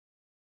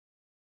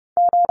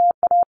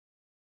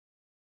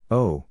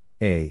O,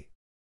 A.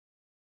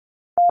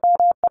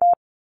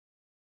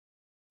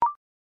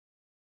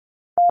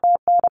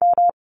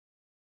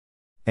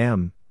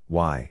 M,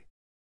 Y.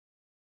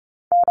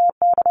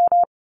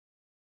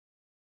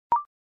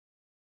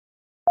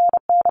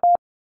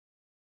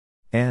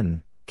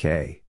 N,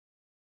 K.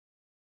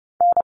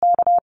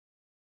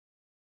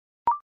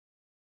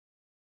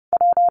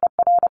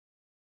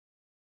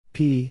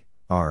 P,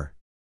 R.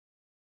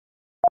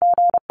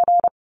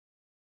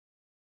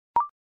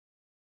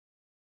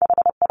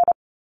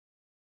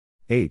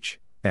 H,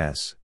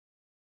 S.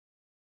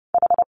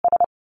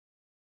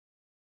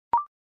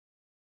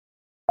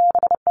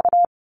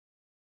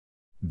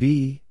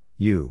 B,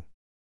 U.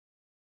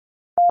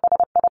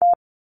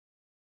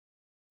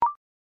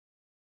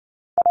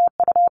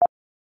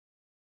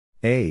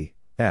 A,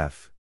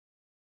 F.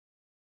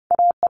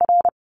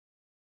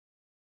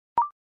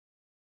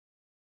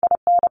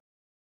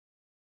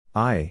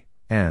 I,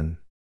 N.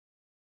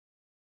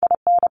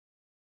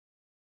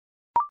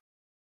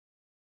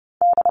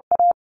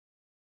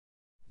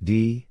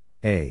 D,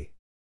 A.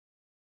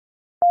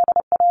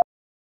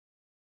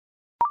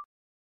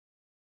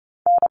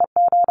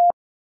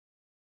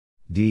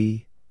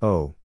 D,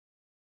 O.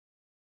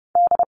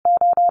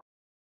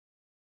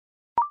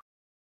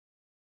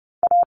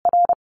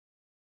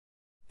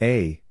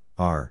 A,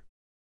 R.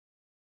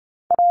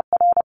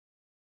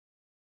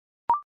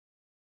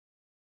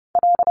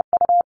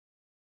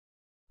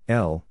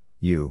 L,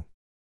 U.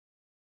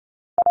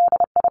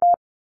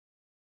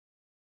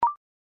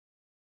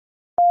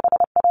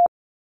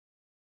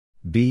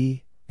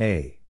 B,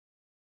 A.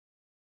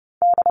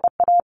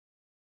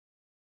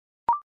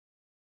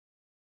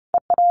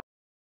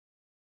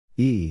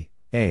 E,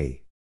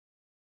 A.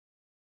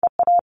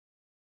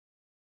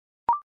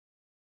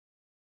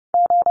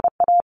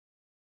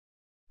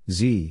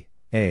 Z,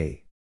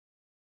 A.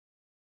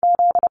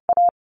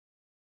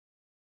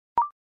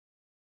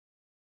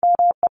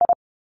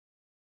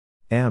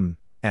 M,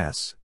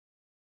 S.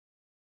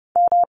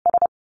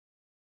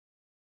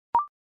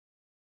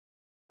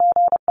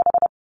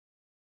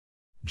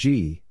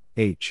 G,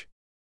 H.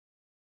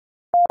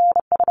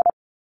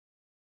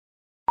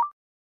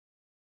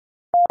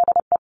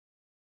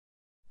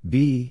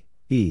 B,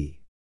 E.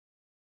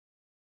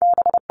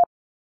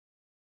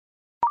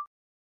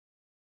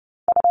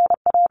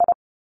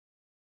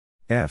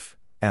 F,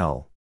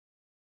 L.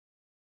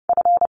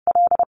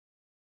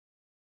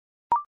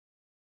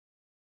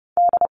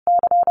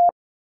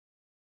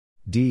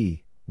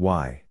 D,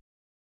 Y.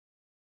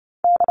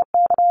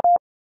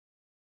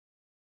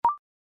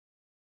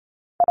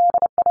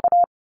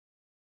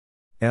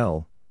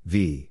 L,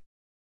 V.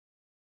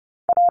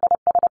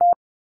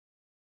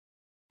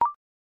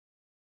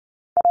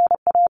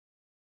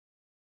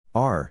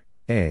 R,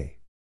 A.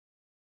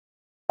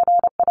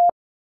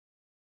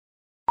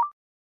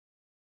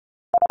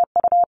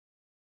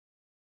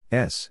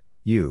 S,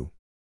 U.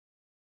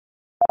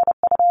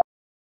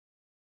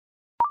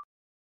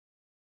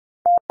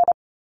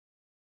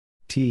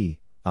 T,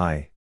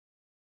 I.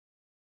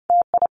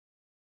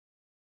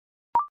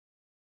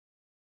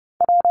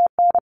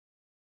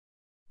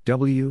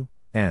 W,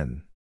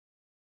 N.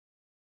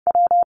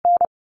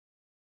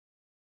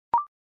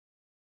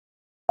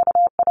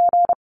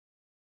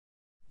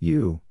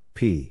 U,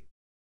 P.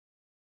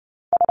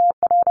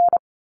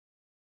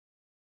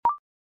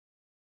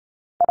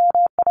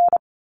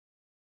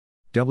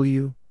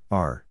 W,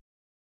 R.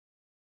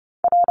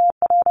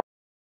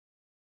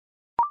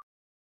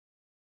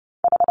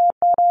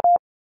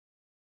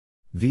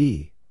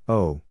 V,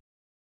 O.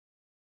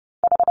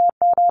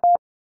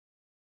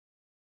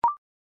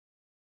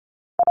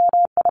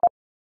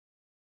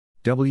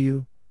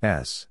 W,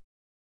 S.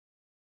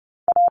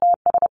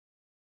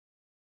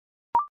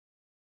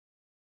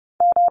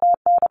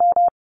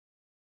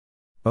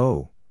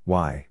 O,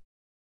 Y.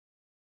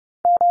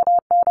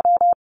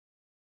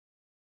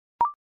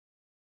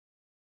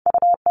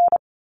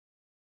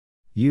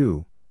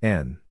 U,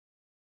 N.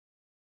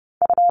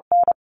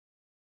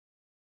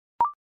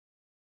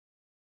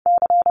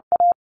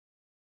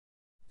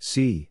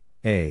 C,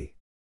 A.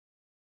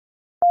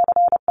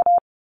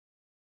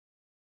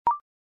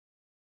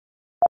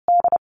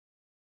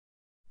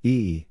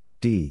 E,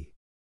 D.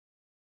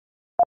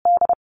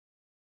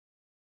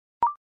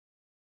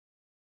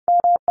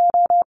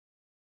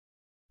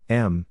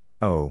 M,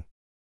 O.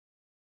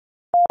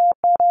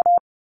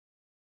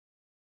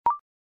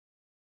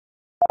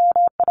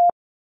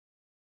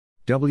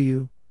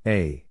 W,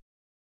 A.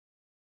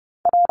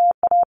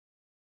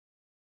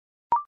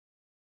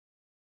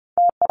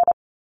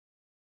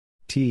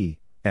 T,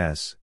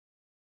 S.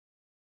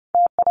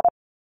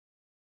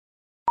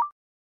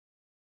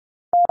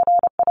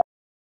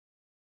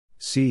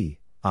 C,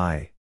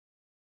 I.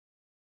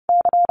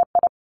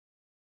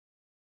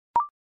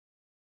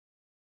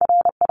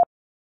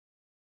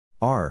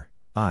 R,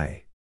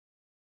 I.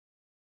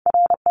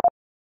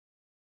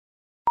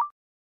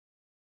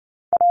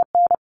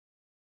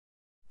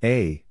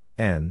 A,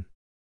 N.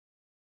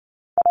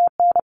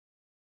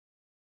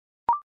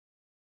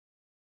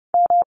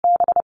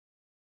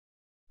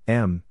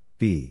 M,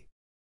 B.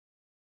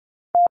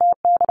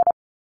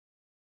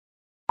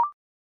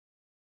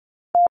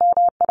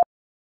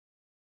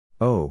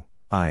 O,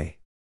 I.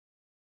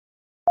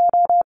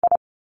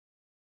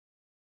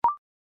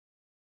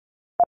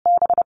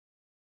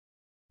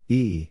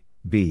 E,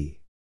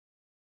 B.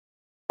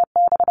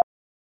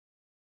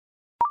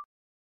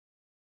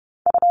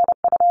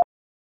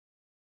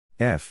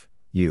 F,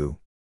 U.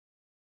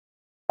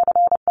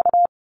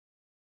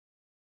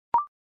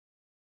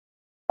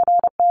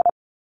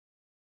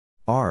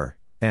 R,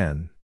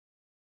 N.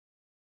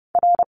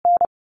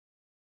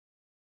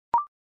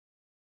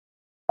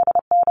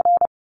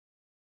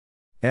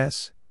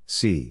 S,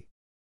 C.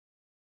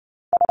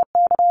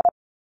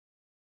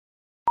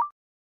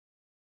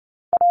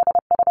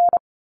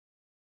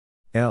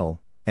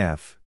 L,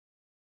 F.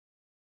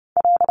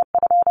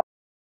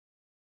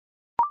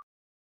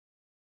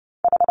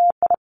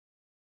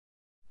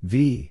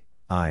 V,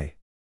 I.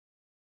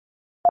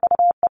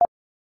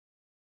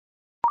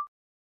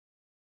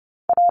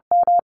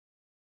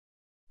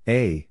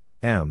 A,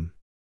 M.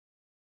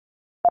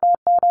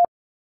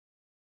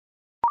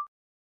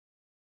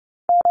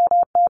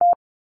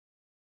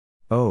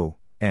 O,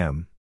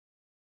 M.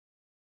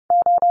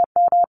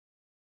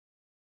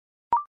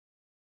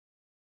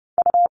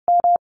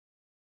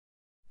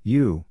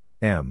 U,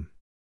 M.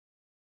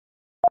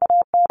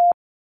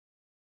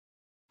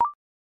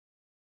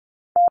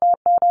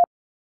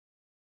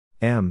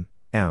 M,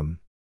 M.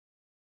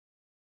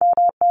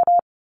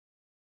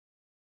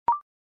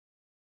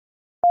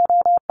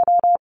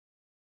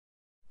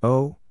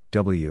 O,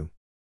 W.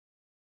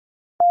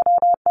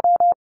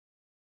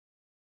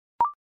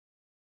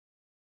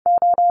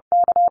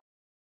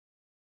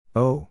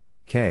 O,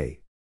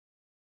 K.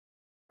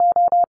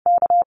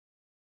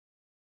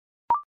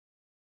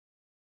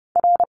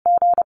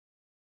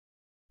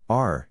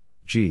 R,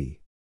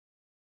 G.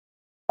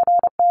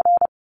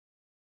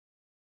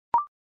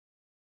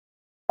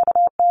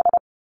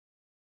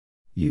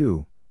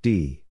 U,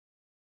 D.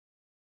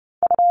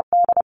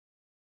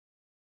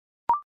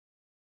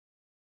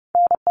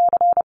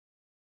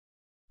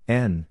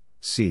 N,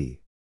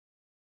 C.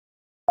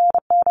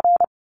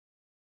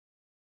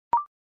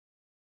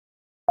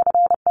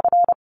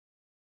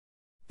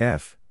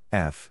 F,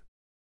 F.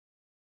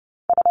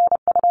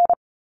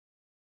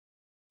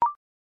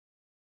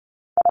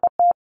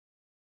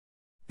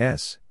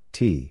 S,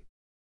 T.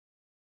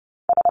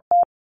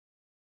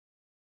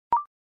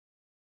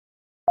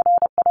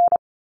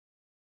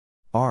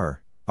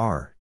 R,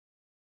 R.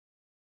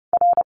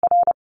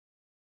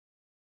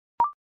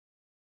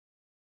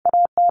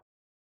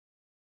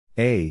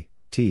 A,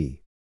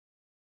 T.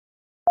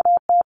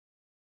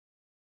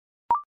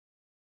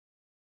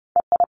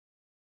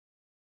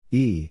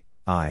 E,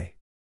 I.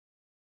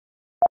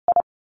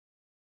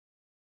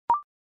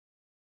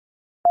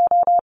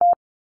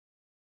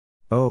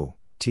 O,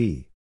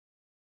 T.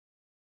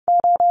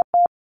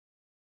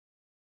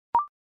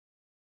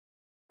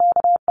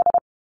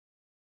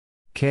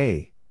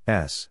 K,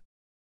 S.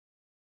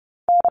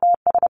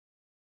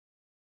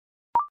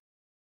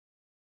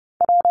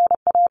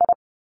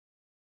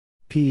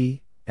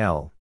 P,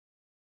 L.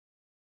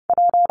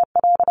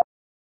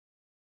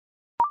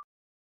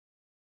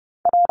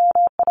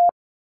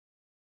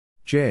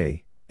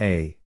 J,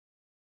 A.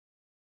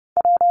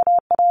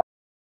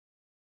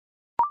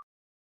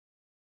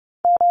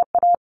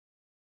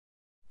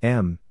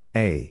 M,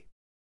 A.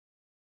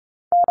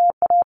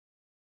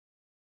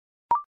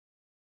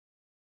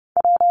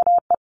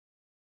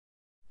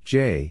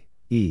 J,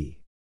 E.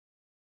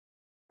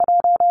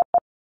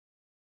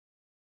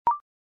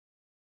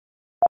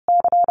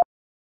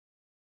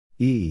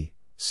 E,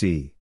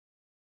 C.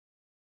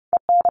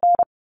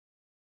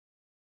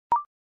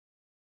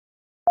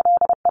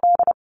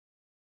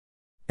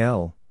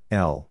 L,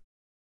 L.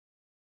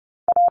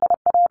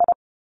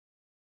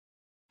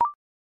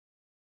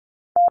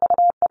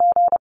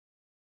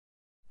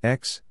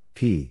 X,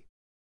 P.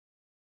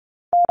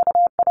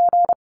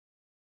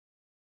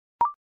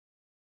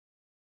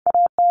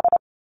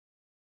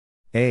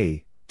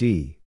 A,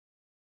 D.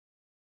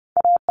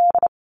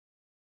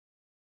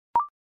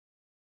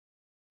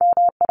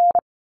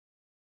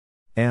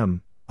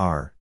 M,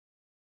 R.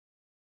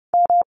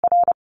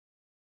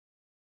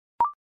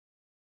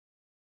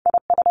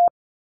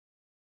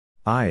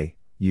 I,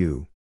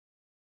 U.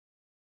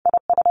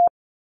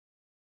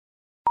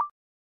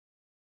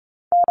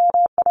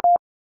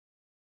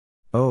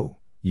 O,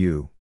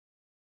 U.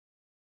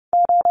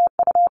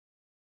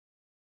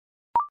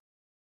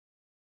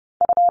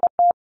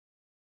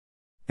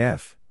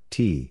 F,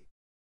 T.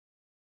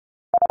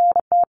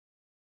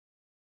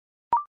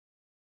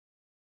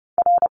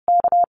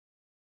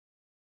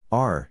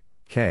 R,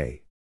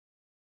 K.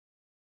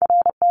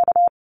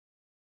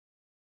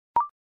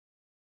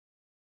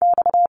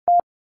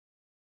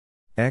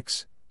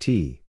 X,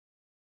 T.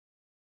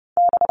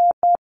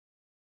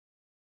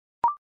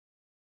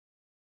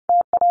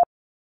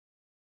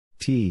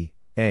 T,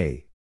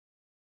 A.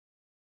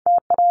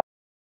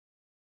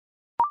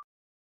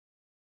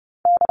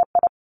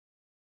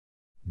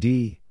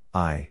 D,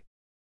 I.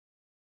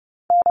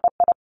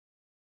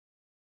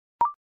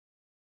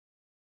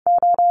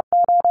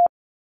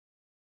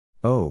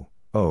 O,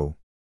 O.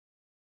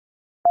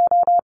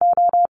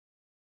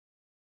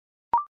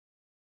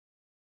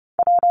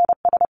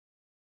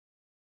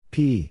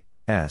 P,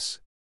 S.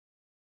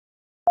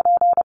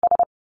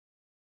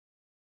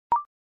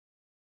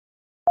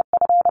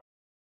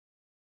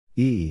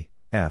 E,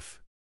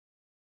 F.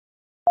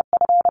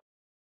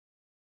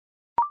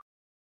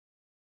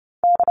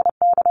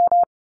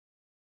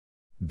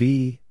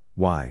 B,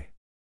 Y.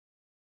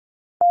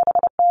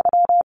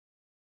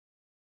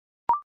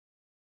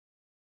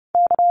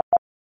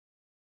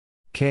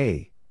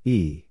 K,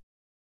 E.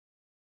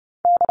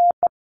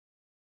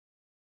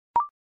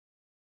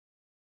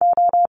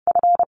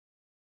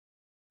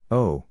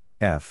 O,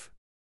 F.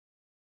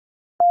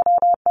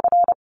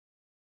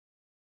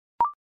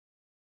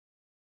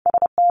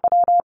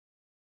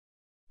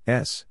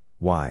 S,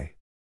 Y.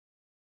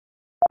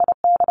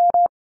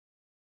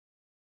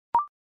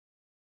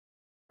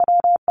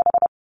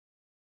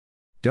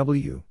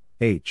 W,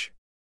 H.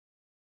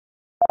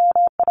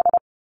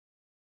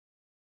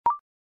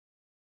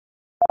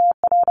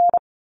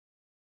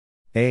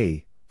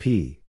 A,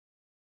 P.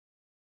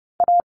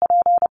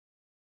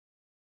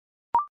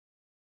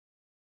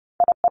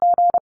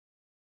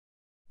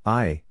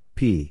 I,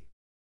 P.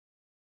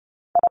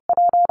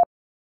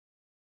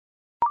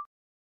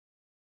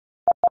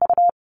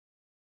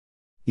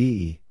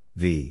 E,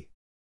 V.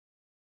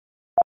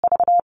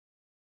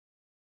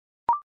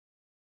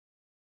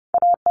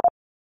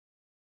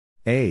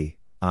 A,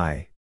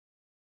 I.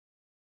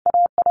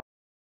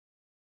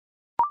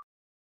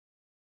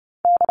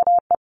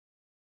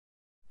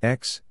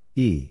 X,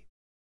 E.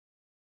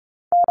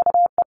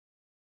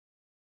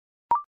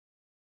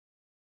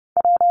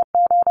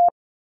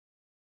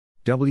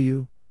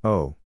 W,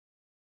 O.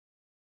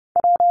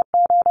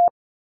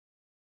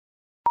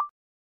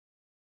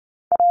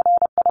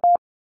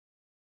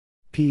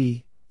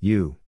 P,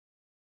 U.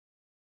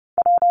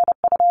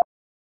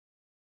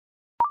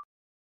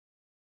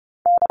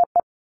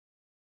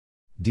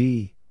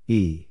 D,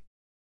 E.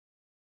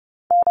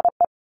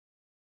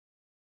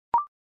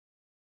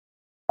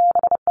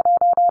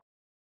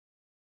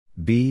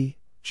 B,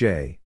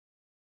 J.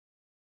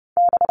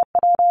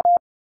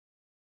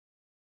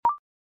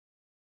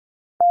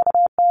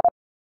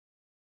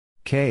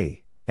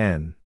 K,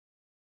 N.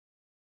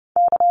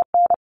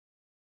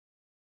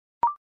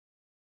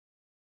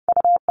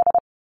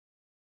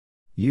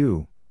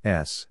 U,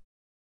 S.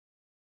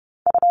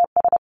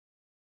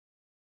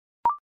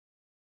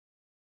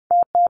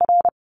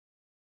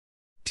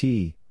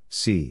 T,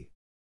 C.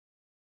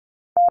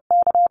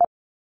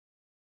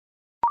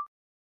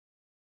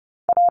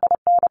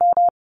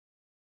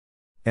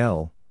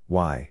 L,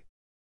 Y.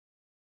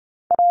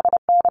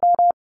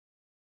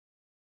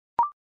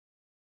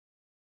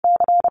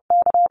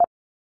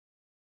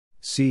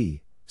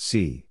 C,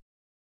 C.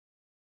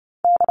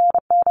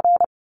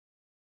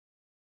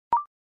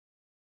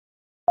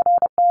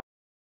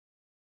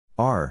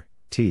 R,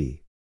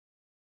 T.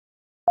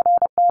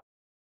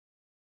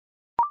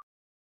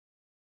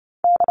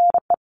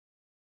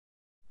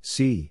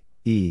 C,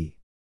 E.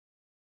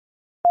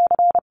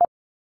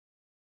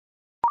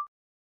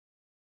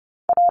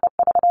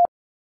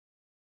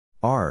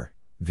 R,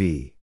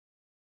 V.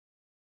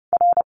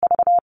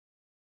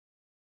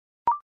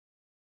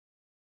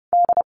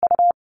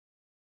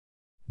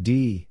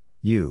 D,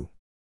 U.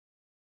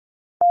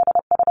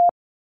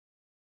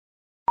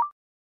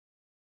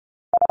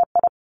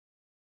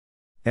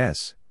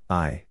 S,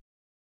 I.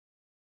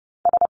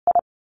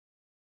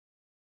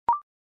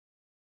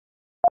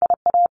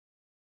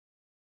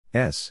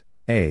 S,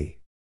 A.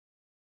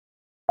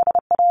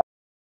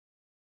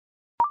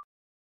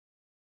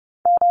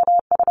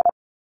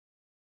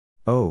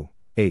 O,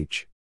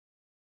 H.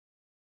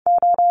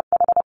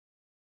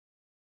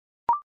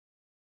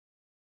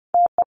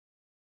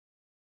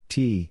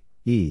 T,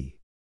 E.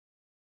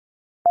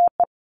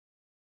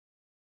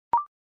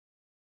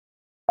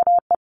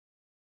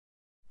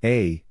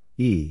 A,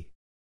 E.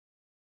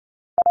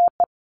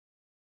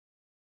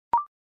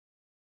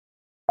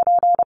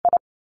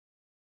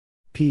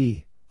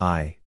 P,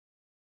 I.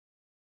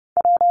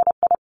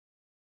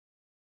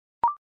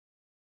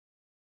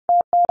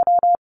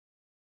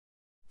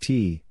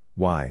 T,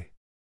 Y.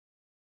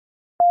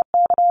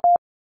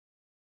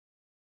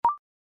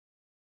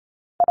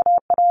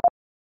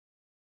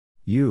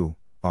 U,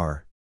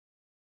 R.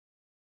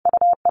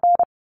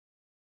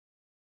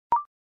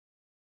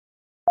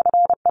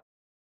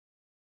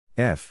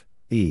 F,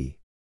 E.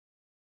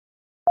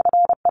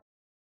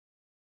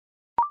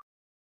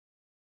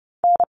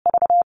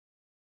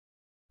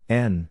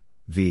 N,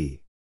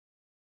 V.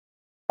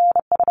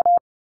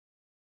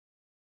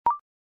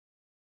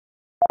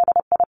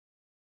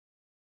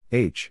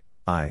 H,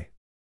 I.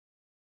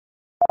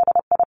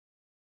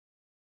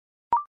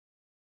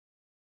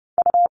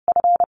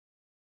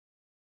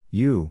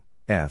 U,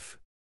 F.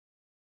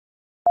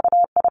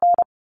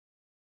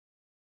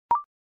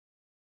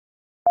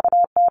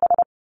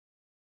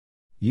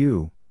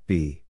 U,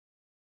 B.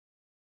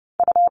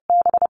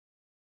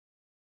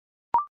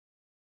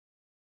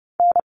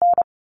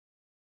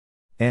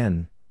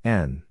 N,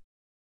 N.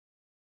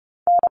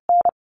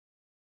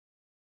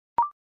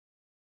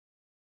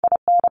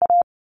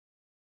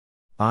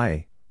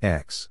 I,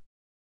 X.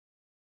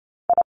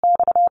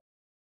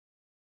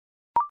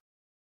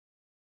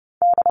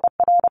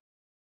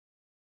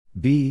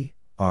 B,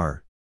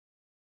 R.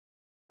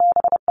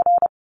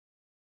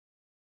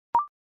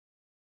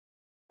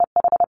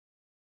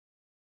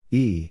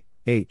 E,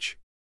 H.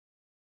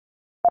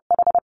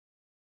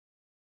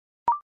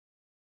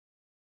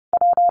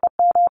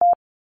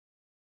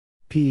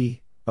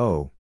 P,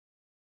 O.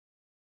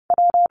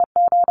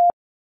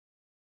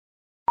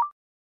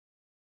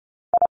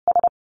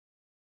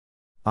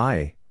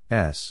 I,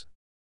 S.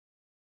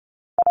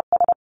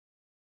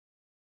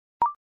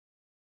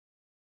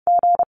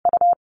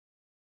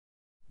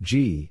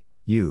 G,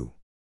 U.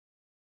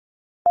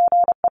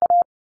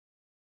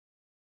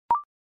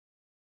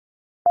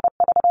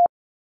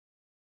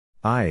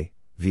 I,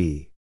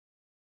 V.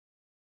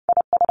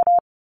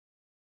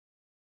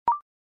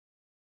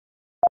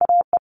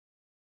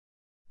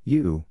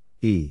 U,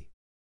 E.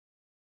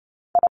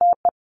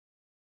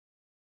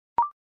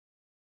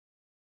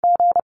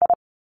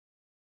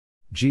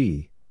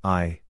 G,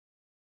 I.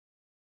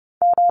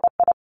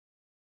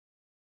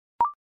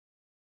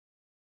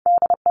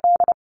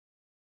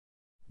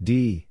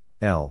 D,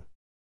 L.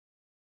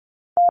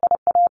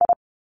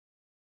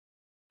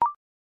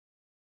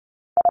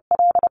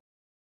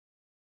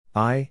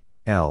 I,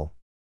 L.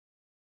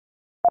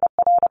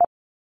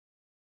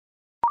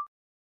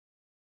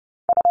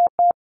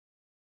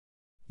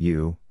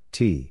 U,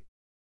 T.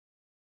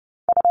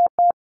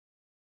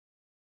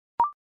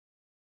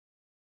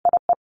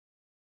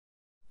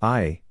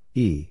 I,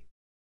 E.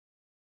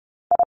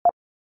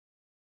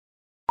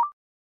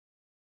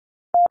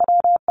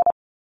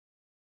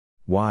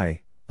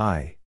 Y,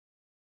 I.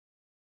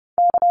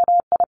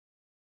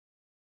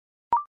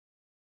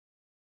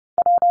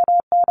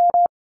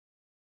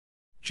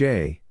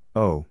 J,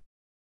 O.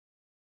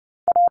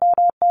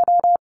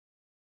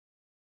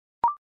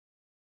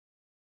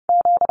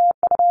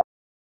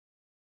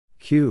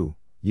 Q,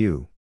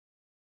 U.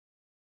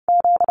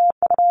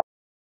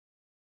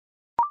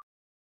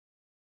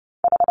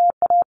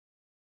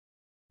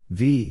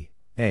 V,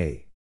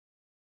 A.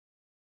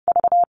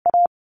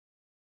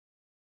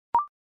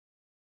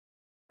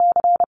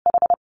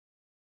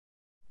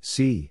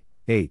 C,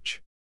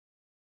 H.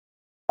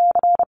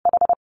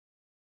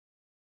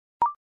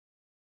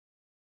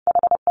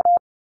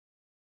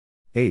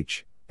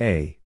 H,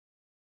 A.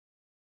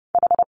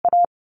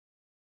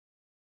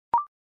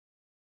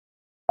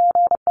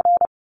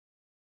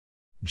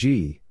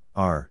 G,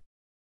 R.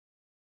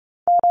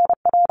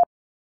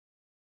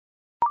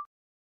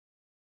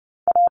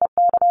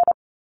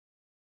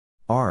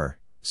 R,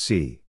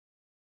 C.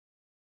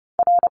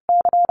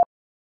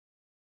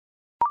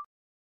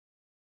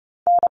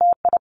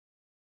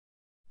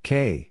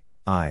 K,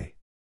 I.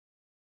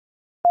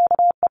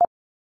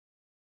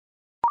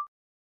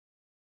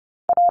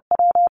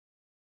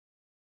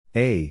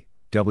 A,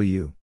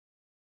 W.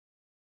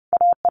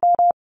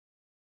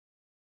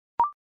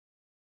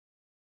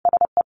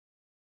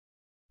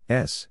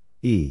 S,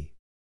 E.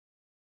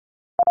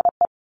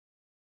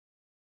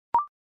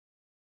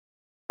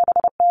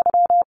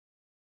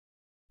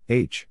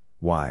 H,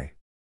 Y.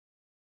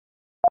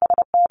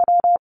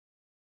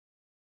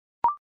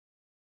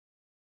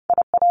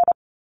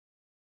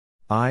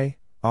 I,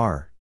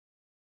 R.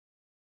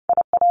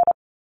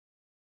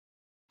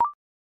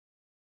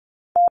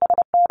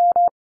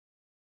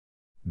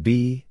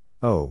 B,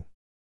 O.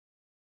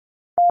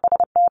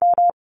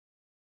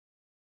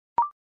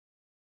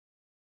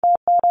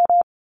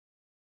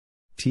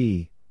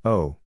 T,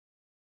 O.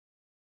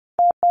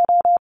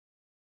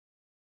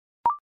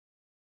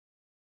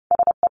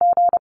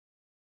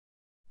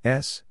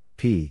 S,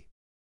 P.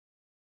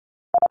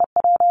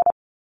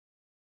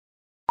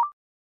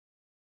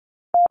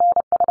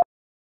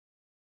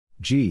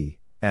 G,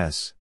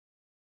 S.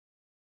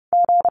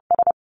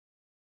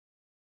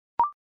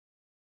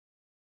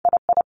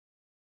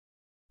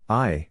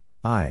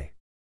 I.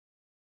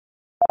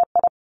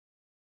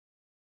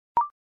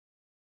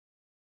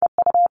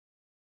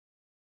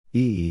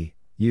 E,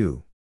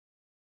 U.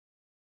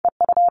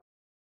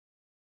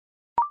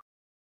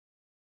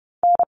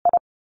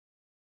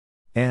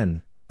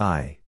 N,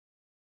 I.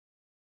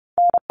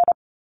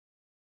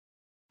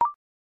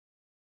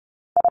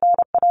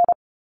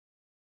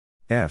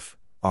 F,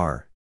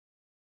 R.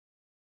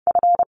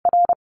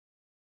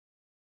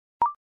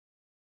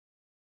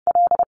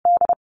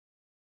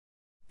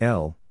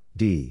 L,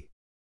 D.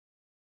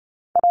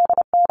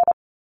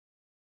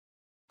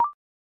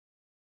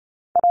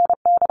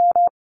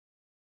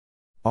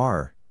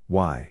 R,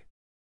 Y.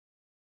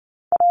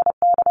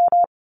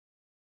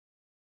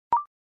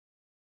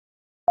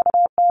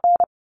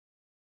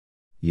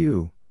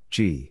 U,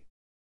 G.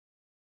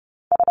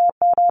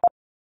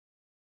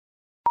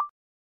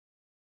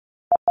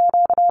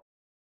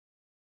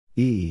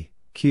 E,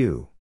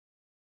 Q.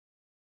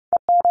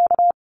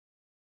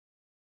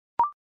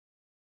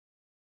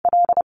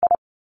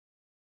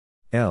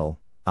 L,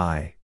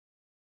 I.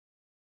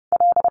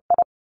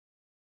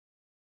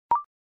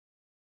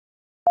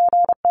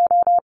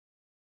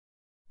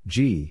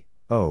 G,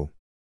 O.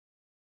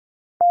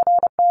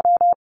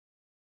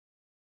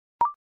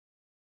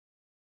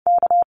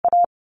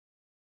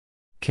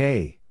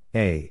 K,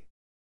 A.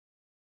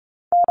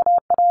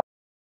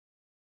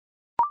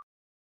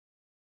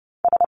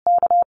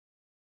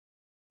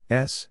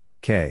 S,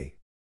 K.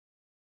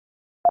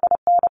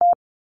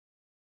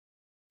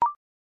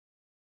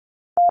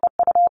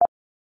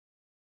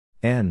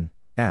 N,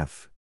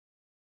 F.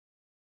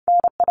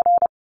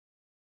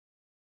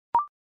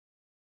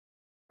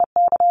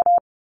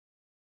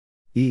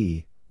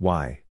 E,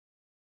 Y.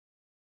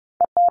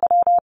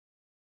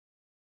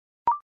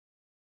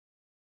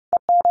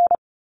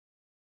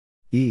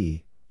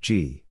 E,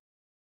 G.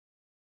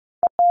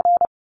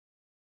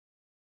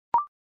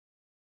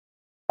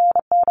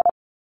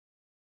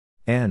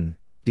 N,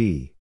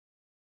 D.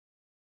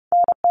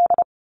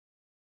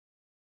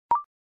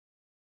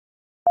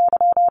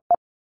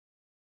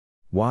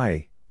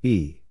 Y,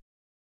 E.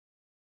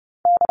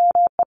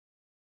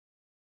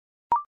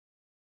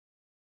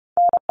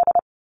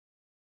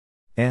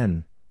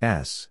 N,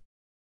 S.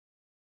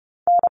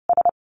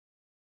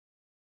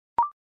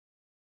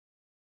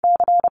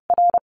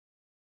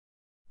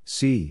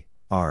 C,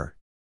 R.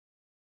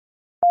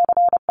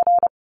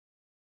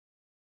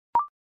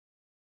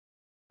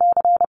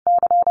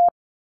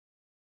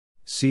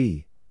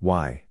 C,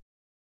 Y.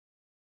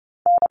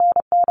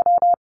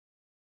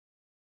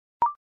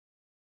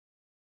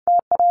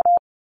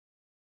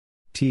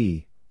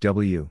 T,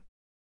 W.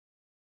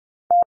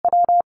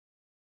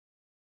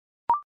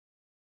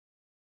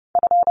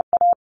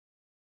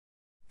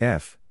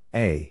 F,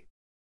 A.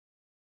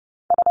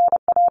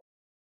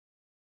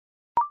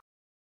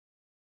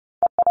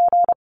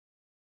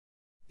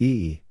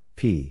 E,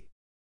 P.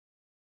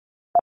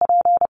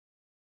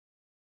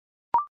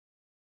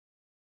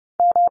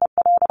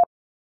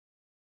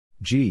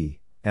 G,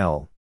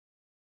 L.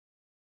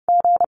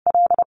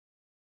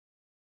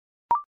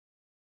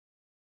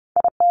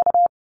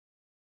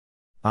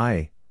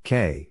 I,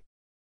 K.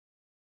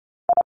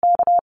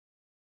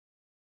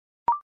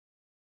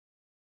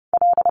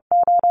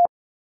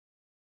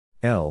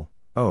 L,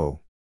 O.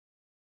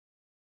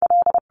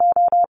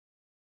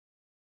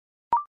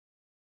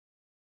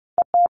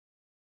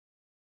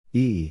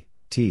 E,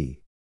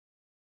 T.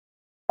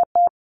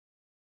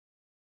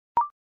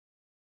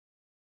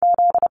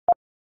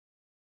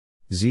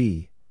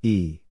 Z,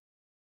 E.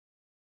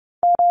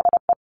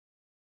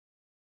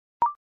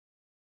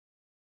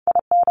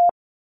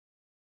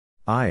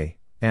 I,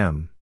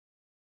 M.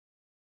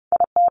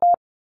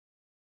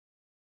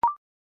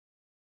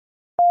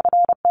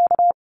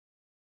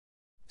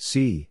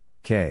 C,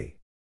 K.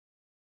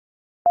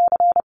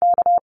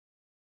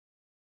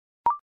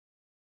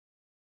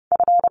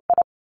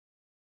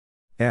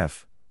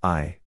 F,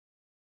 I.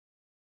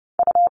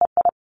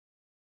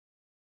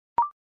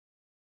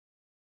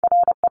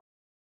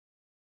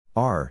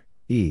 R,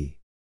 E.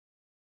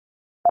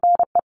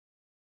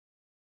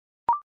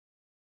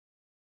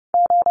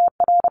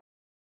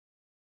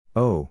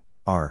 O,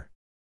 R.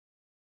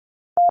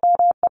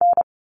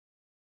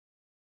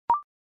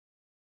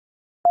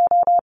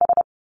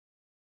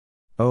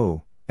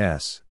 O,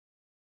 S.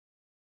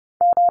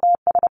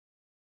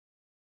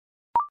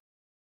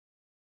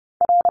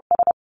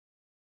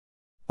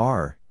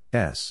 R,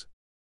 S.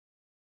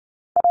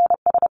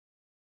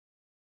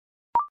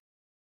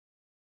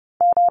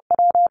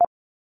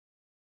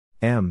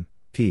 M,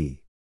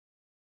 P.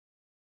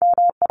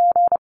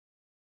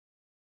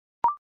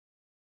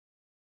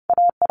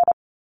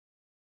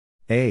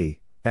 A,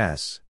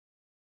 S.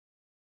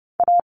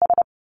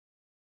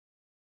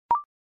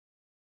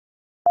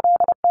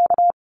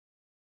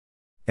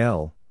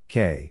 L,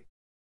 K.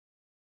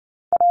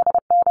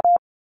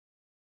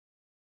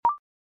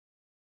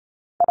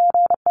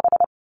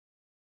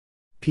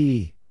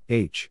 P,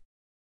 H.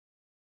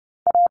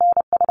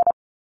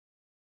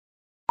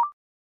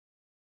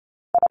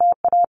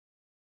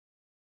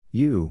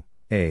 U,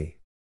 A.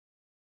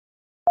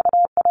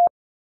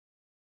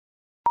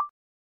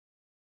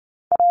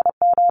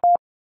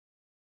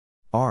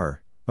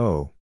 R,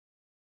 O.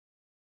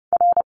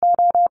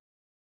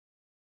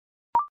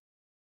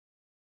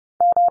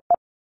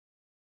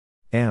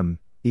 M,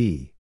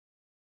 E.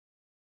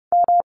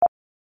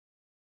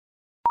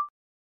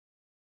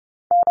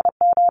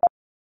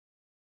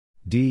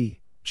 D,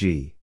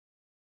 G.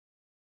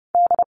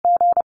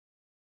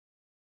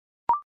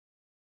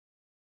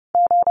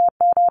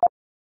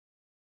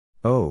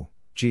 O,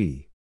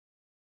 G.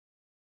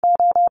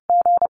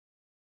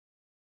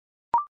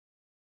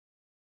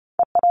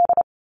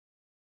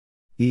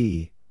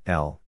 E,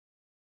 L.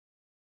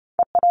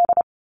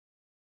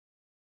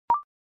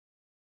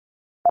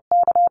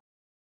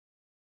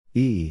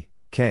 E,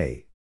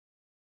 K.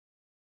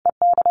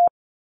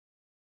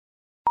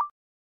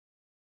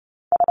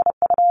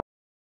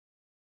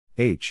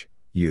 H,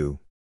 U.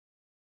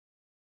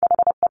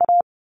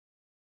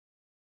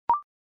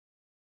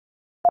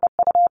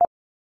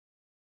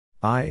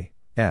 I,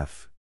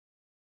 F.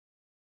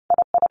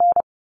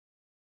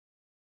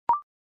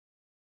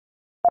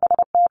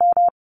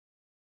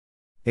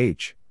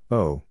 H,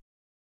 O.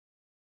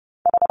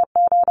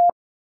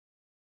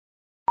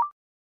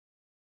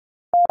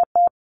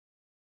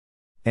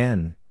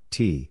 N,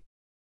 T.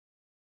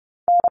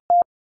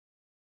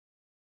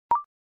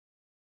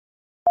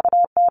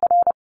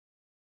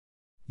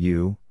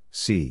 U,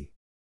 C.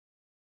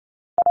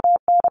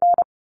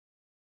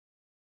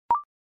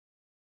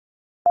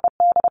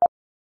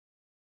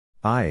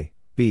 I,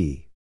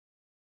 B.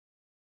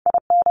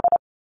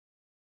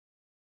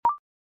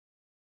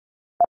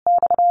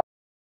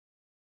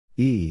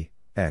 E,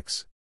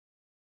 X.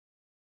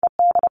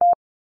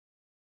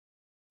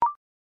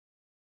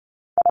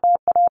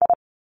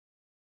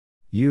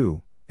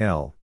 U,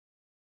 L.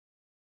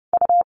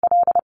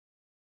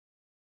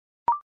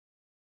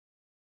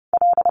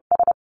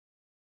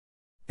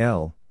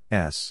 L,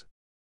 S.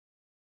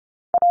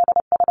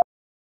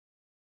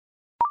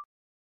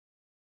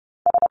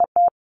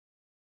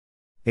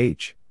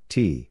 H,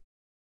 T.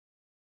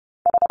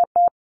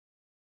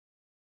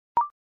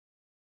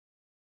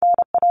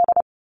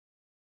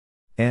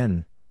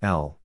 N,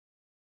 L.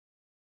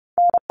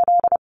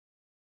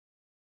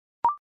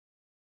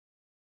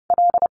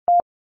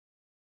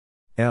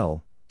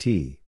 L,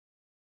 T.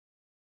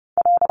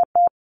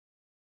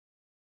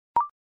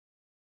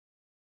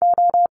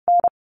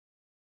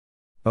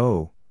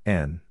 O,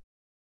 N.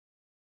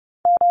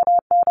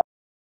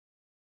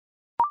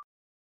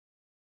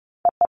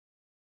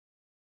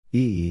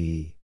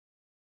 E.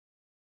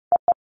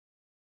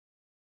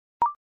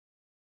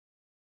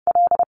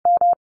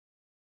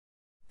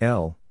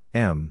 L,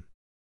 M.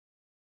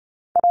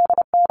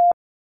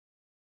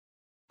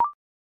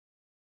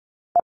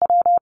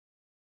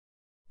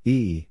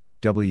 E,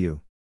 W.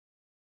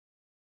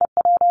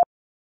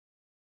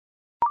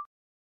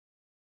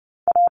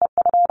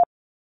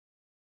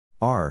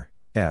 R,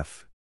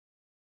 F.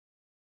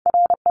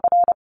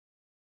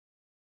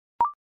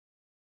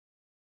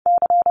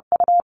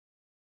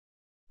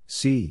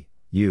 C,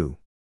 U.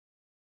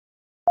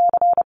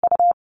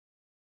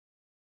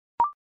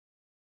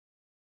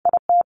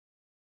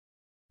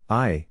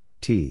 I,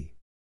 T.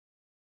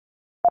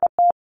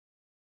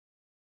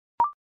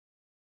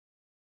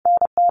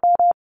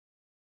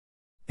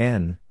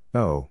 N,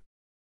 O.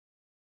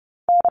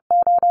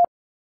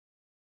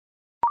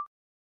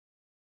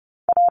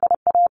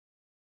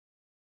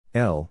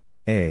 L,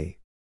 A.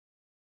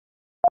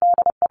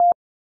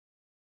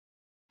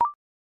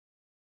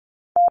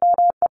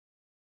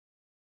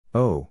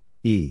 O,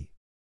 E.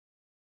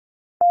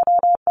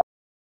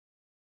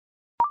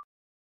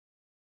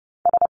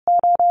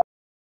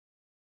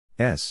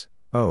 S,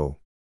 O.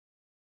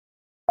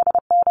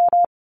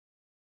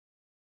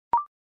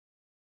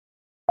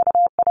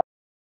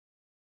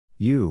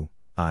 U,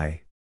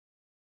 I.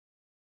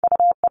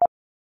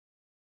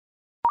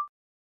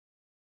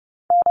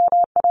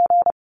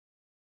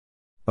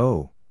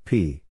 O,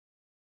 P.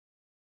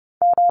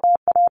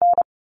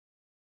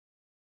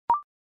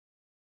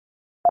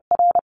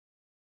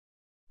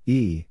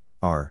 E,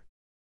 R.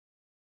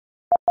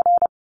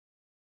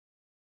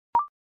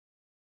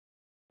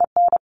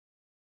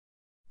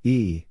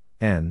 E,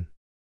 N.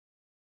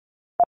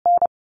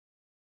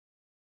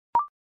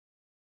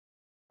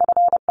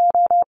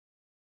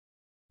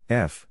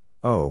 F,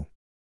 O.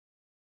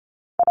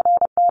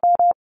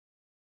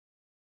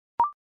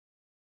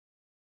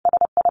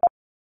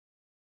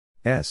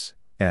 S,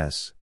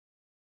 S.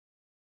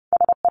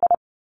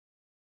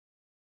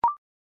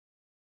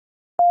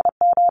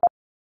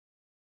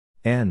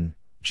 N,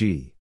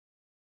 G.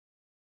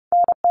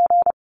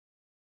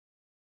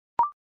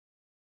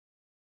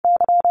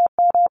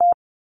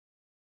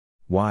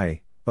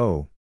 Y,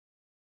 O.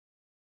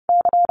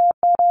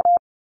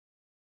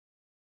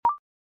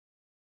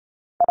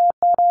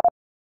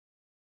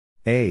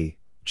 A,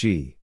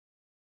 G.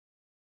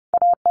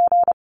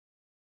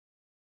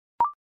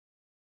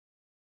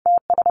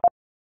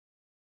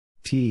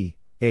 T,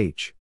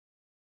 H.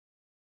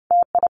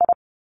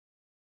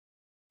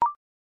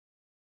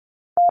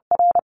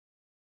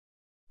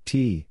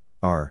 T,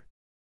 R.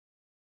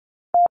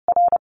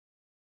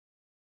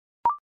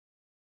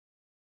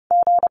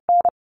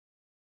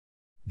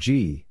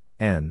 G,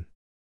 N.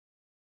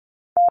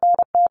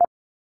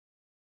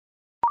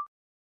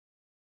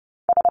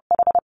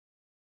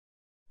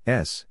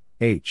 S,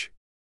 H.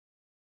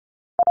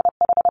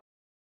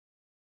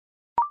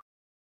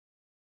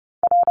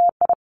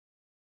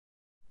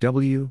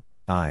 W,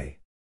 I.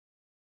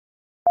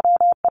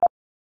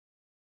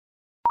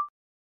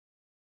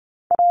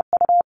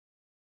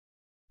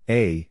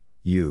 A,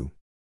 U.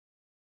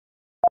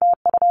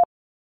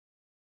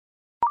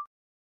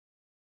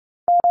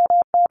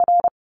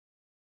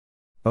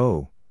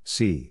 O,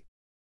 C.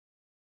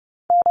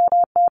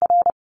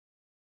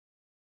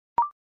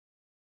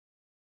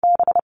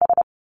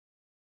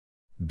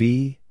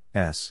 B,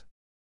 S.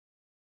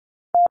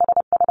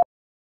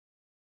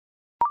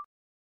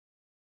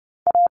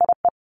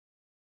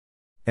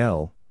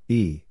 L,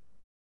 E.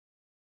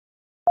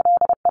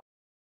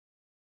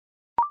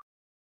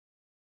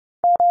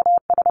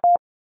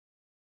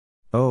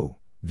 O,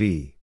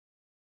 V.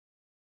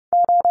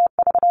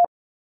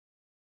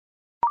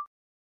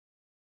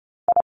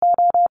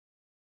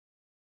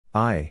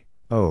 I,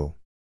 O.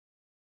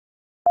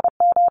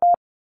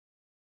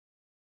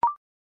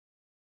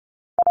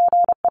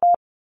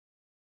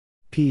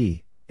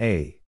 P,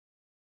 A.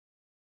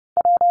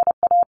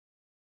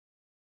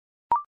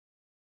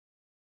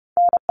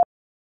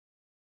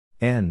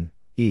 N,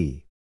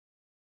 E.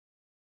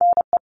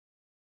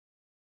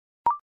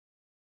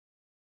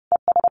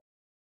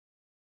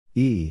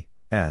 E,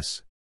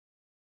 S.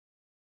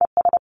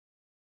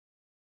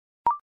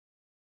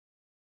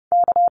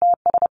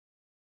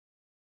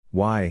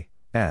 Y,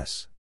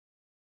 S.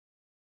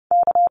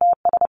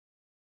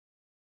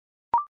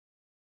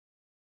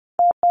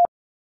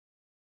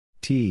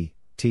 T,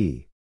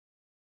 T.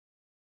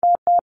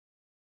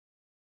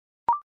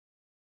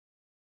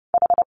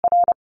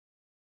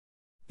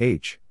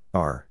 H,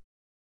 R.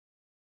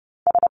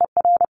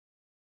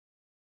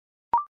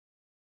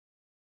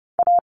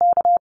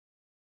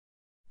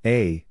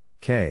 A,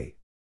 K.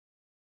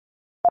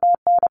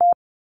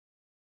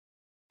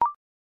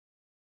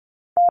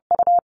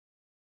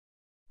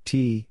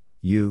 T,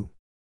 U.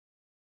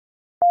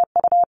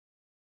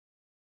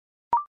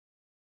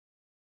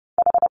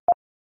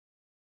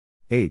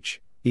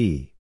 H,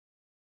 E.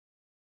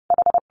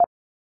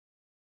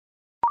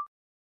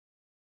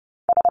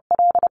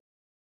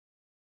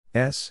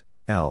 S,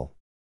 L.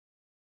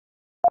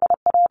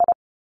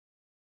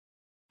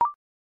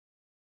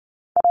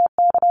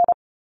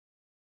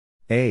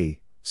 A,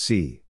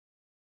 C.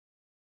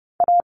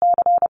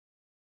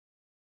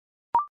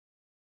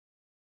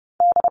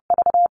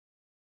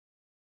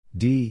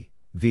 D,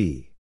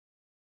 V.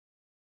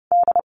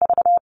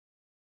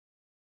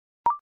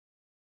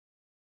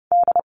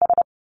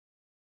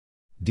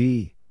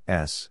 D,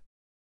 S.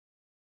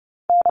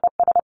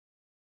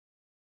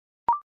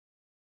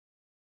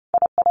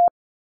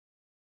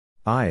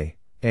 I,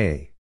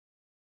 A.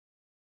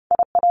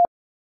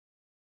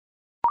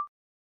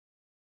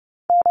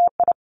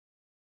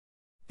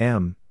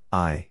 M,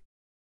 I.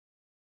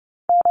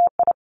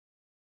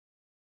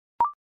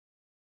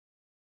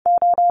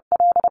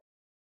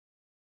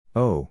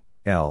 O,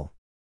 L.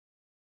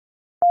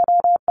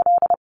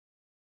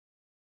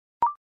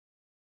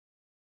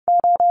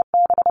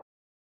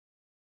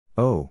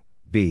 O,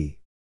 B.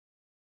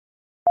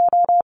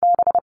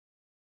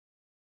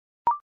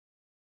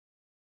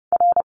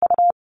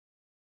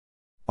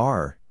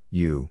 R,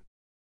 U.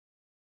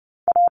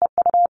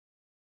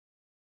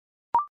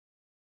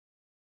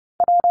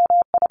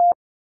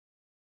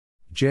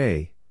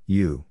 J,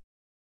 U.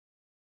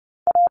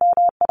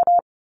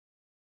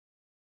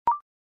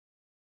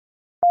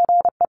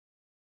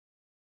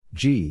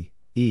 G,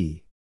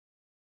 E.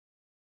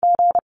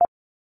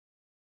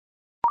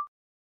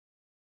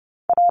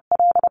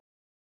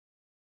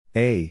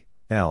 A,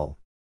 L.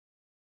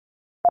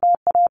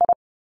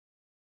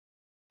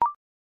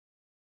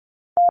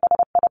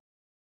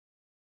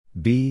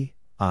 B,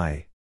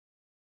 I.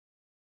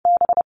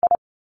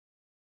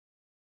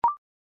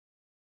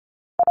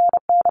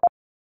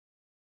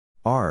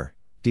 R,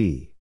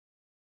 D.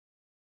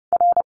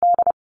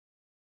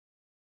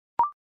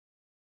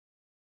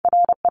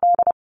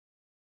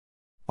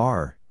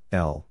 R,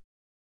 L.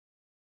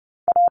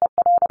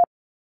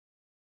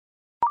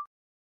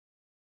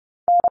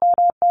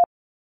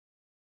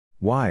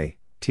 Y,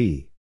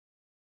 T.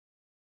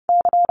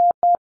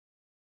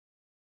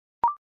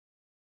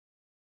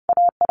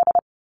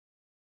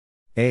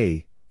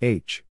 A,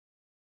 H.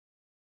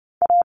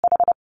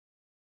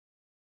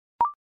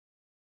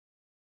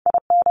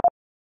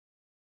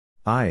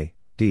 I,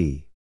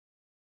 D.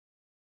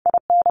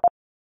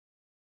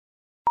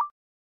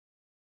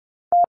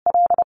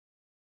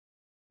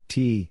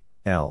 T,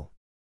 L.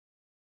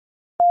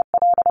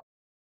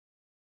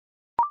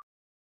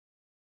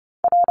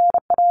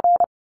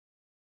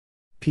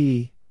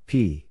 P,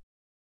 P.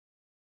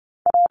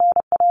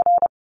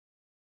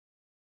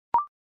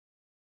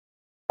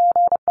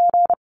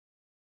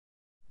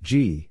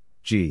 G,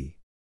 G.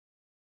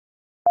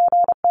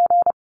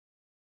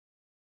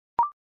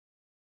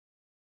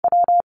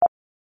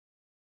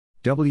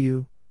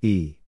 W,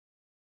 E.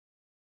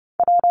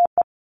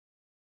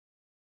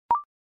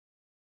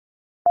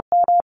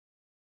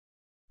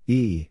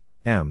 E,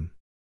 M.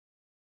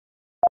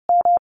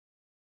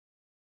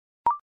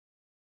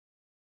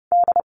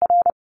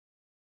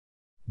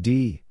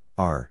 D,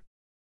 R.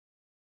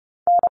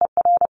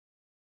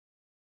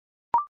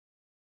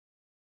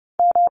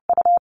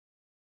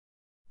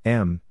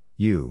 M,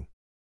 U.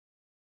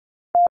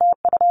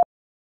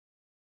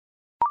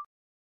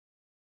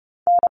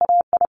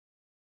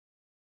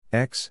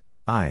 X,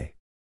 I.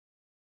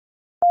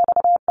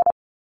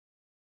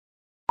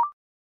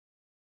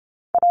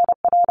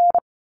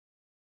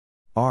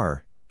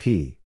 R,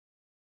 P.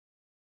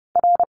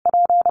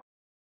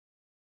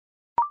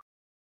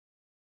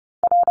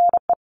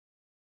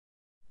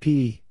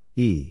 P,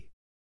 E.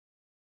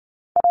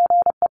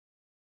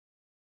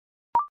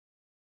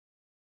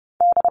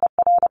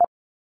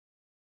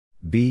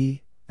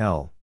 B,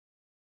 L.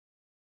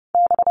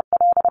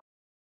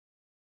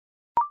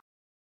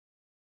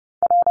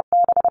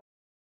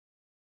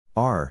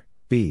 R,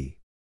 B.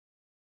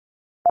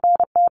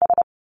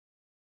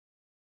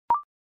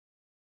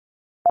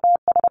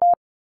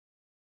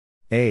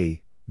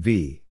 A,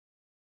 V.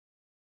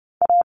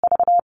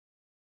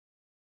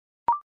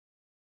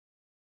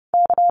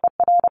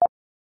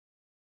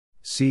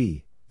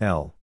 C,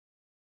 L.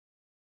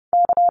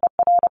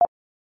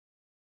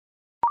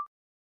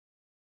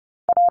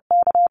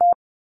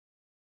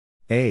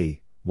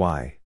 A,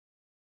 Y.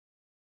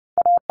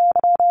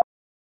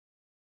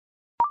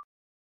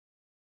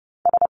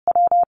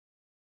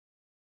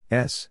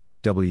 S,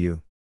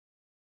 W.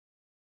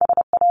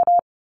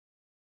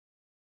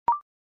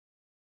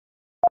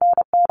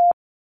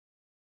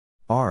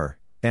 R,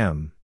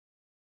 M.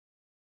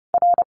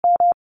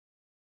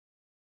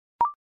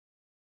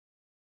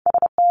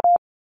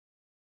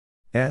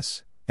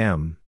 S,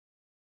 M.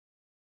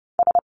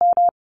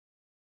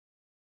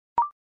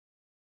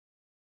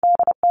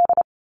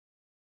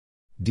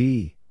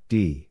 D,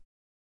 D.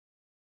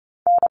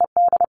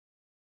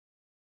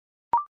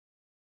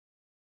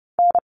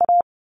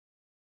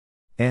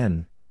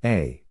 N,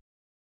 A.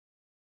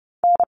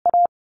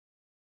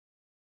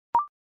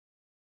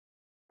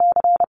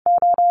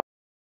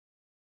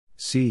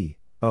 C,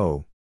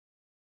 O.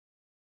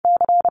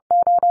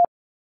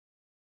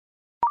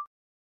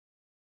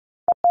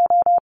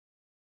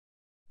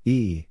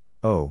 E,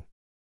 O.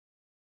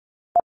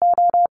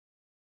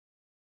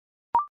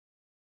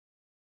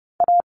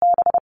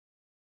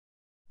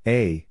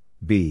 A,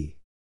 B.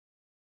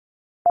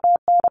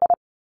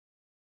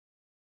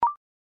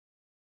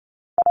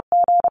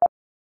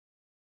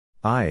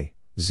 I,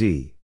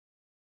 Z.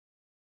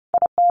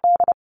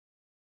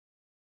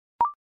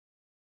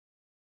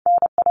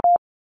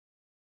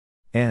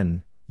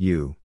 N,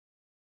 U.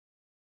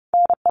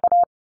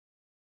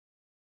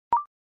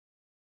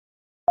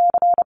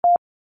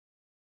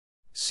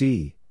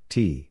 C,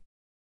 T.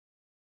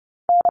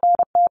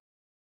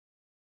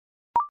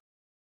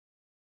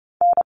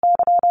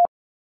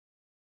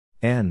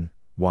 N,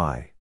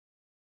 Y.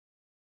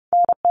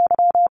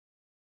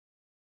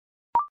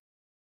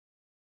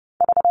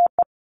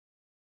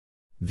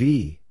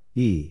 V,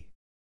 E.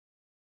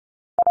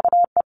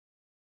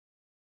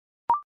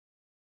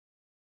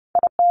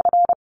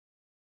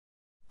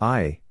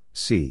 I,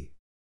 C.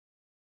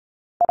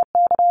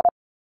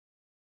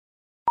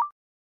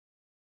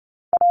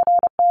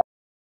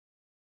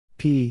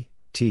 P,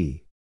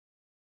 T.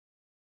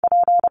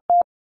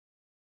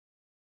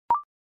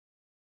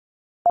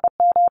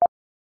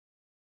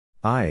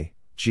 I,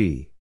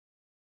 G.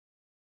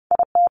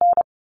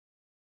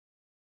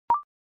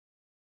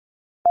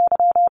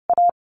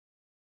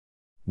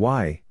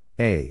 Y,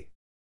 A.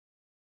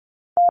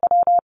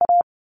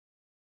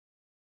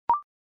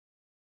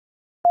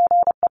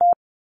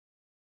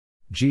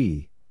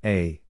 G,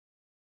 A.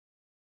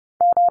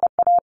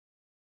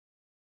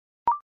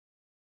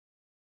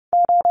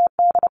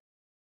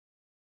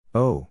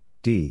 O,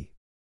 D.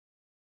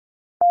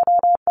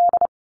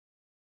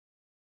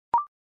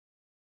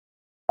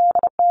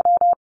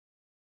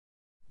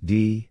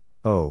 D,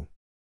 O.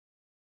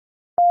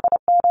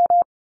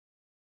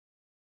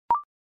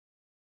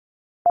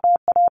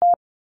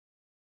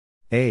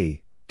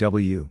 A,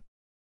 W.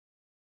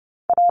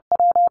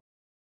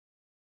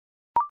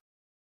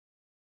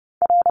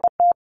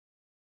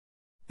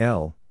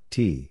 L,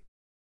 T.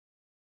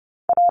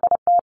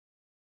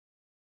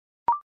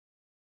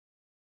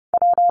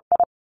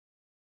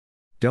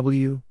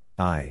 W,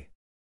 I.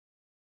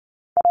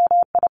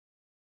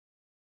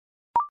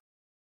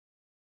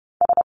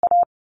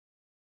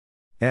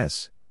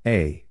 S,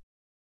 A.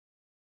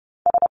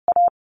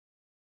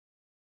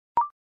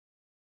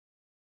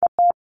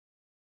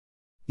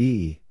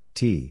 E,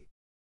 T.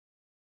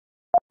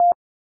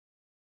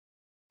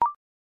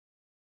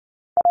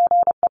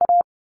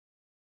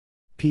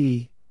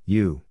 P,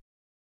 U.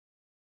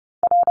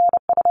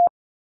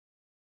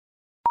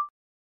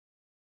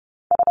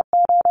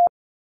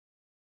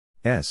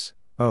 S,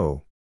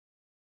 O.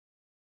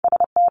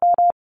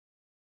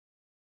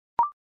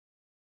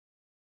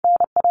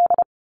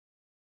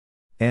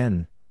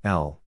 N,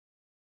 L.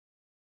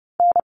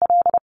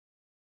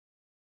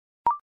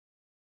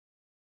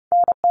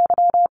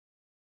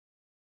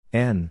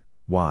 N,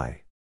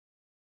 Y.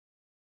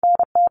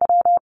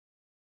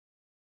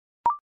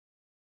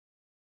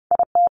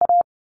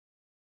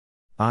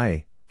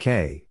 I,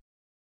 K.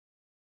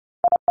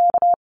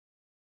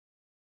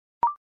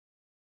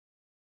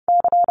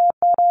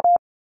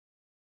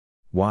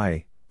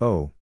 Y,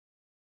 O.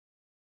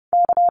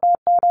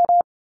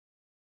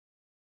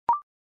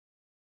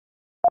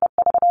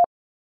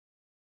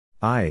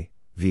 I,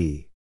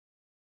 V.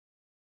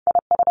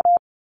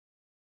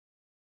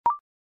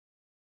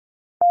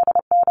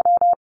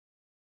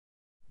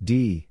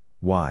 D,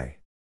 Y.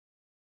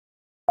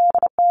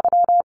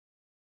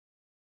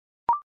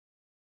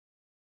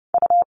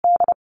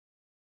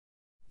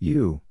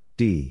 U,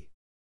 D.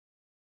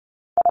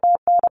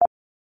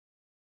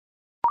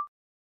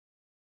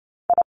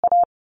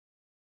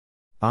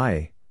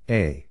 I,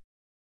 A.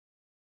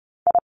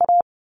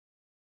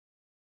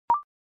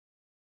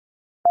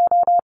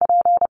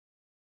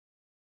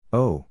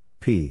 O,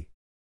 P.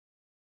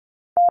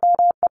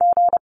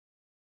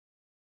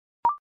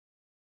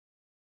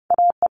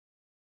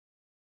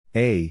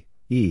 A,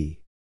 E.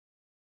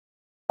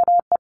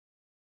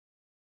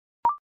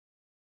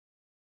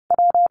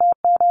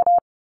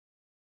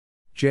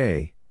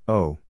 J,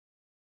 O.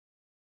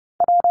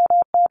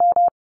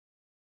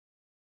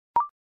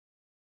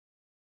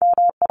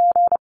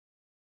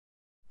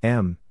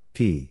 M,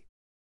 P.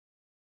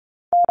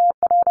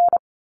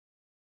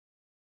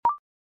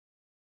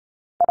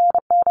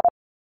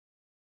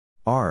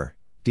 R,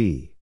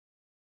 D.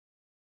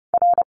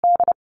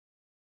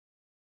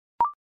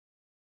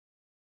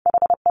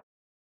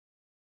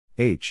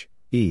 H,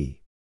 E.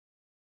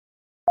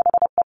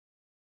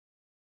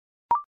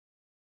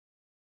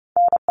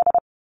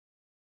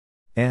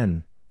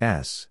 N,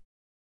 S.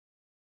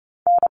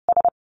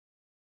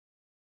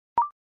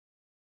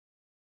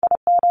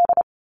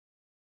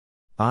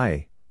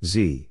 I,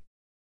 Z.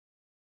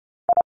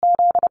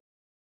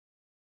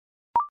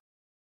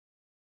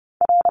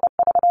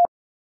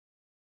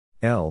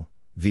 L,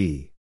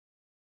 V.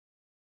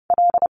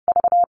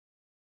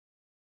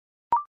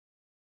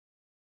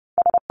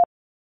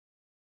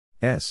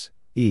 S,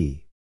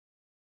 E.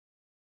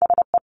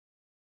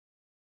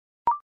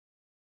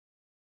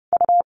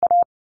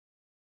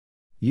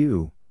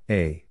 U,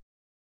 A.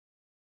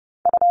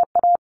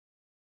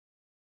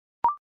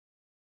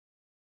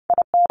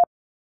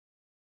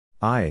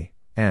 I,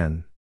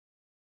 N.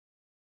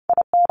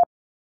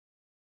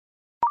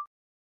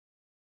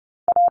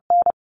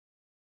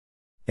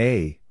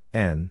 A,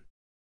 N.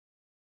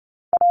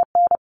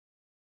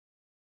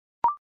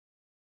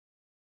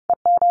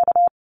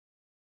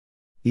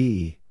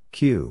 E,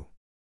 Q.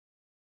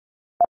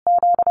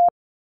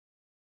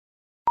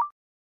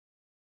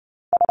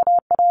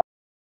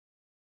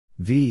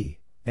 V,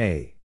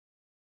 A.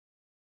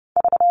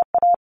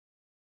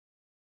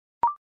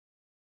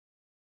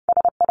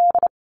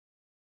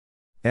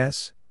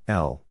 S,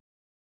 L.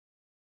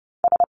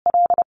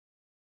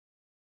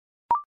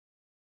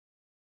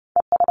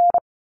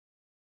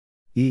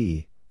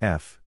 E,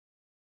 F.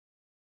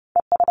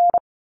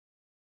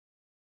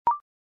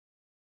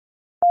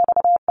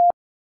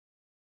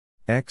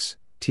 X,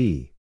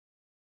 T.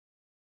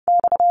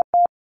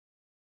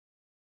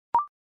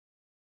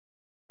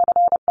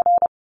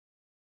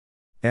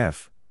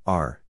 F,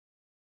 R.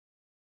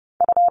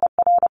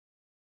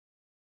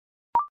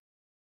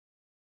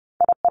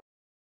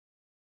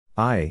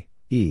 I,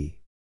 E.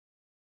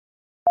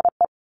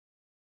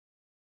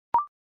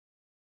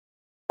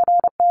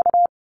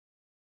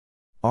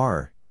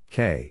 R,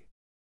 K.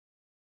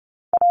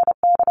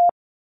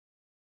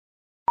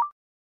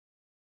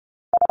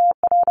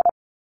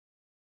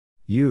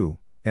 U,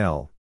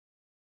 L.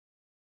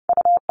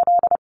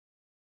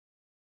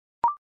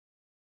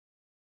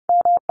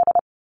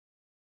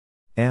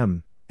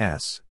 M,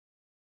 S.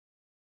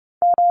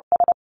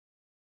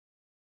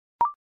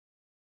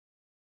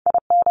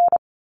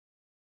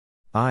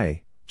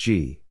 I,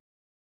 G.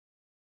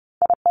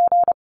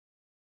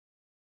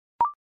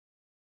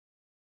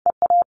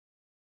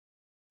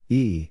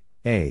 E,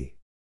 A.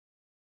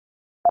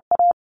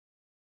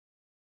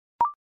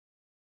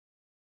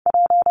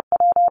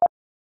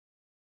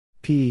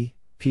 P,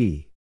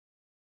 P.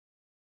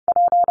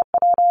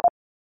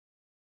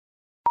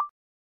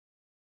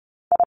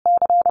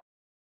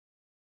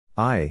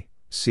 I,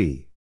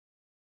 C.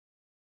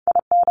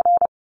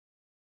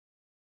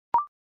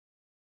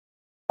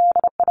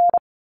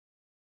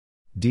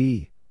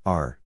 D,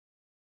 R.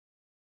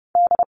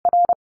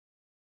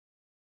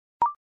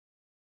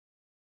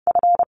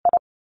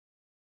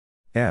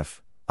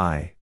 F,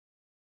 I.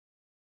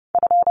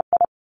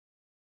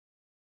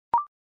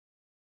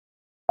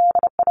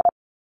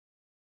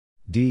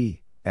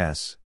 D,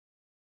 S.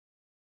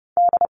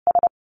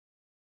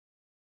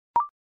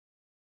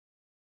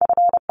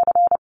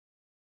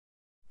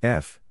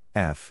 F,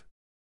 F.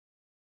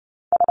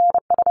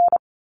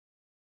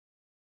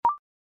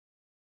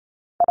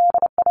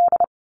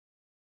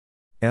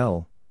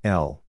 L,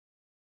 L.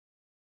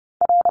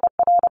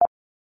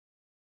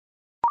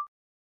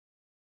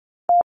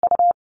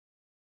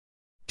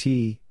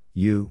 T,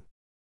 U.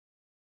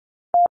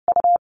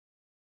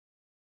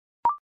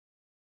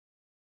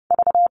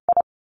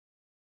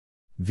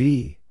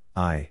 V,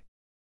 I.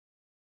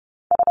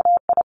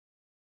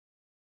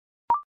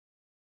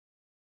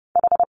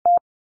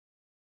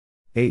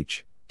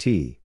 H,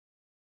 T.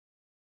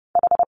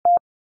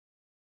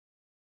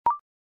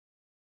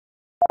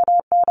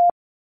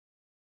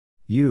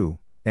 U,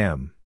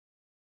 M.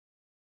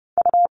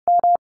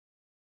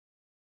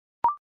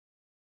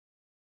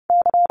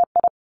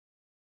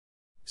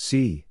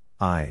 C,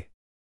 I.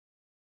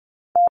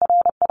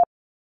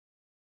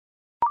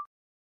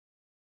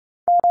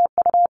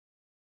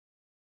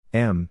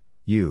 M,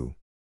 U.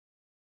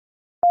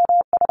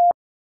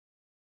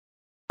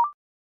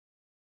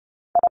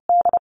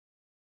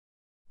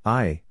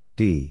 I,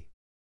 D.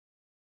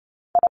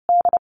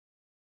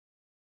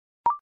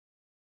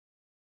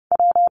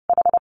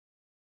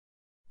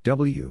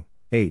 W,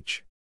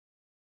 H.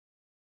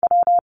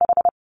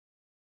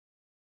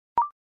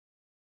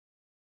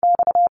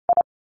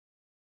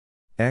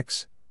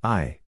 X,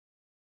 I.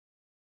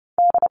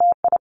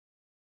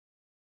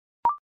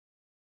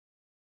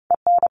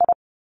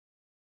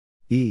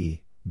 E,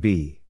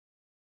 B.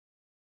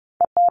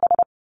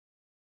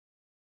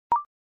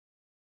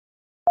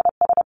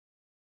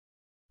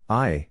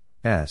 I,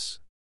 S.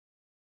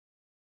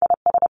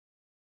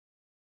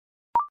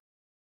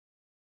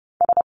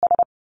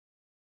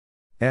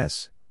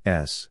 S,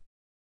 S,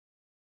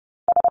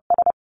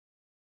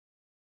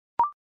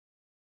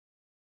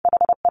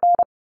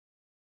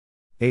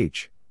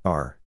 H,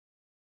 R,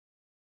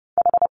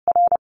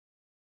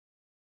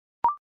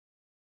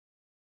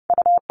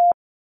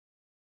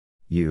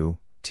 U,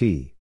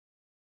 T,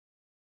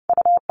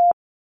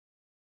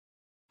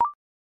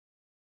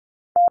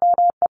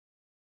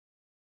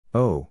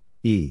 O,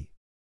 E,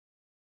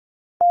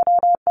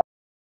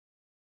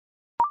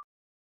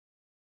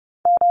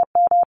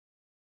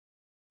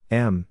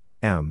 M,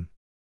 M,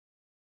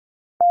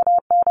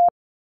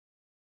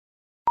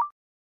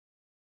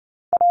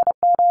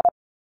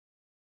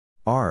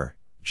 R,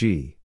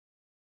 G,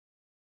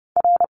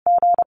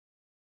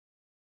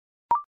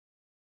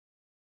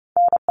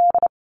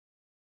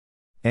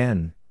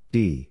 N,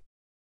 D,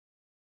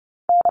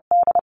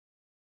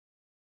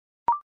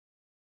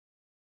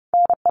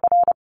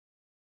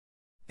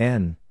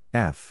 N,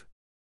 F,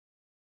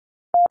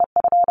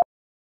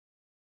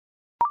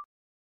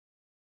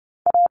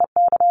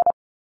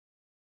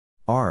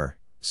 R,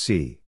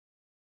 C,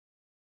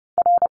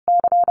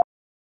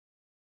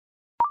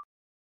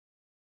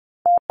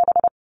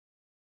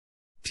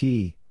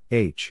 T,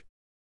 H,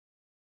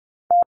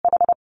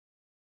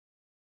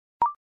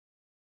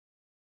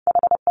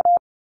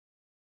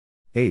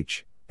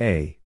 H,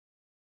 A,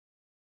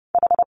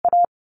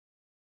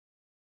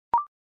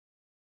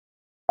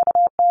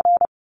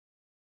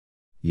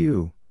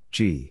 U,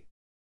 G,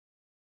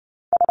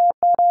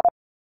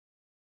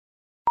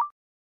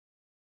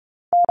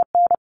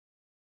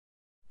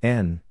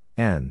 N,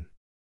 N,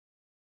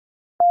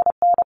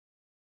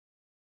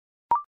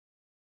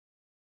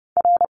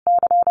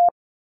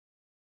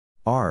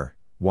 R,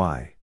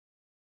 Y,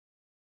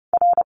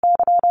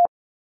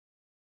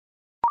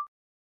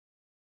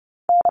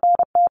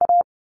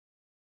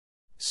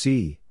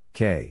 C,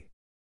 K,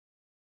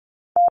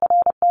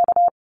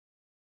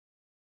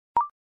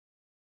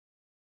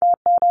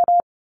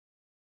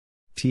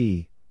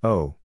 T,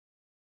 O,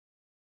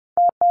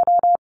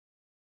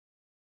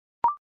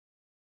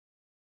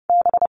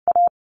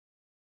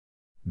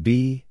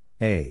 B,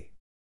 A,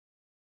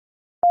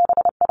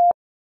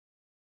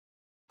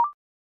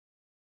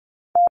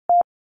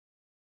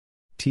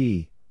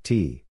 T,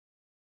 T,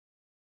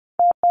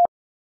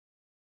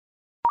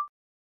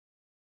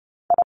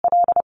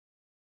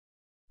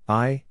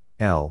 I,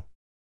 L,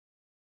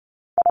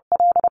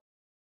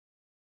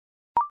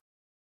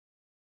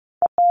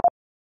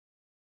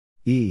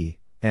 E,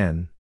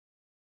 N,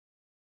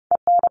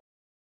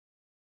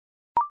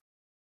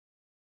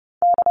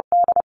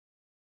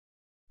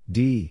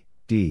 D,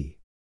 D,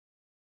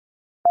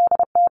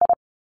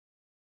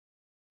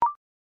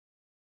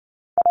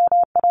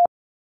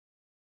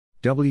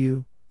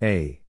 W,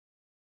 A,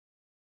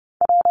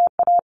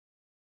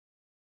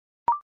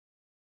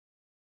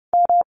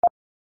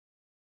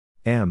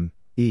 M,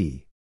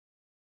 E,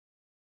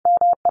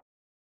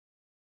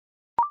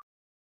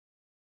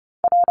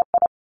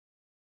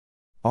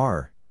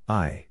 R,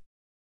 I,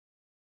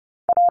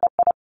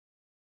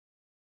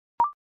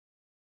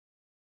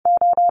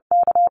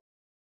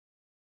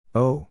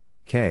 O,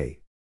 K,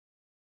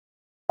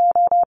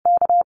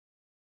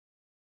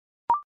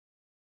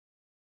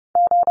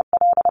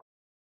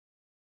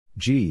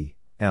 G,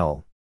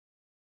 L,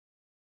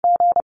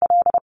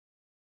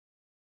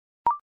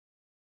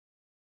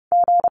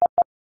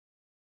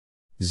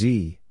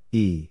 Z,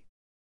 E,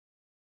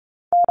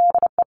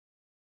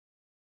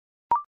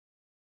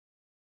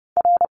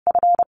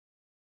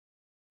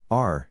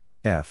 R,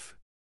 F,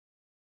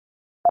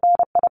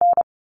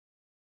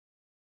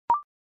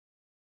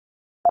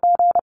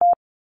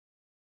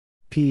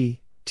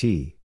 P,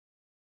 T,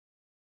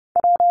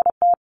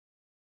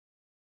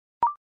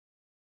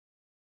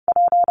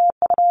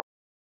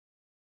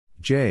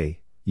 J,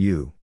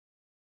 U,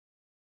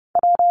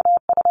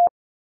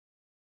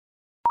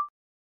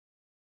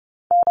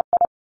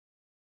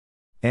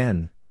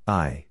 N,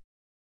 I,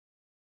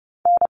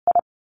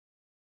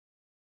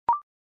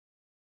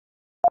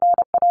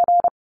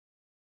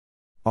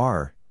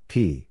 R,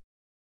 P,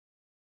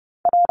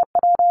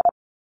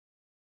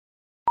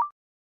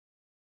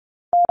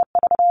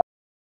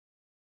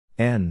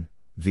 N,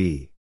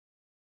 V,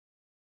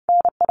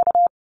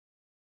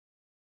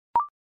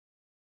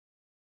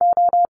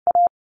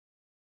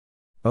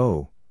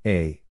 O,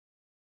 A,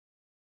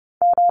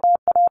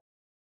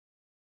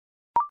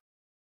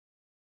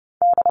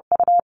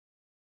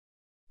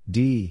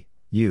 D,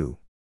 U,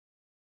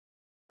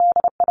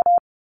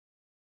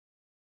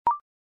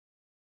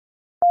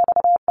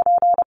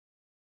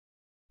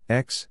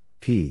 X,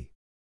 P,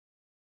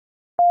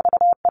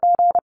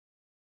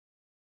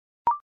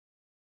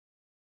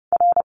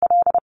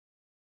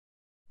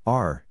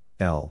 R,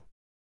 L,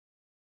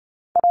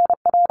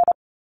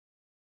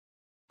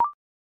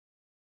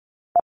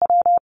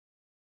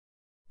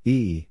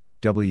 E,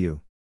 W,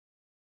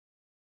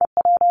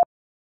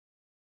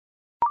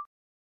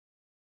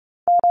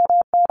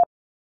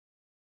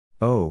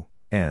 O,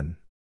 N,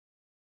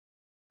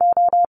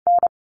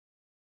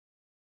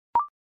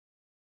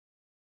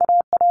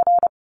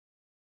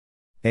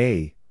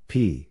 A,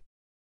 P,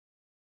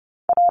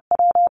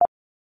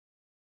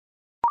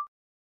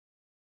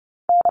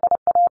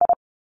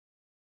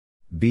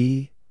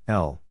 B,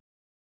 L.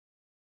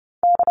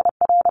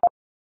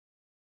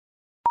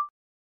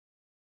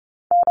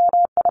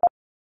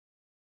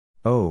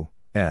 O,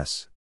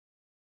 S.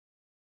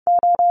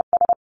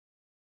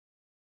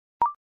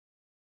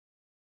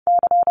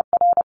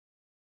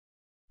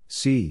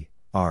 C,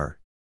 R.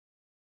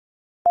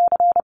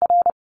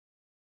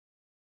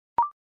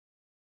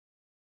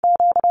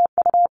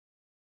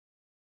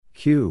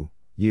 Q,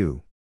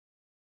 U.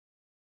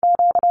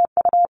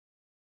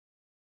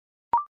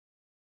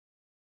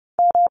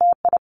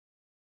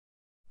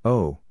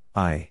 O,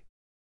 I.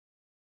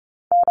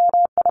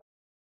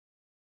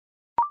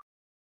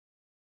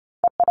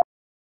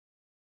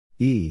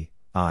 E,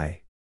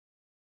 I.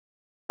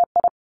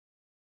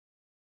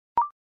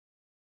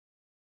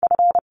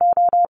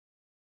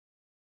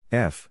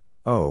 F,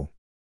 O.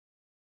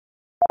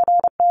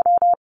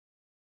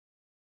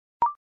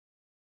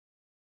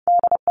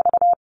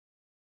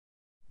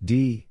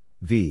 D,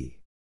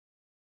 V.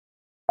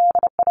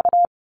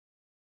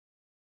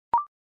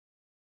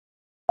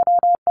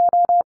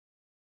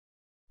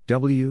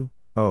 W,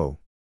 O.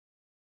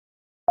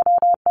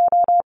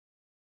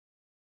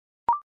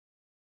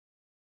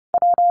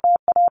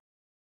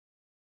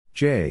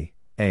 J,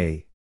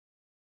 A.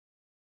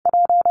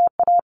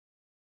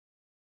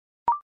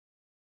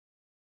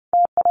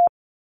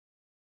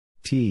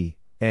 T,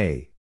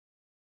 A.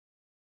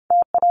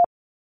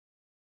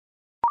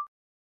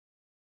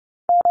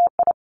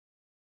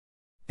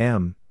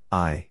 M,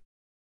 I.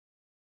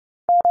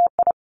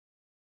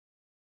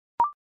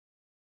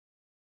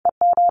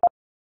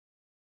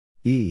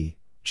 E,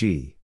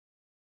 G.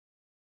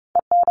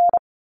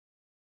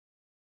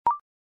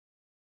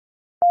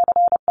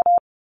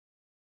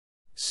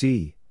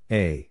 C,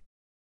 A.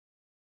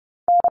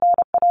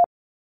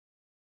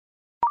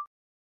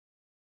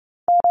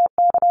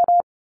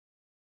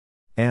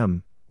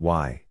 M,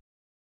 Y.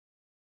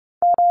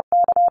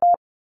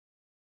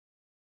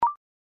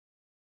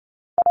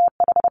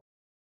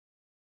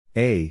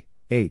 A,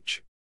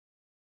 H.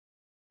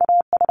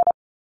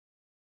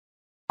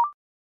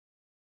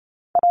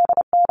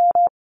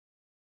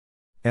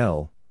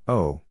 L,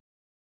 O.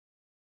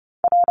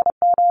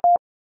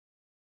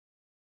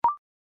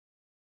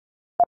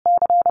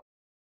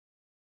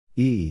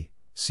 E,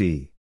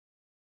 C.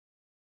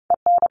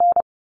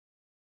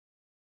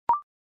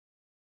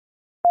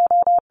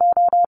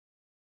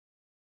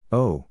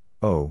 O,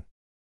 O.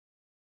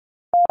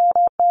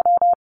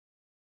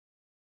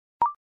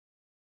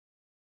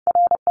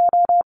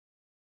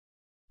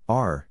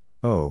 R,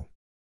 O.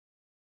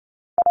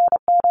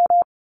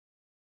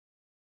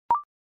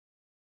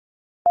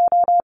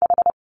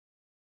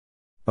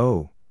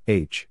 O,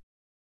 H.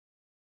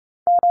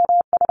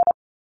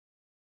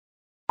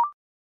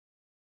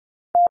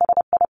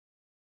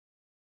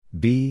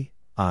 B,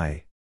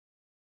 I.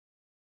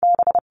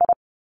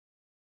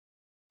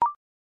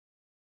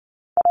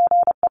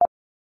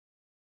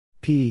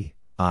 P,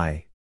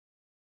 I.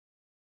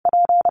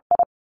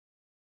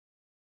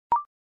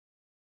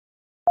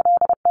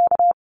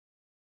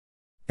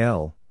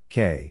 L,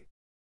 K.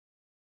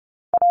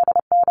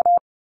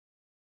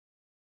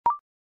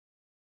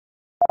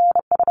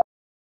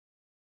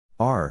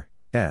 R,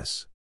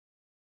 S.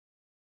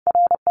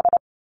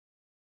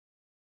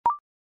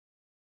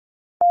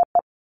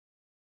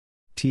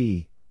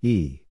 T,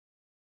 E.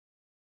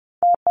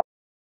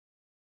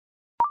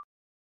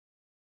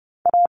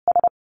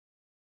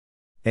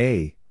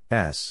 A,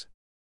 S.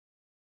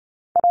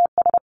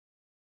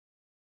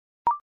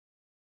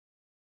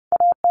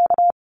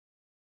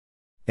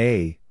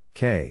 A,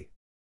 K.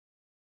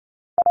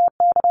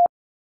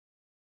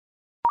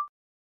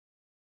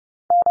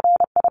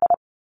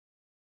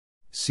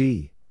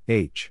 C,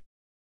 H.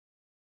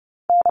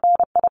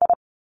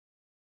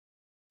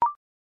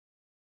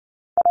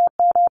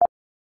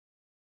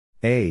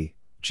 A,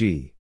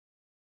 G.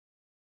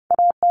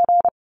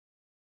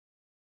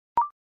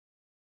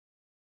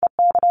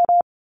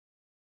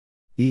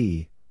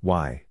 E,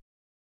 Y.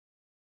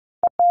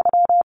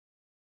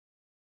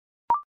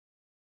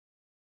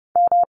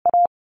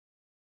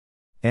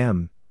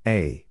 M,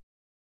 A.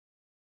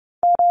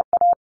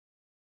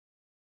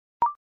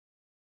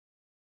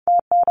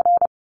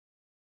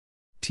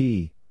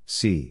 T,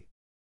 C.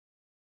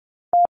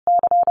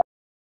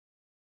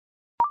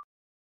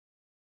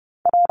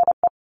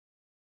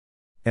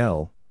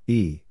 L,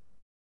 E.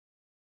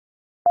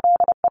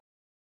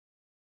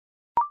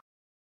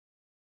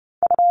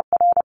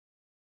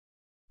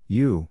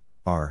 U,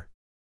 R.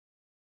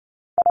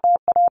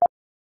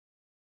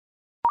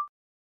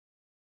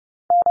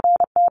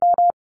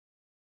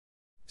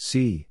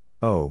 C,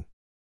 O.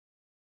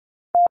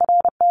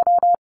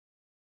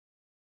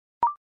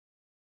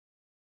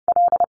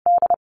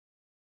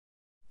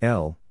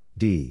 L,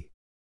 D.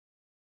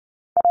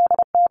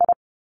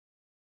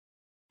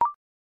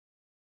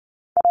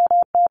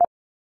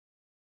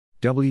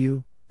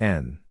 W,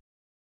 N.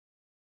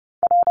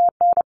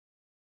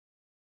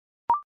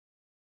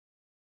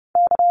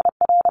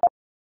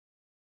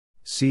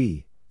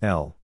 C,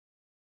 L.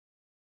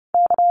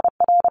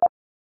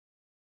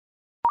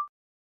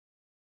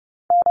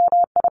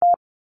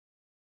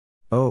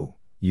 O,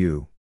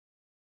 U.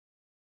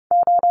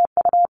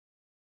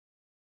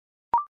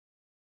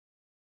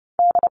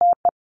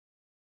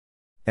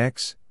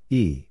 X,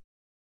 E.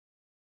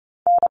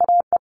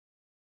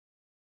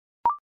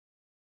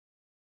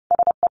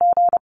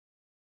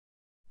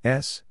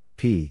 S,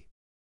 P.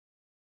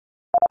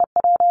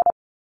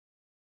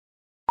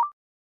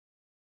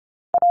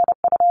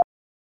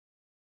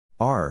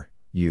 R,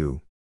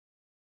 U.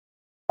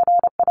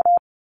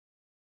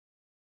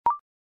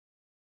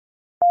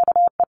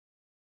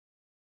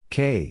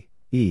 K,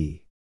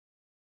 E.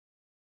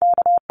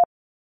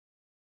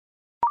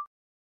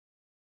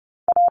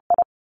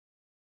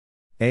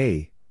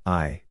 A,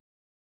 I.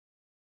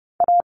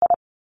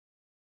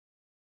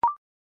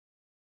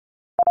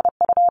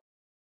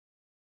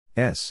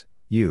 S,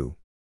 U.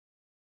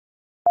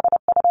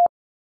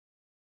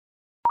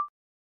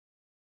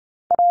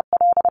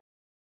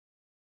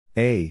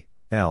 A,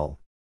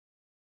 L.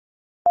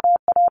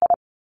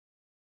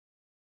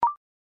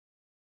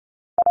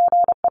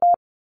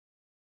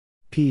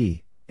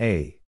 P,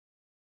 A.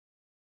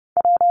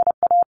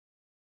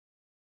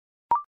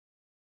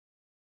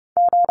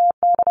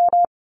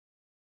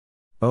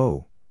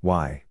 O,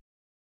 Y.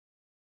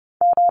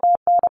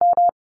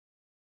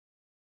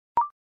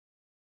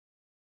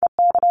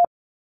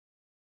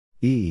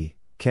 E,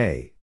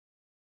 K.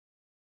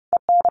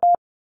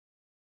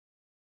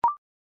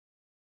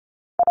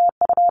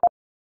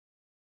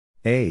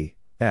 A,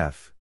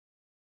 F.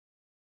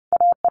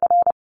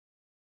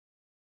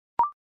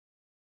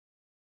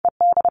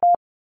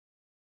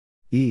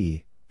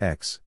 E,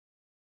 X.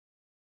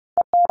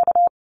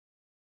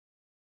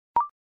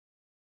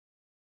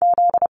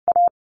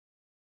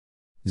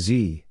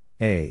 Z,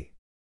 A.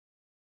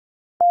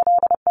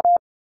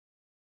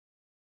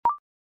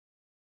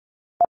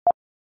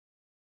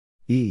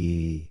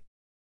 E.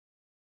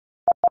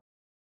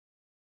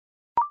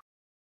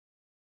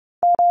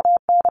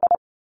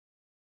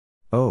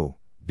 O,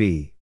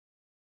 B.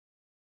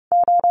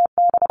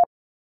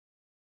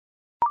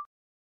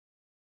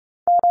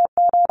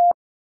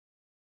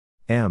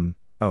 M,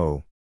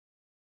 O.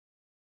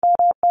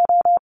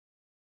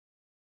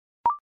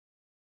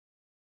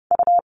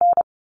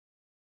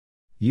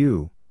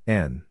 U,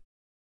 N.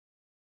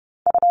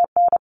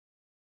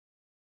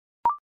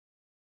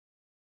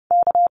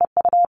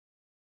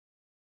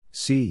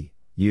 C,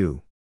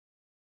 U.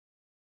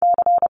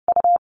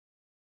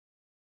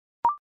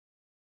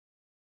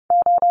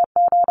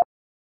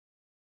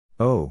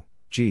 O,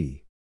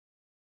 G.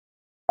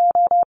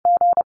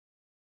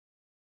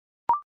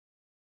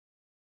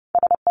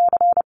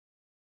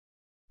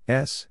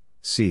 S,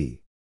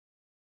 C.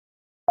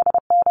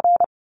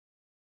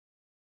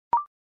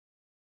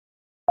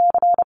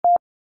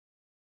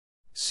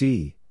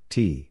 C,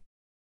 T.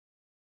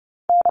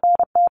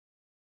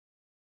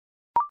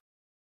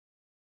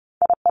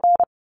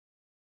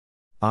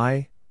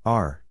 I,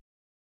 R.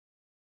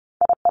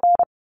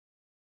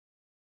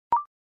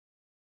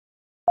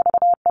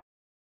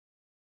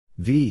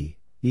 V,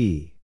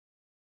 E.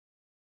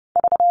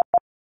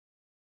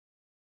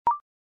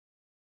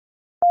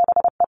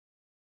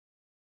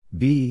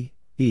 B,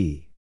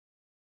 E.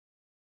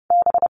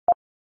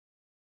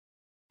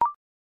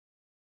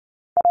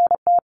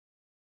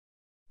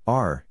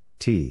 R,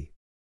 T.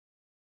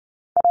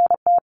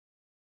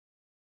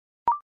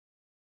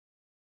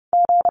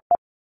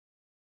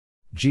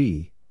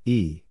 G,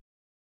 E.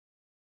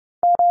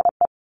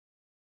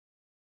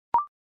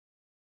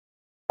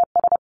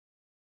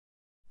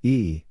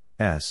 E,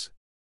 S.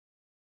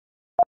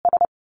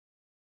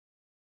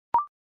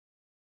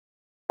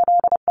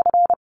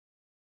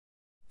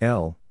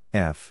 L,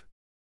 F.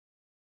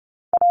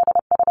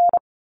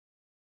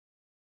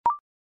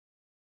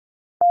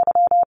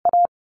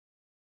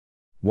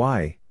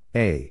 Y,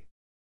 A.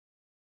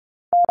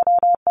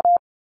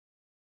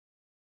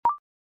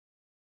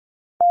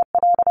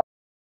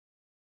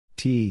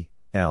 T,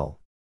 L.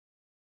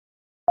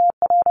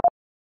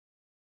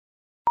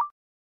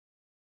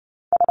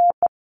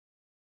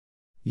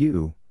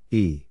 U,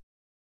 E.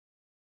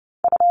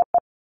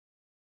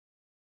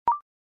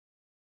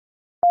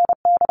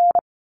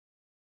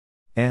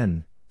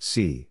 N,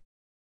 C.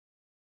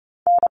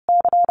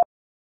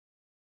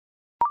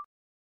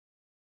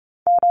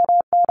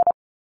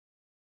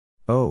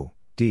 O,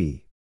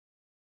 D.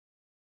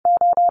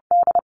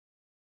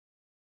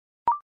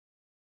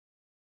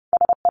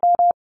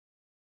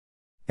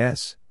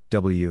 S,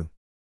 W.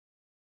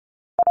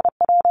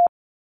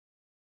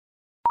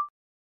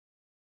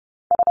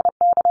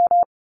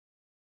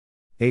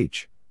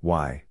 H,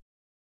 Y.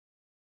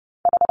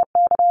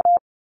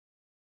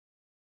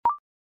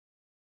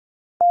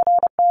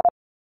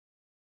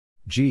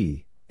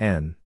 G,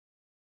 N.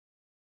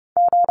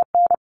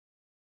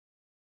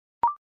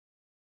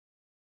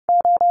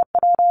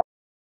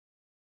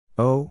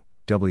 O,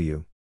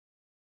 W.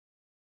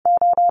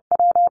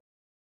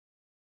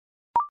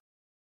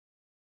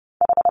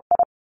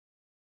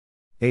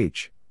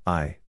 H,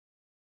 I.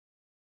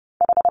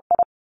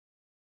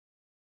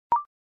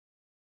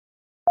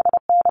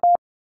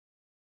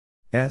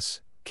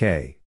 S,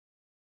 K.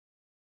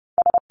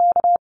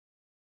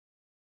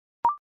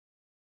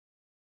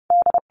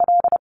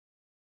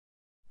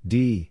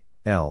 D,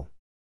 L.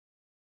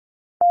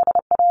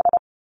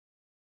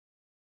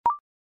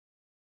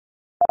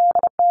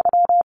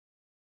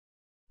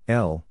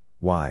 L,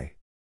 Y.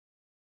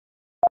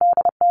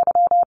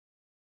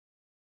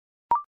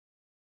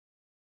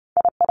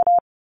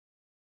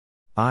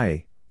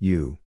 I,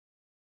 U.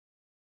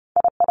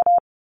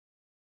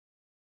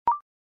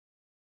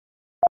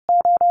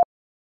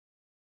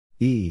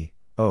 E,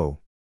 O.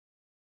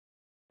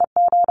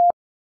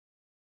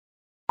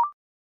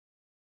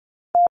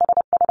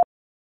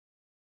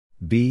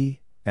 B,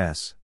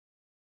 S.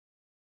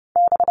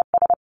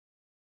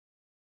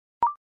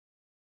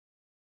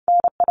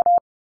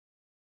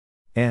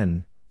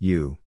 N,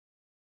 U.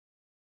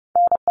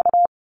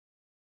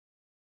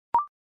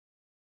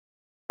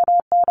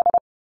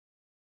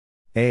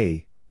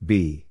 A,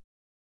 B.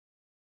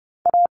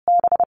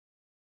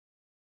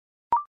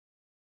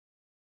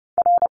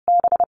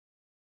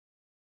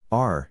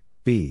 R,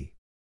 B.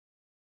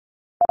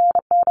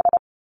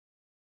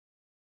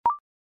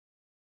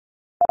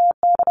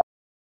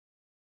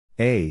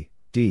 A,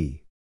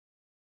 D.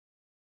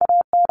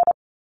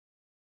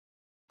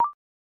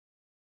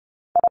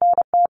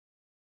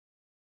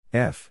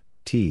 F,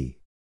 T.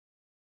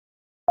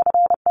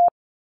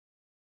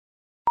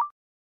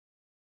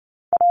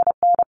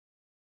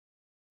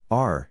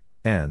 R,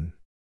 N.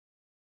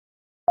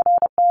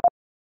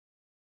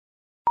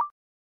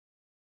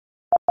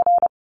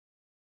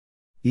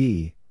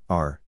 E,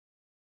 R.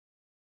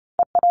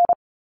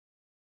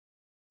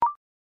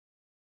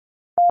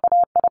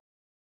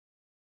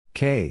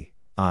 K,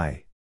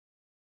 I.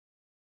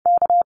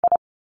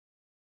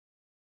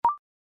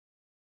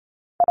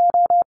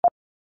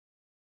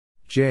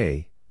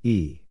 J,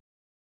 E.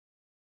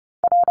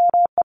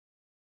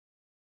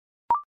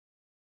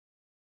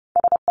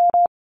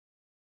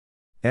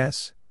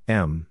 S,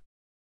 M.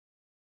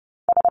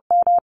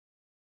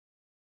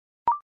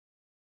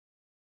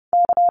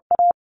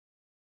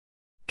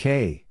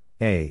 K,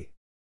 A.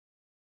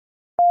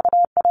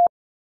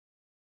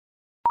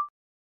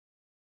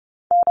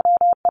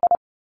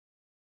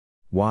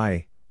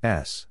 Y,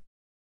 S.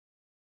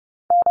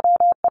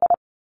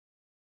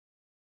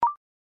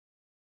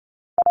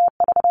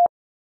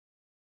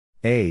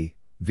 A,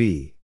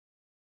 V.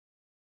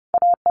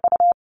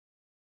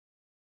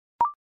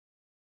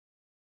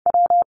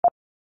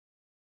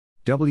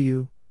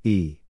 W,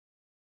 E.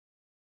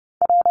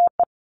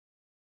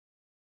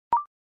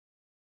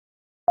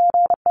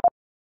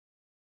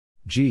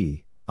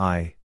 G,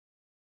 I.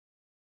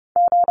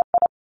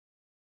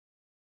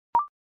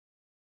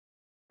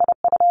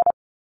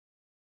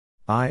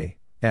 I,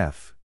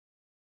 F.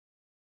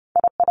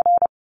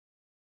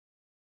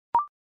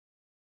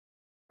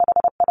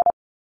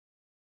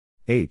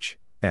 H,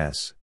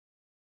 S.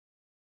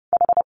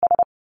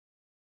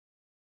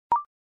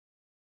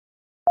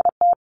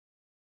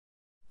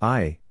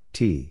 I,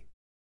 T.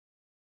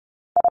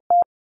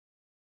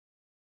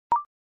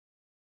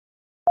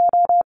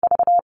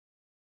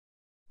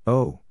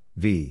 O,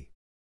 V.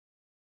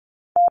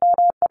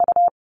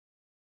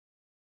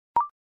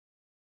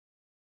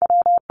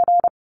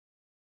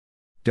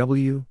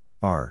 W,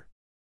 R.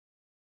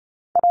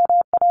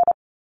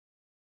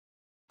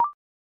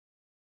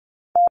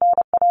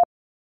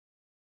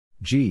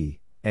 G,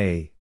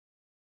 A.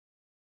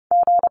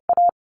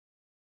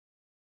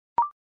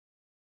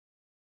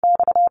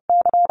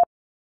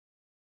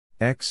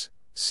 X,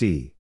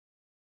 C.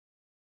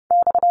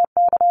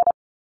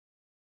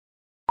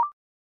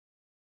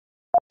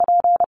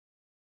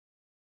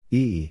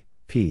 E,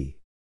 P.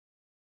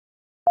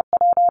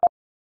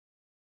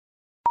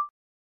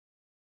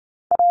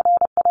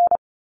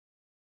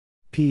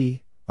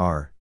 P,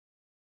 R.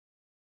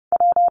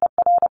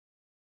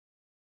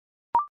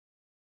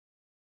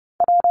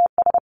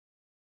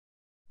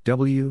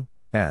 W,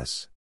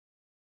 S.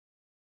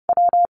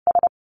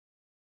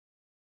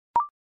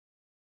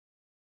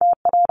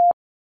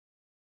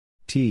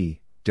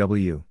 T,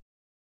 W.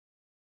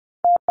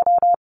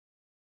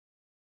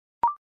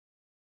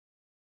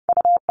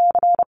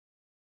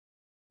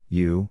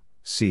 U,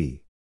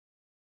 C.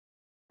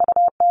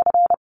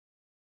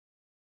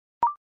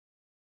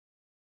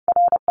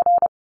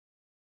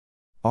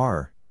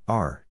 R,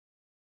 R.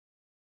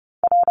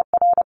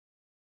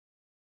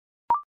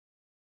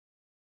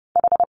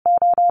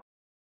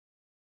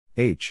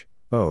 H,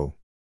 O.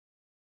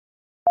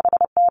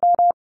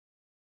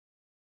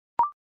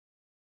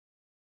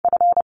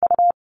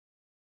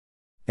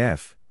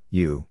 F,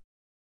 U.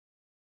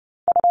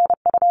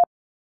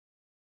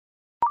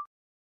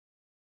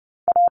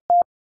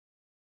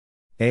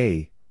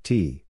 A,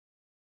 T.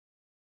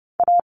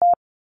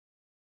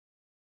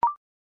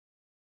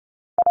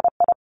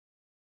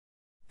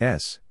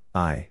 S,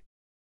 I.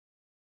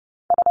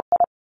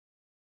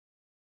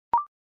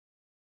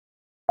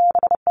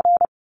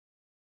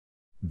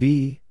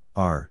 B,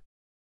 R.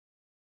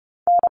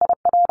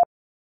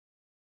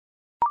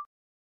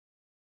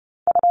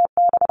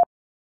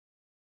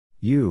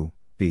 U,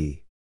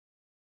 B.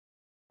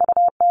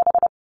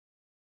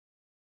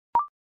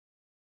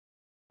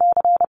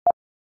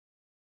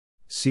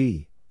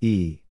 C,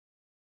 E.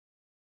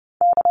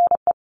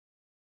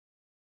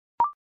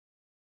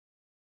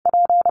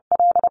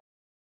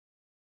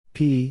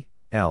 P,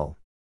 L.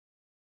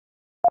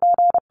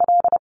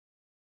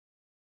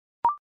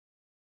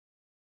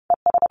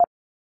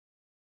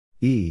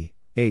 E,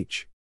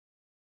 H.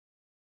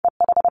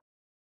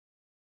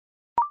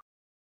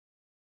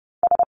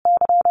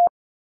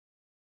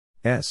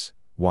 S,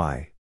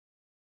 Y.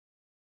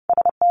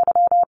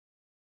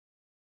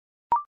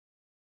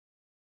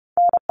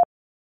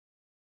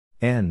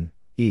 N,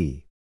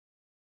 E.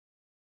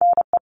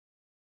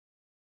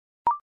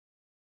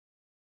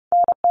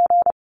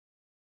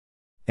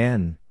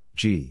 N,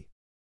 G.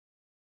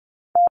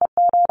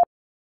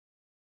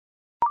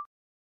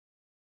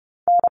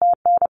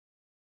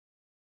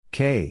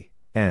 K,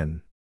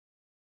 N.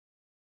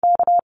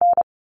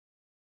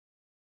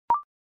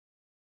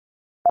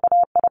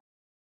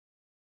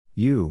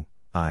 U,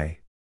 I.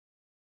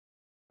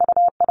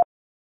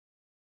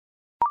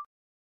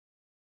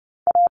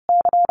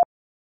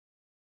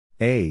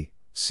 A,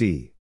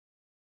 C.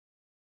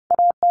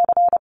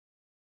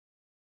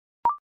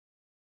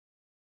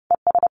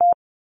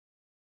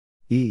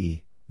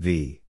 E,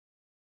 V.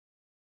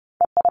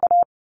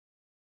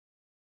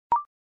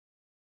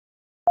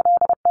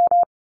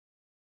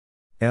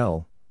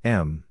 L,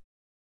 M.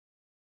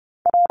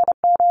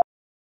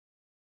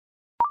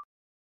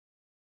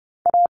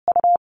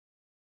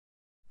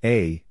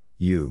 A,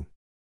 U.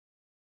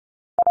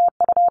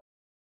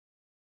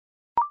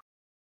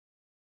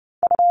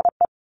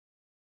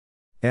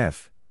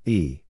 F,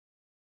 E.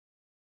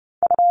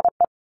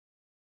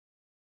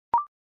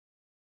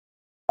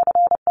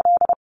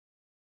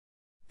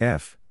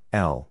 F,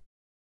 L.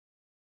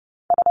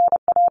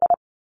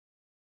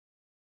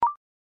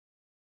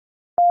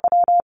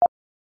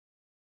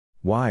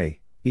 Y,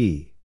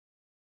 E.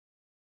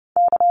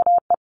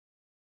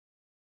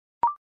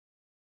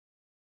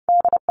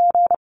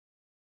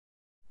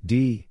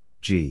 D,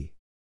 G.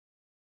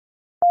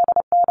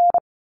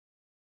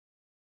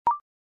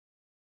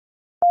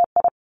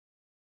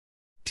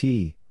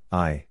 T,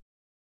 I.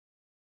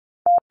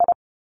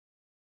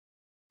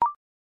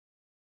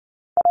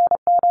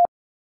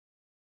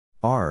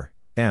 R,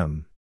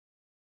 M.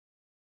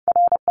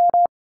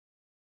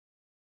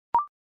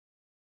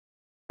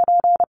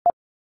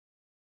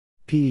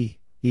 P,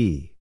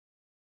 E.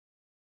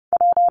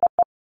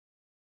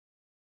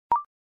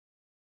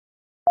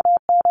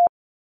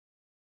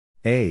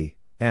 A,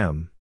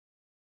 M.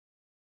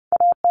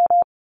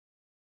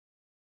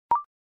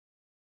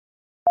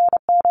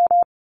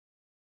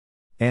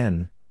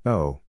 N,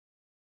 O.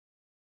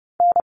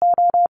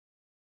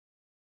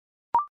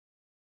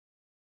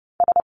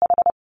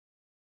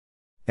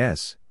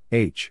 S,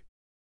 H.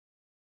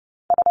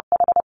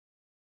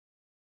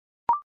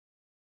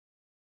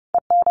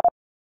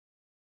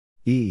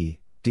 E,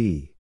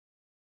 D.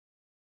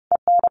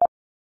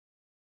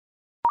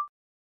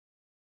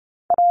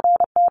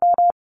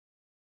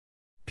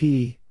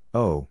 P,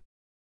 O.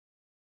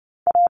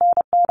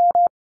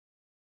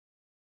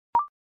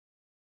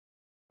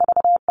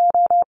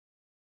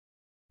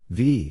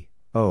 V,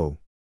 O.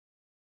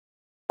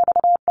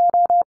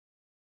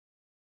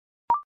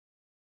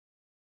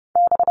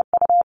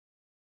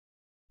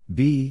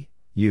 B,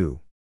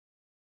 U.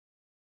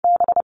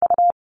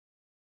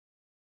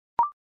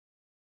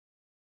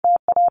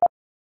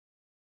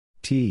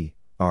 T,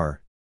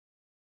 R.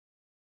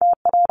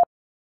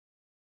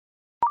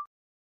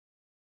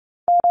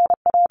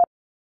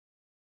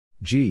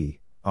 G,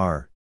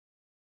 R.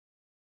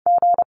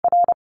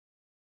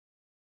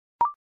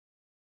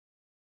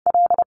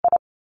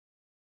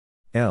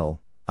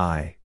 L,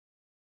 I.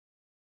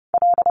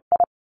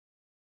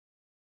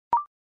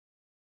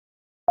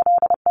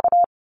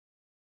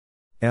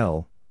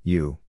 L,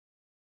 U.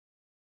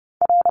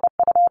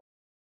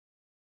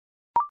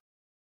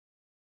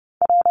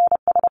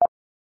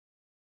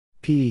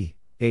 P,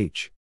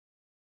 H.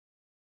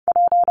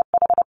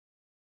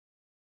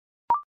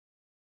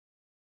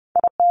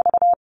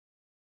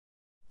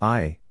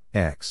 I,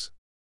 X.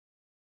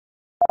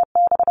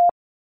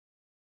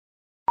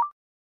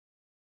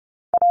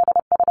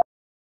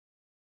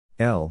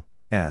 L,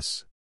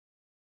 S.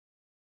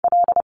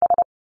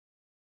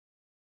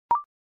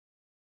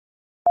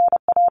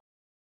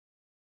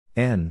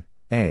 N,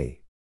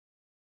 A.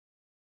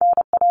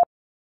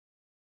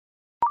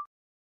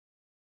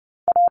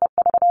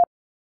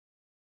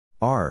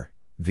 R,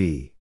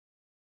 V.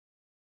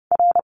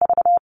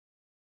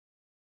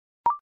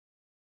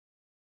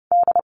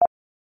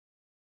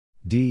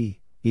 D,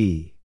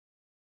 E.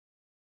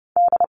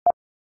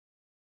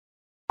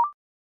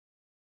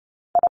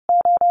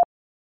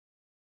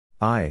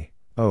 I,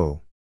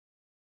 O.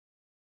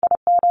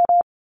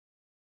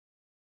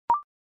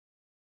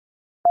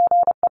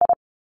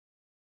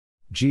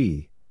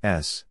 G,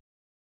 S.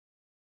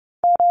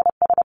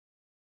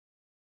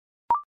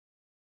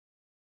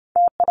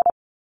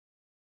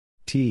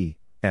 T,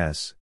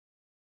 S.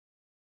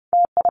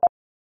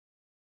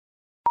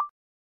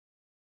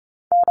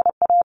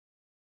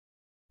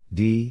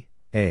 D,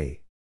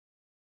 A.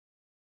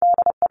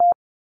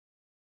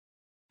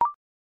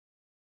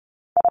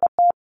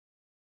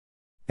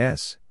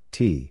 S,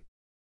 T.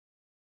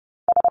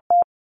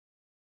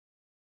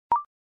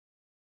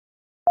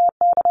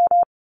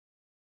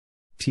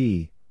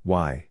 T,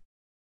 Y.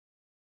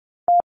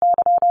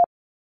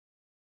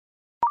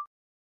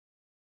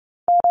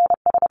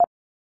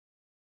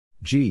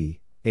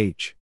 G,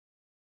 H.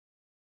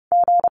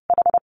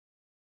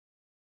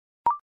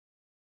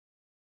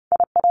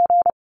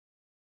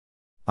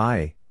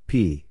 I,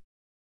 P.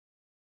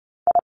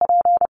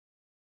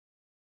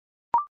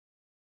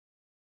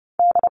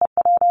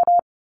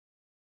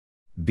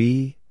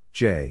 B,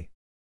 J.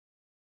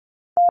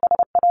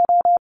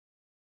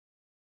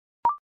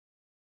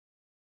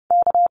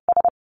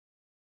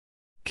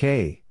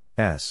 K,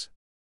 S.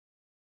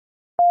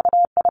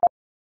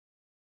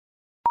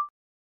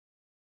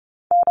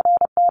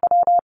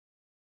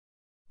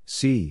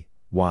 C,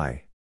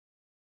 Y.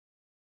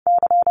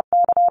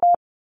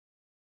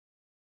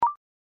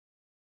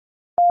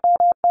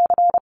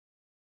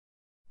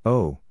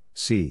 O,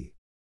 C.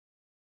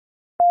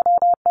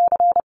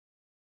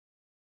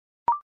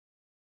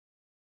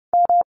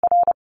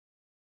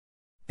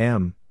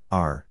 M,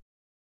 R.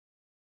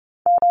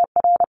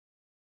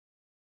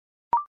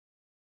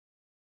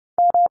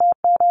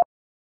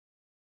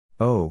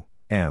 O,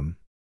 M.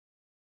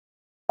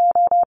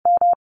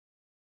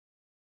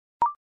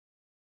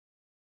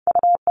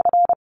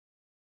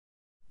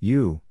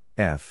 U,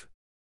 F.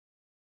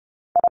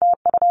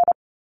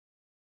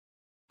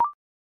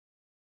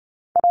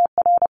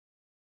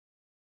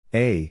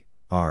 A,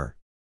 R.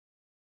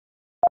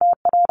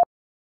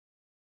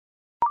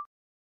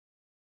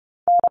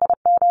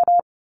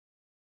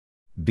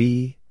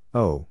 B,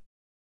 O.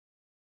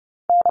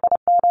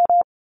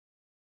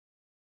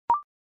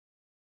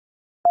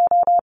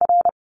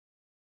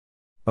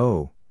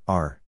 O,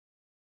 R.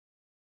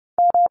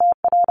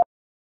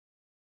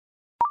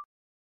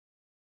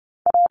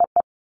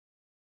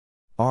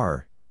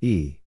 R,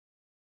 E.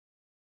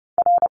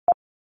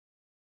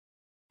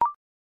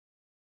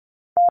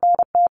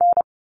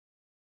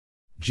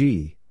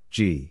 G,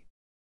 G.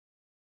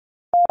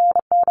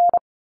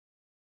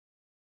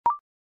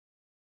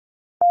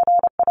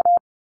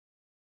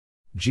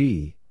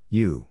 G,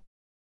 U.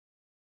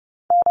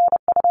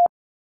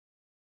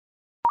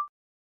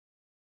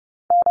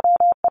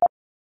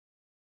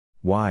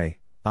 Y,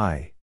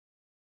 I.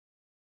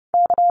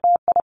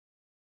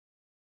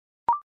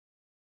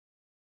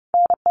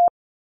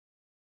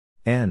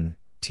 N,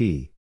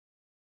 T.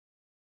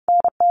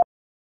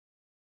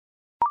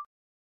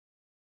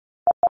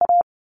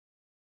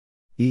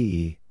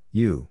 E,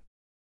 U.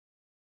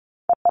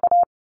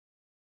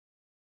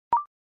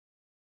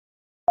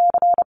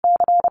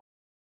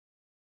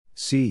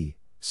 C,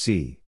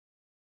 C.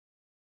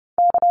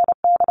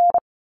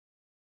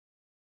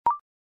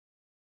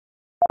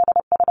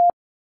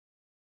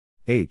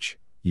 H,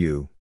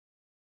 U.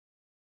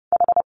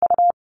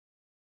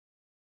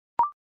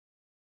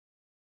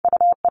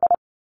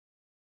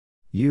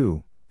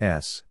 U,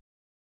 S.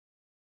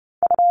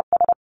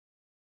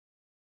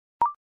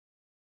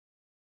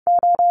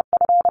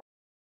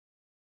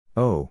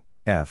 O,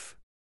 F.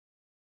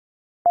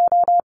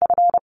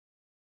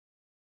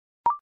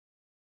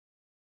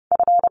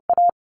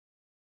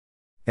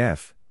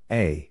 F,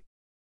 A.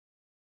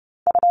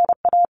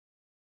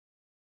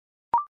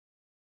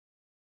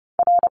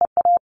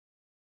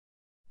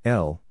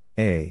 L,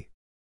 A.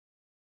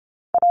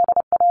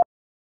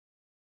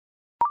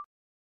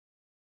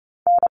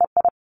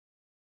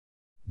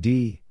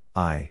 D,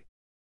 I.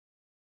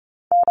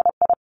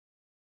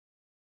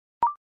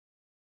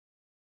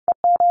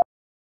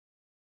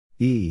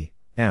 E,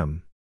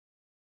 M.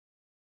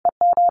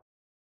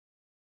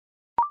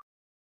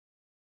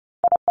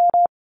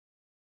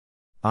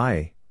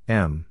 I,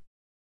 M.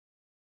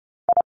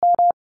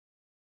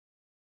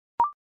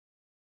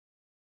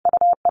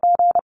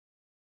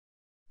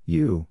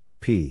 U,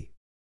 P.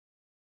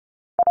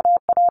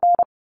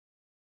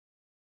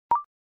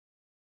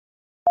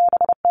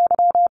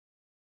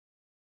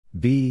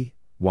 B,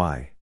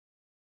 Y.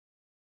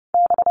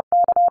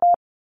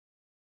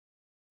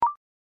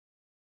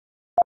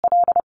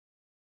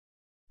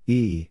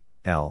 E,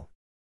 L.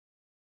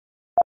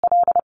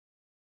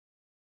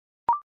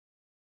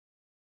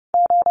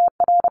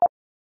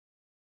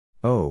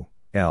 O,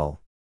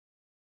 L.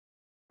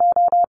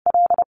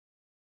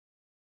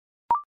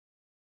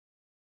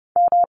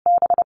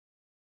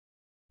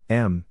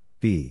 M,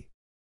 B.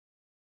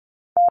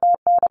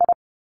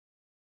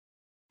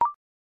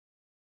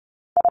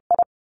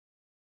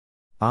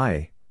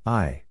 I,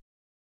 I.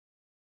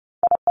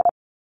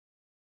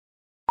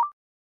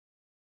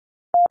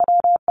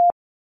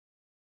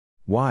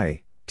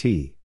 Y,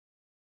 T.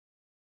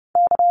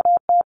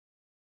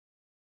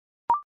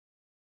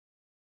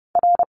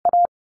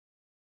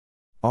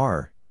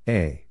 R,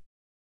 A.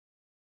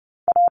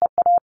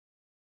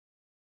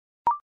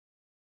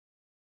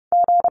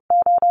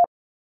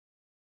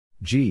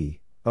 G,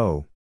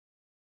 O.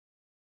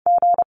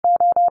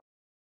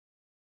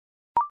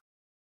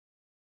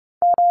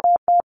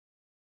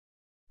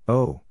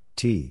 O,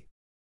 T.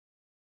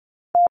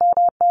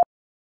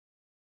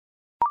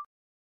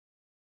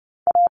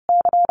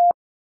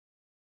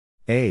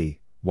 A,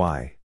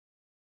 Y.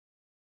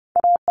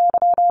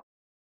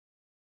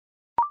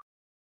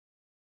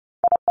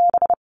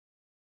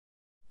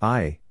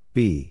 I,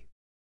 B.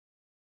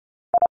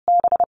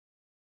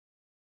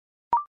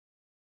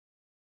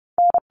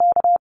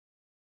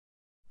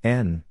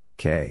 N,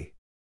 K.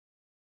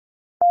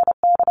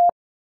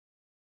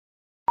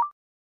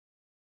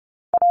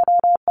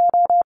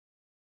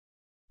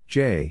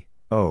 J,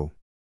 O.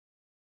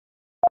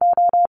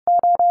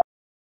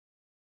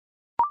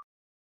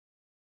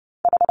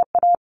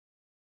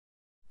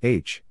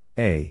 H,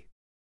 A.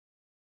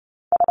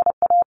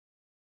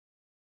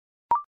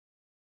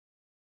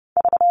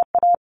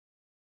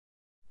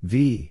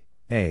 V,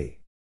 A.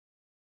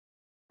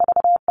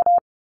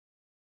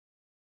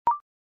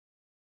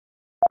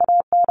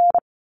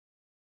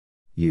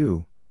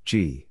 U,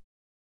 G.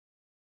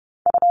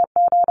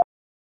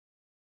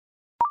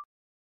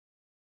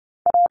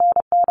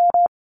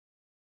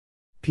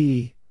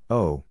 P,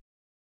 O.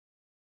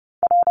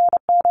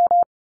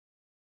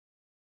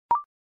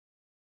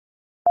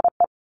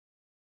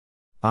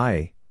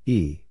 I,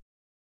 E.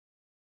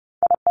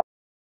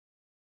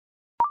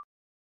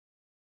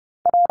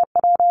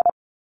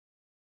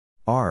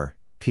 R,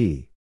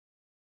 P.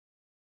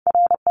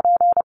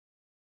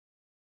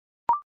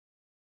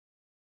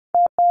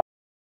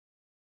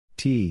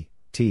 T,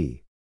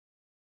 T.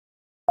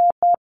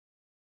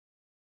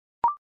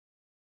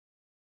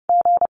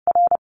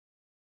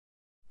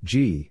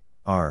 G,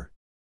 R.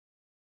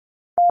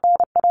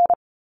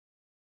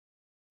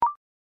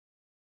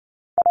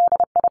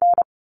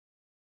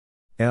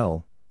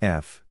 L,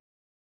 F.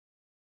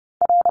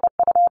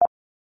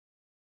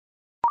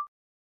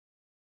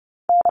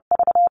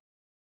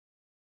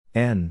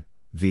 N,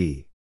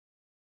 V.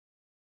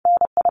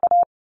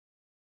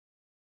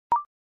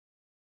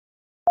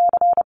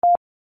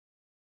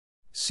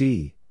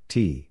 C,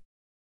 T.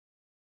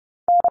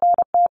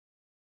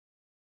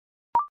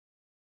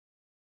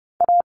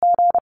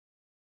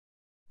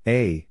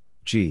 A,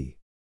 G.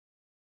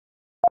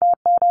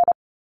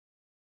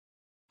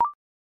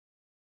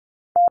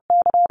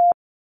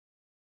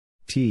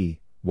 T,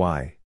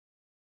 Y.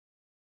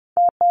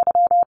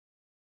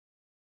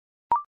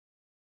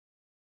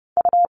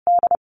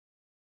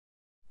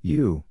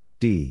 U,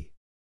 D.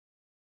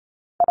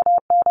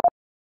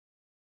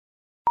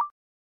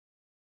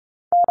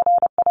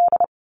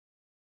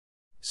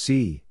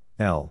 C,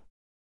 L.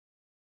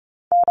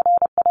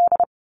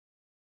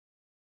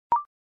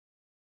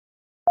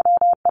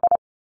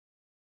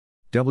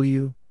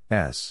 W,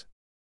 S.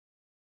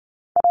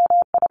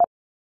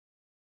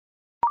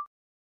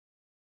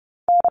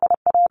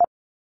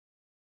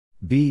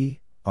 B,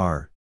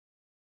 R.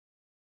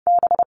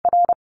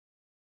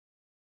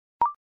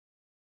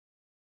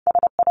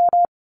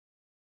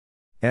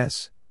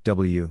 S,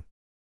 W.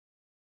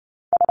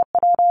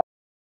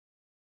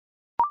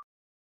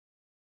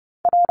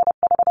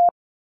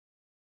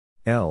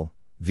 L,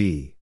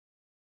 V.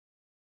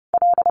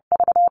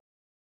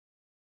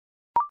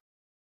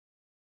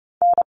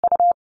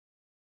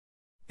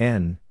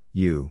 N,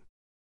 U.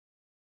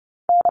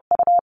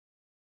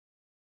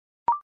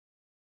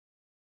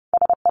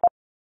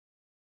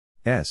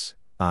 S,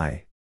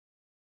 I.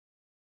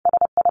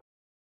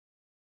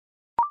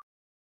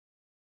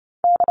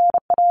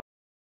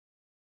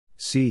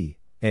 C,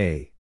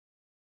 A.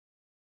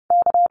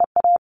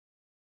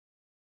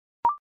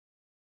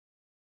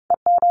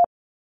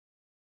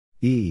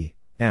 E,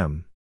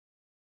 M.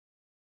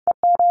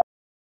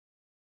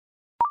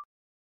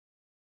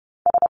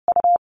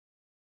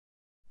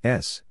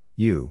 S,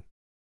 U.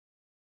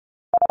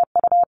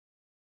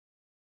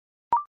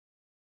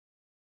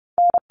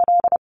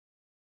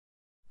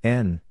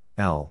 N,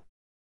 L.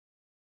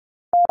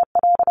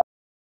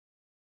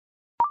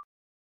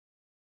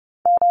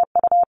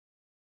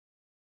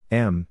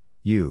 M,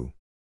 U.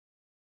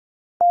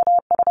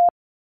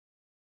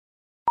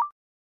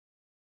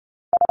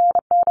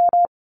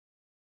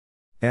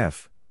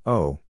 F,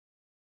 O.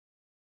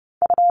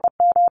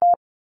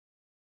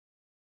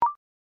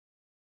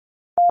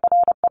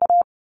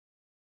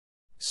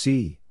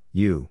 C,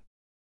 U.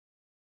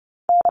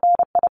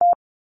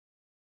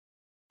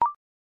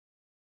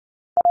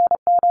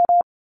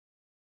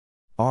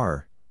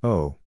 R,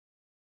 O.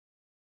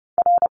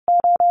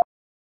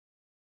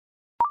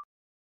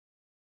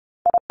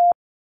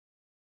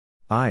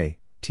 I,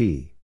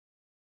 T.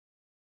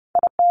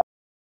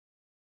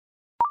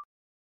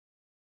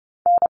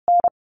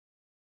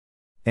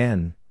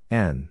 N,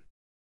 N.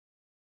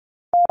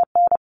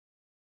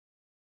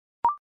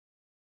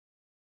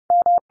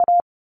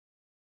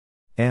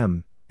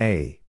 M,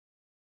 A.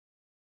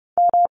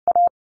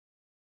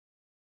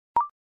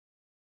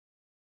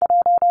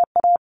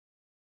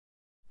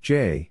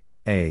 J,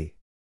 A.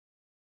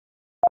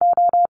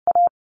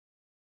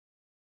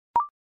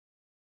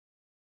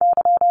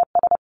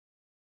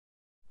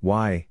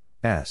 Y,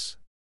 S.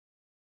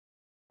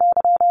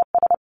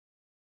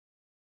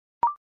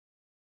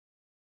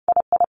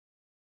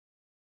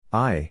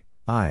 I,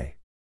 I.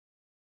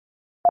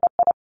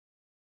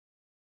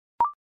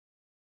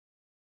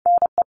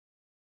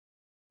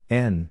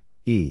 N,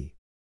 E.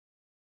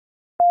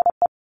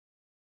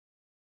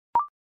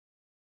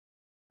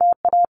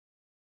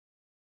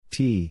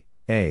 T,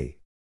 A.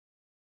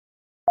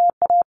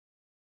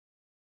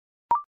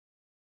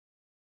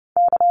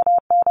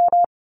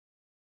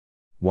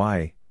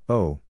 Y,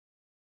 O.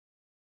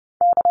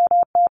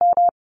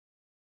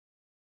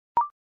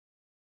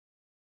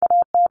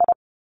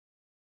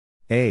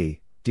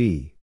 A,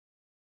 D.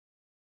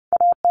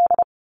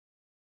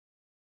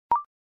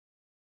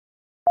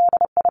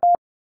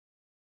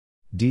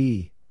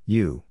 D,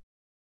 U.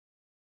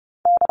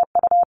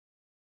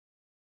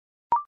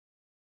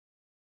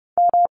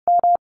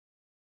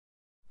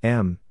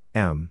 M,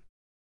 M.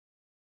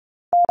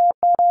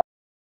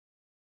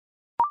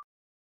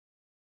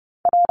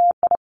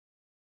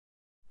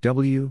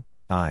 W,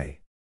 I.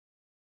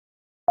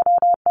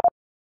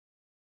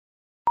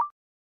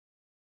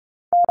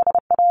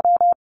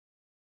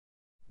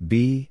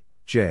 B,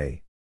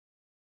 J.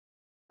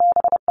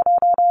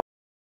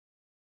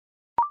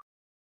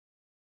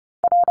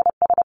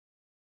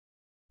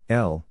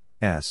 L,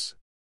 S.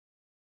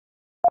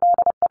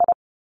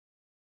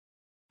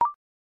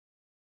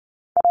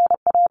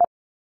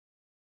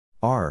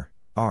 R,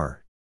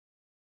 R.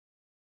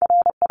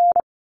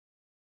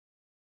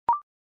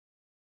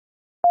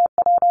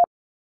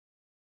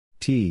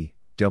 T,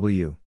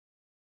 W.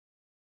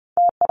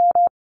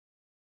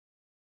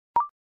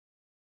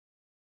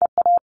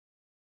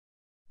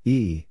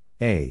 E,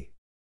 A.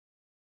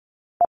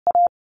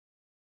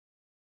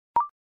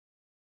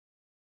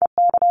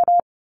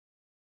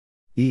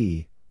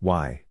 E,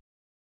 Y.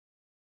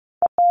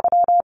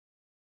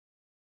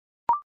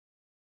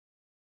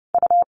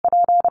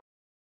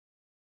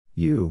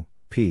 U,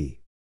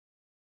 P.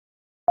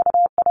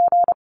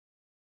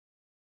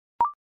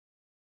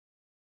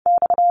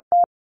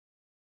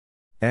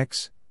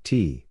 X,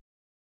 T.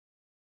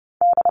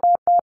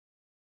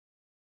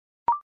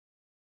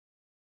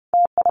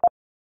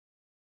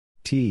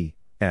 T,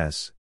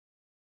 S.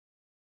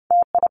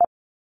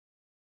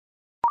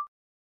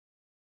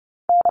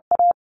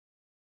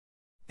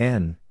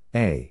 N,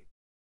 A.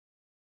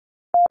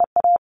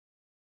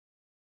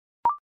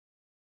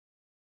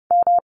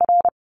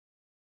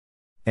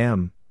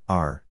 M,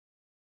 R.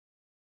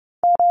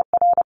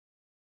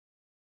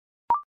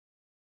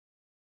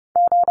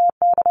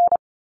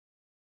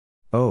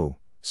 O,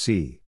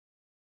 C.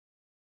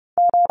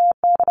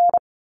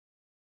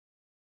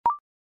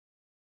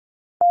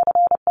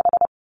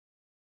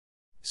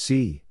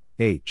 C,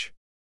 H.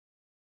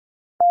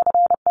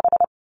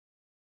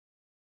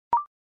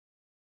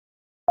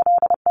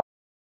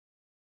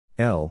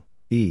 L,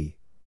 E.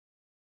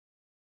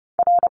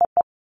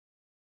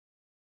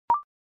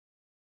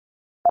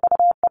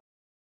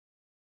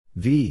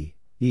 V,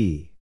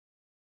 E.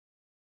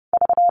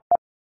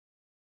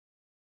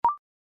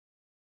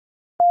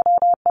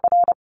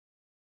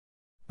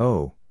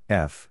 O,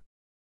 F.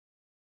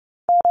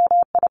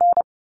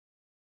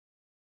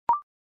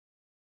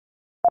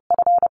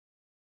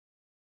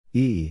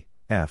 E,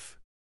 F.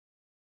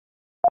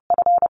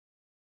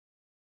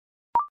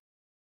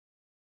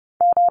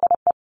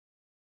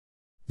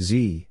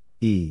 Z,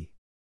 E.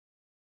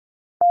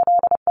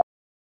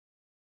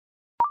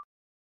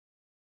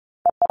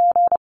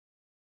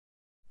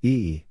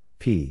 E,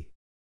 P.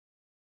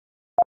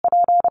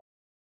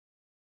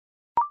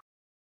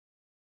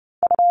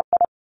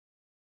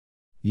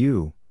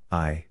 U,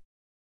 I.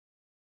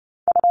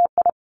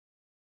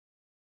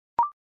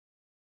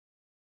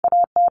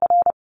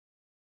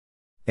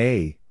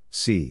 A,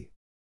 C.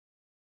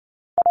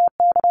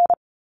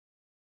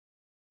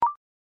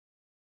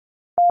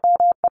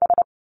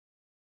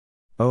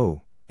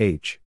 O,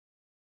 H.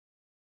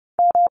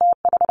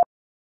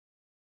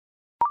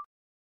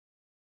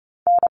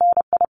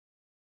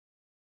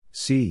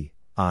 C,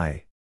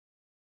 I.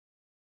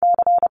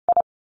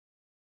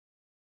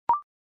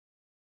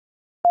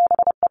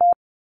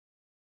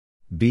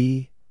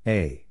 B,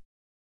 A.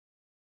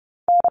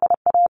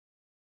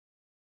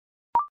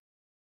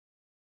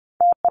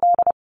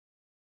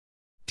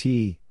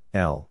 T,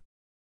 L.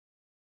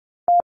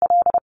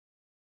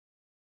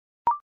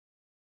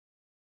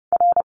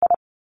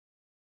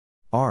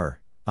 R,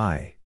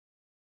 I.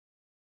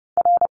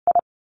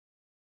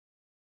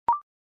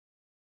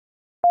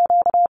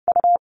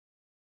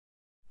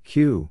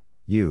 Q,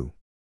 U.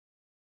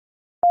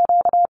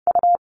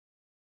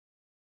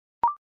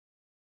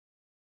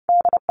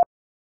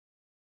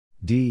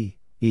 D,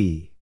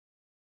 E.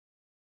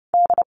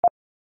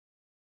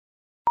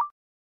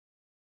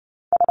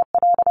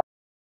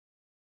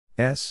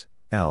 S,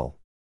 L.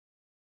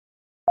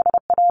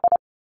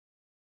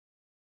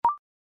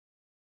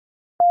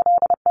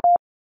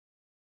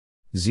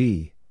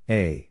 Z,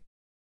 A.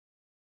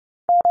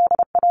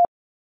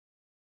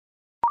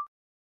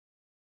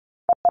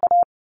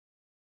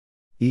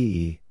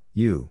 E,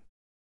 U.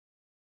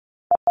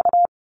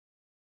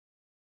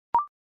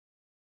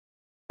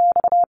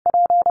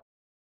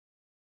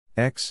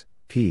 X,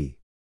 P.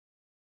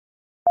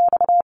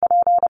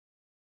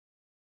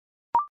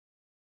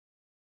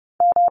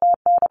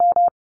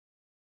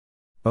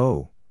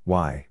 O,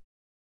 Y.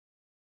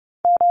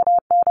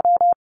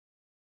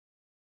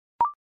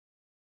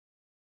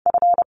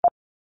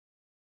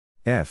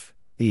 F,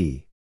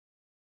 E.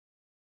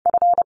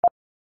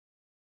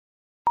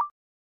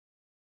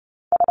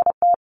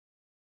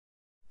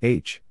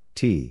 H,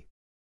 T.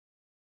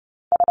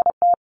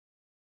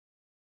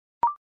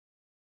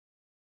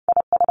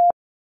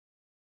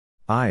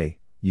 I,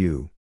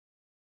 U.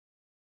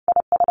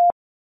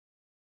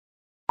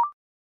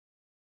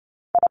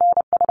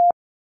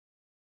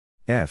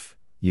 F,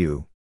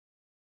 U.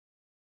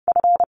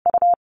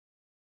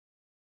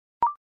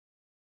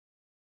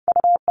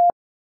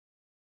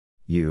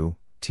 U,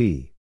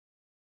 T.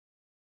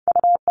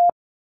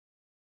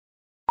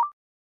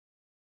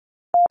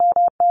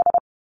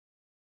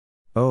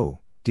 O,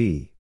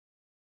 D.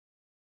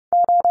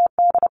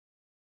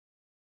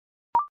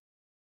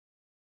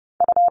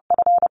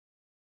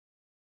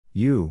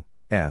 U,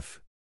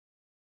 F.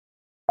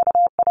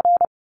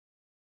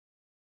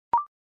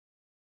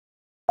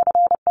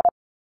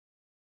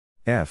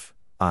 F,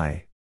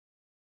 I.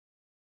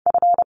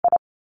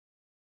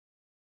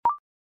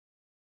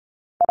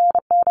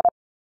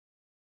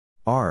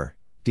 R,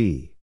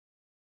 D.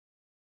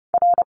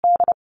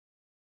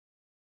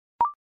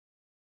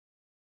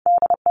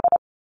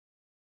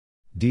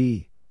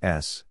 D,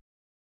 S.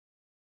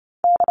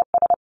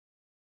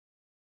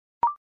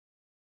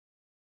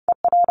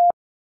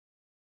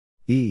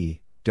 E,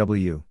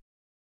 W.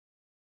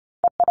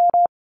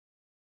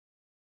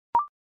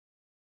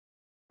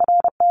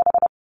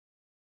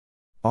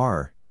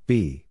 R,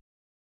 B.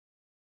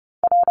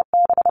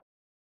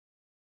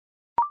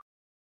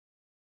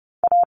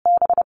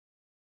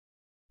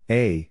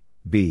 A,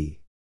 B.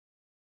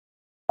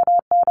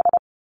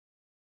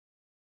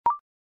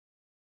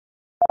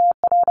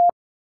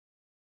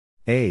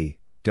 A,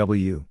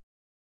 W.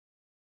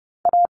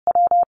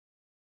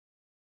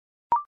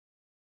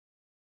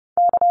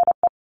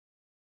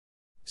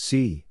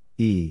 C,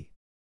 E.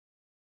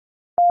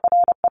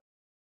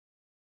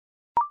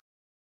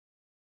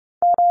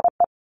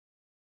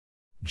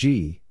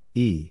 G,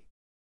 E.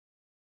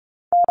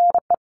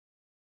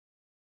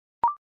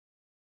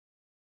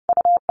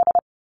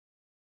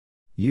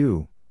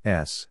 U,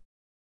 S.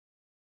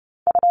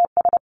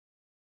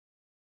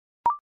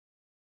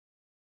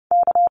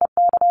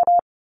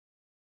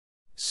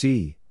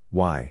 C,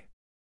 Y.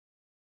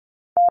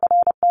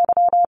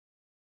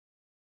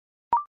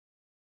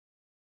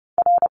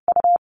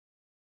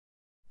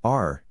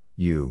 R,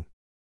 U.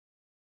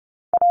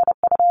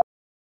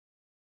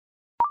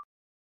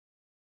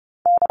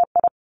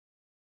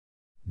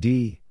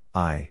 D,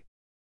 I.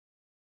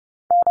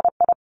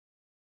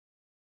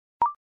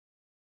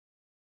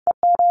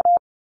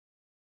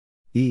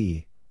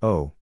 E,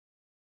 O.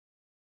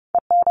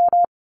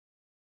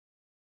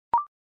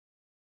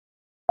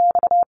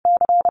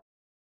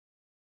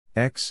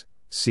 X,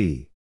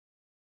 C.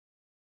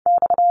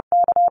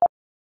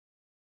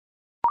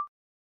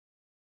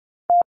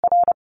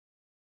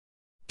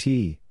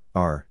 T,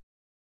 R.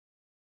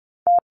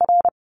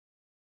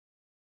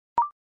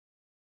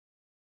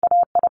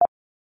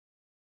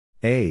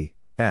 A,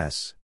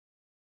 S.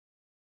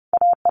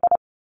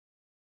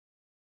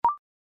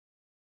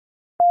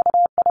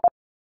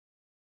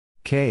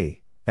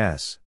 K,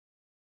 S.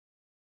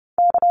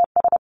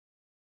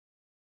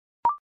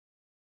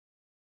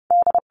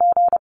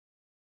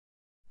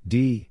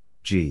 D,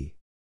 G.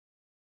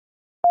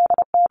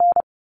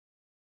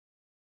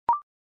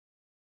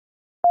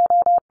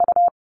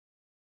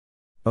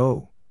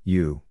 O,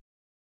 U.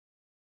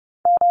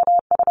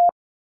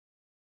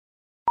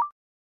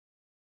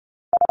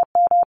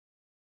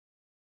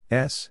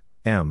 S,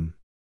 M.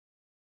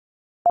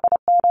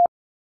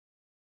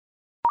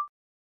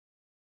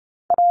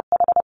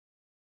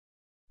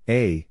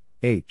 A,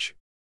 H.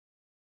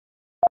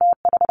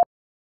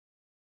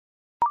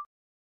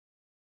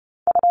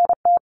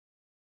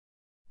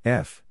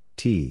 F,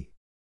 T.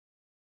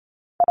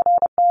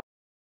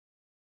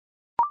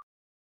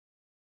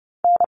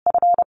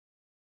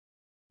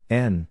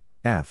 N,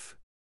 F.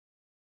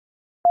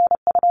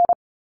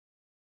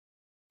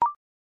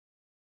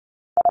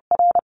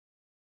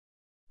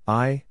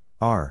 I,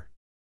 R.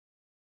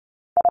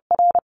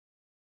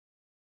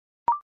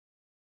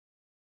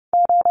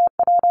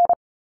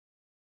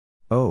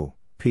 O,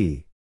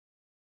 P.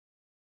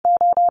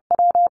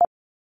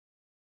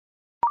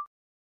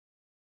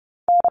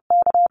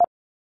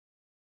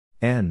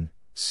 N,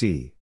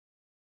 C.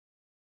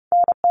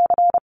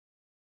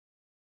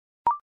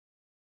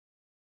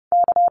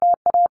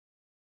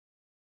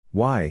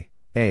 Y,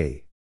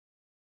 A.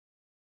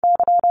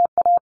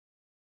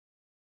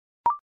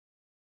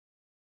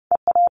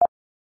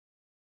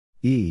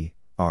 E,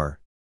 R.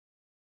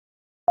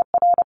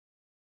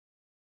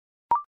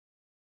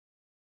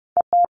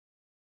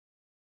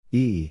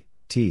 E,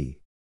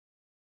 T.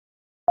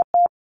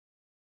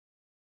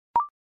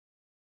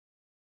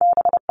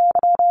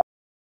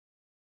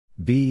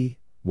 B,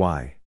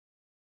 Y.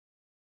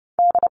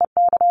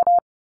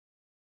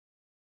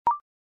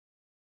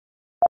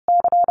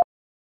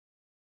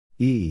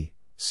 E,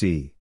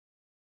 C.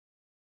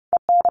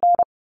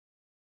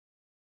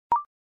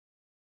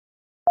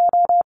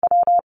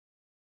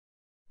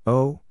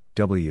 O,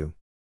 W.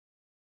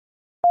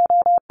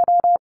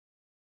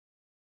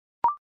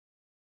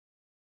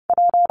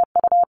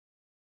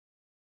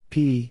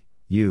 P,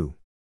 U.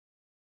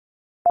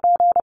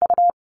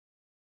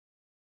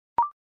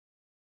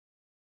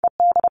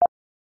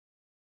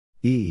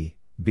 E,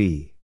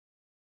 B.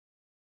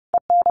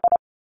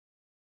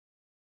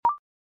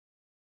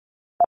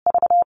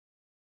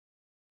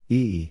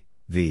 E,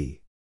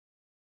 V.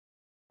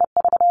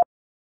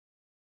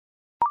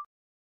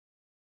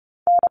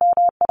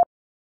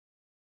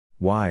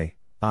 Y,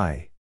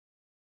 I.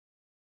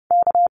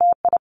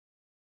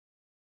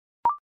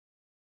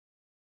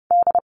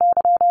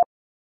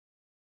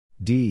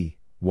 D,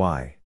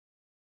 Y.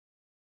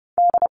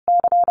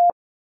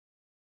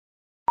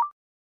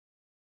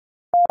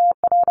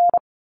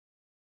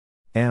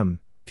 M,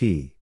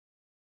 P.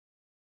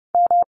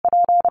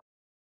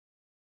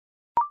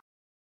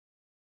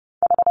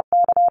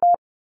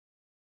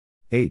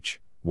 H,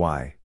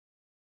 Y.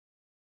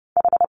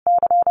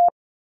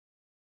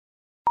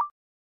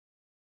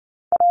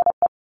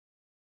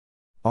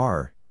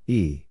 R,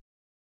 E.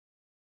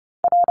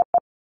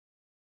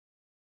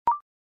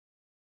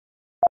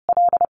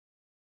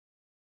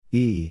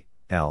 E,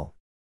 L.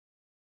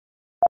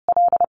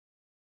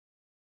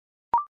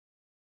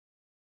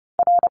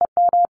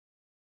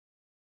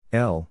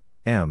 L,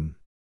 M.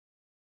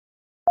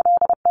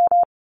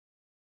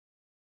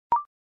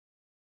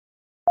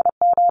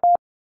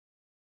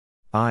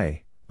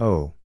 I,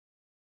 O.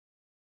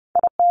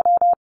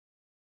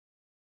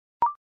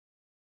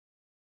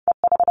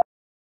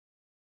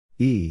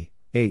 E,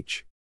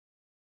 H.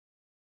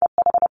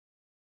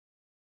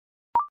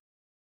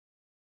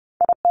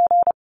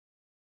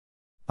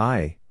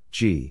 I,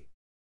 G.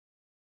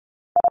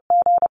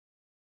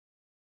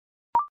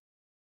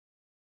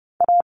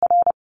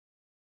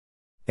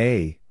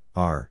 A,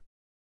 R.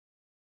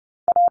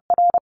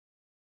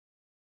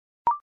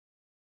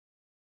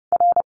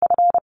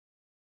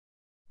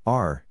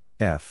 R,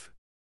 F.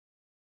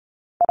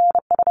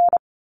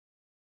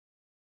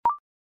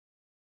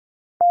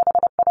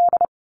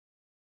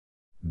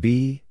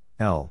 B,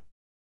 L.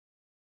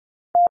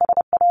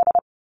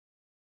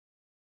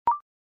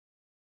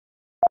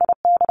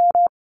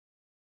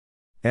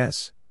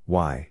 S,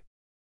 Y.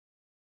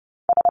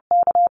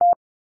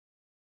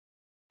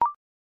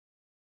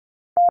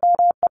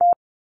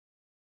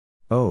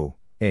 O,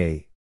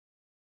 A.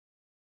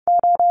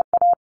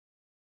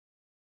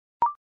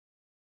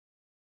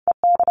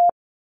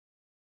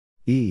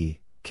 E,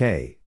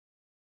 K.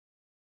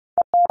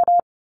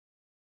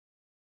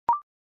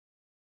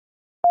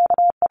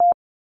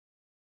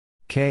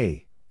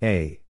 K,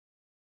 A.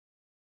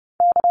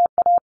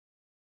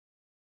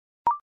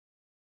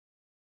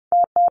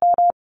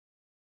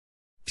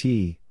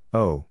 T,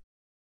 O.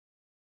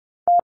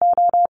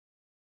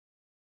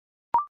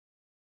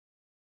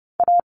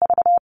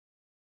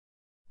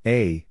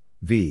 A,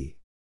 V.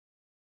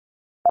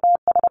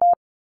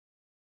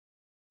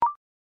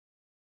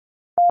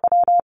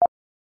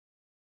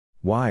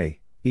 Y,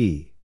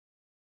 E.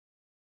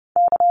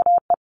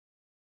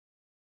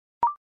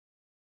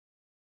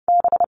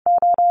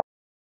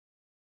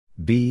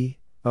 B,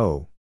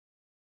 O.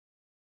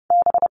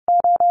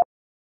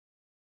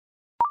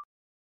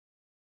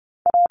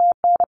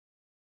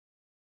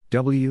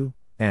 W,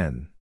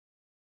 N.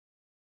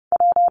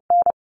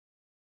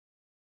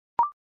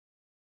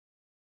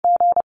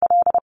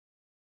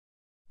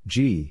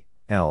 G,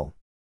 L.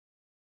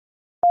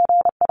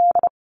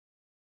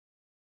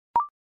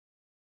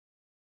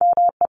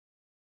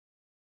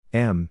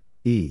 M,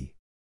 E.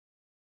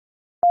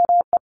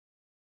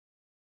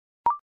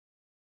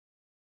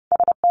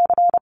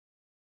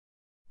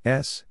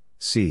 S,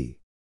 C.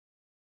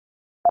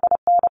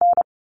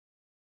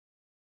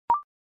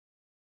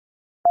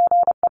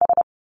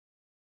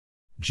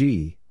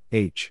 G,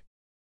 H.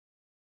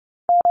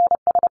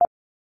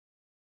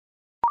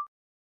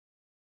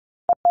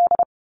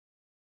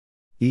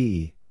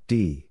 E,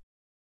 D.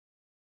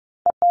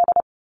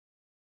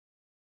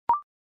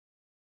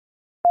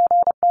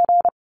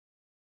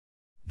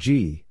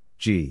 G,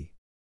 G.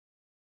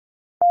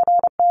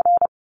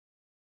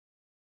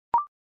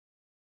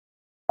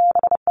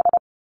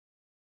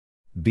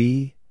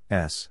 B,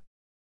 S.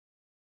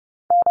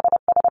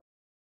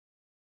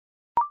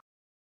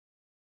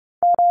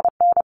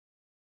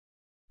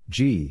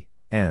 G,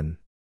 N.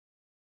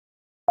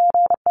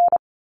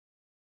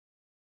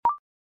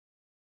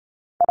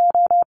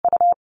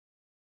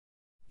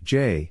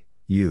 J,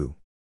 U.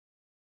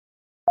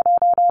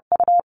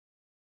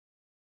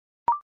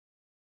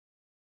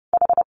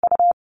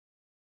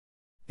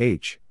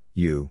 H,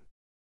 U.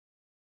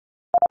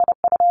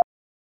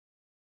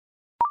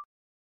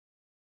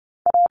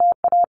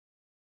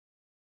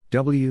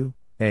 W,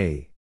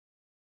 A.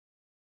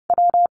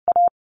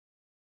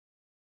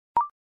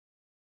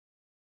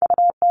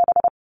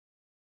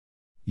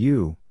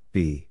 U,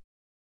 B.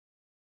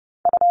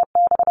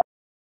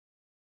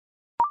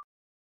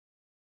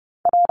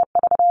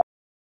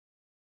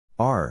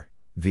 R,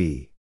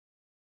 V.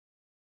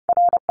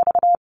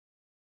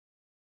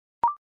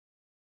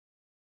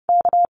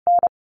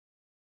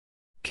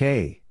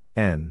 K,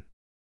 N.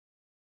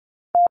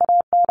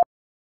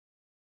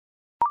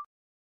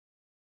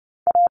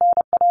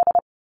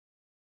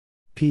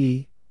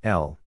 P,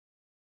 L.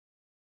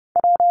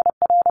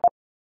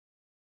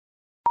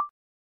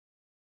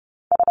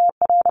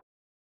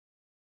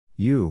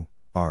 U,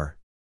 R.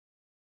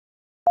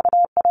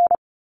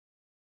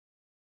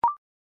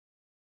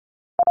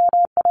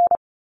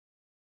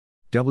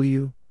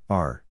 W,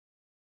 R.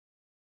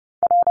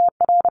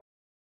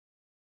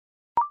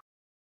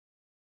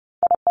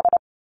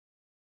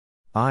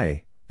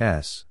 I,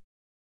 S.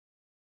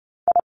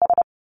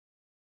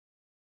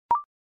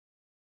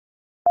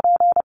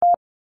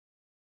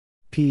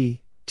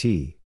 P,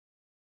 T.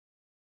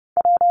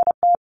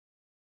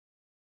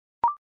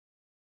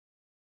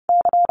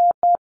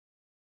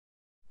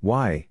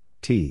 Y,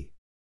 T.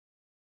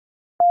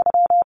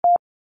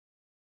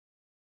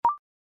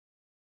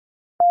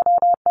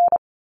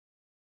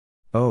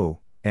 O,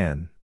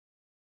 N.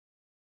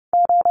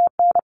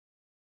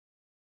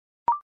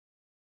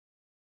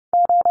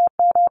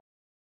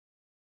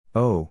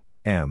 O,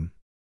 M.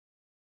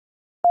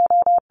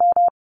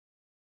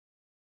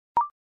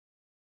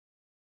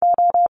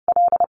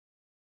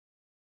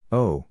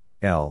 O,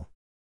 L.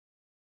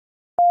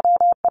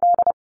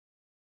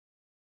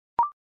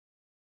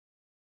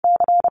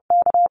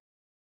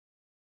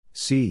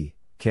 C,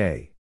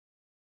 K.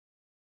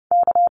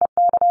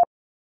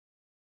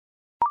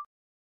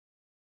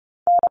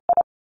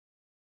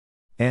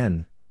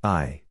 N,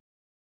 I.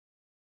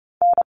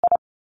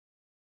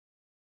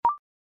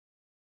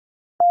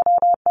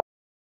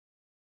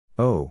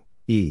 O,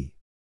 E.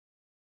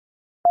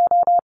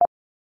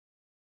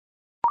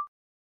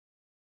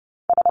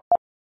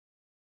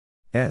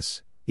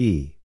 S,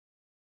 E.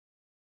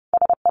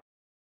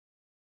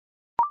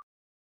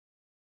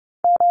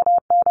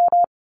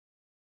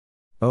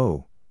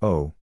 O,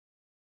 O.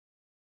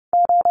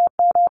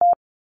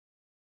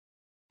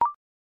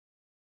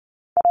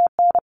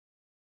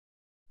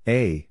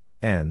 A,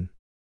 N.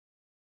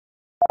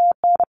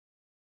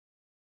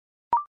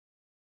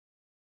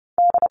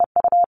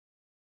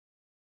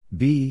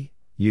 B,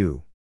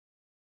 U.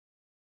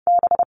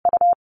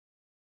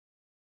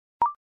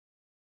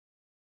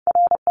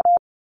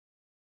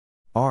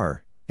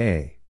 R,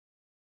 A.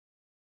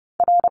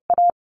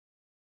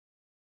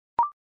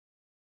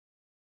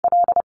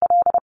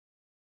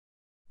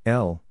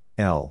 L,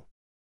 L.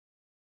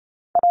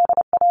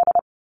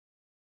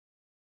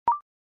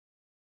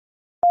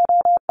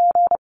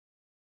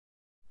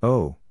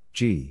 O,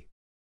 G.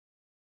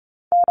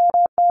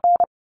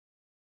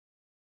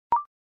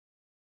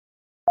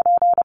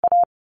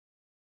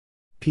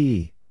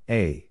 P,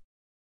 A.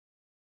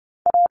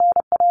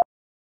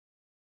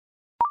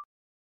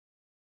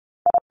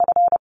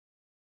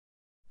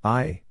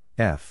 I,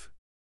 F.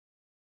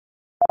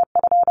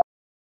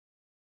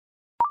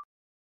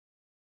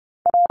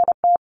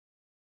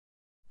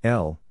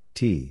 L,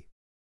 T.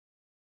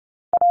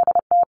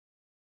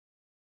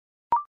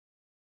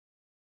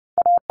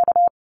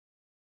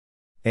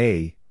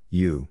 A,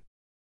 U.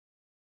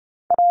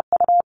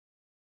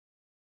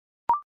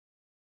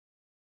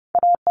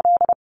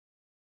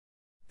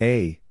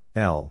 A,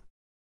 L.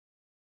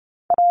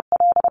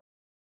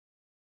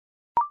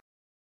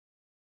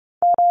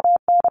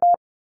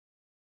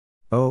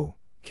 O,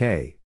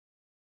 K.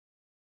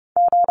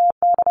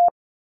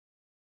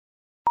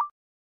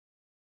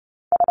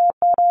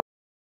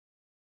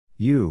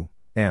 U,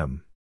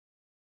 M.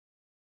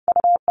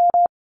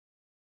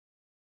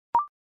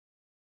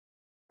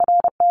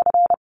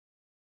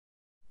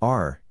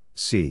 R,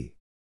 C.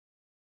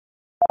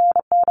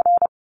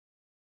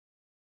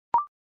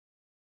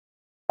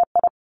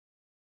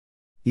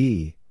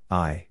 E,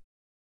 I.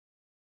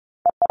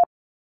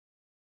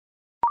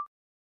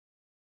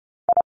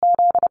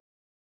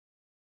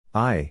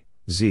 I,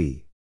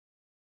 Z.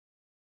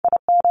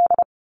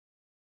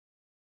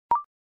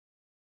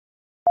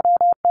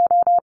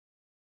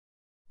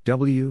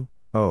 W,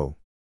 O.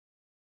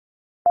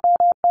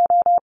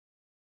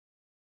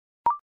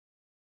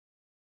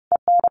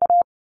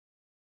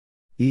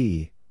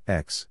 E,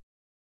 X.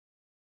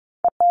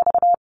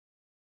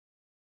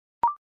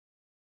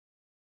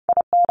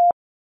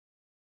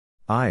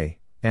 I,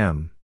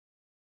 M.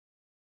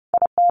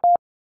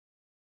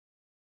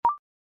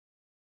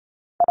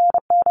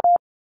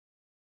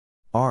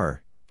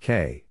 R,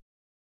 K.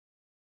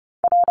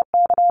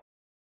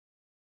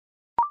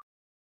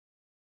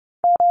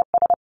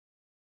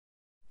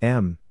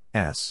 M,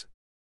 S.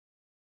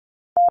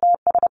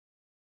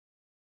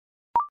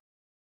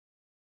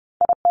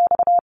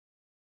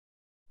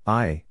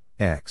 I,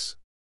 X.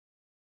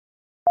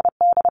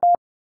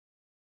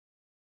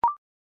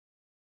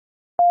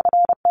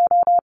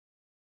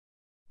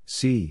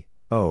 C,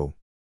 O.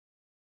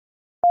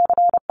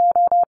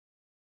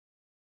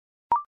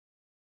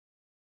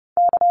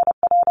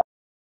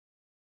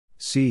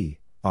 C,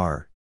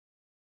 R.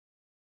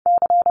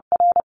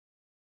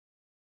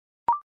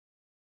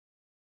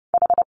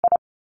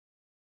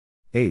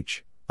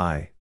 H,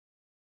 I.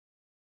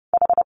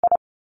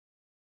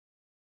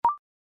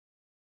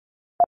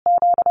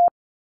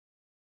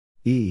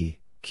 E,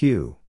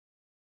 Q.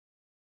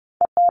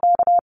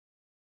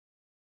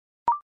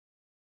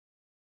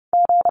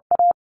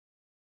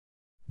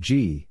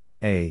 G,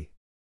 A.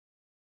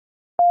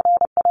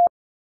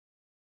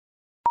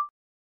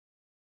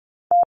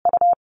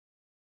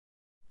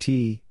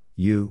 T,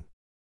 U.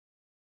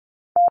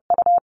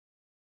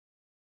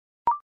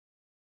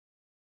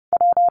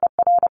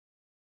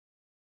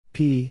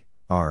 P,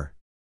 R.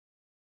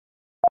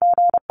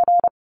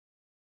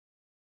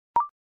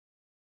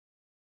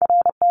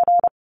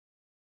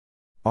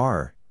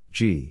 R,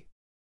 G.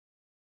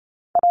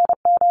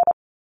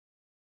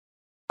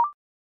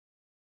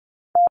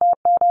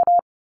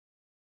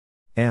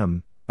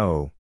 M,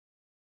 O.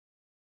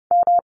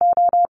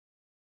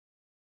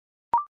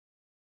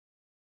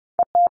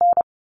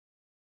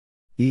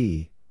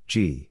 E,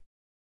 G.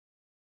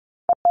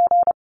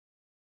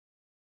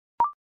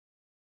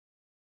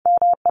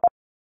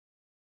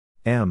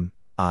 M,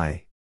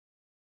 I.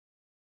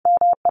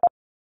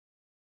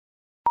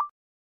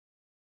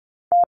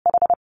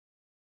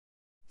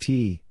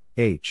 T,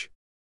 H.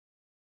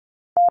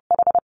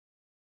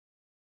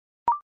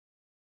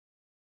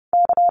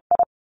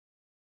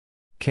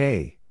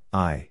 K,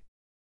 I.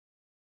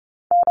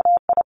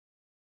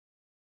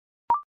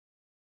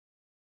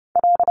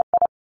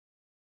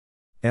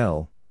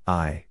 L,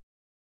 I.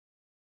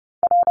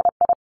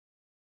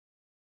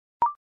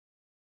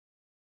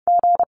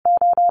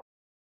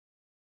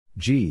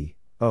 G,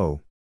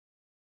 O.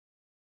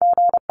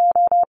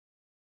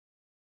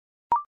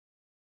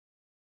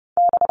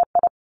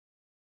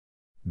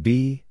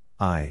 B,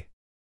 I.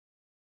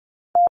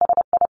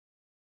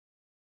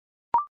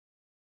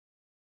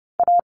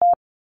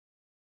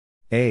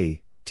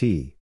 A,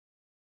 T.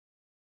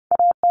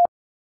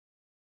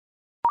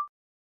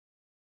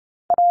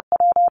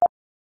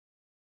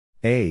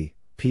 A,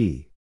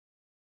 P.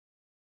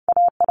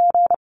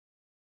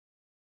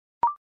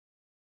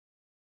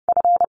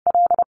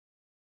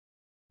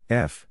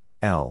 F,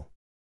 L.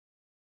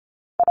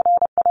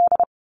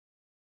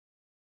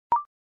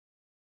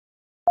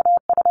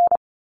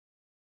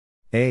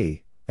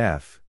 A,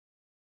 F.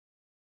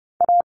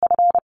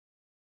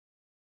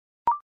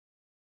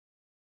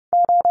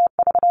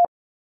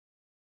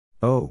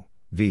 O,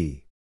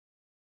 V.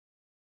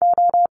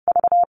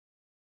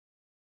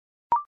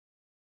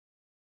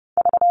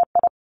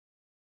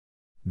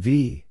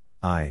 V,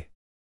 I.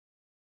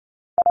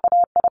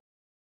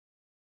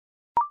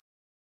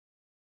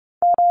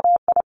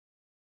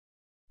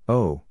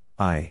 O,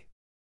 I.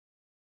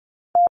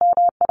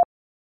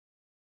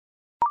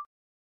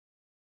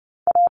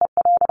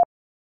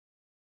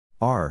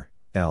 R,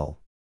 L.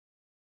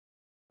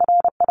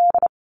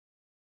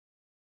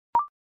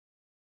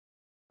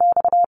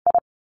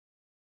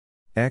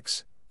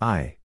 X,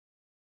 I.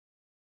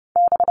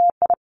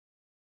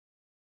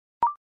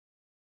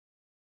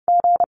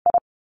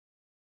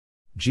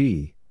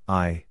 G,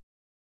 I.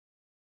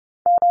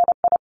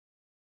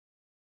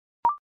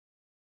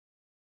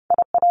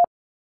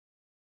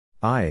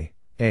 I,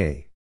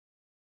 A.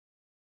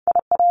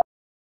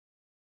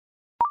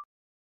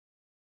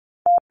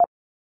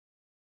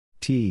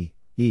 T,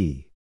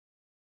 E.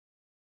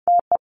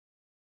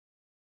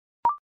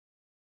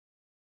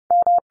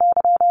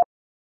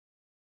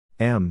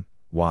 M,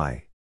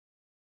 Y.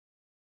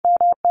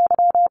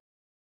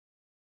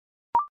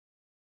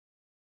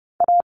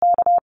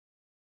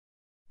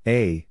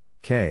 A,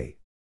 K.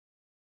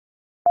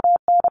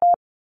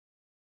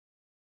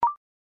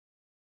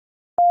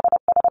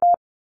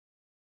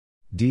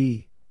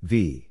 D,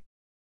 V.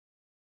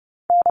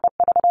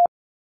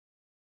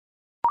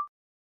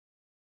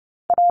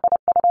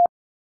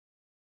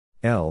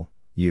 L,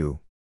 U.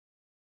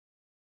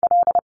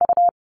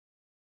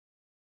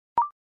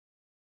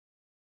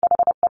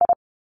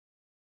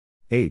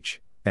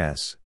 H,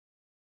 S.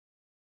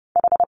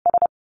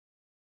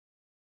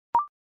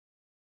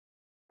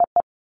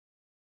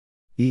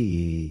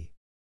 E.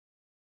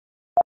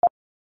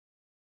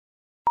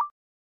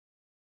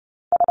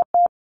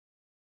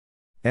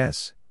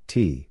 S,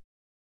 T.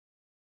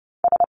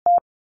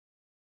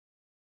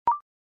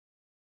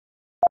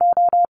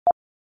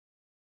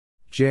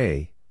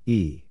 J,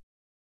 E.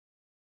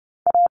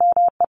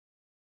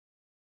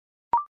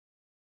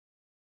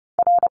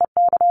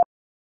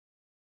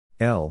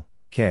 L,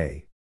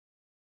 K.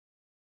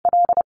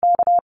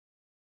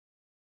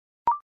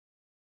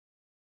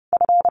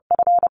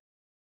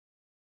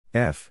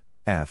 F,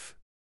 F.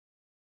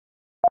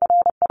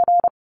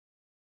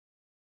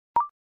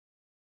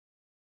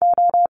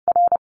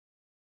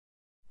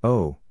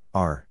 O,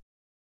 R.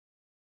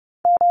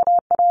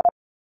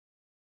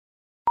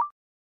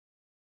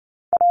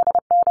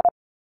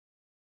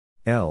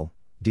 L,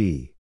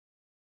 D.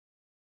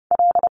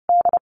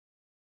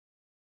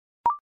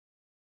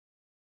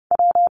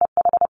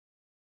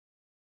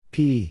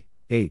 P,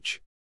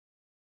 H.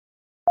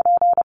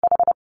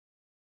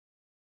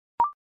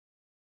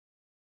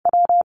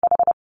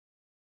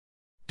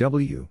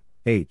 W,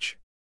 H.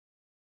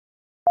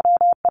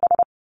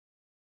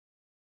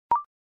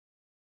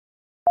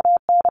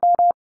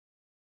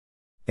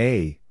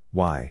 A,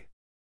 Y.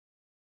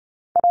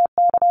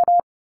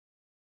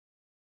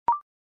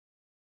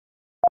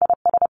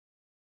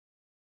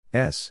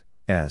 S,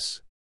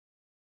 S.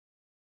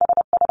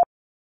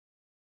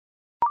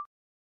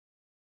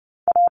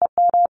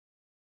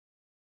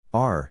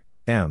 R,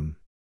 M.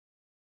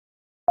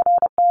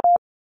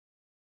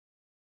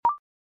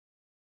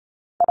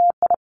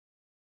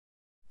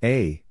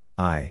 A,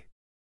 I.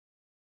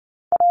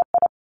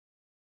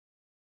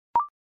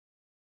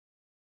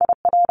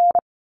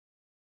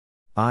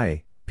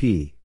 I,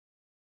 P.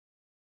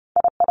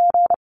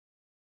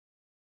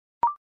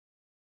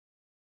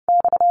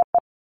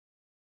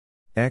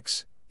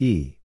 X,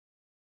 E.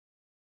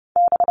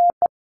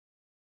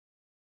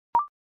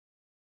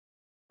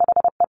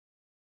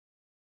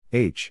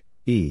 H,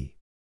 E.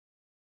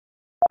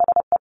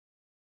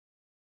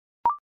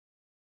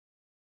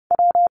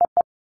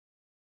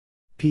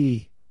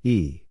 P,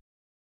 E.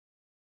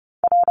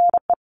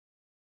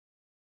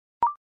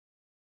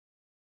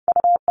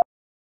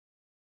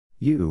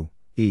 U,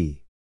 E.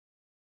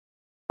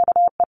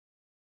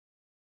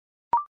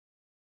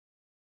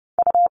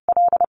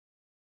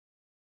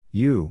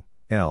 U,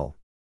 L.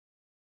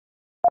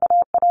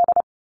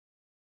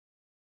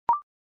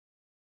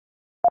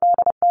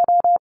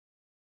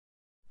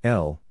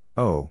 L,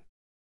 O.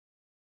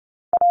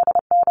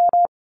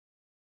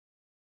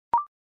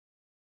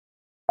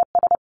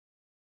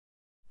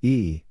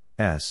 E,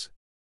 S.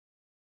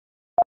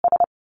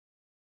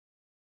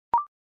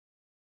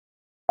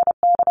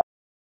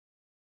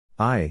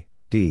 I,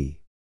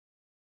 D.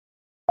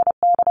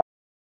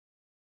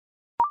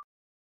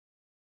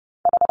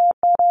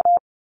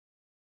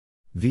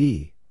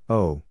 V,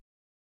 O.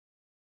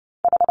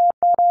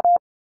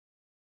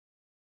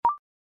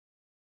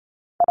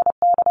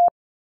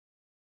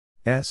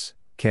 S,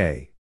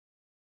 K.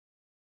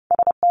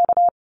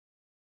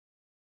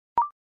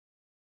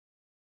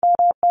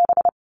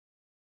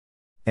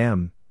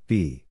 M,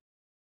 B.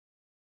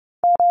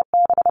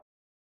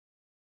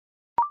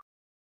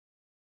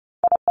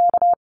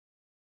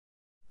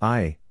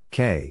 I,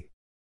 K.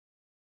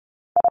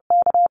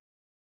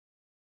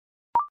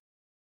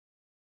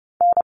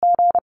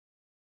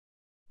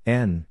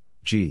 N,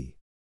 G.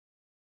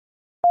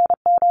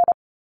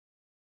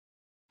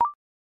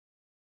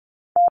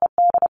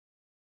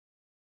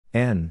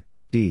 N,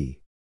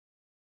 D.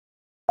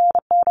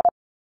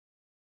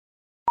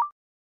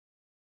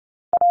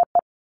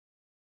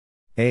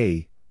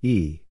 A,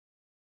 E.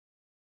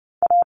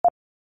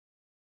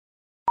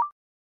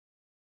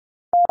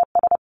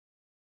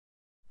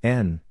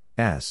 N,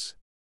 S.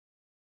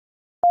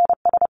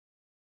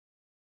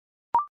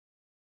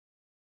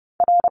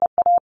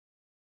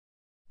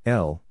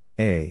 L,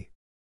 A.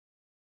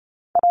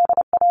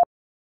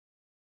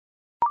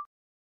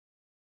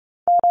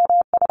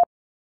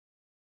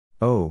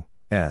 O,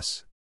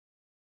 S.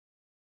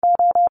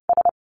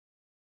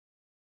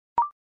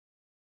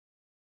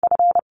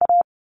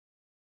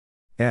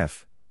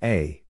 F,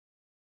 A.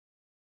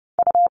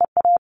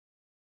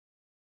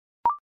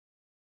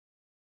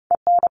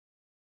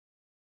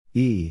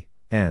 E,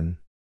 N.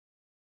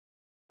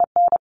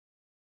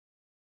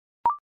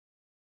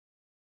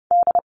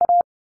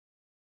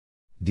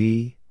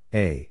 D,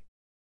 A.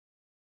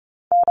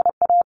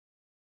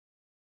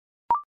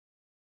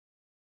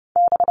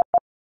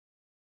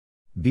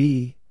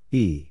 B,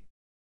 E.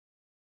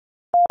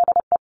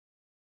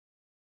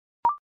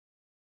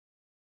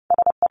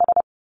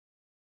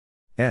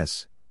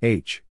 S,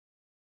 H.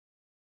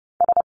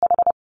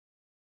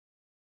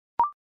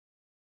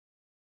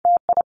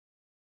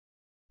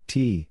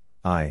 T,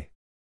 I.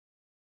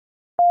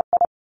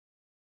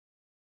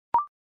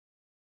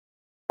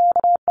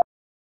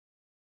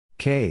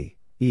 K,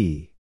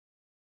 E.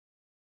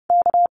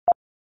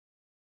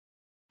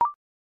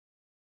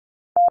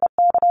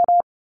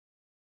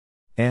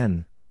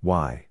 N,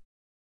 Y.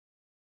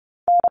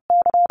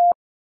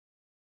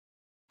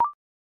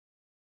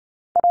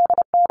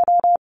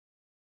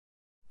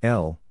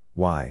 L,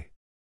 Y.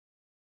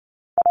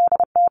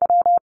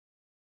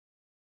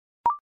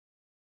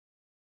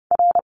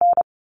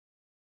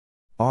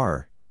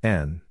 R,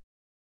 N.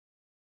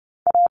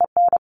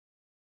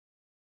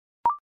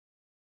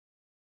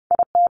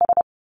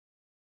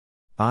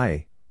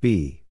 I,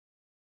 B.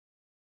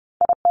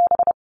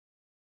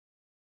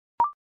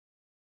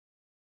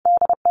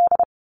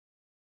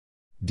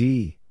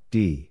 D,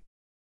 D.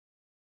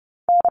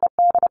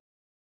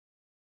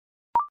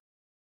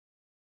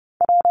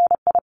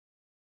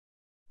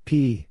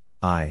 P,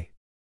 I.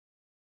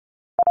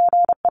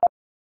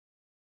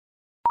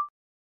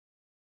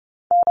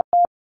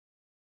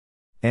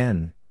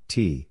 N,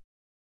 T.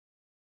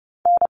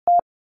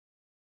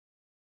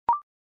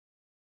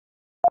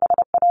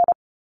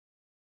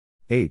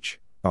 H,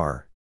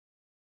 R.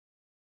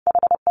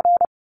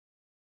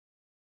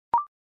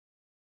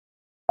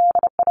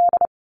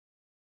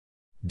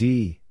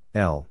 D,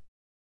 L.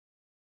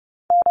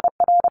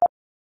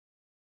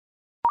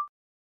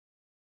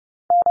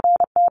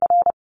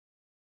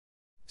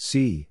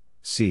 C,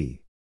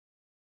 C.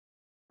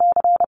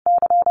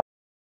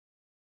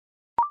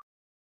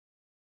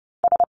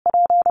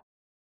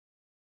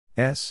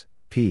 S,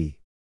 P.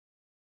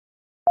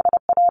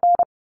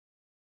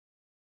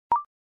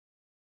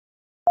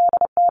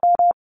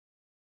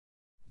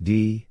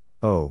 D,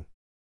 O.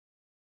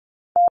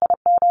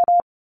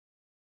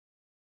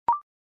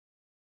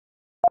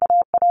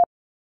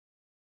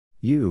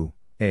 U,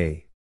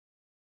 A.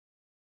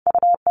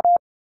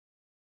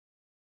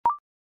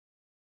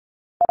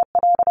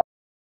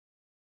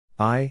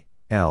 I,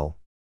 L.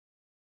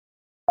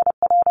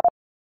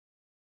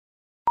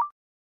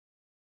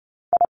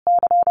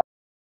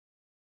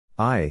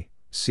 I,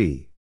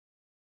 C.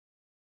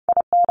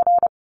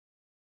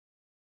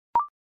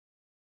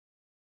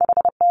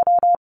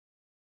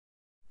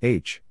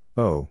 H,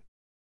 O.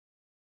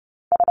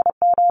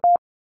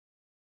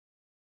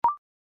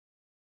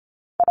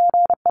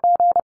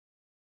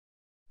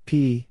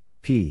 P,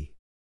 P.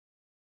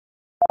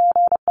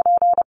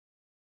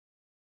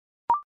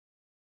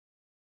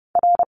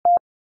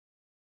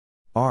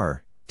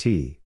 R,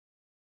 T.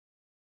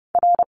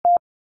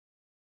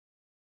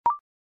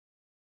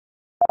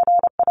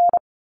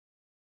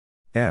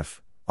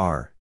 F,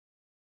 R.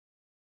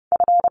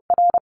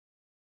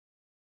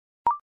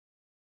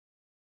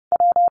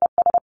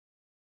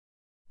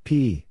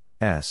 P,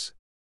 S.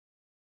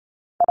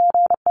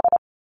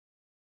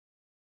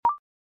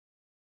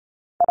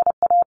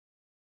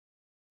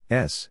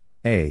 S,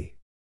 A.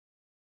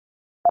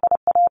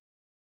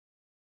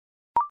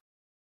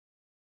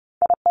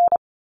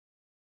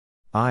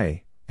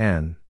 I,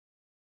 N.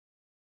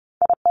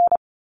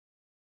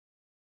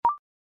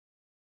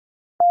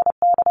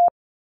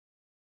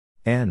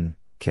 N,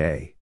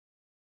 K.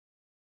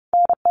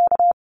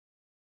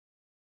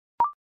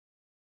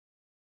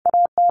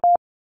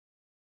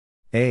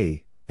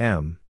 A,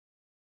 M.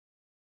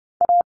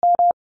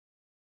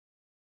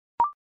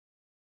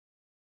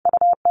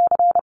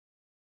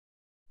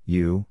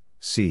 U,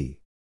 C.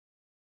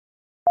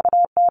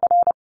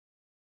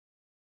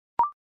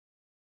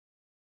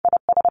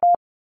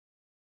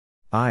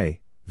 I,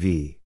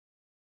 V.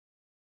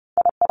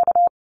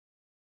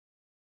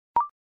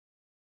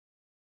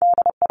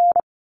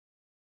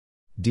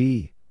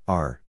 D,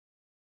 R.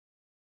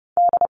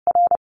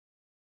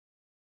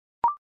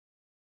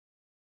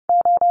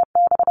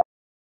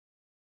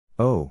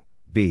 O,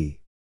 B.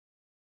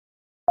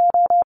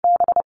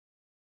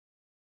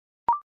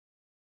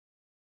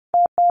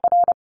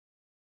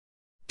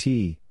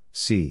 T,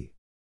 C.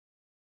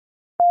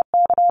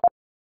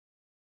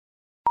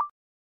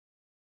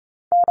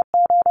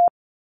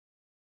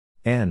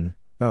 N,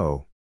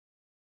 O.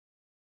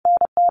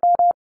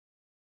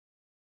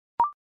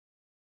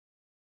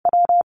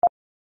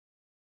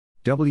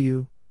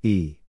 W,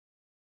 E.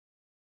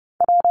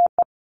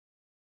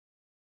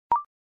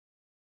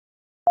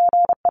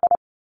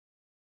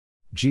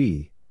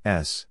 G,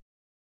 S.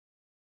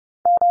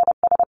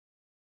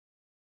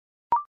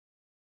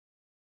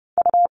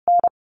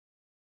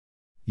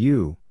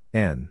 U,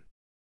 N.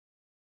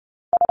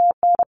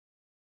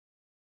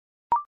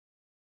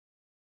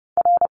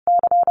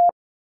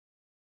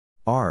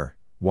 R,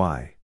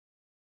 Y.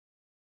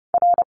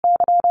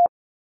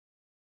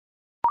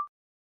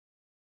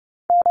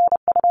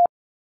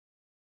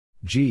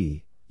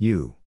 G,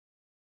 U.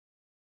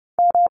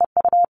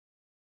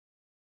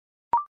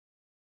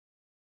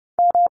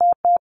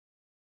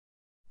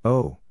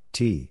 O,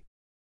 T.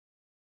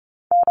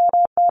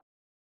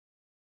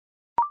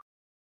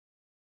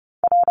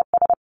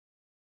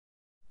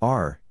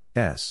 R,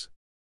 S.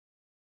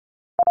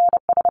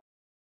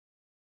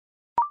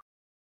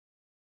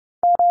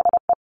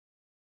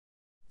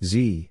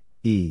 Z,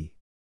 E.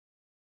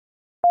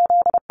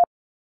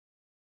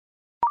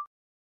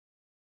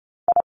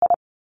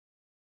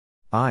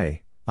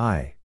 I,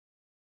 I.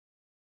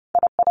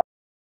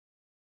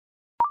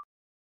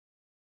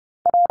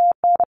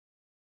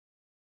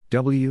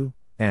 W,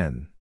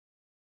 N.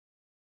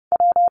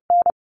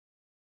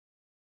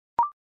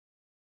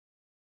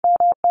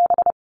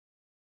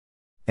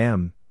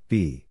 M,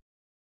 B.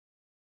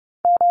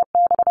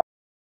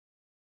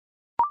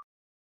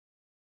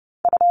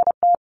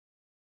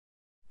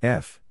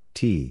 F,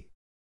 T.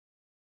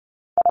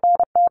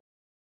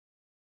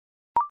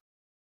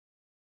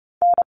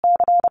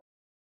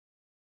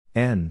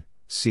 N,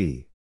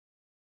 C.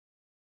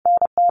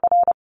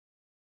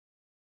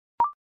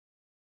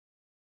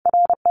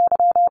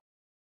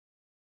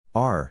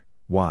 R,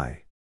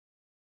 Y.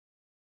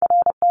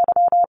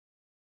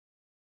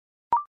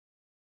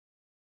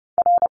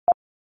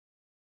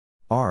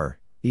 R,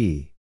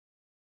 E.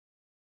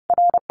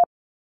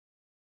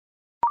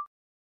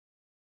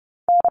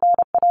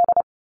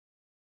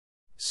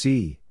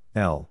 C,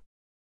 L.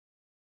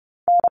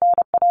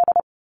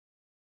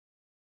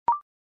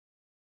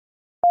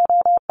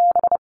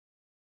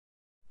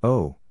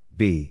 O,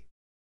 B.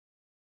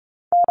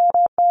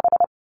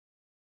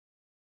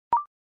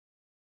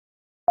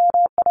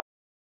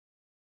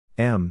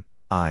 M,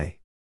 I.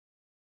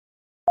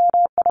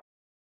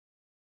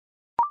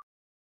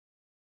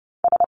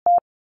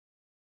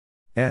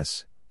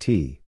 S,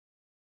 T.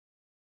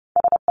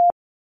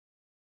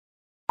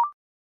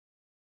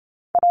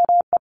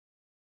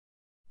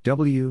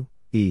 W,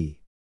 E.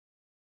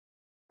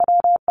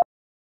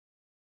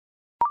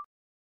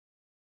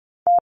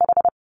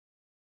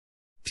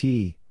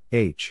 T,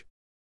 H.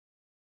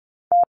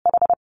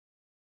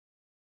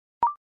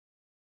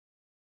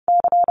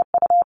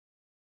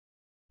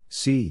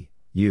 C,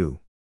 U.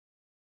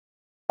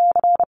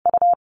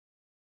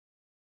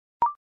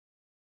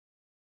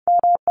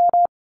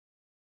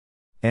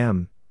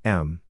 M,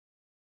 M.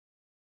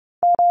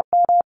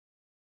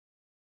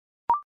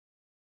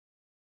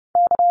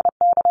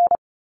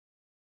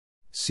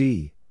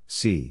 C,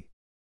 C.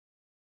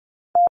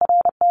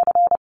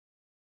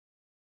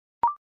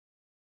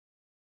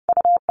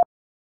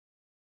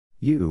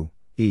 U,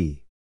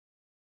 E.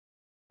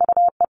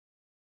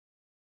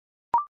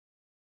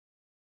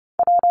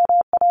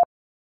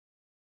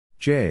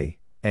 J,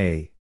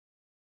 A.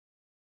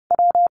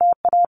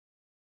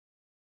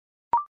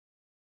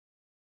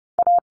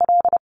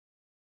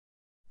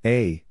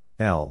 A,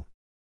 L.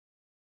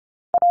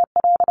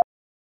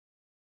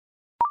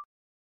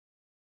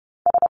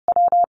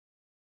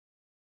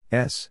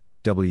 S,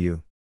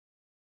 W.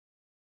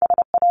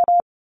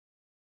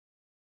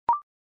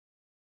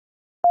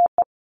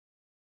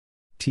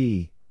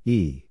 T,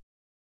 E.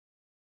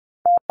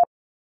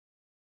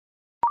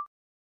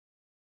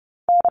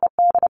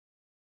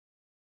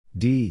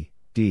 D,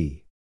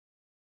 D.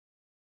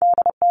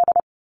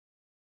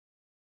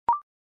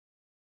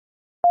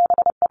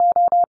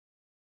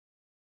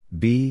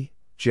 B,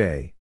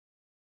 J.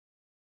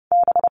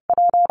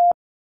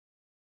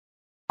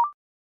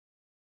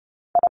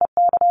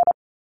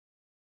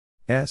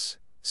 S,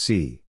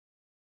 C.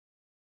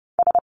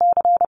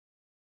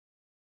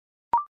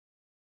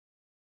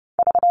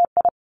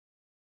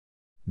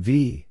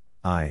 V,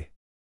 I.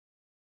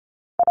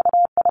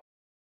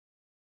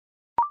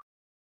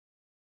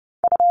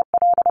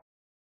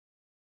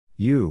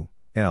 U,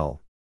 L.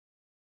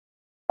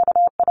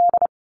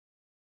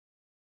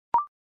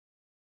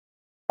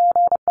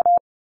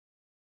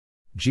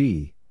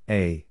 G,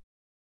 A.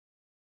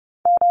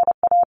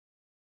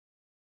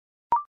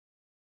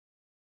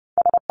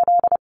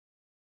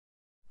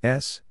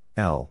 S,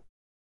 L.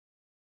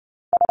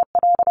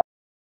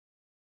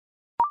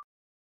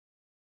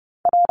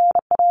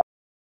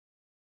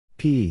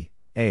 P,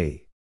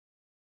 A.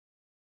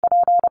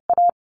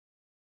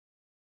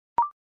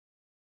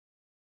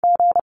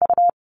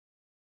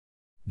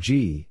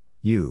 G,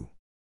 U.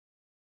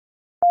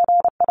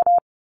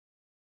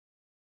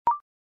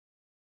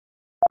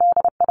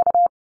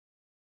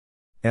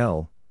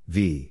 L,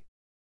 V.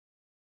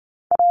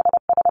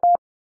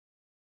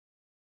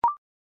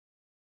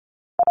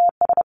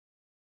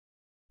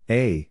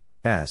 A,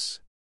 S.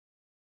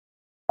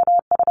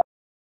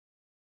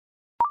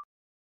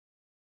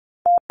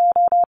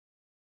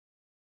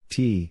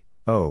 T,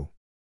 O.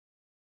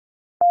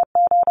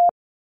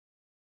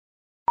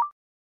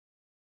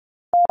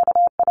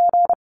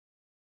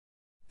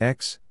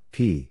 X,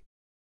 P.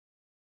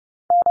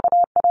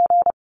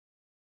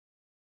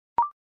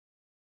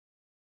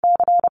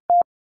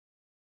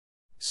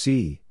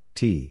 C,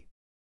 T.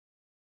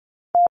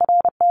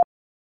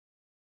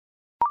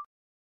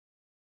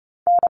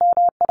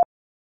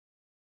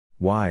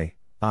 Y,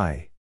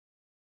 I.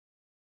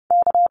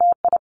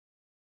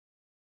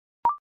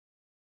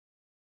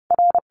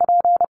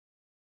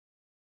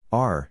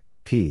 R,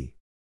 P.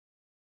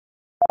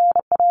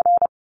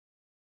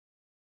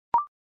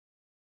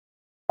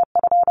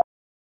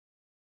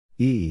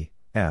 E,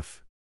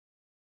 F.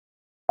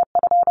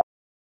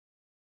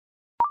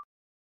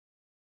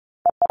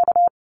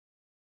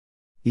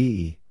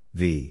 E,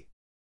 V.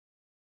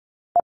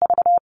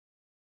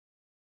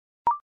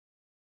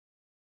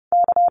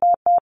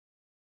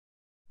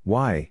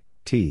 Y,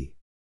 T.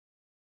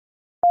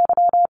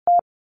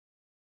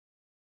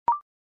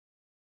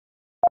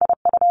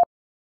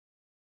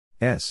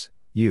 S,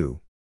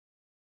 U.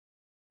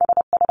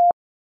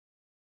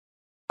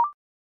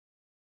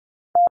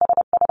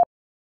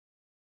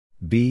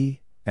 B,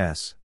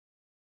 S.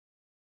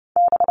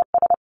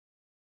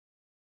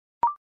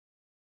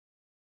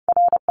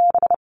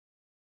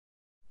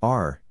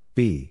 R,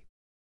 B.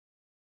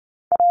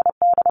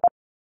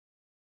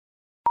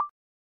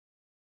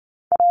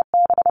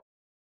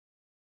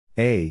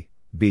 A,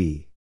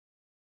 B.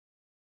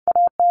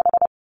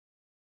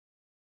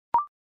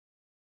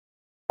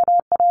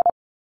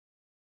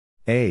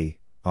 A,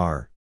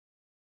 R.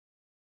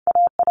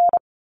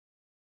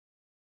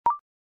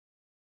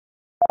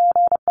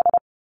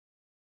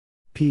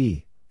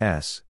 P,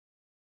 S.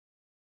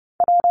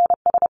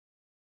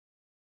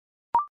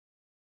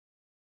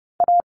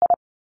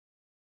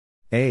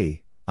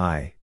 A,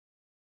 I.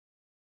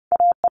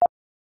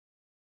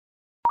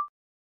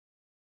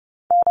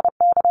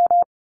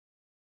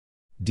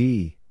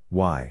 D,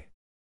 Y.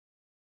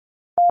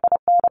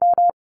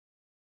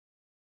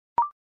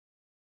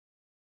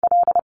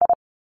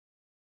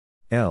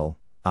 L,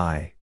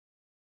 I.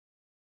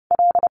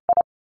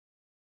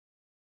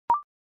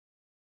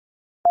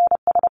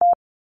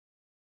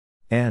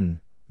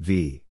 N,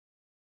 V.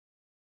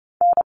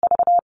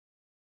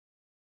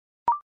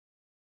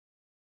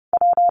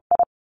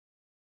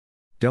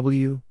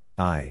 W,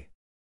 I.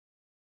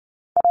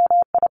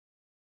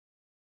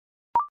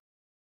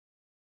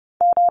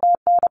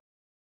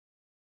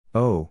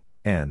 O,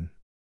 N.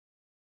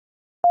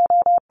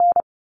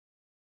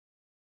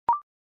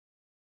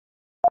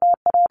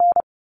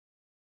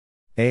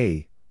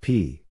 A,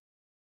 P.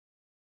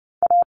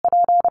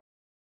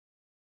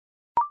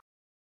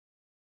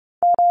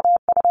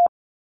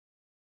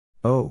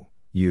 O,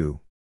 U.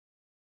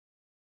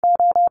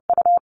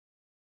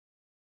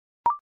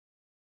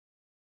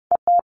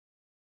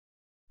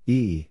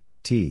 E,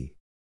 T.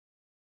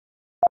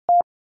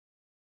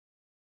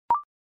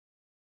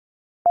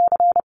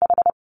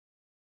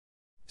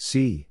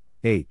 C,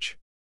 H.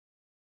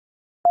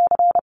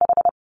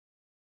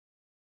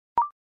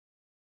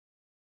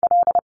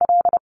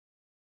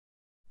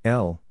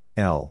 L,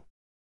 L.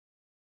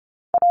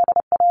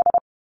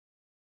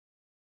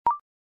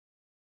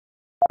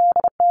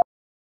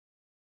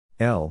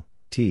 L,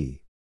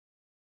 T.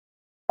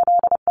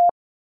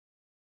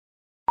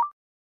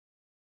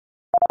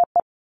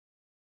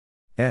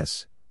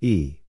 S,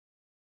 E.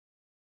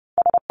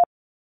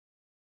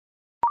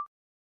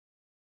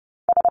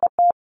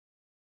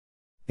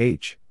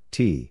 H,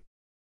 T.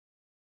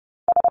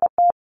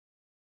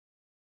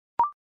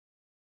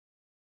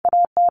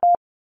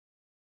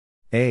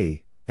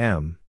 A,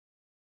 M.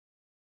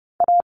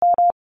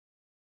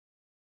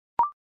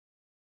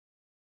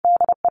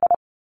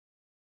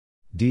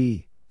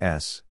 D,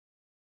 S.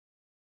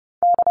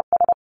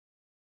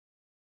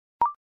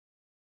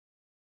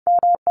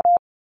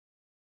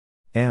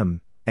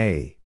 M,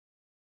 A.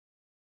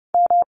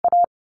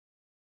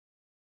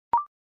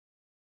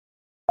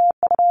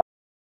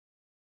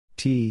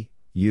 T,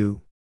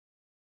 U.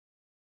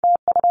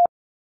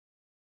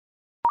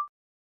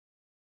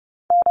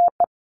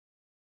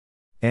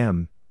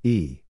 M,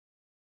 E.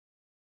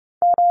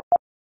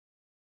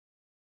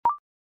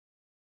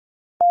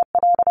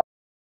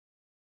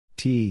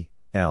 T,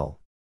 L.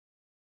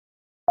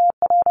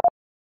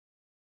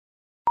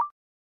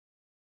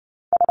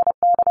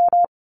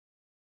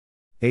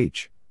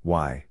 H,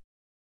 Y.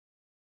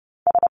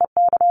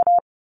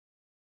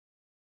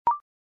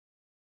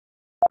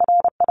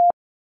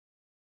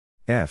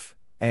 F,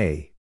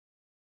 A.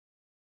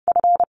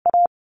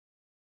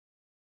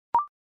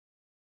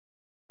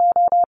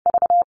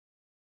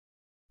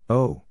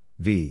 O,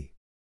 V.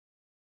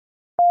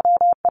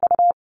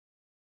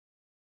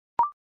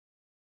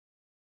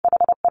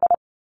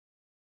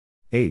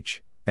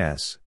 H,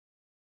 S.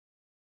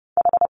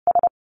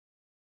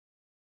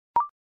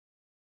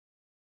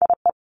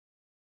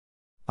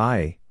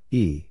 I,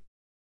 E.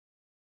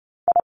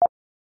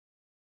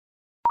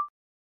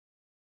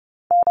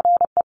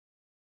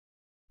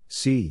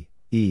 C,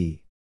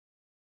 E.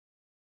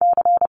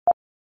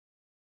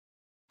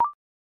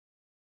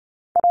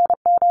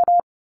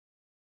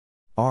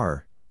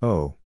 R,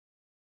 O.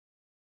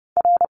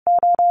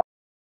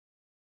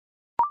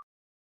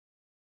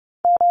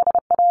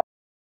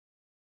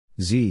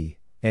 Z,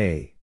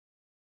 A.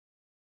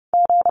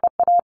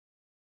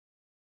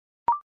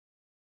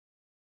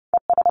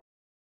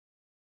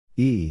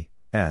 E,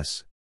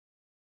 S.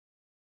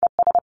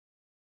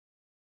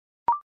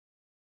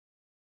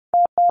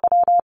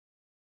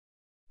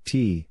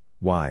 T,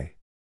 Y.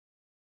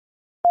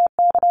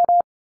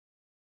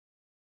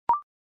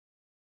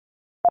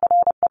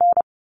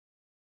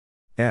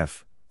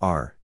 F,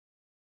 R.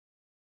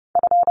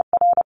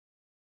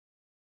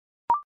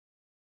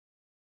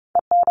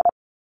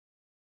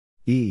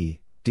 E,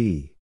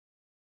 D.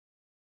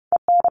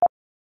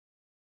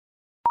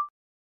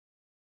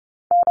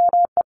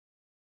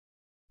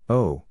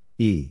 O,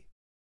 E.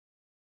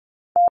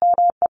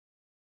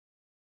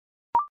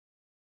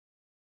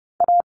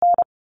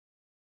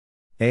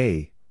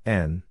 A,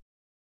 N.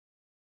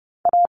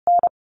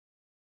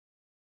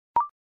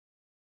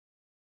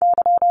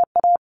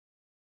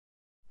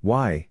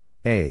 Y,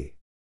 A.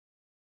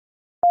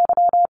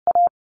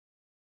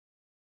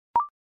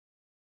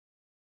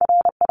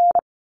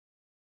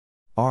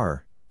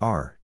 R,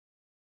 R.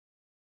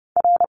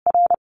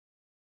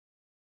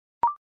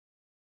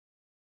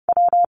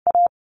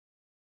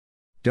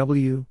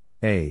 W,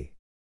 A.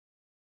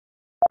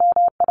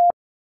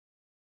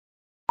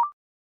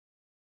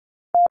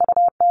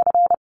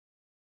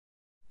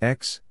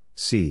 X,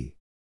 C.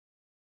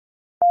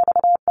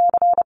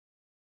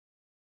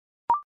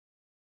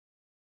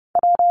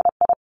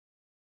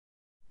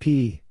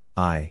 P,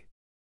 I.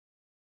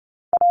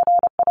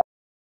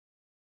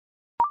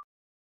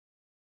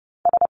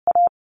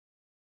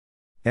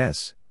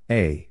 S,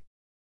 A.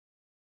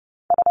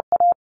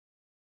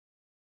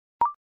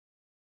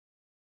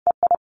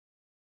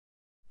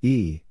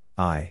 E,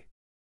 I.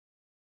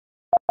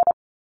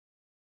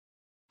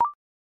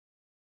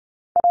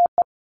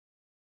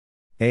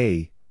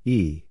 A,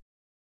 E.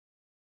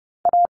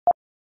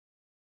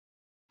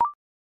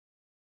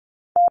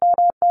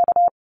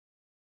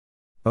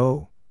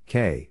 O,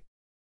 K.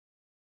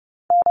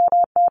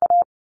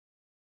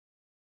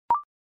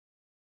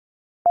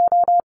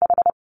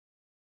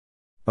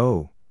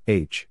 O,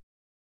 H.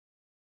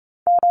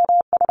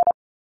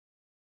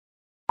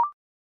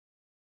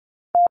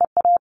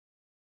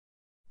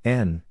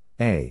 N,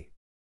 A.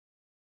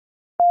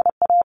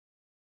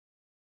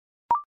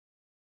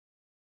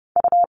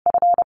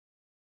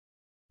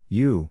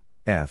 U,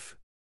 F.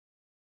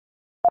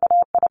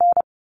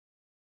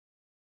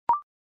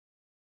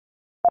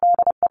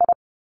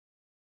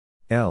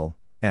 L,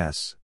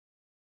 S.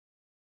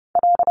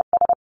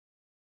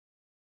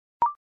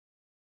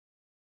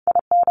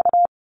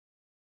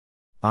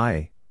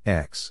 I,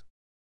 X.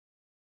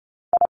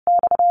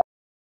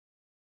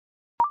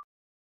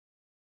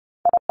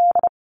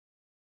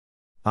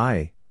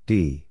 I,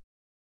 D.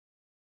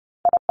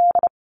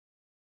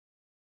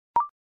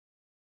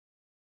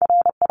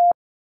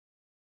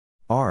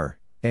 R,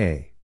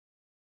 A.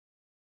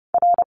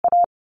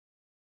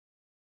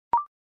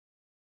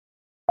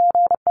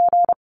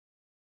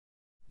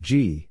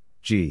 G,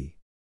 G.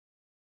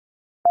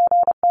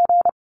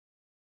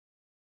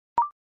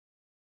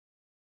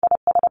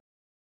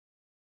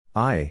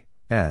 I,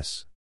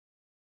 S.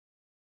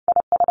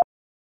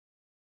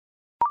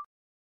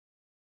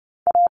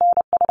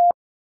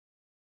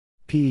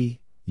 P,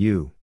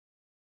 U.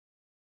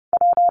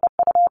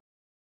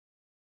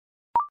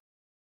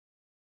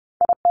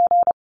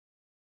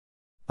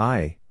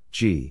 I,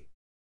 G.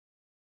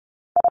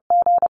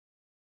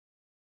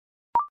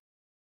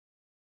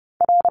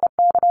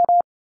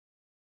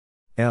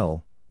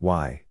 L,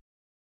 Y.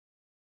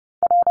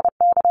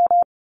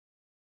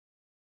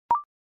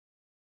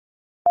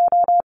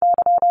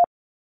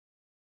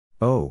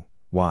 O,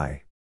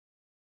 Y.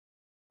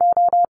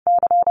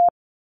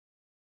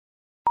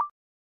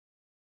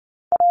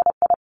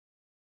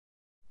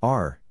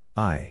 R,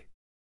 I.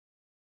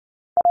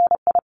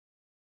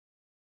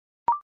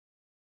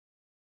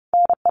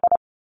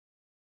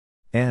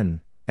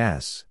 N,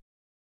 S.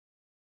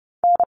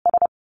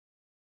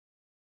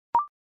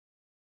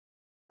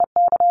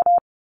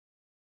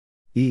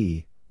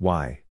 E,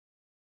 Y.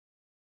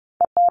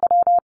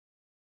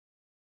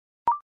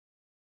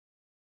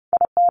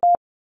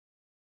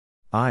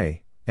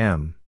 I,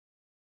 M.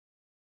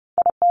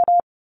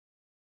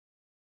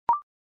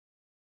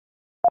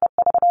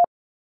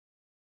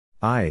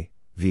 I,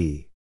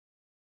 V.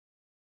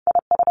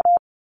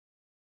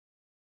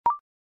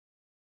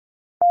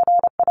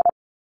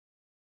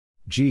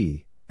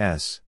 G,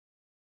 S.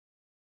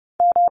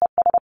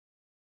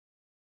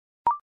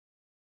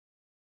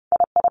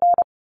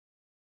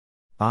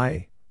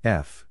 I,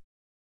 F.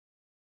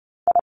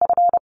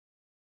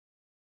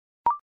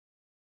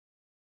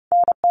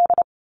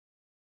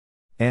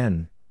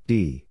 N,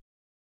 D.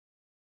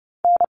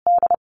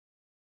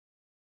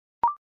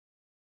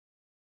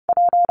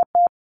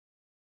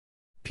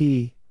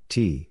 P,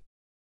 T.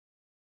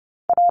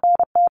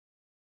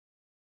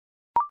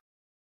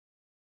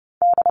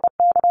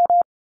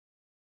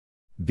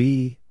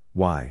 B,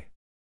 Y.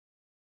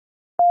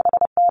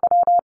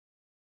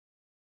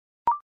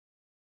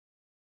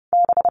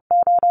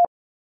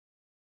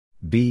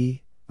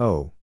 B,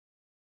 O.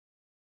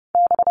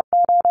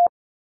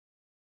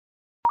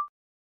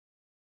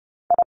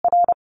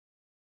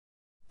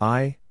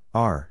 I,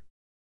 R.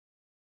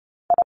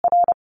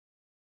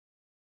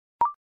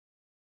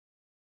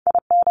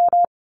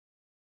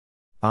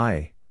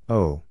 I,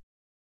 O.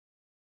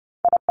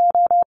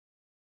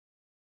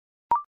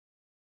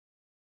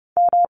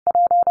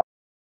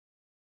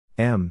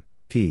 M,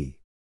 P.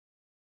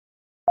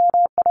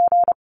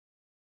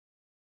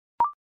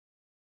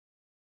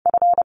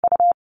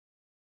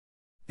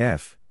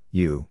 F,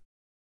 U.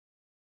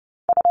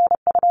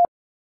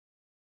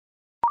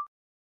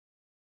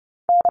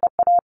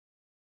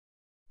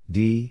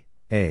 D,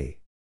 A.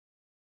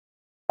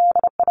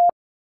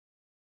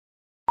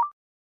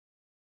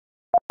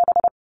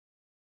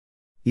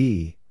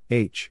 E,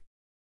 H.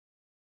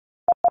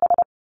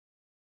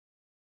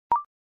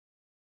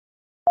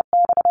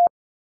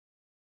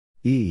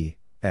 E,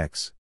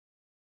 X.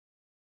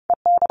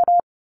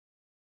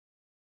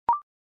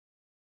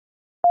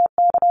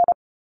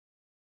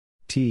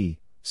 T,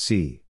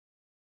 C.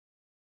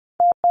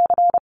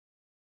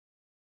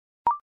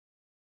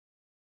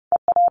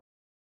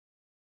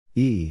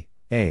 E,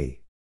 A.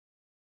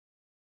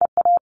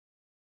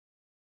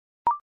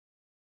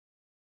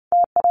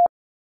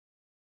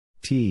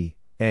 T,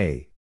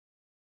 A.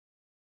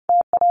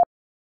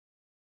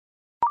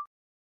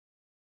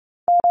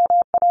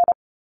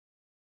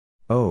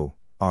 O,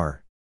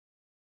 R.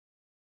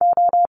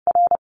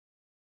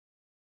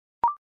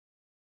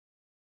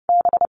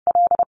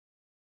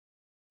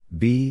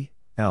 B,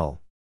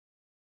 L.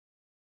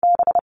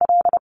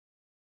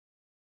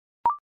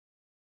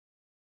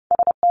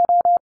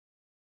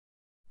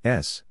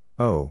 S,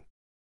 O.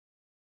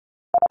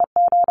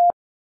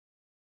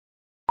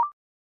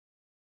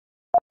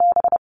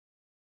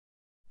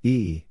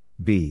 E,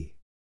 B.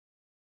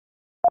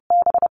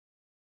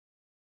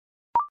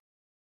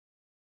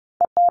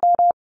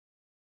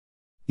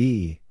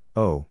 E,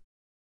 O.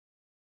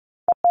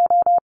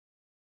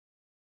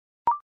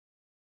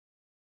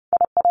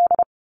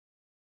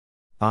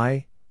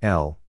 I,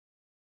 L.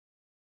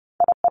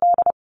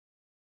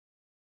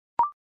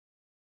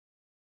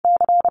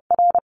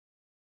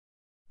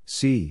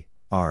 C,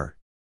 R.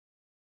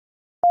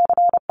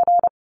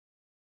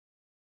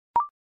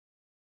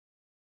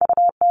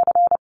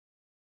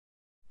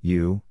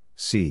 U,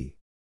 C.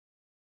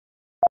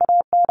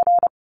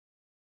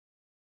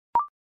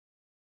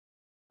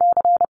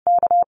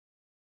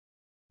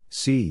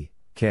 C,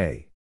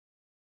 K.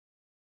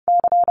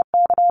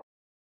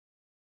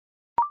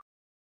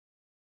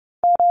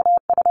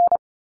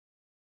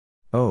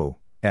 O,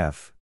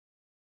 F.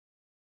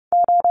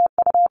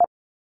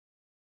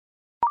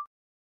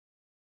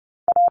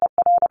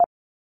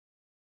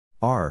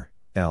 R,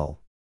 L.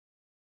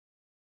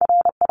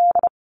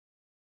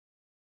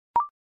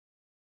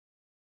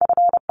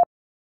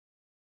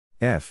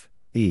 F,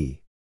 E.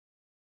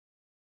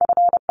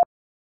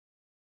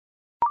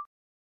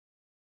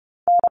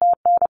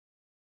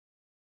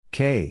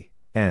 K,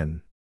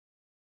 N.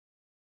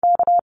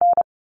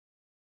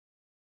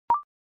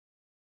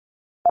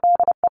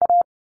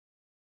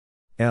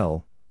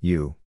 L,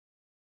 U.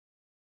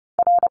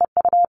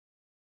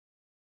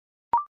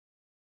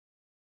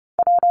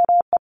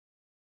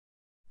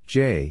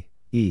 J,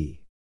 E.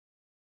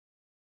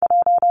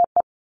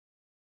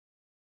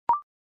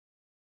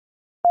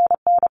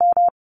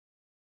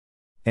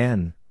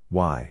 N,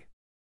 Y.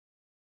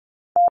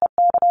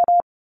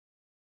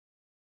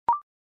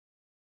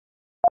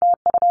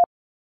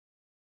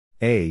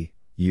 A,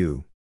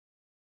 U.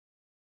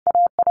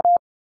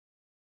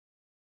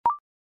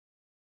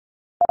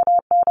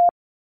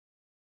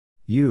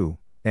 U,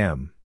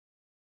 M.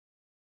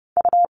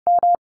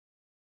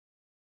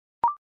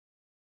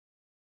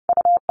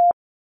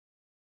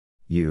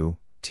 U,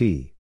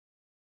 T.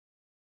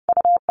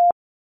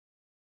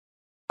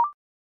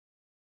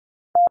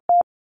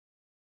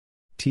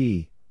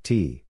 T,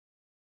 T.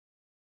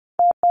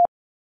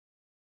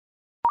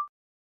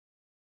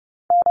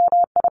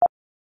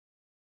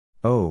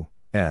 O,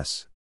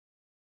 S.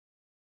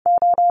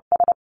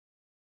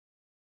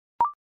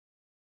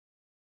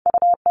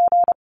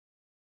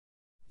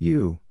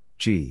 U,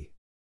 G.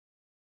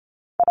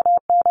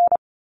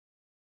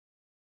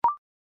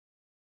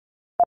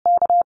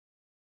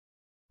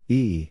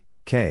 E,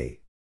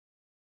 K.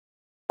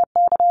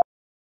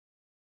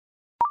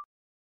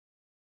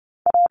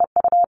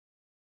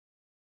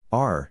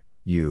 R,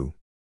 U.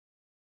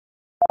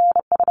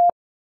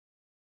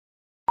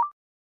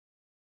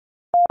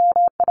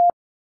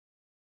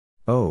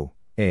 O,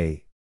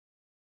 A.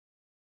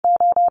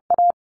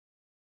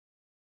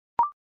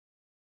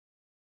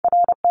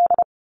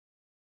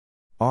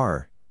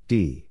 R,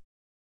 D.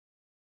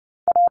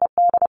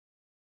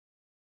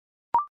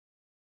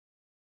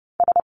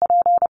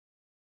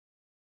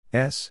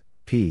 S,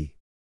 P.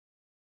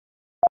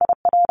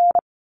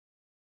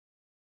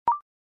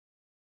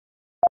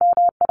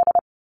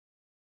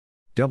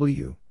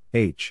 W,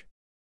 H.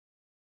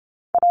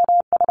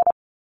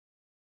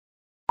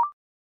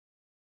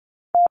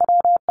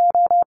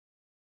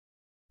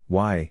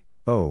 Y,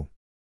 O.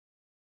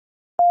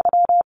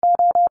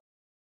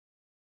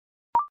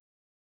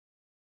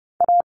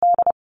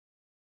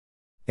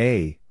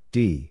 A,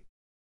 D.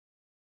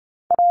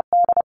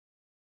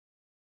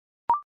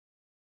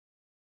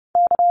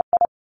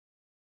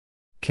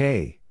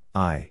 K,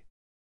 I.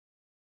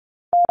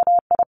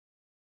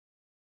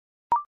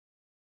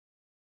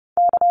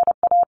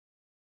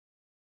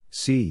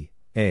 C,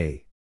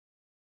 A.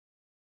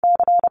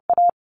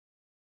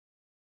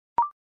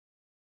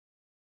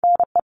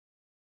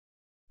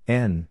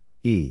 N,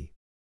 E.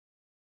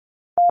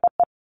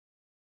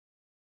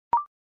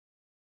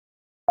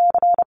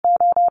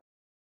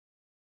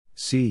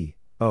 C,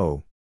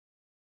 O.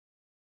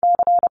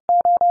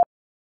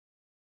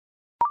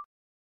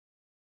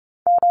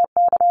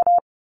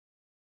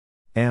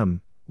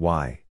 M,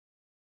 Y.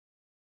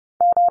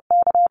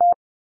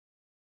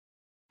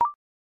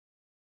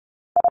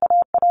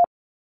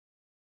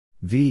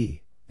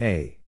 V,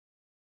 A.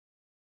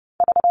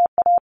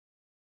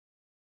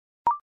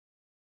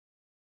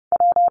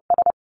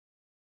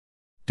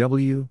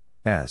 W,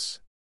 S.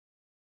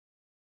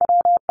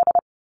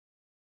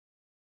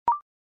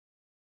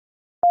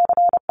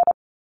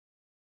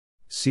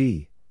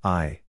 C,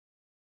 I.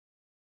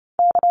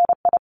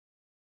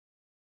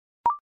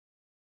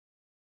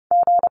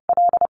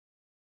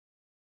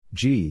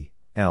 G,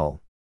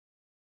 L.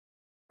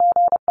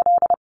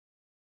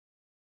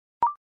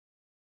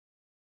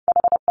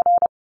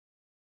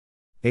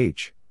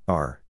 H,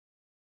 R.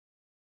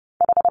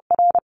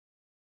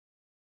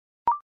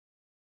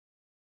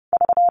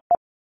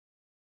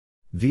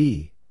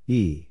 V,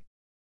 E.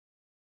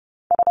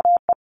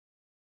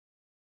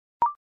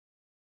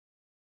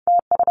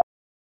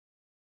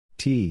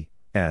 T,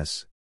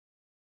 S.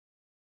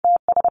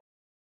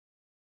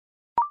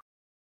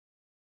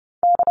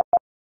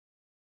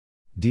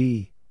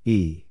 D,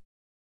 E.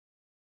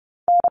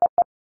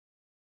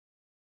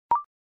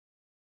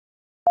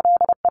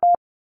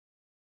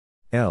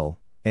 L,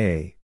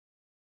 A.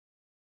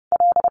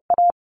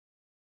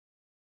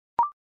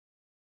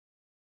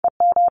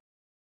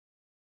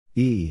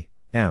 E,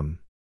 M.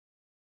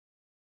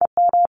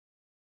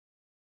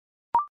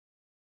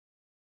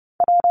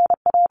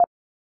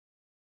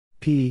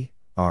 P,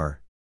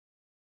 R.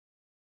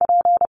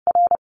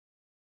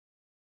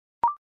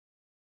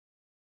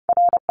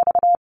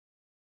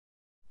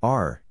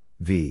 R,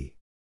 V.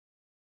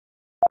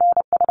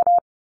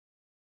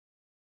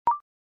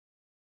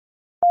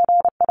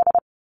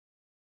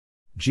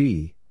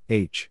 G,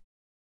 H.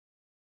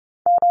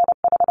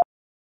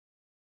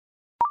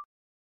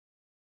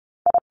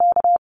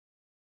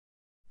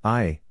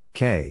 I,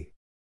 K.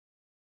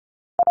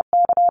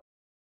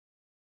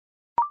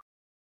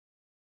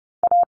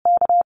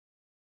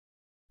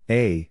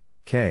 A,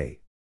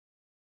 K.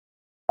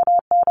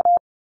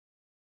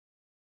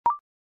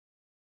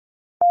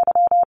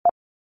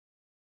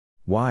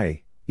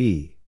 Y,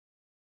 E.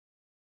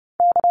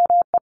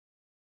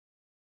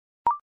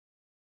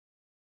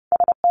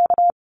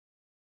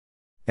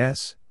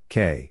 S,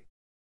 K.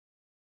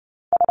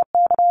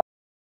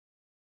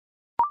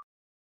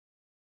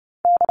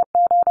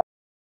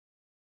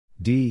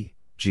 D,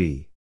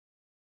 G.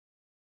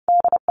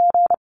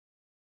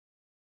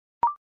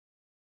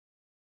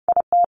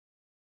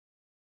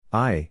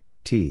 I,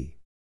 T.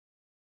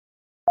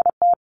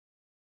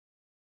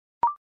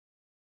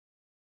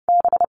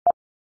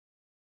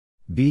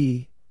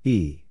 B,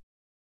 E.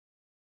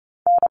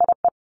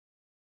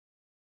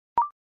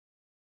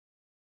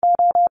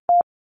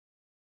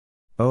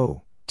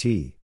 O,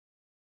 T.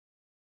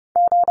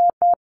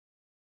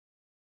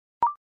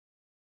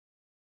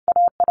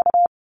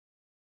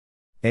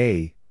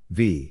 A,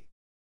 V.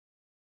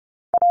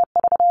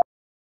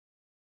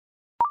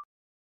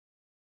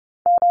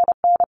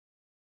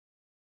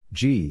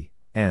 G,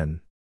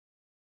 N.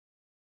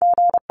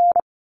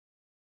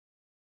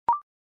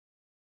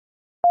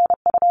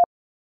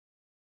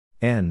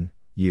 N,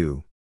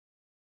 U.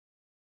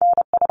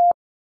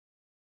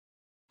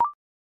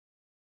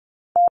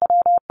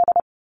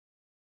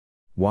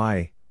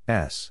 Y,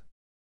 S.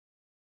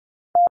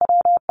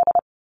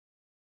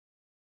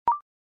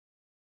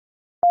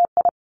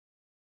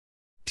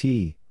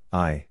 T,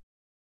 I.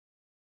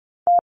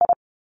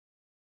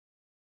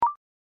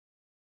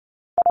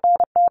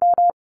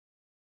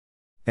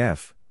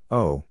 F,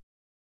 O.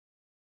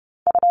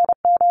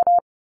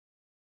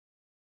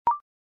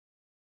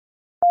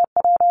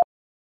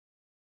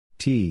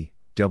 T,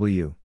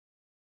 W.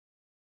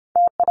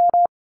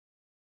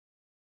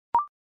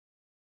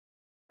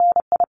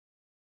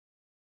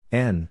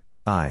 N,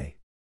 I.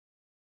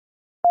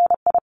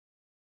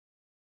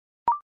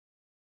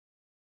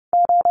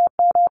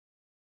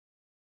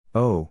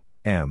 O,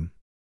 M.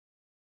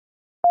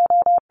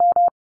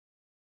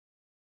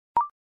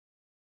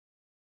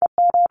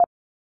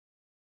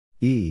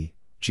 E,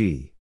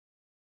 G.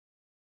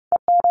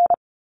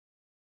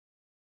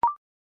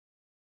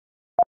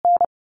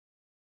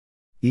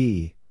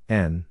 E,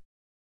 N.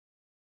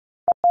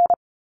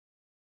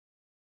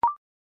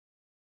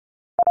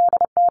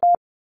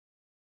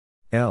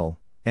 L,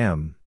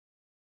 M.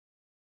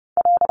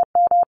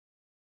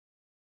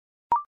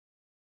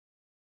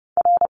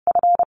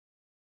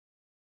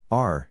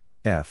 R,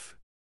 F.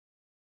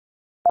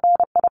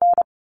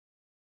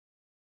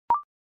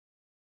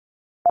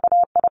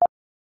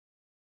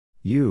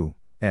 U,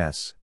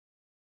 S.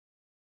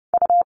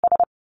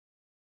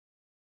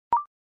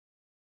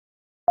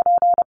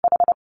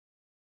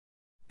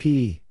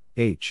 P,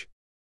 H.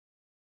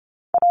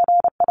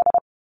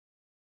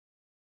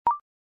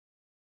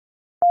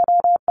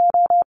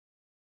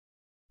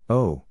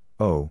 O,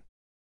 O.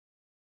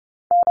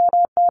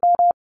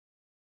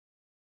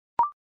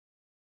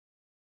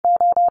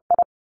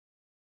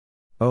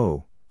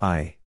 O,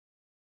 I.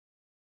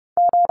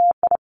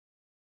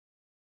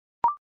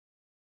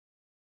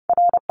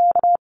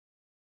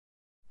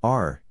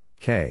 R,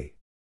 K.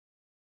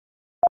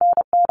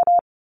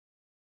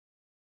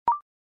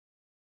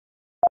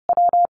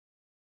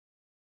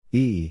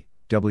 E,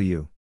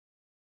 W.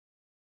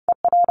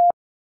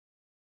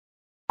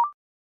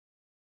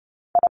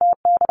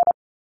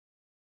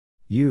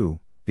 U,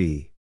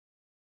 B.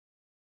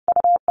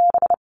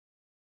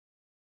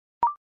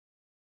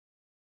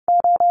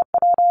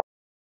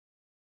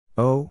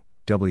 O,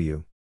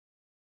 W.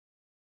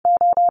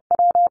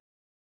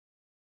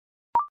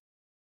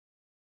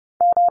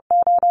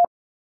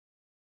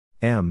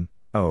 M,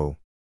 O.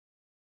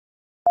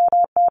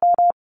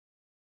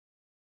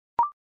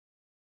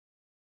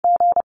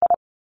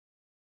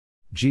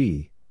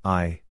 G,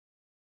 I.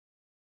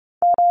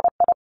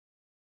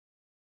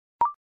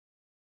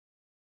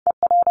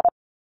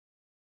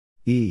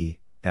 E,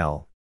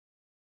 L.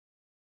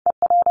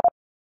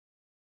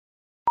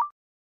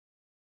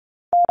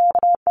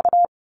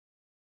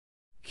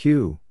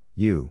 Q,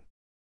 U.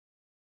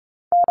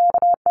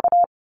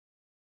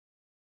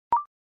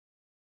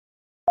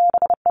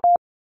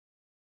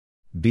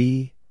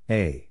 B,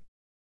 A.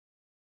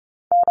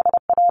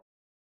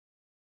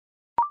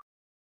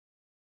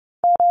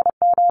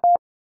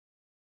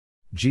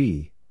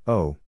 G,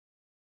 O.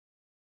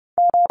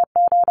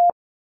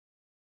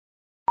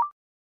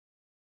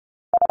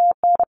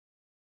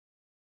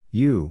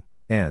 U,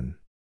 N.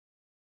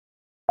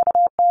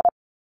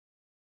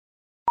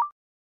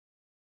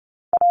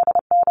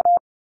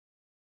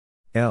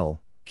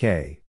 L,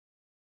 K.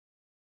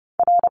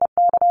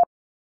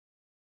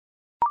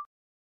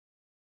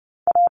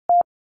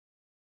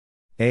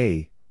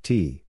 A,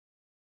 T.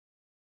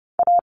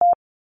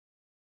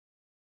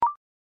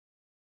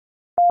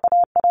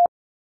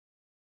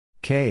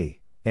 K,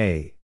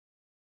 A.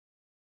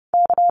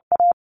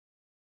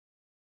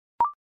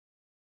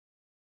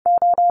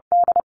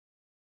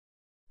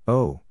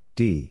 O,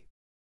 D.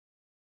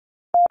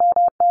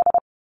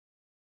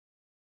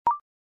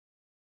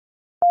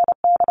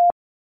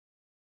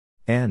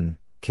 N,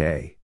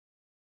 K.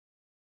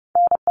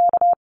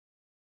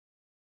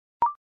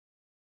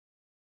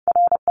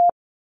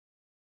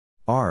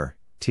 R,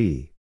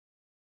 T.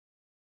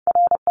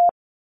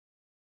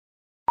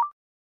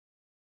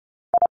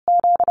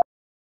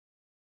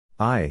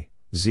 I,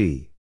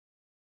 Z.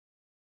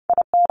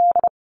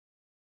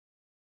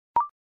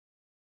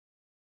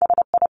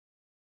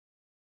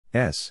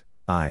 S,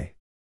 I.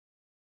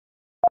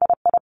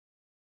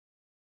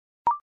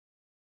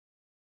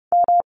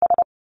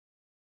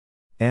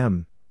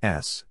 M,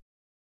 S.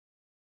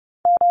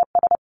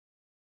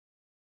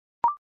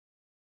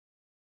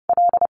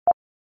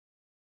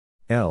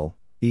 L,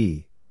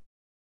 E.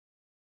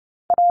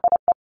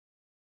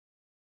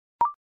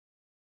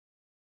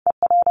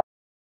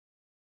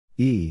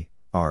 E,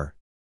 R.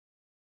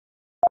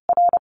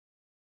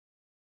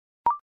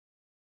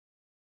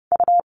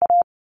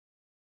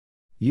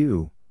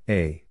 U,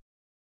 A.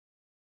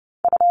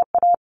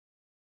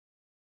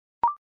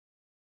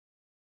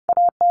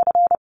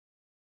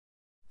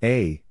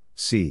 A,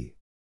 C.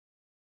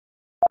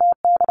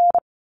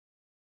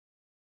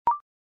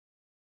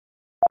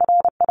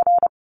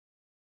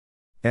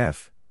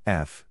 F,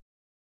 F.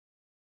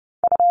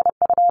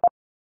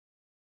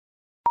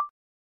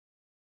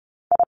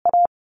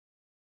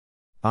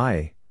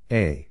 I,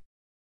 A.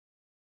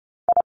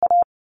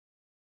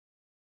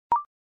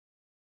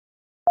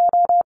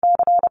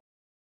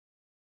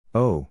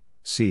 O,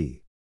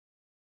 C.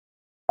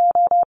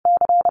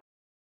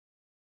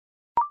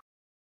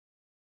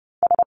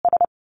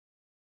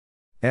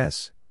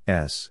 S,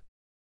 S.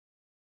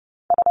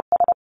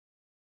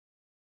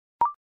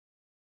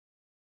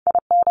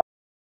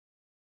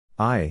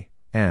 I,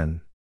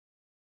 N.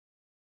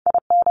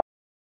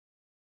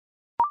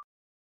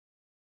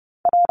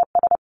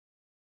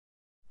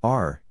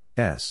 R,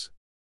 S.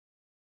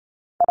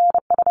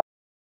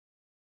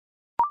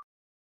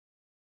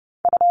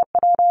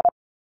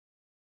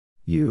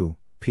 U,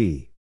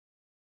 P.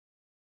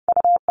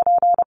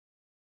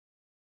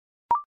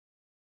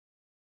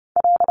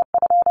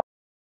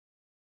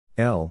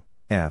 L,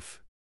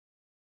 F.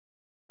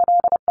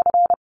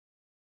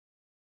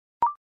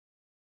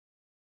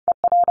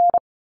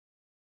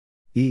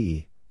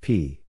 E,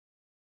 P.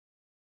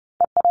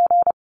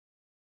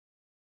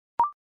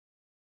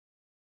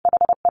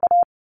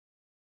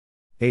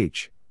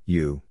 H,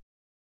 U.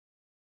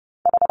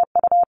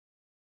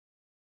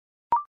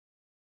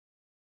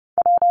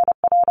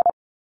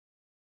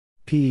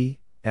 P,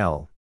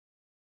 L.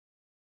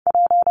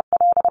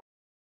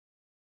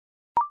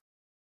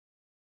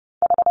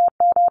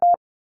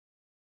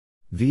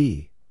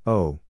 V,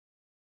 O.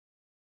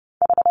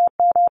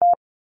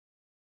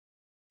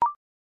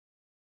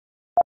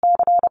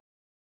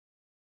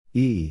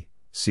 E,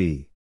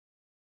 C.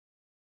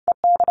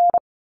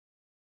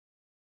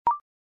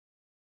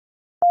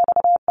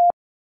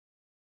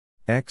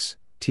 X,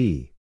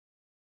 T.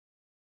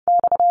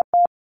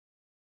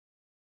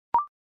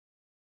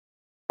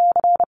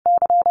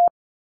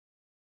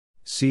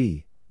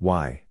 C,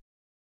 Y.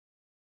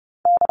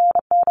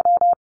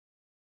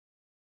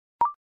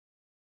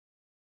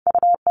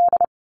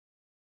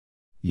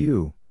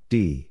 U,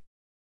 D.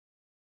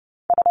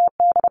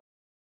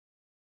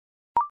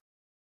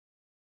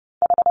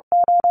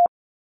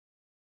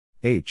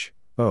 H,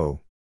 O.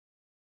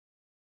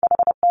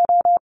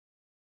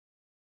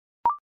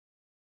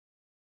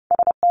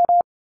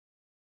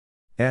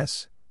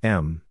 S,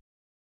 M.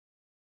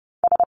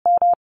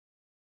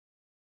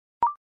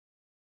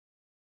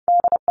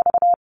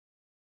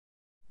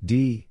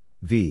 D,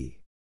 V.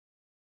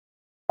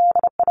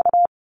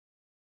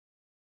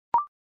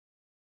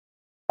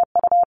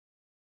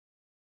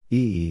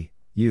 E,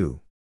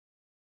 U.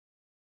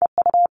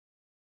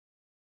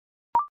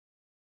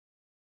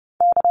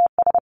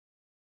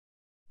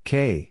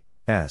 K,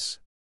 S.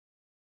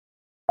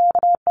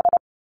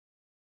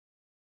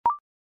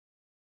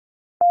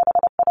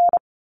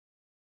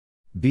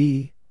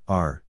 B,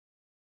 R.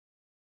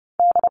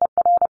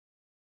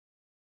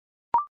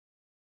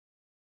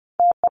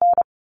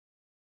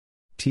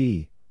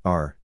 T,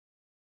 R.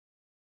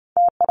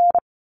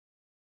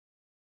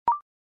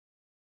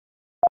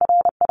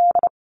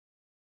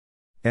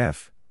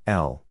 F,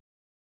 L.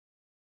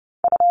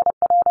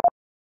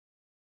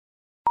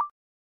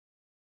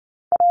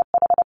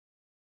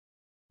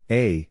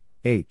 A,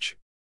 H.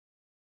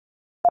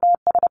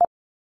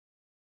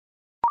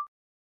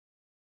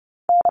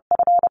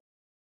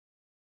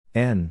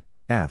 N,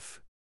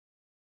 F.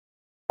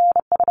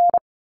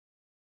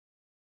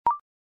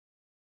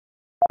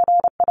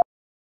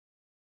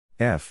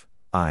 F,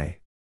 I.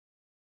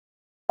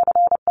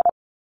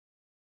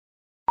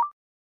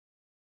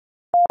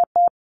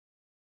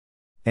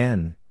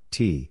 N,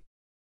 T.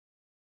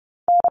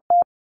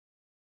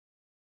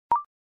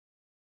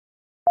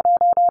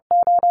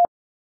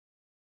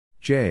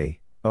 J,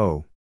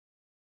 O.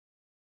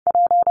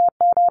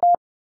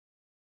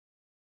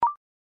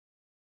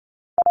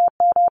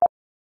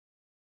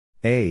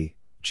 A,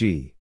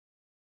 G.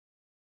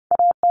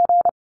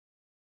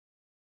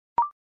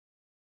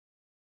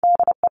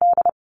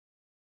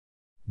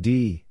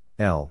 D,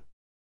 L.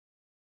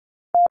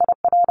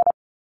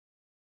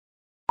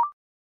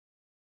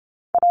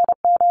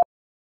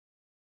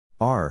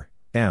 R,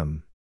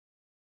 M.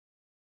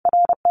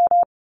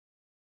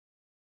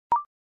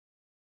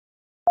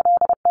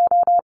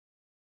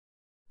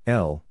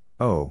 L,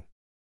 O.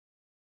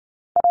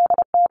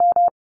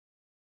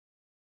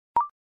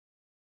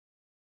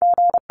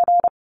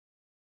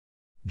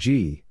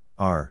 G,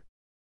 R.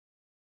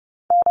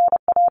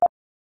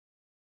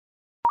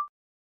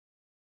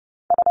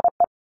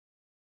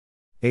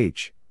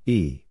 H,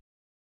 E.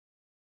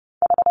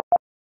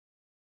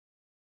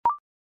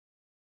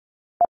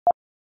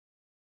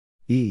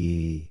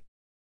 E.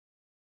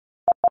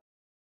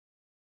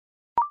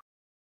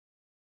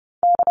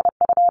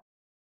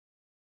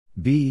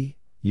 B,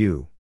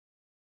 U.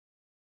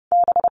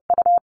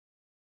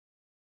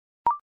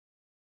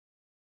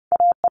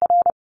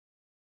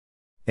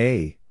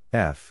 A,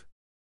 F.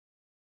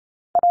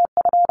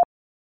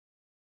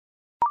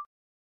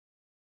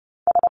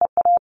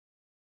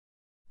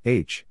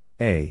 H,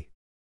 A.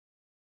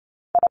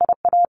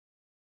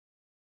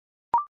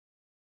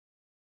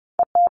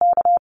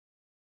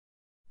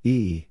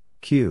 E,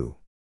 Q.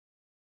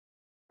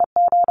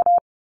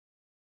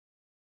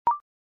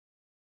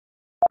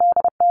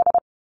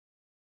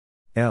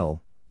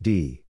 L,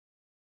 D.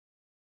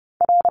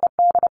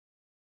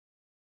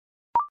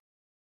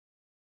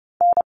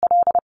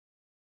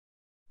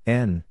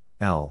 N,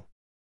 L.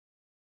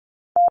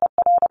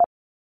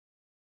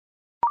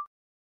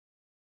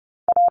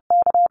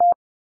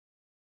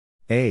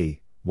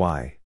 A,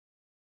 Y.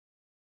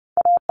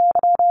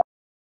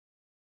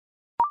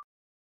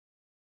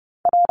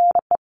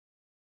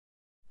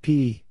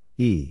 P,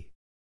 E.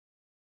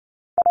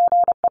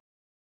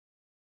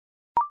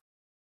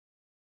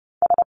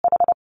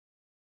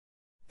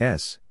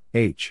 S,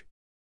 H.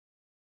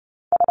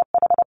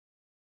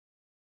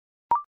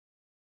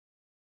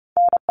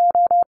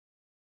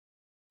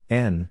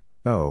 N,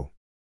 O.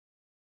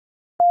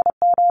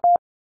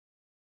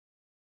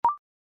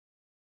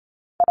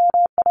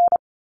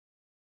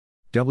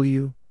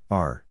 W,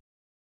 R.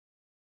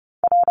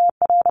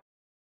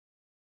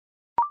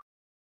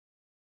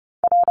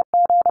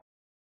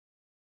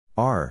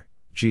 R,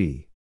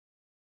 G.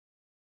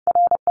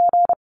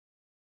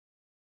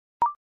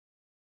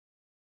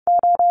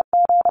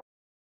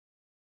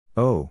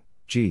 O,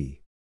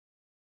 G.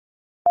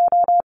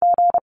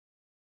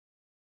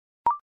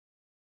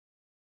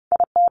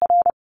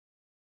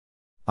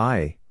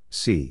 I,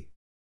 C.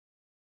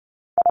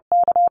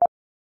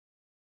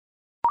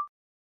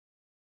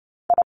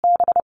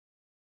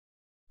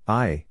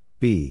 I,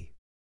 B.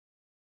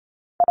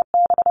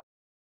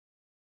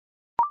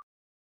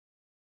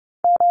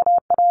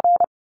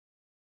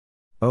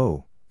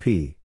 O,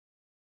 P.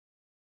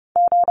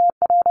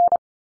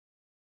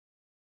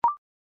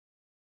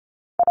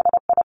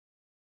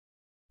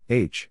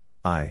 H,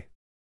 I.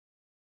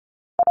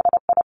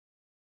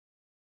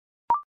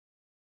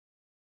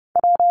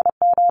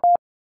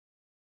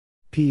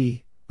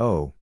 P,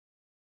 O.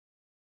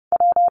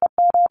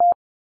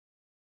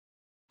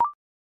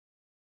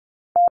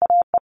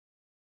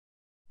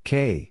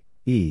 K,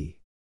 E.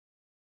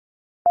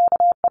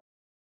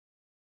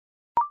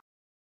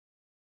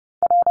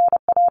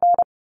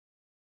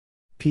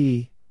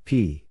 P,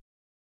 P.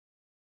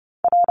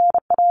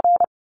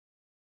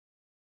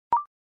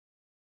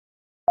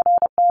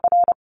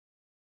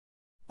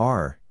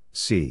 R,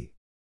 C.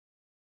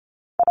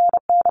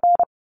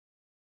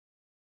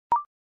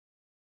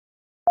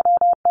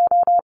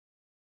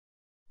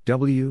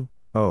 W,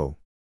 O.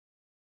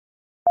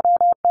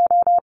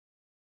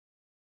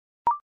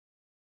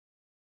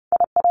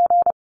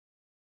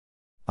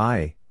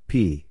 I,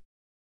 P.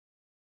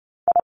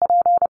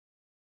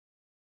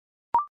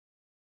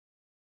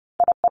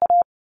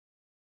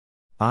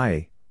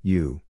 I,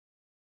 U.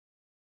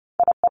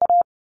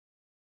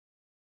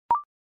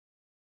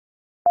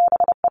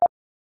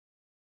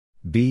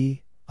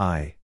 B,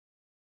 I.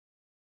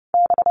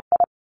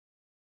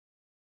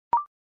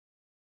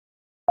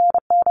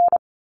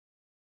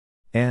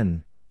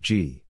 N,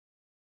 G.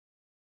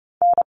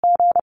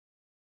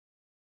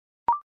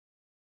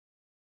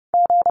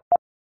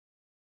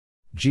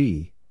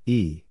 G,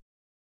 E.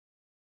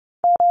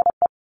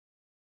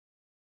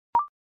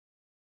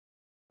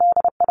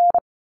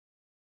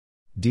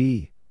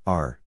 D,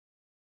 R.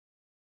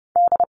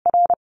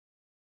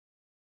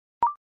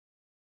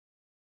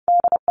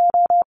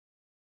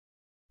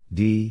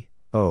 D,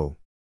 O.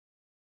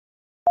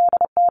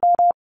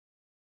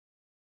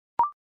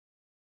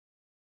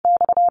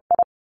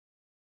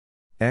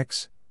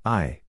 X,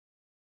 I.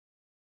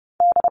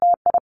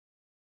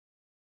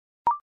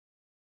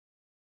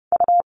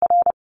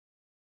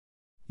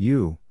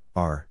 U,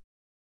 R.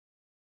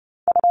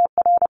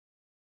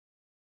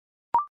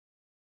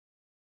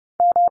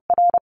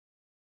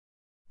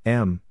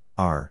 M,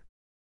 R.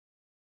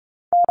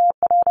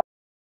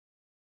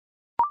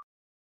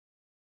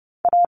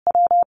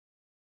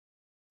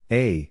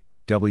 A,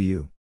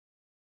 W.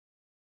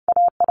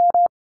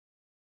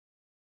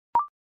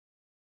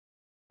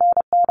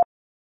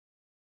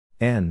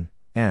 N,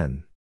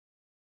 N.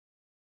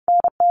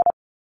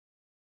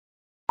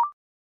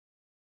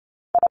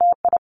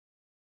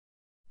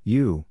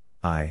 U,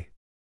 I.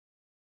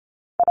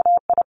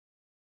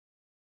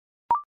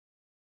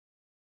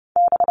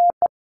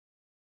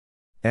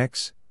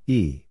 X,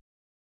 E.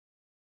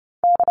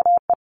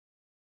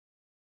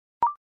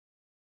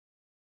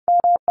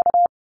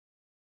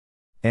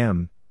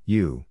 M,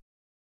 U.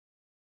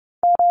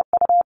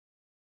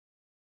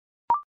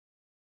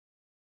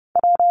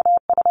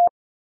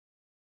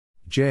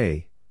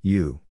 J,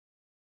 U.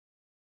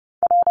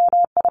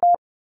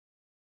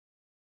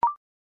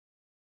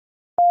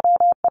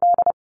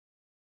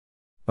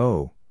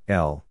 O,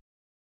 L.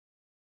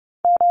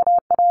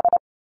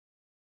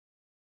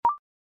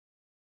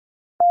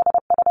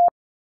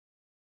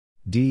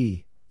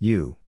 D,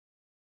 U.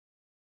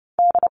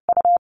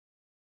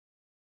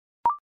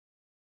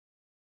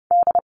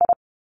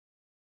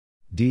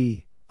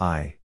 D,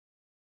 I.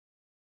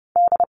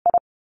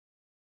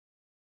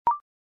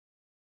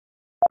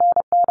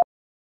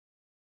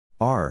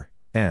 R,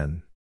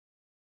 N.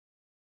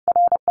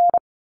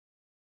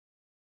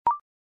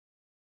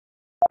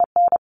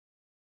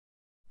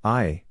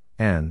 I,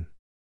 N.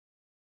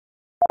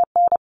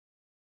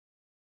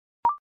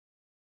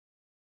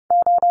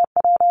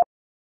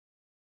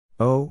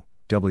 O,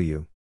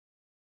 W.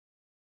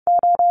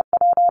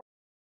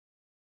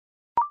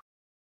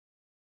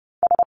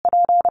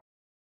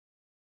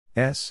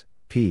 S,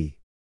 P.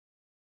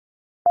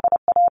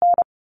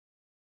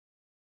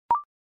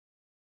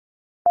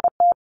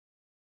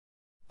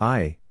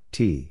 I,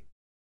 T.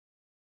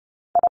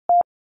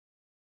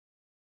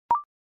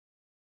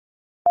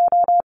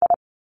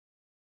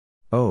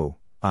 O,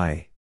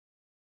 I.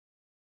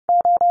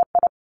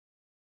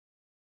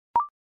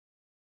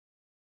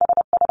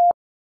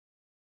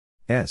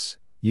 S,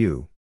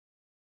 U.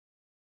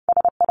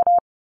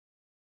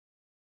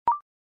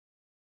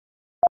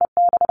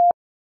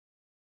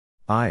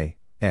 I,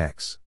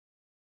 X.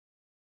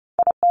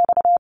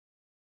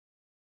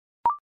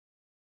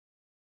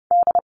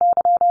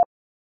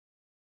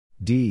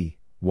 D,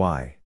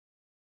 Y.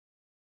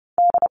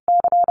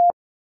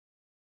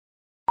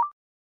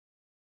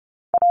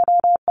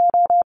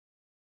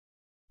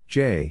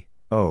 J,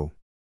 O.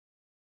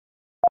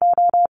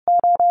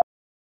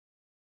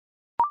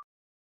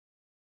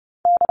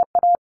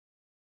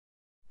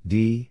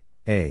 D,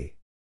 A.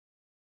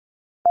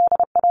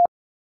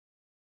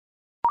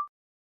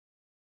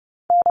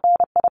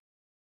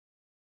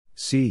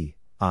 C,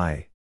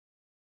 I.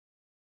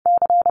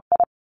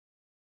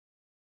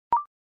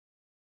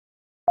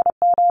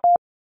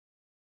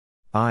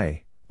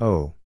 I,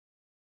 O.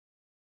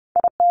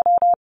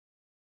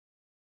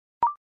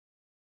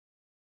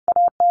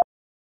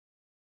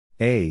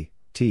 A,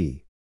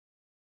 T.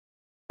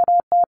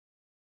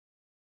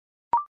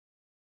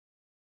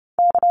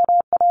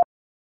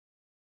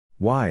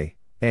 Y,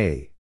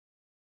 A.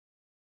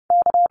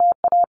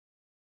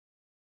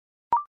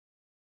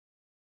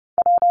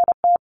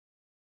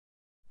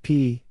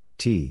 P,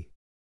 T.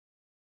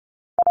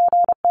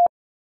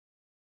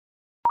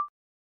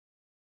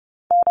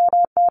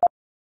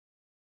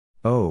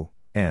 O,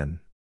 N.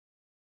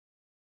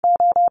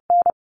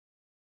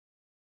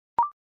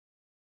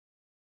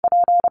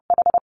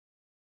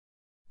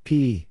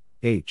 P,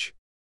 H.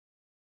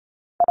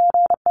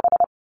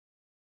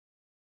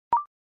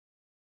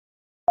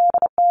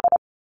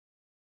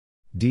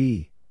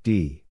 D,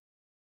 D.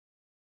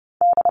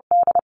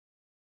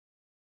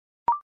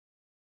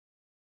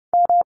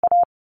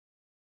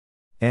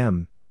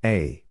 M,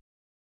 A.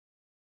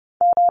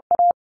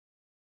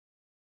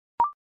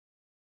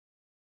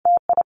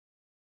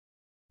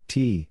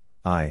 T,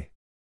 I.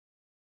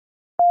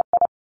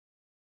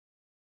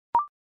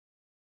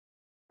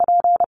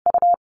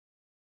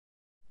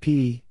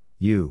 P,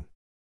 U.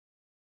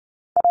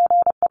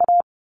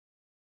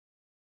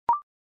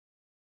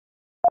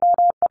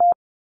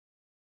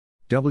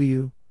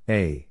 W,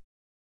 A.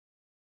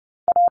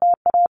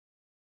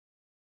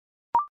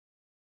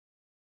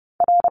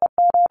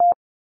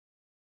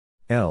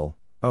 L,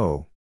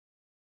 O.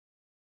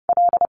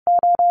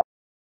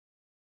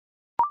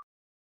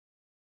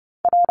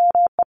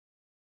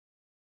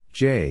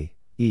 J,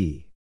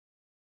 E.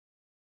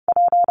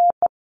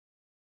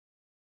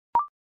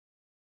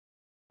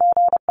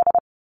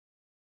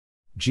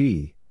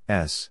 G,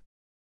 S.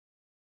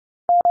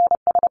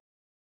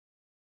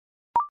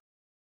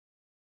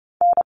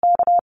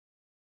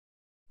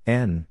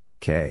 N,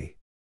 K.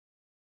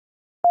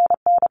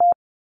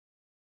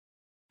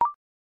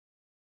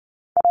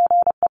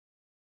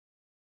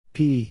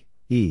 P,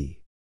 E.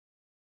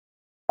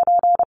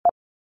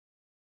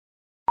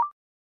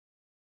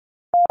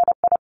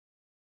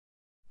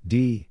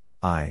 D,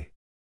 I.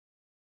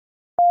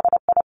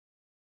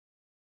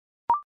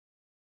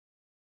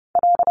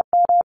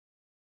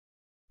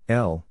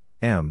 L,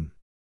 M.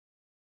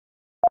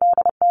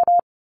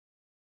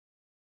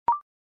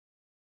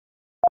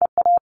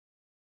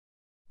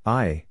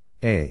 I,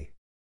 A.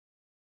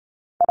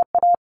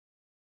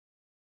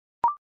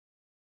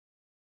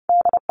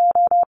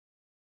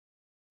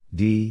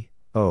 D,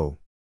 O.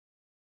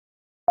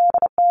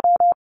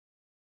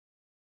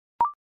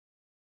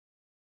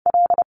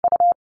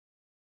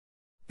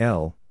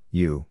 L,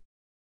 U.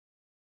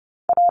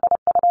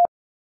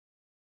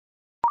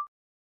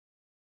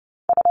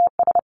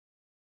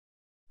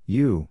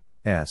 U,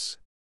 S.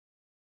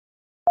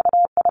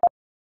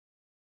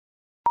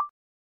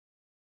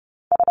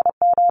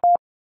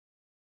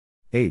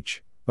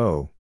 H,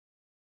 O.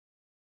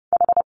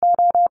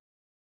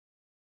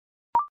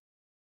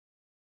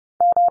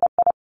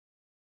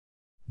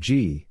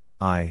 G,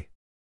 I.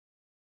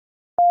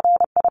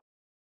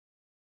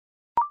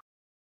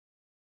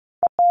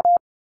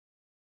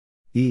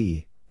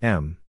 E,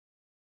 M.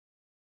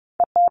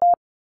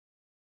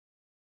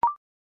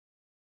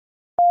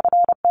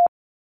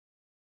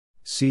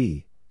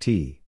 C,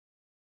 T.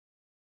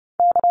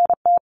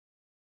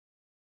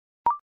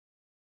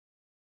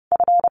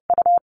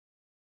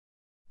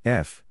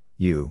 F,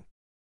 U.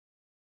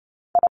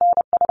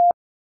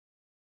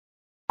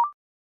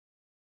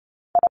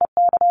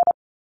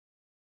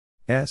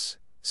 S,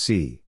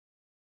 C.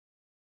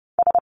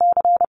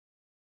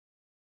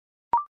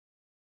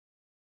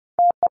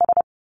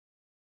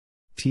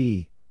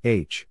 T,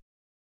 H.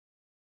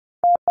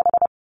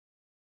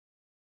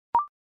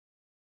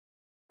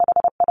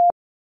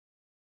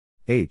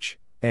 H,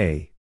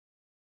 A.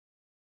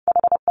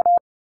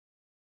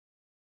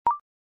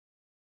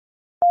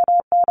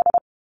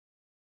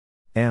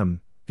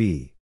 M,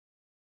 B.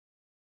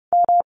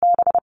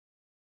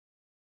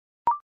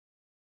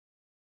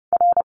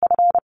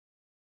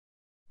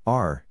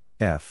 R,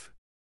 F.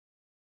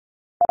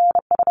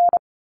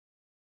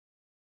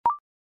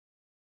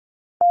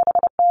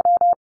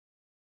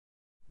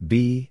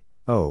 B,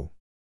 O.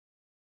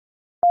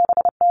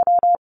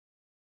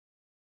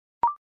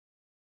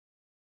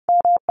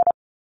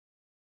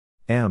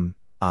 M,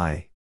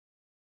 I.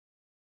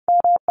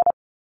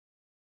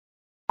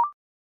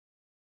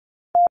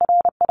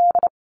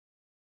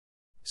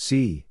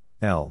 C,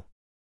 L.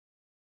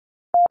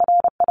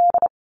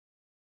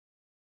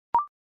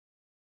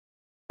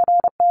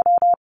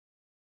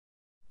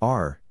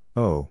 R,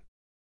 O.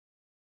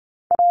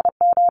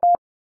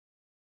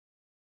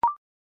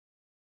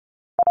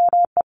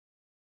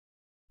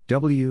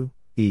 W,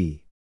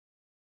 E.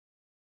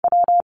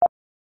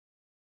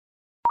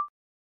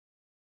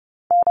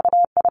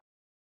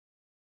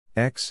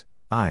 X,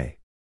 I.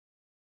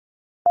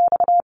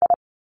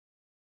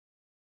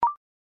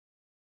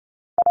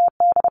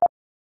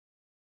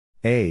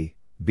 A,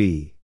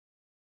 B.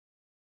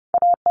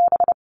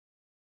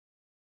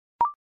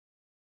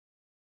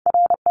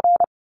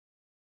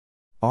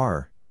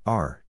 R,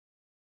 R.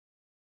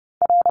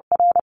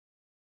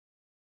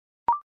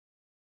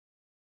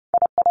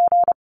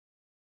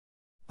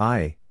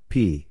 I,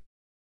 P.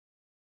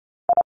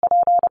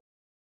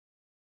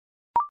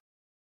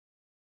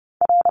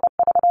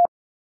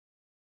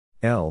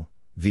 L,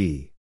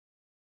 V.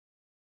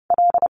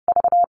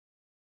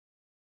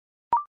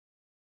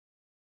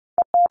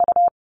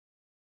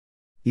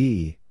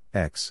 E,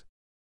 X.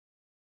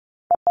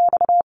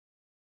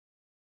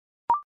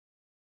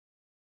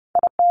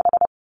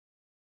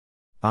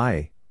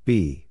 I,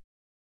 B.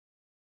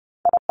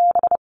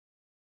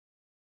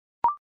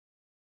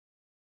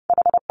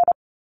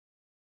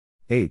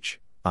 H,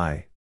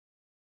 I.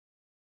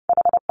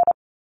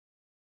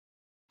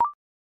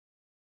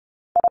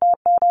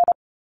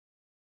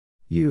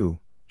 U,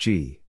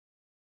 G.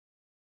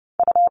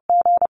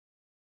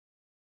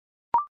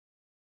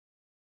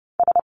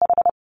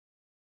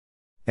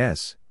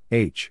 S,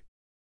 H.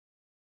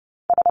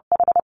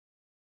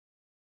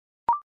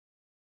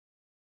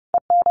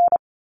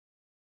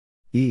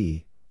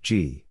 E,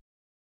 G.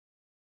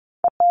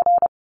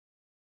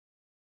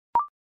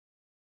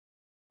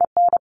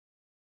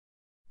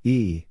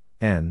 E,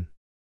 N.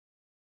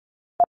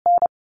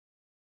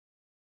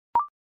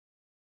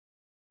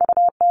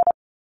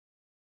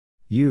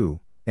 U,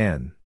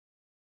 N.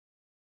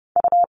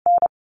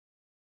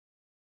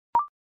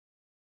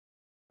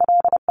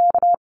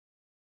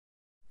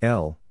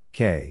 L,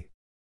 K.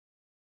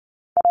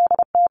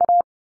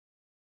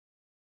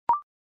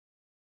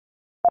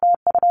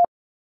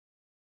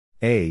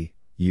 A,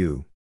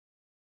 U.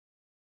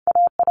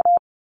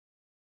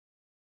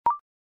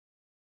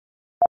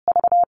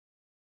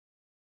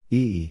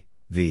 E,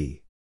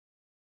 V.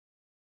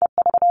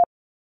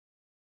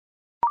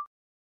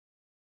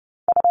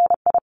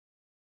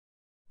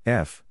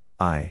 F,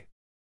 I.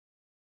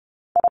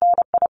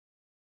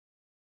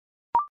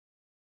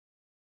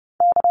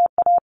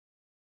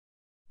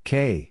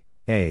 K,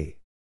 A.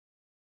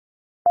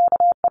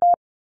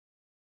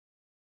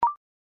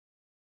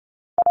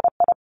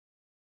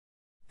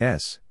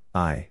 S,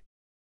 I.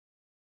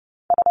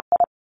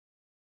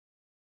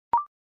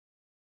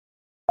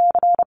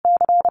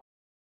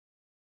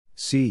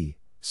 C,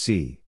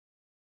 C.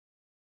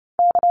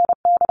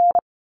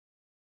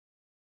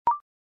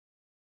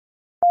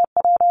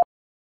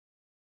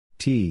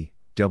 T,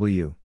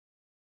 W.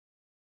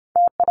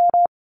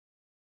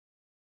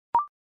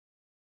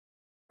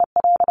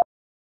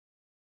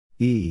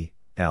 E,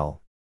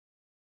 L.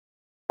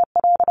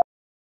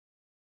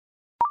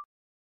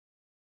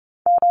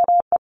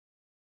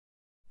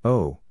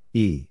 O,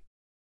 E.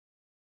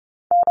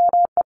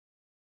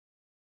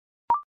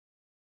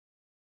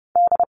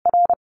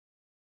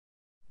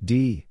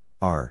 D,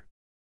 R.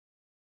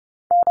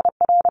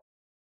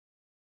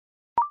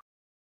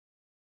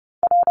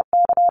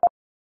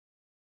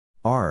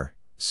 R,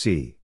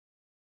 C.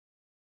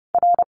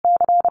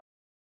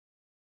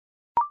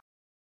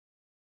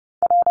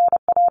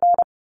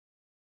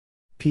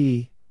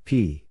 P,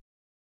 P.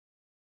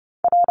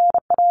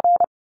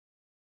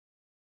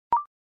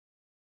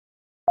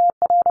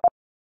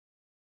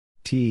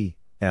 T,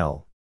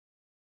 L.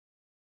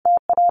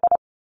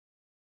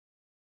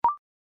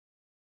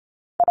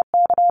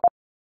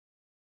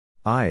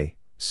 I,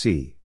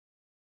 C.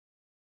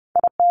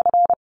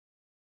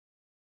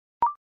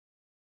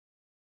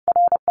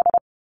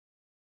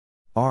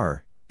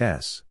 R,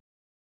 S.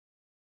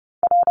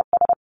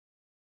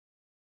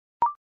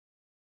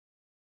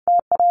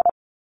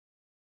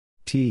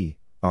 T,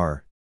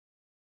 R.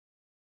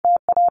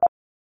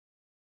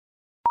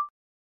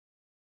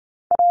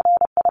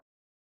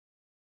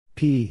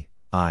 P,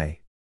 I.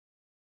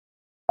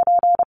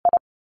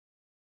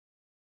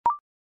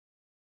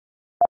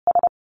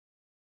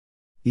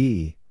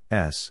 E,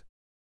 S.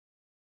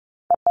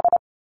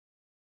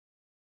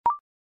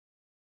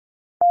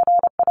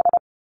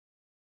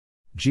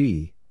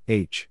 G,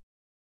 H.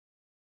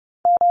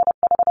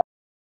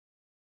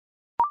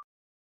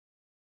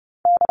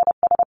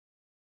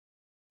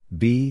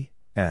 B,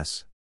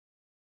 S.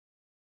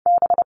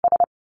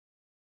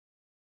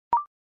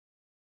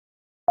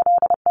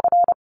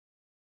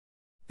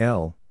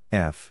 L,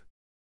 F.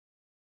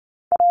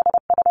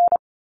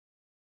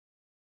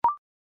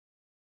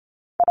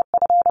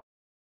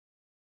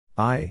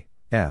 I,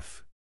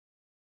 F.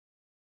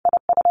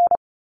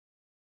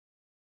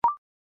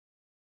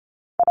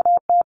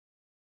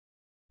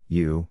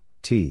 U,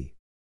 T.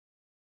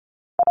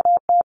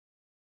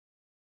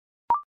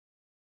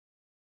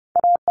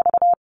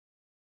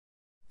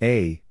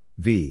 A,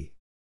 V.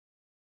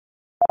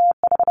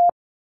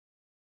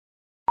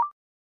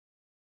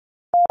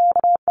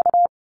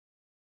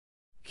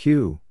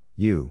 Q,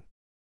 U.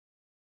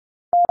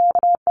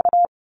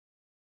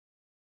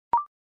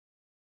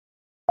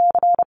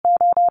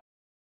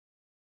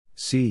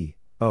 C,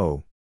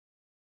 O.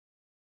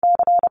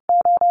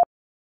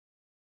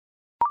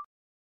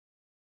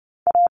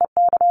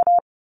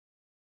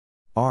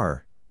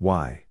 R,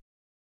 Y.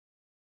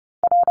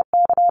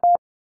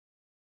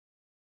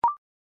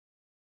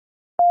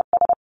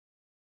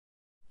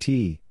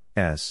 T,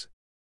 S.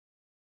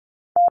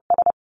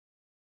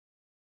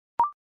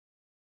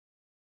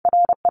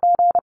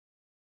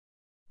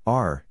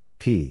 R,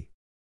 P.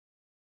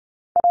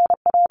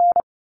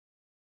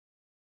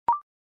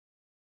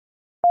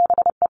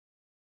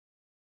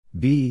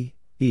 B,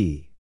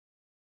 E.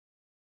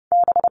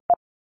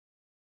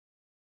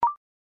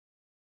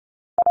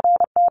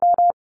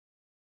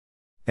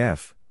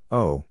 F,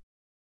 O.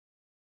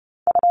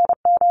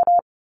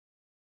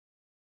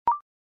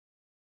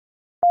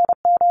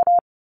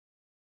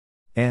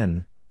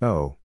 N,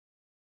 O.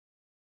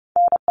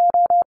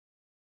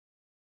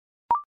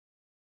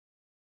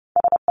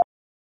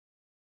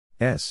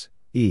 S,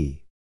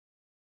 E.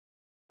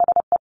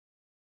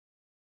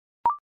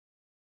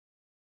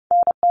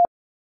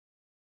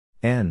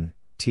 N,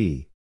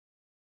 T.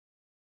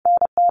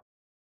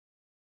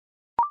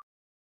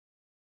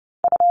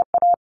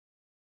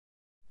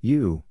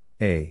 U,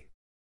 A.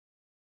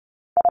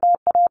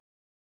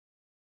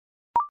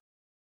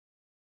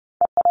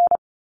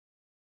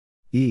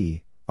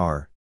 E,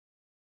 R.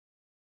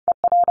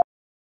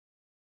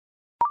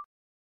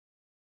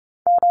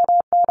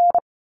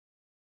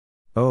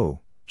 O,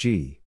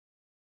 G.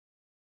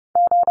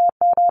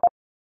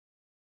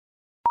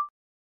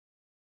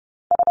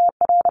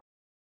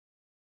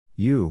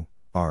 U,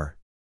 R.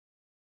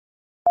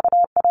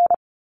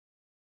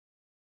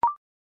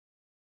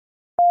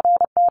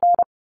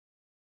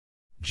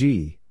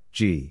 G,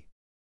 G.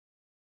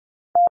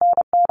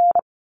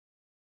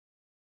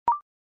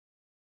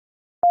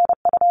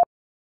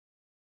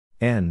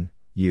 N,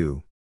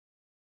 U.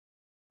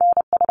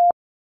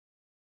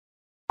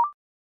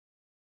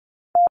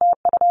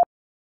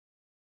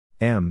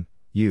 M,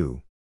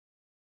 U.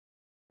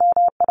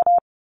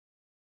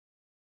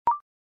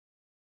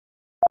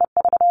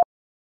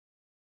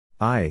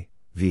 I,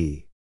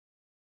 V.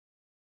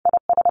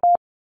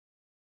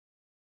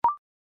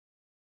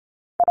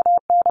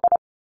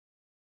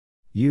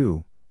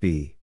 U,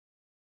 B.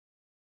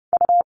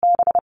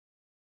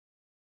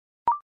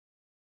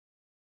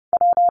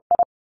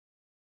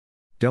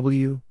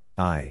 W,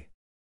 I.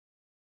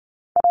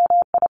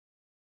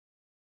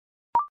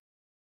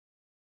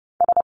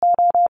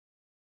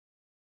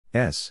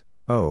 S,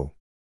 O.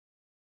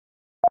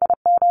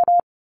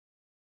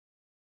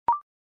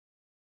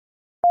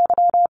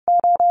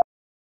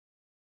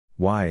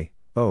 Y,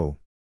 O.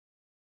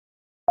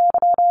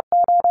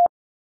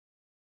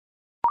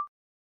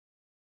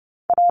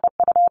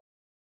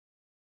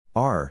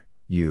 R,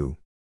 U.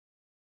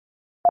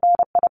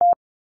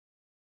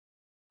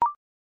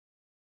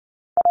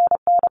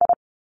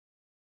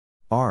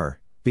 R,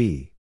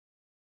 B.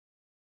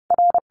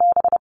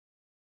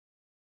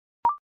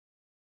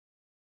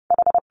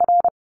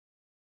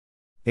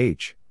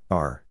 H,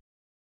 R.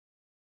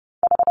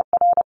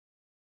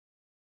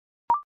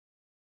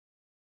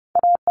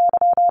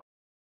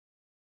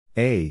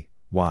 A,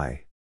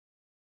 Y.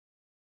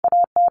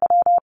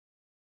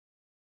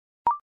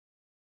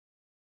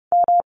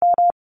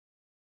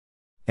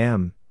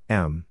 M,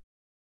 M.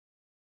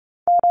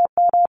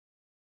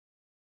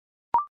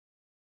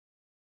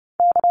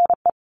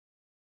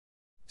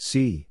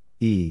 C,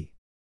 E.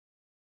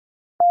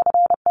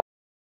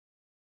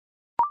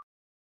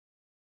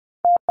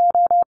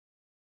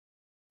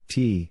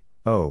 T,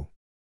 O.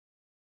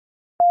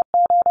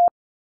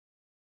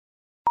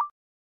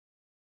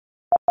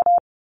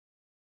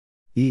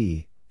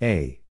 E,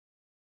 A.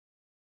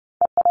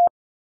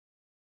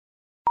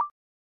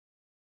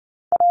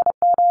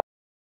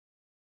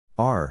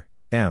 R,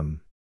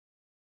 M.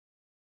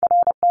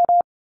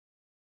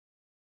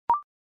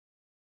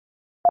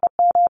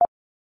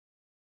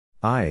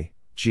 I,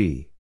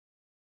 G.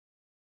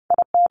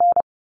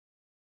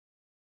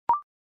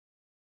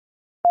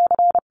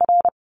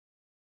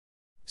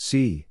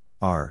 C,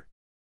 R.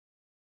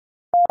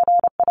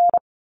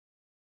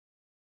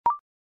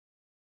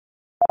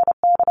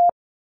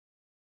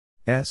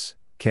 S,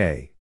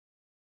 K.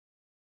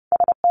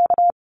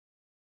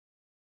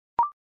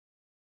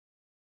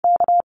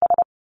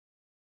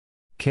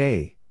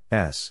 K,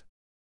 S.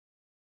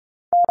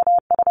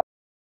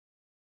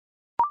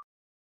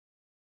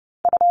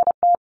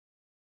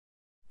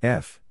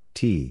 F,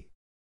 T.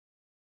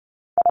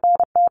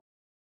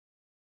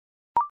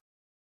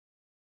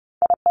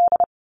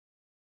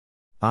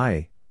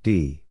 I,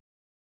 D.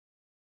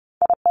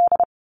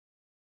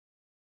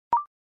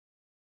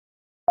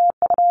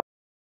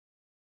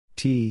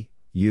 T,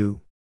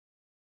 U.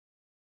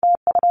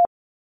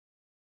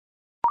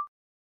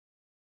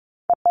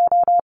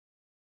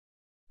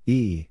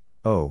 E,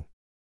 O.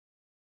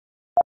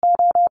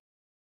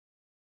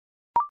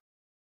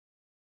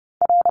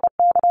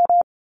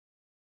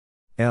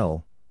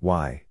 L,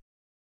 Y.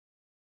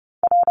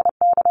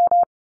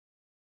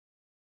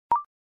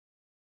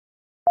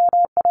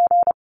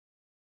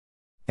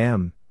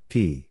 M,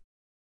 P.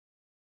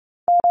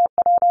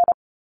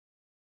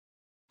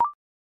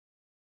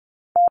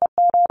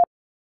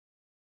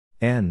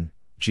 N,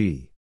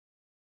 G.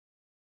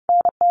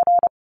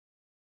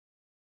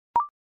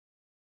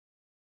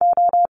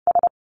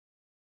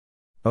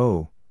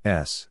 O,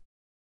 S.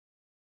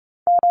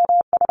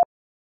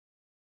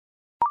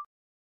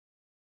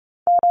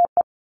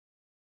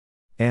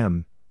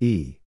 M,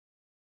 E.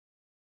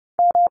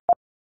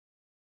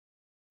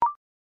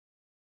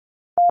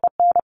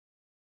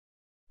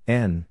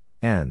 N,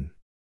 N.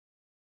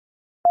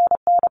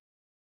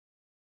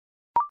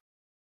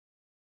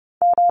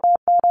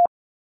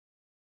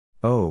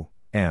 O,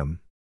 M.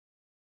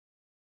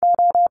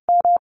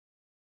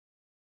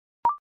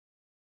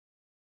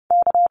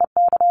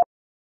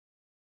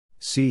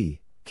 C,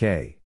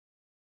 K.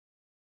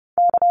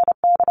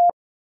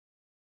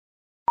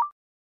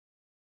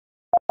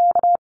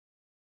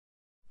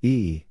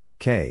 E,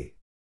 K.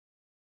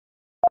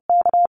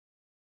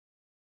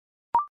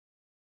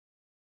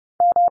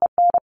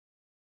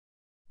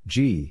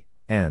 G,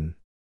 N.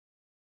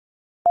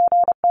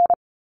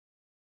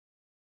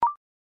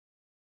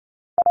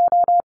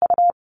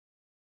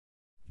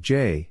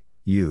 J,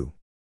 U.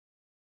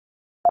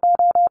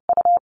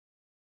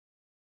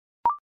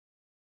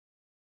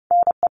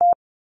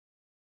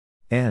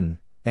 N,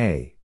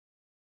 A.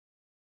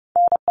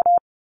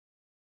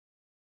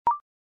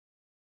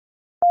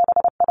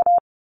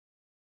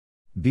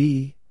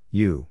 B,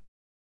 U.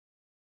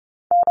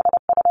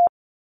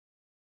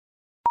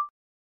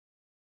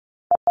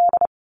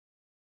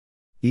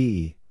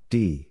 E,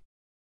 D.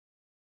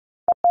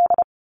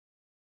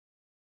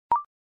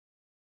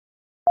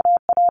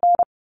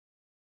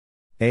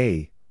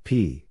 A,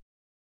 P.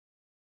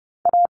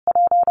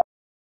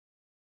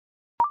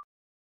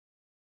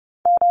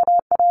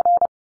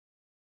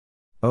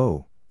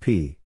 O,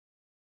 P.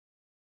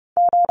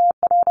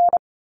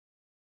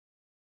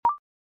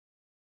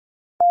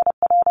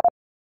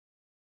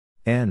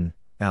 N,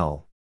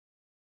 L.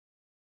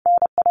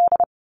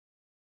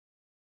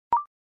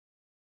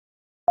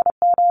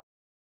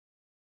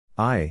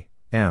 I,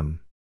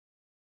 M.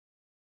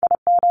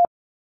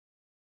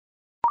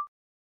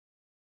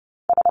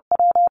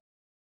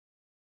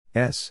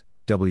 S,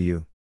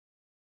 W.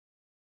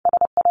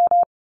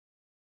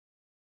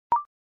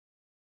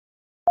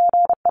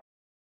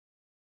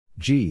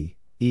 G,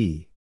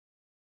 E.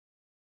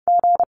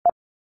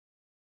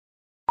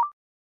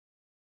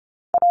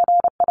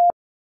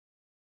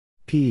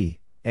 P,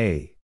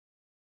 A.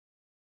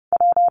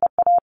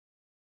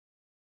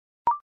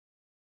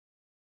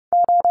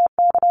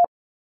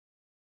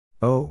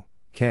 O,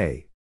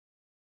 K.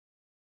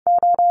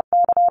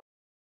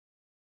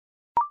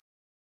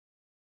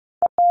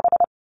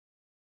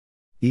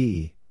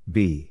 E,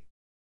 B.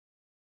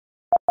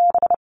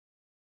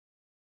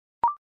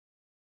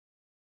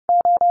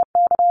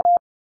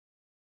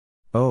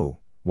 O,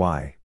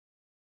 Y.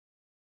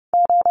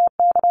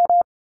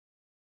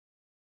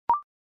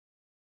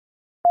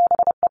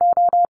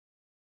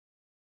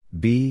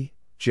 B,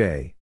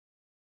 J.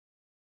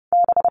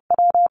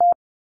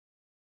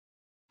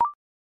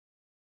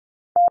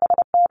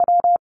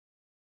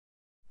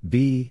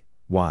 B,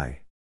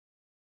 Y.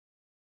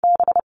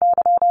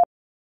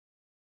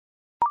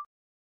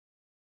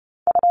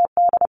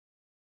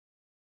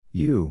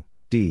 U,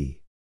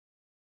 D.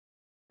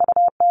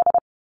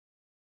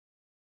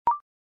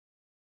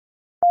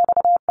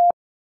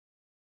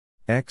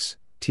 X,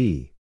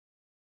 T.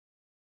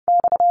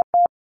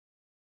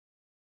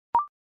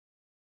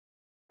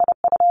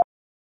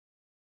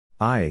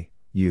 I,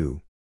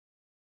 U.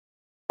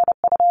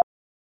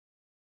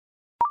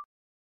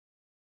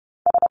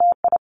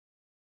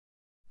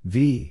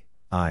 V,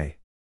 I.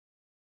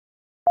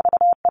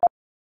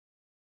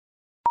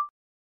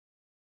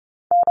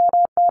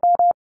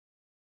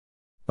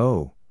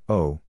 O,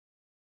 O.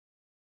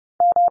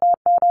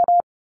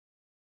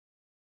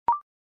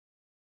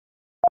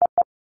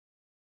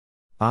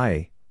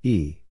 I,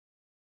 E.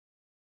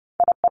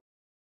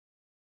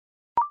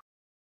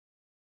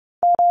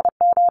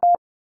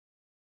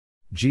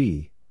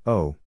 G,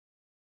 O.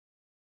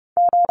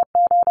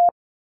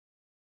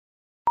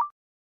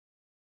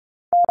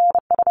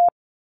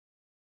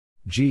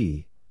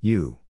 G,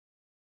 U.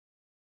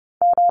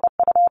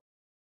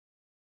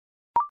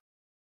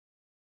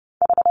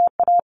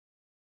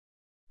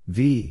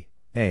 V,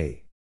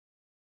 A.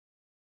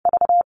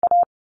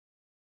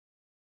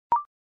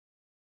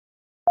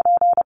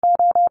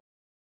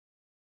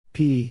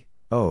 P,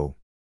 O.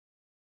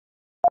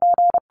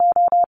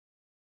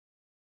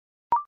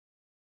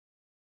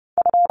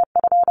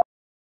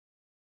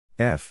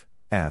 F,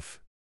 F.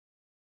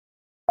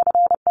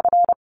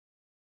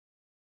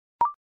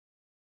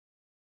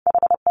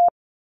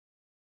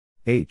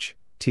 H,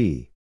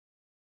 T.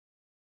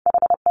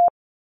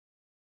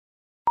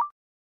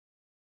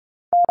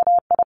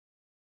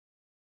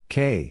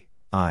 K,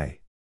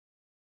 I.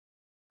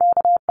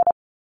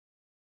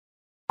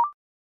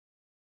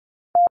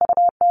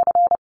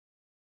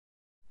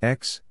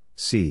 X,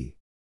 C.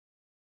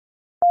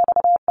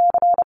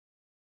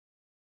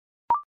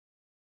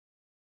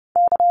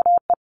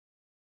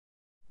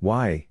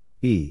 Y,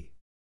 E.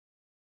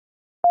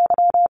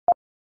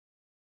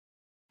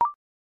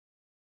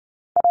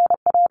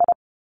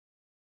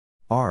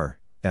 R,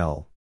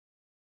 L.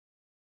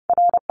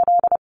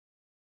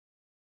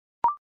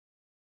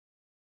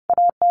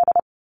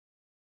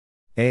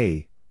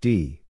 A,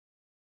 D.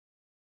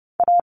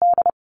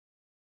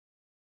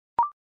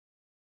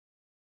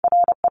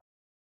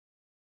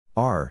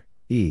 R,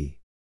 E.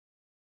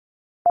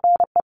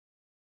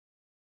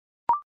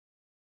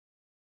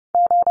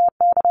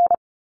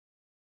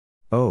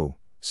 O,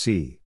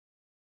 C.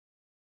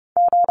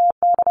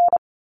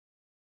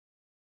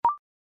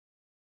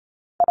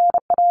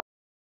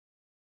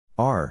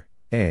 R,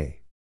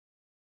 A.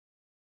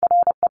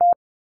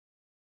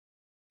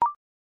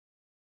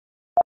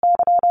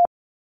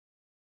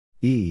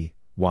 E,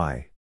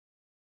 Y.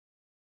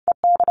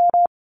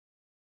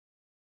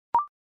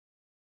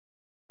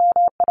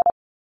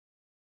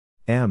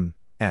 M,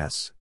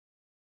 S.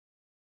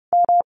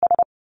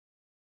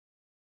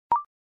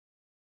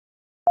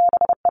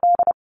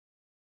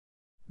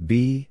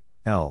 B,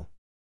 L.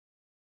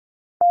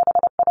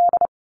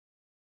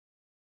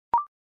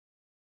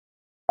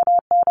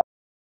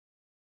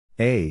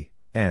 A,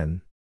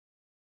 N.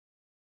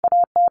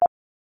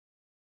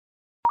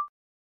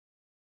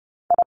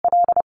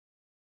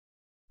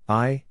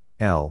 I,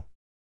 L.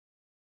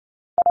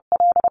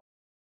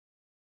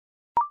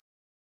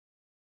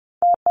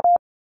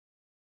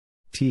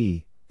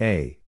 T,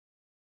 A.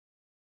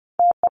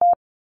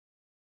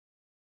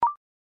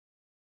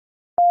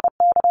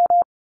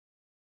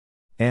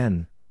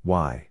 N,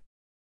 Y.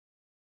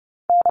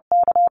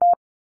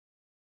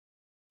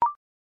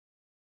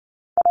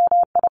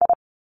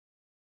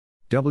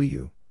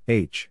 W,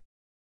 H.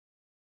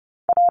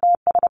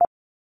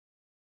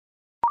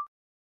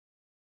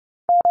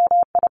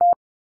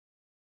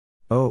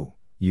 O,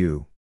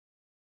 U.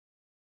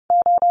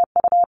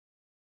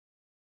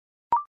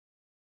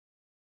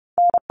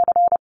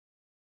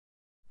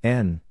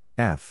 N,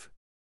 F.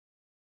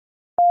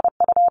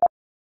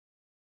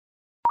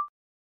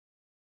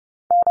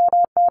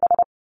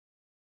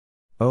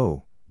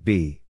 O,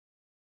 B.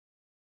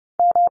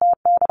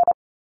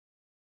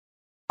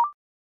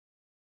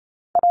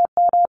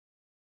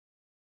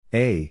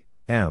 A,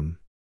 M.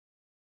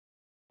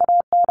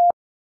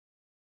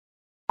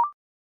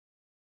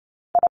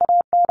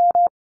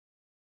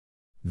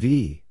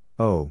 V,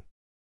 O.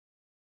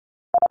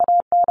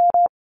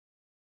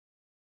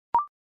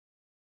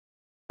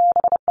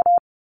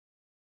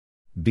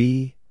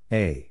 B,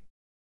 A.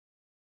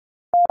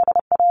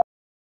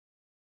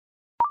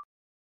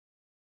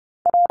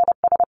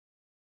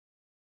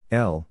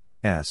 L,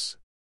 S.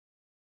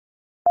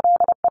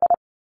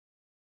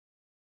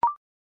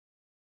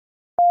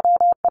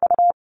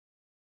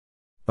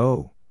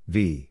 O,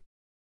 V.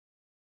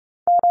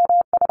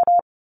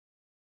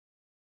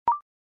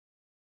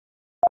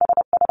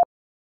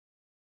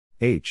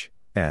 H,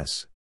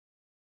 S.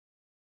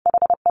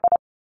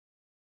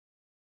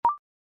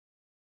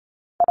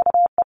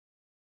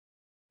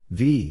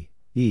 V,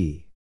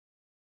 E.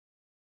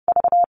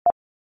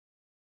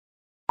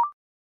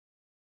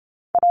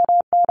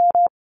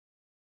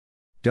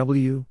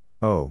 W,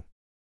 O.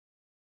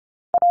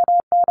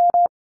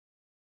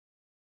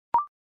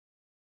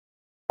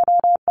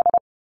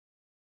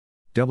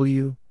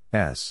 W,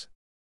 S.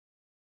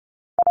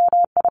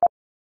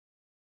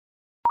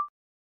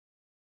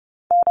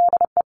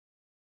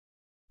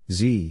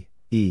 Z,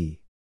 E.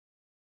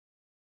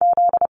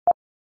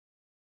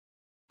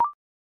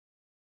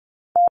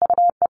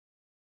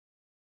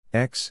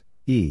 X,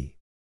 E.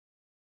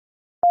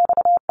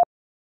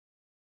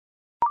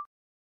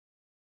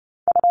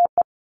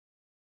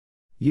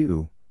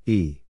 U,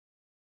 E.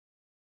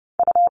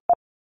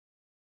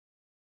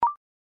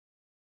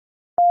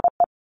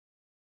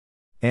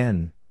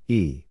 N,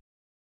 E.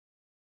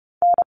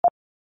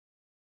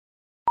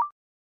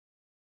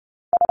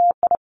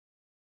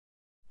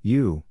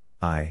 U,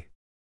 I.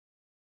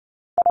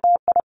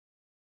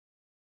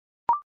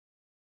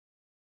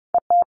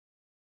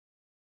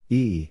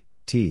 E,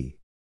 T.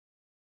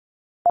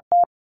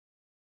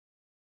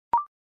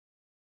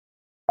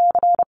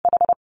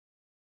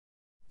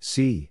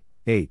 C,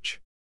 H.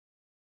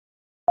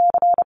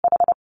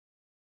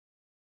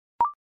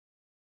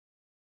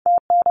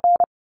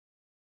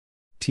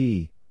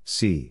 T,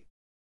 C.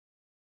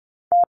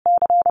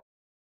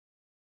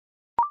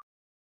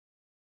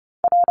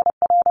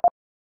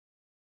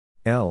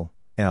 L,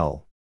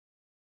 L.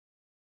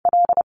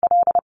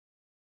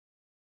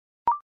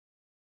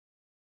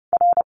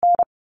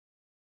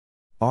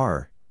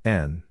 R,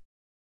 N.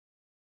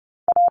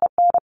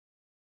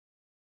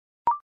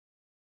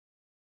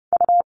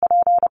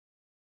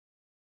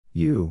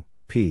 U,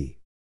 P.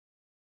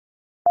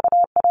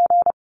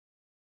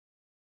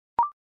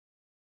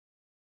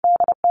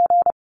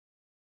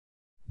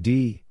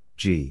 D,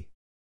 G.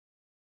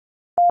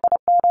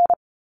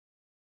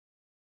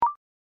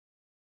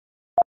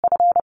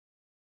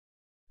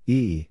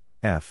 E,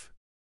 F.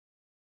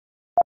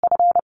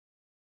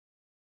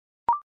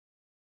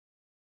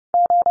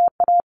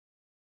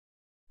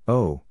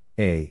 O,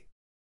 A.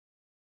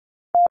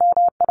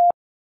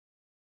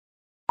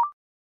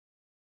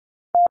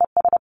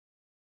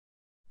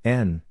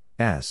 N,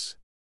 S.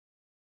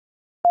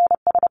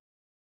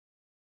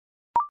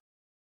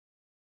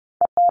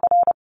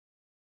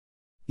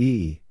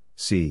 E,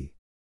 C.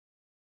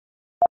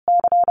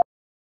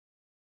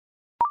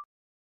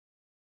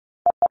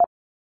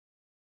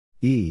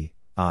 E,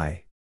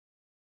 I.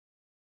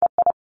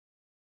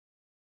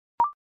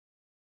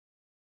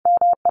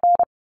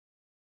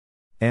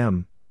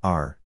 M,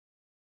 R.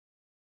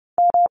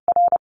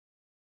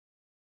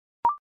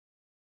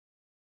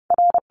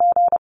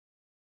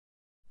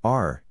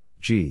 R,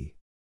 G.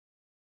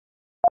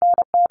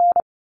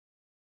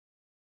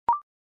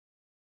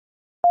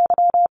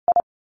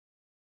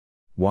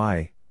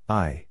 Y,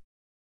 I.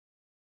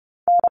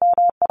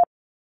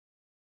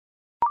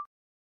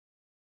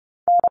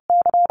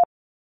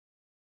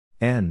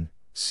 N,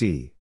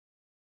 C.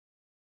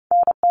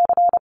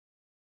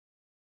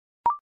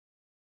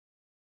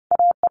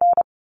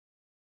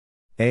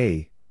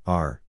 A,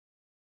 R.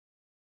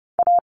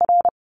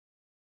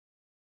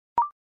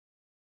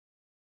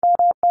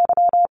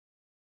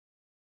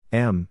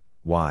 M,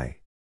 Y.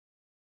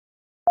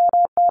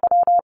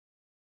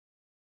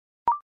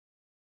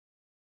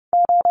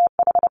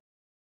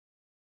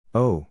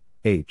 O,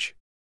 H.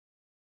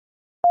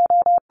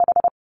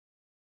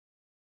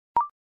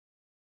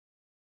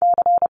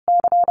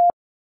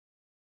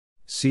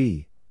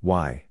 C,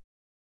 Y.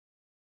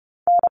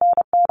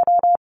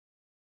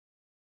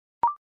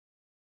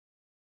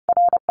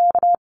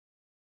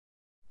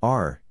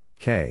 R,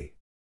 K.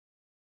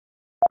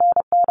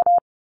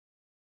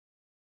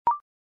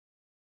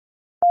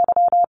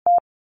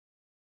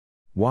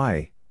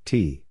 Y,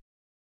 T.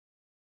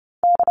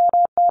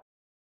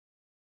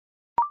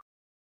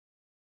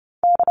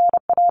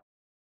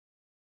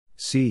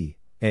 C,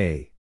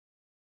 A.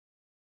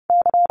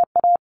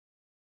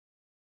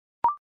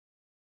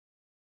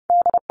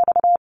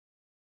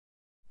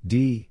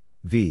 D,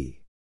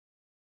 V.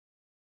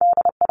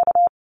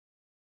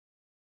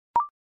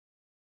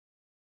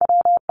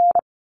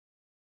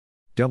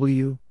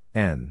 W,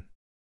 N.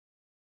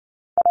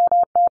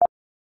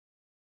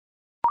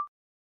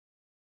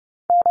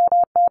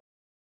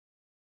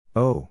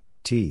 O,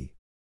 T.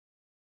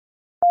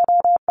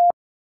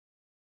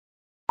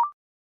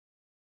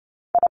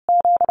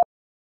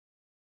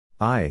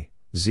 I,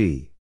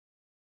 Z.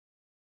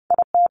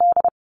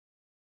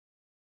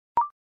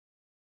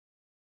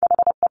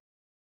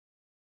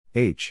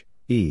 H,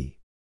 E.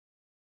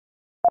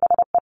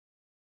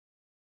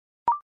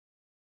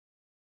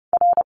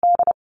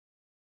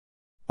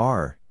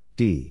 R,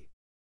 D.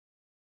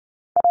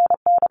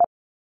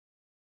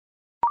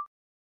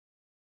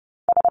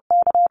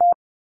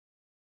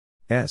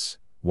 S,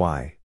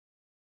 Y.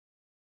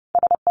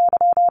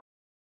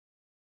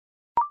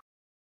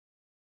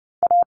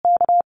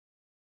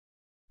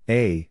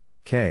 A,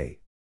 K.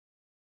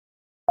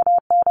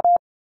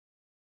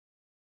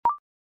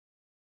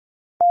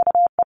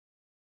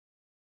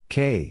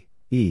 K,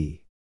 E.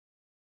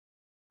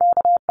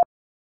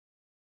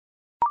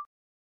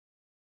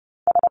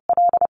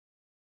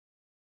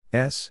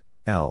 S,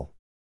 L.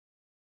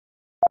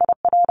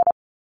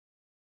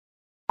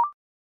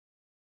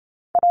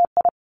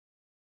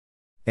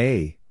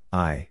 A,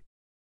 I.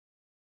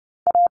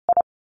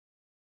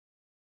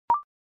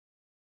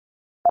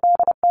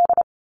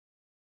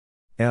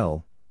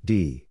 L,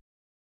 D.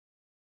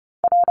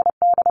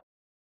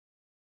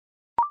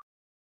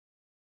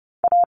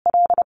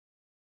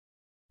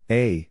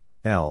 A,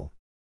 L.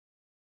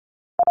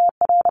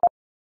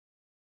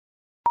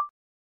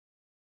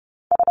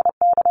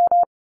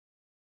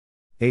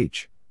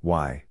 H,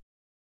 Y.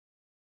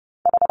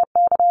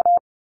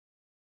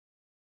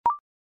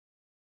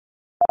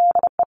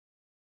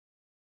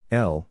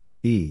 L,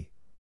 E.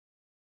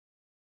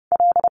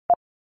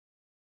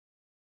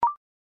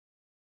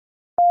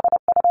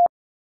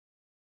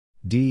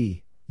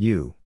 D,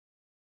 U.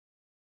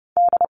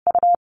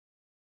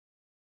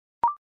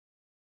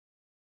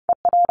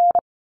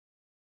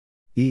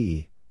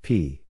 E,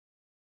 P.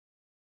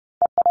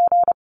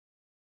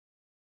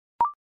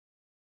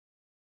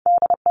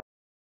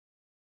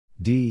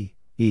 D,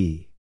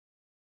 E.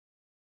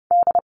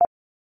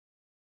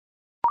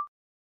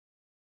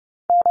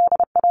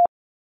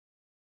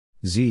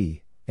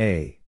 Z,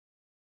 A.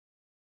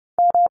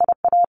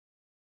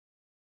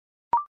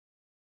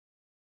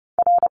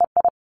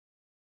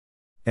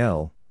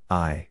 L,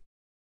 I.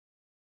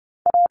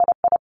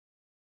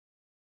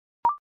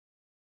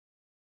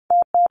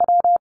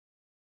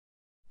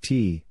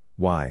 T,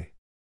 Y.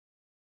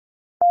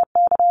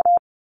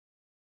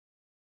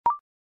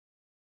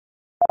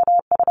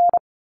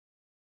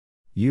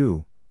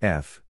 U,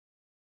 F.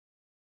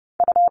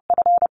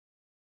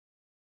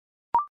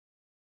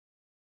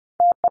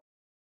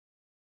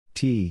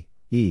 T,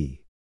 E.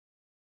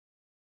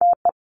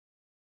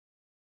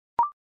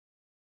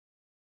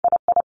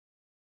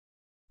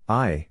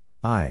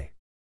 I.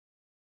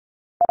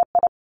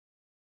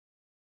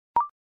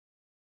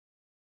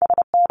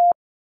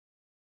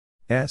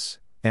 S,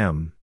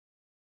 M.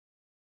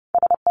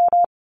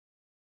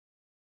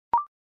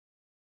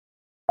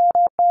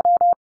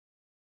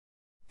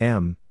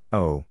 M,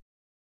 O.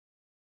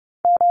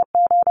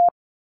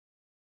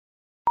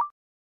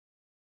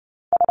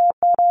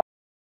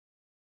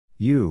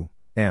 U,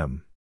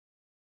 M.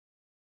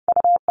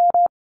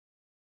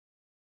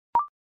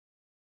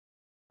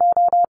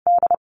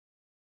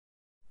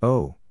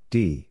 O,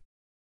 D.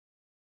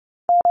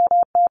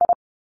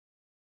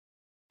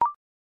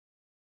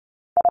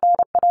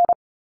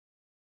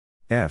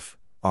 F,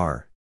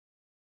 R.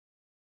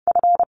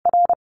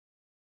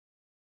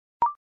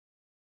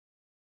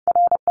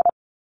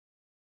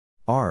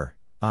 R,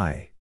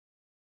 I.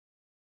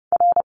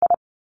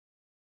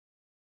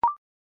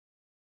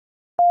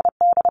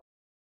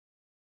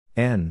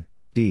 N,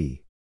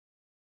 D.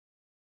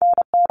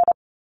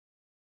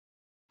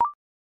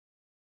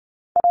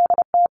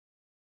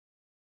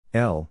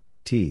 L,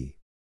 T.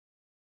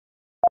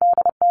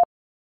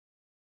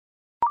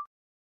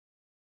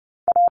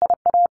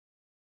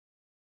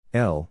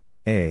 L,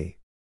 A.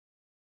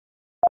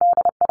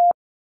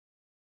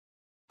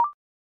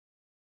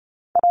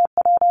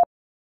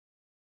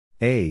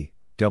 A,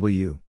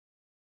 W.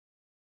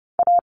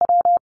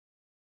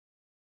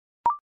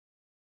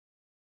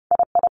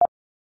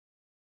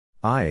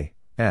 I,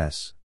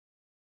 S.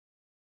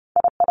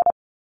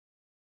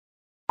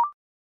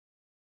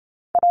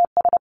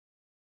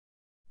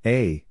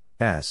 A,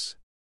 S.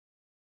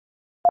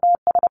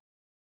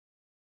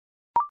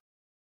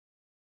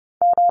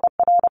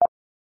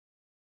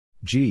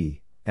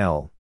 G,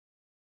 L.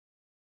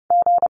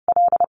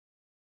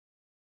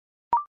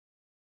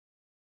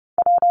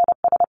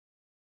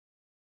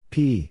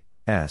 P,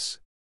 S.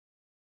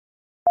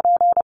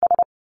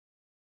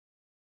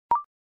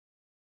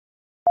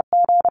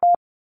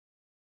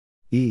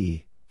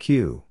 E,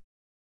 Q.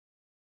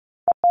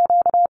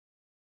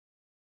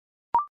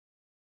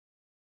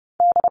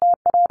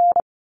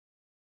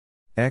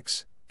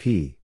 X,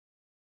 P.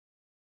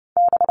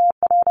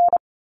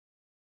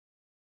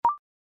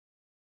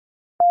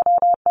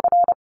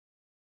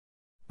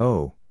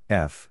 O,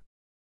 F.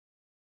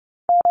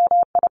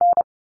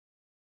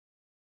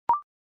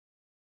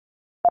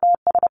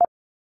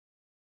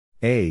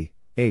 A,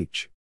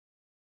 H.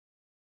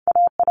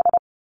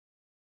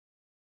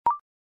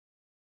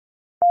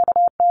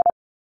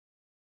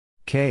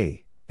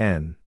 K,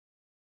 N.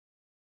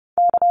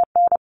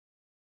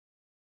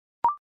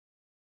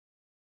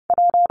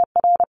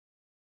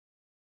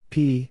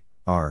 P,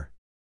 R.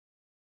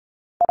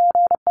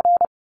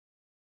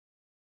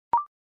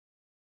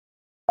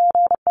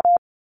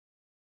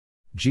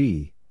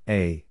 G,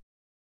 A.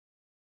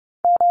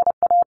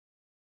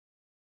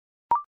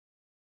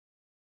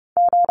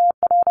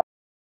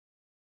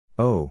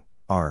 O,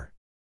 R.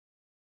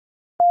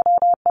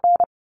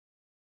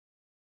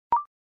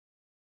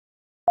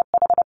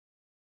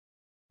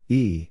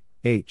 E,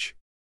 H.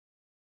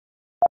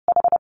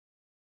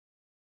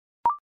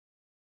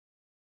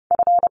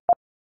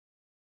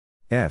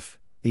 F,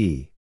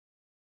 E.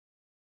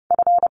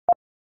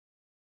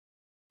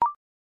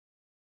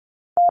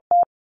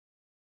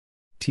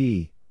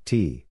 T,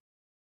 T.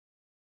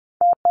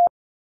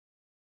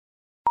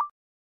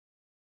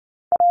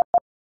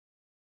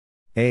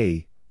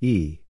 A,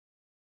 E.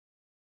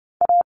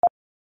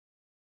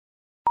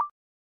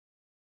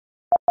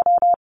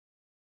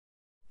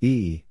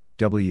 E,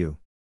 W.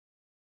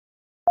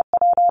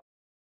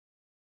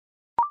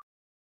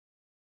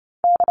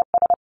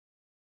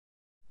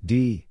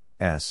 D,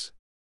 S.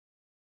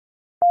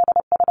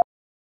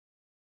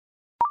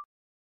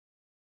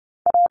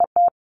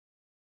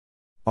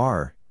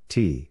 R,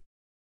 T.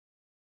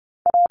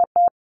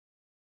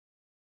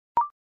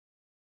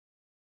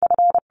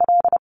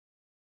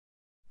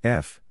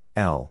 F,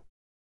 L.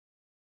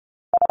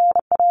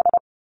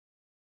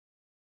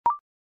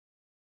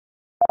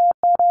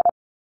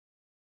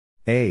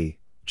 A,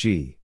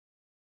 G.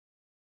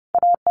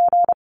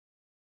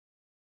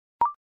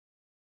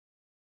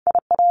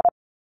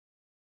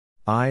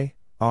 I,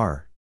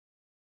 R.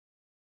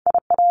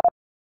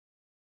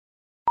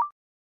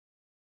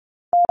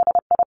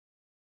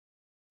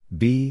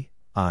 B,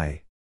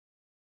 I.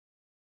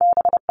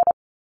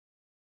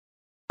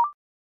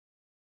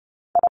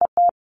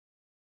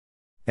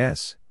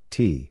 S,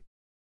 T.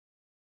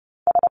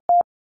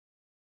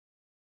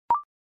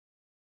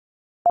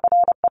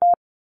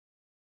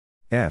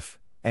 F,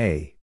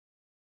 A.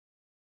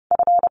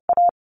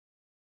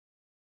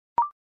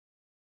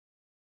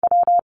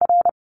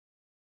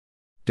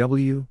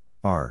 W,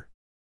 R.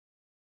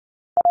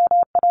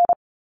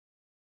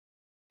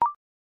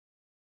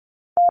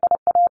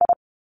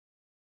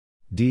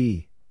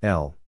 D,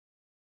 L.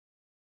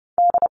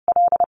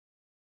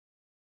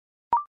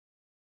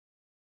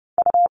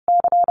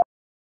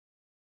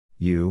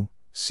 U,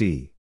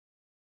 C.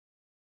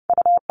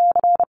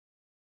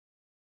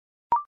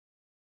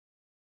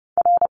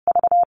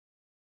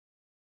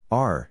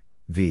 R,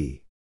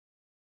 V.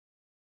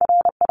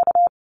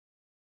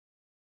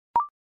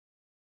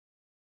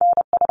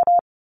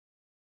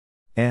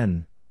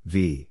 N,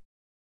 V.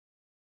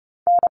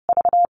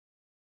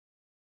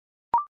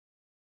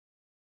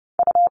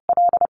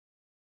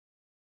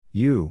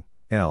 U,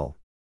 L.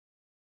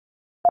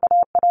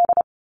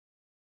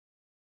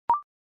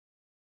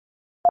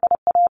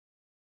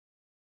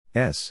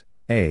 S,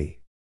 A.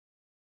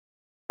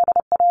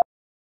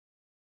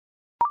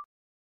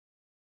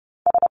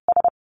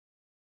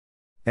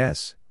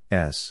 S,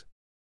 S.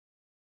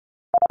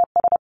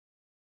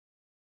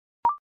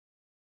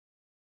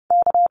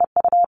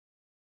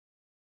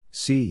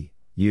 C,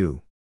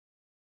 U.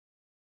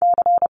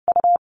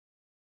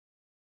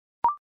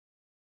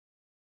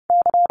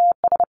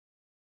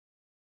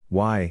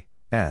 Y,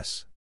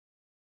 S.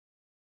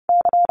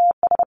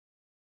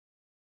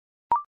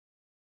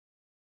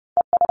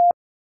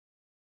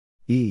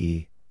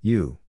 E,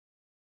 U.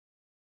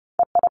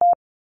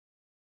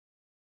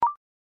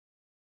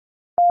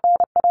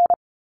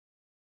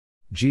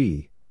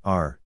 G,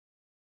 R.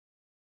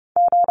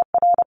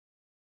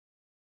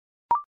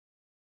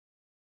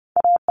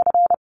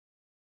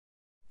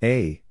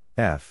 A,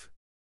 F.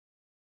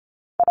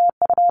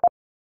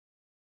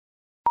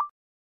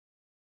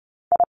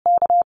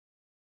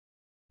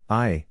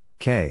 I,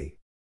 K.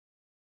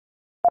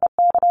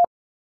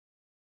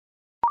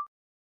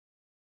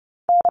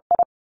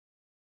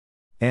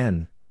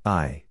 N,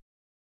 I.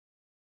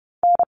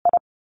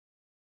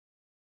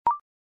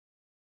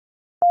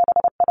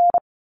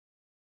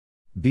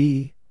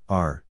 B,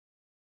 R.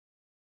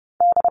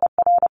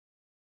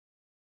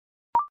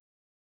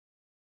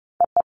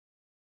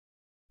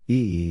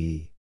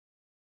 E.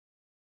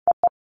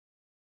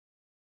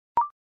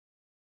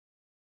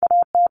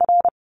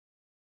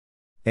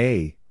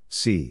 A,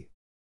 C.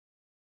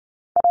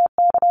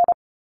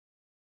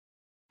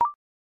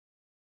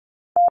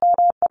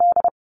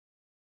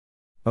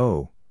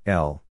 O,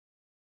 L.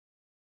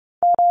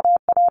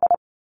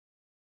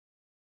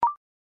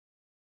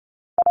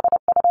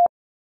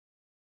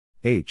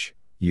 H,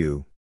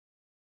 U.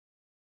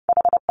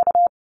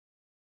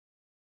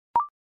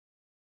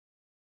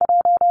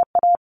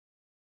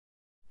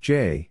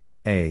 J,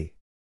 A.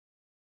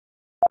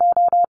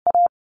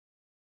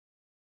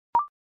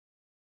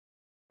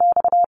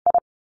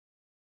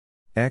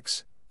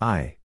 X,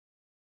 I.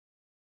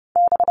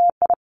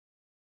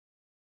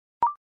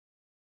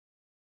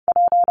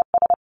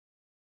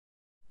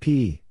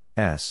 P,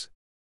 S.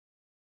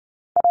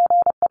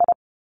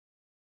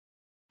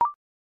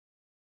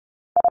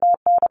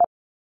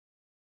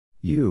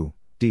 U,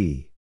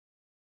 D.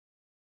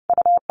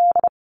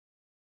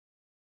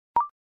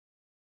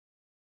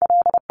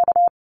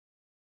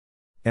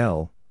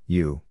 L,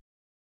 U.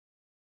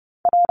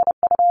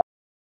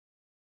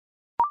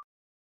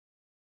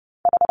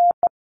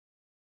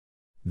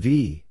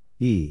 V,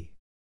 E.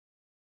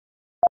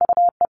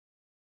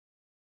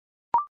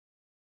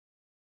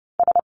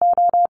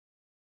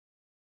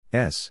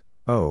 S,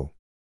 O.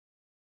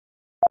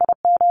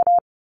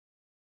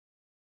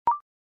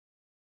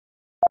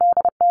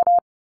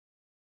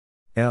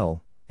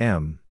 L,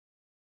 M.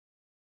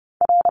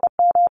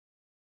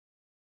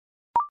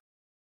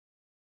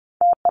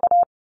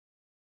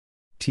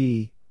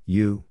 T,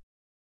 U.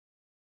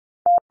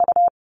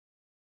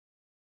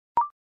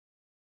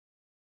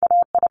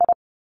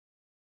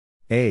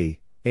 A,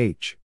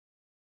 H.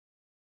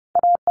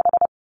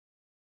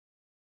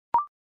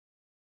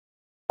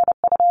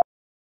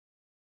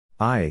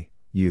 I,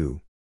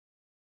 U.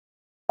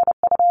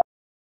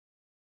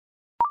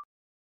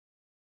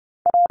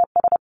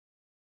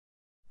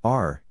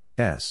 R,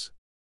 S.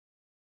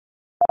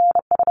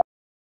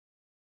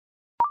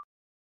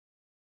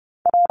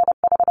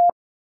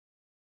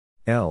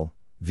 L,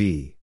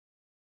 V.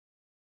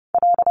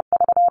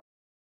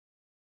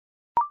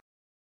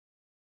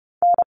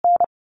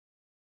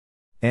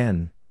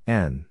 N,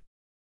 N.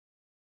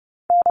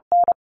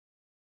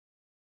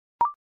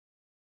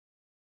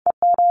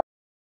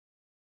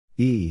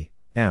 E,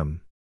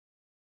 M.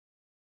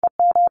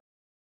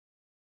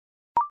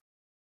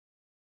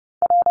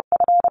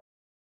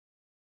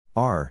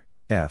 R,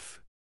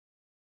 F.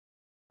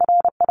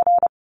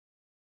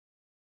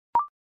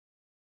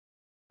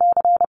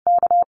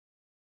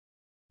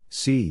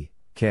 C,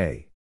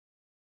 K.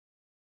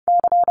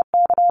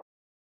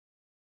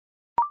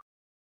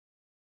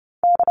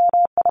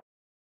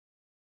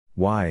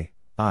 Y,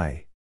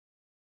 I.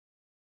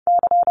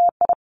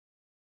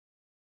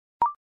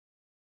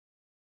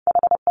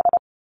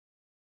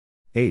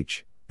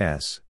 H,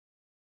 S.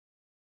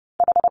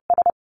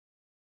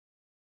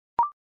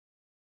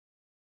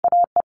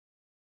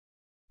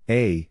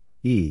 A,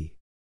 E.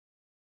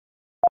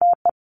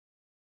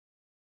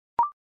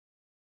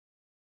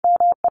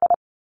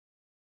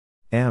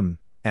 M,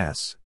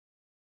 S.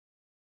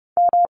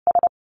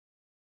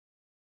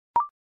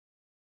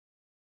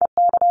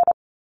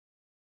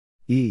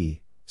 E,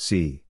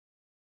 C.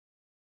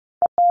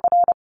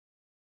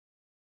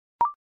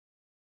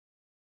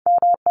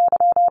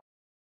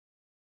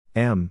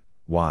 M,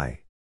 Y.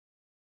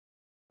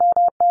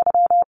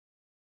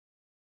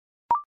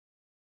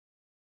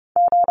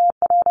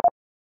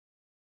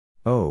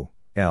 O,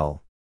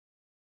 L.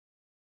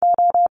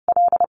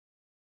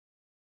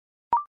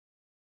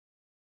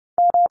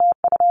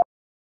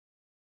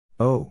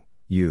 O,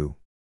 U.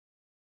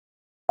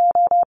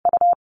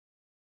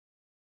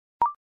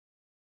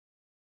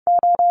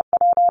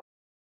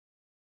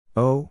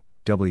 O,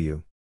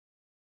 W.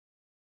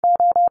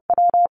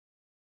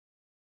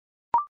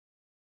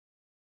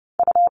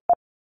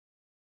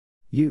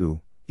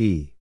 U,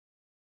 E.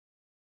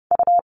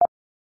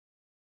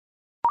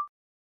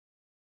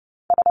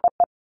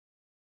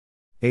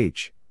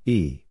 H,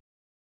 E.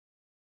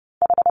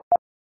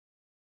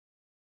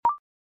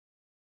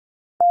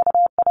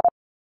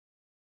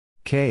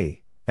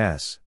 K,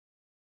 S.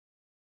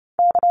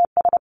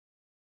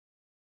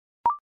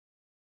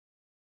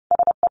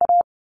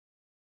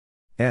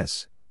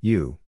 S,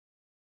 U.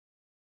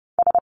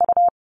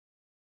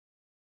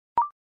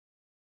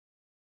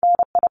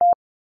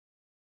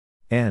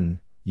 N,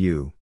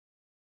 U.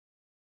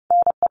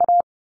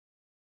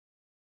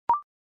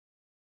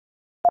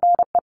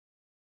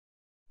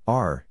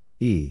 R,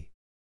 E.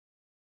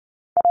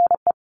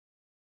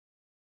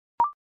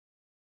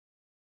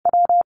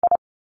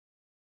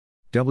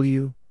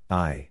 W,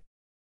 I.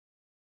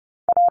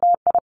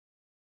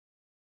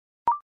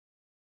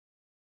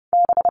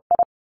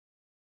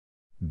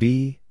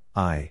 B,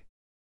 I.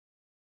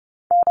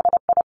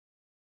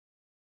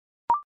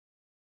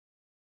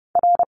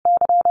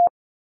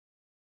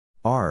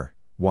 R,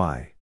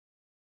 Y.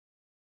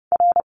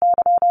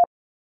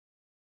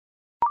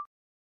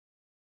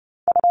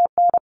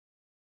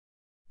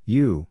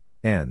 U,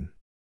 N.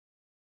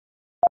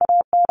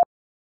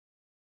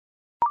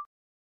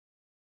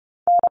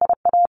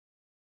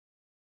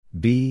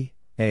 B,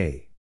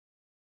 A.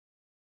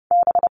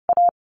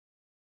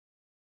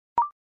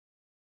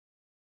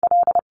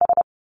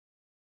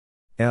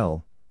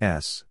 L,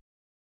 S.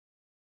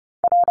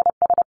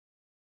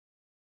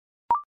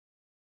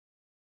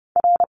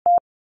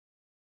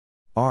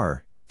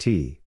 R,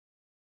 T.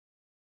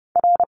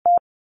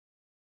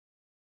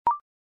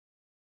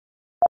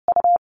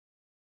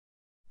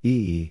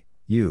 E,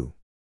 U.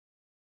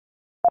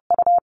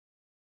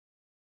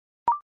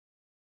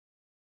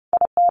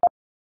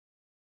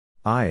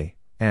 I,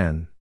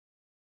 N.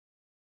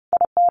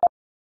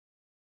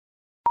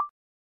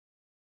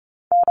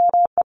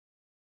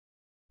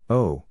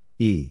 O,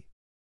 E.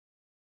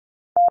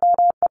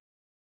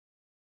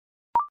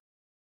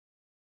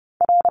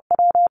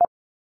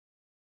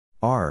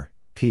 R,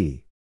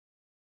 P.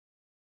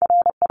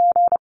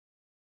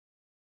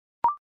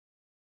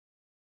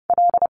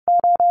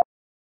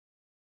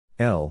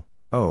 L,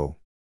 O.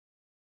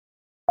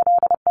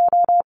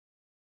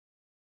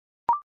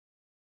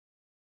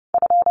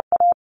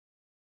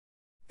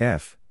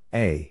 F,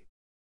 A.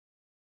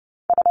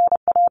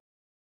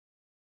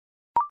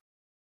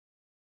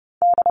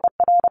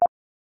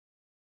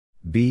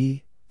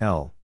 B,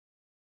 L.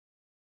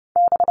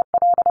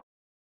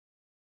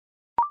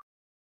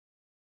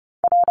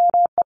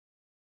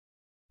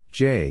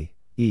 J,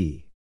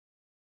 E.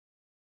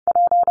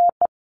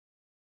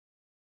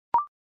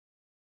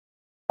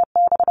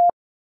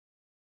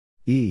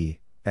 E,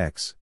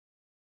 X.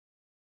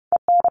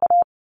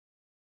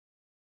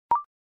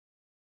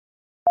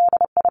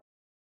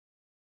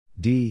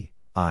 D,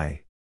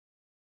 I.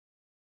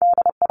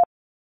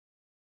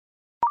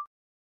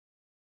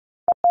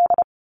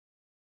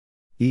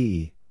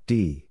 E,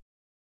 D.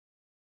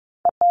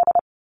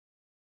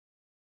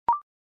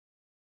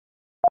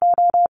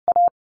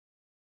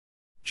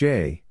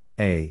 J,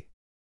 A.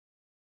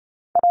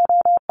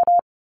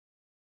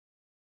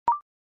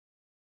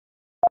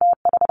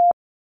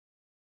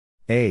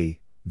 A,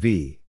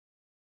 V.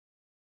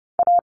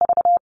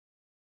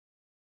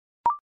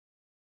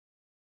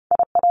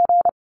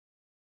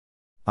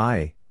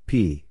 I,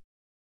 P.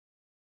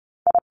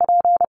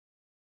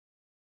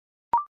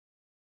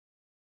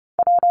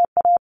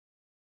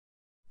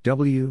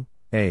 W,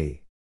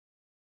 A.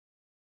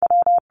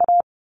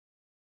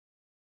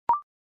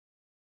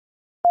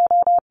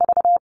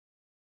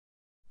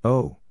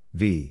 O,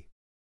 V.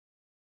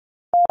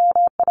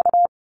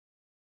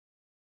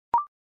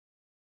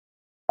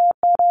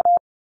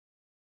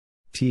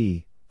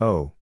 T,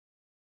 O.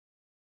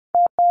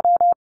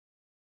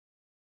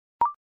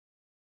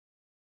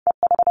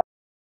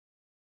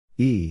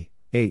 E,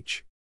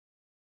 H.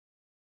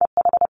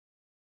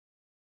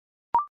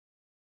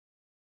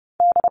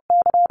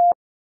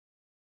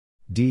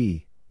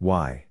 D,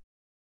 Y.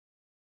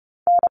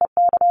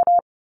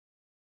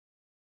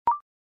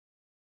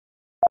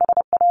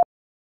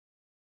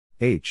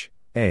 H,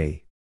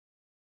 A.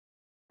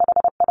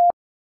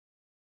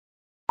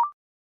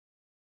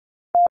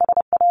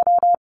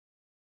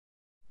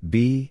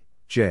 B,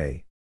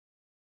 J.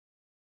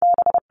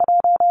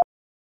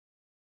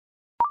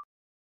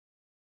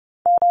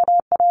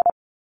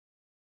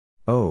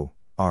 O,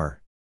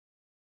 R.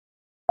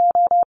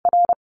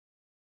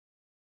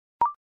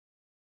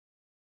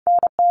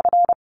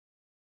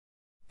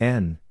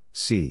 N,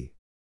 C.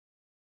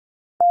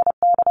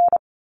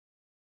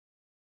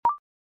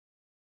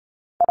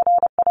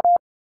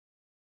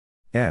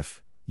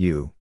 F,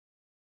 U.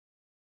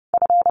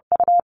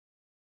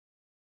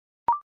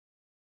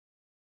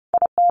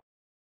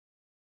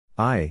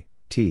 I,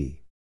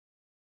 T.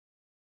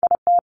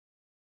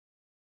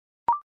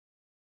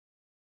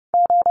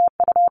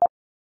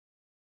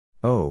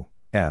 O,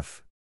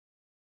 F.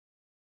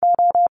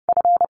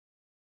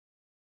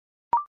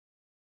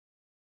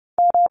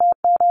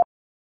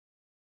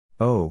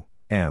 O,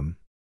 M.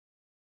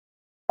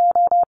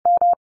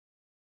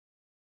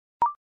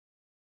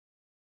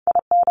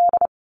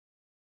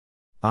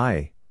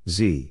 I,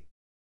 Z.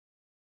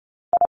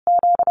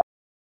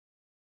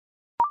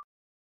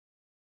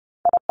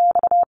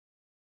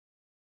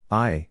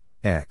 I,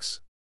 X.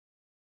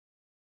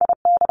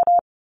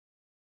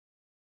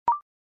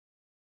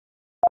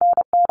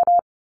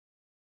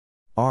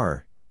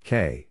 R,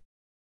 K.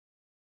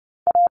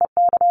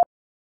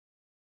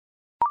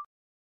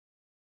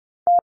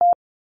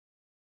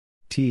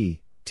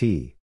 T,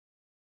 T.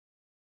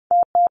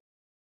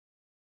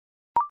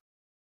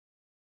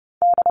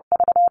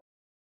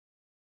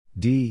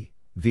 D,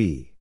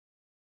 V.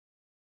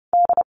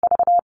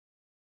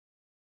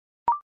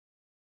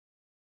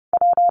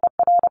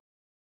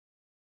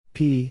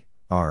 P,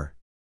 R.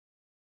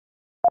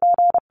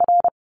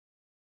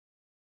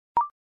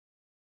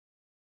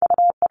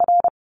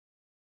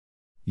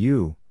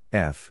 U,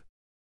 F.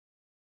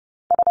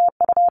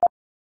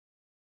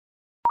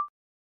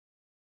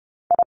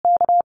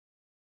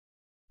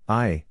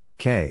 I,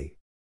 K.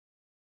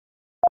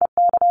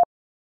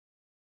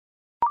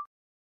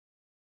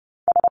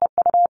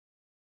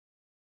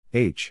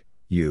 H,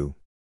 U.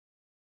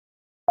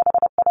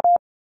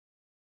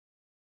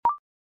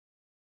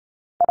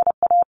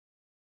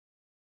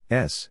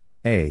 S,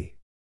 A.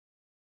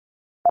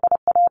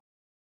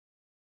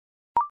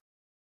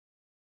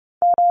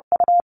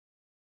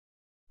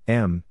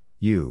 M,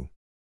 U.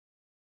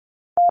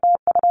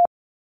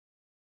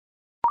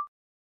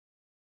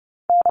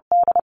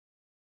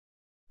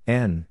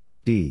 N,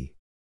 D.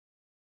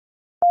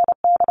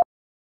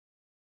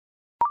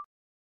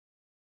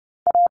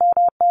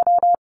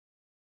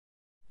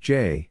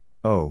 J,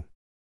 O.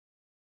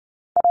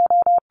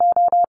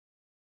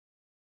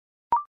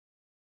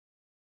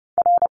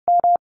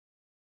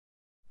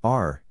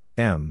 R,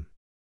 M.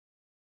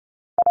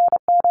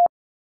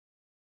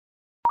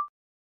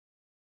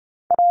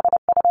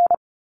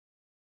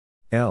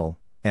 L,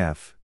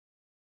 F.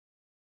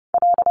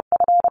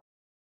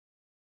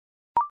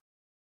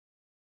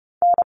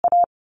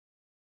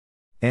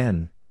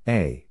 N,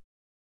 A.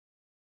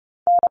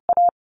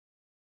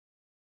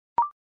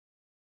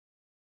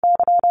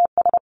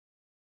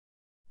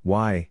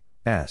 Y,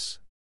 S.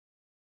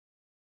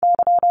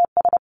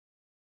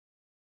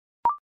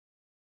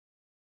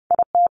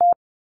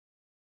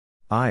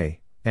 I,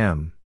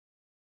 M.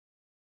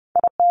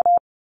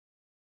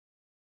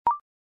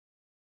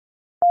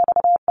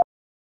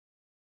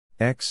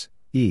 X,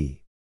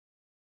 E.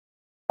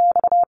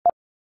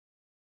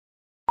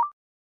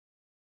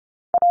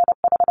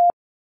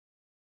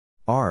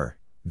 R,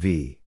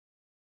 V.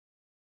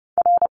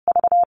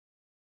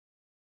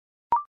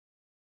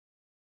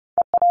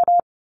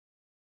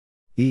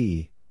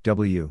 E,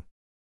 W.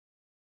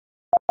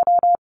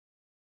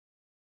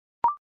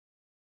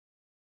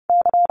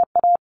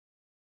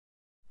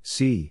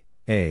 C,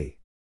 A.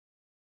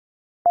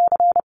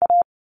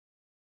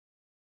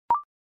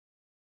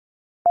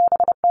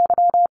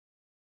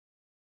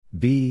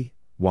 B,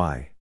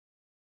 Y.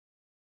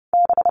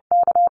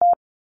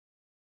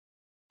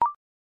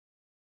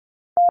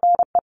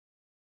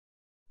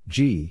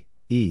 G,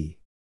 E.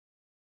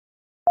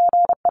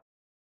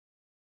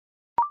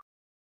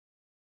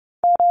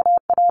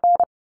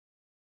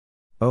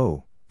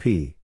 O,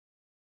 P.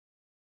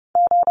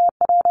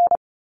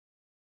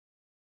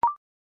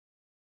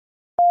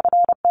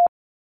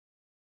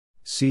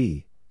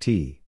 C,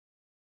 T.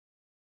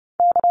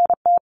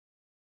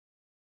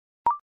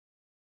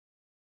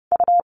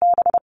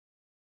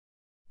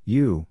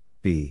 U,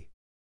 B.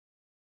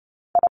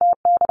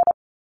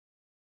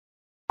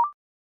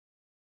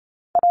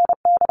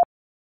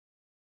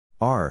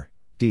 R,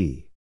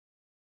 D.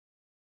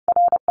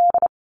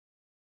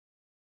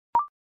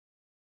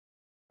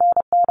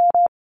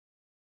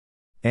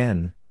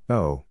 N,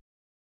 O.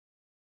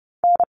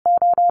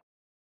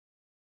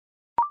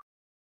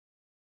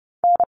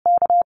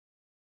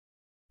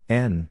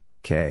 N,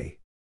 K.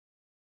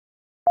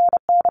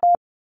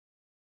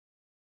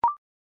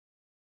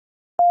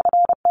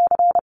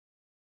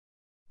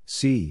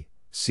 C,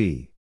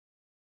 C.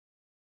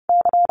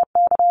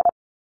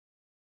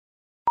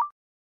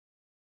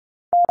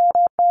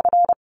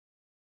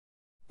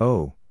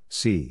 O,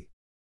 C.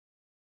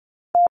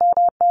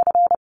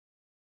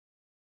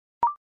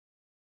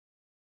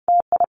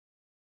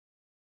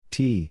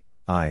 T,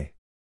 I.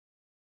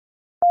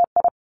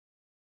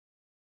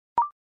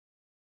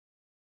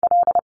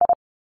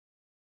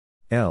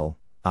 L,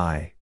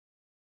 I.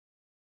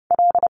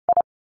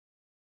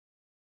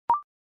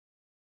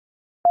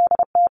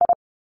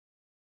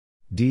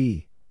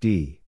 D,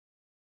 D.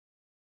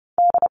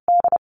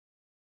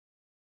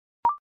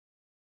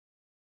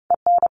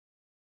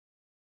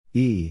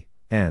 E,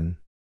 N.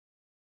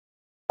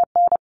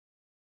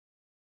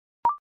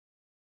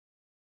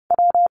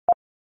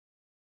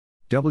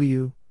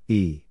 W,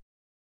 E.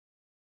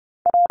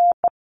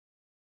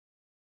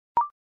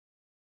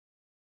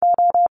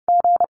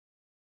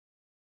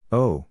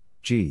 O,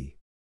 G.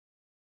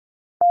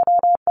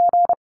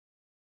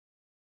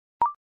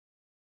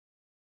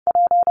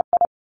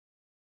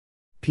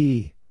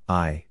 P,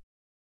 I.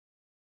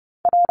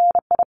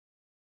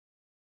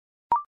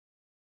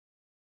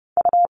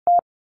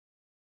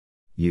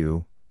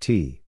 U,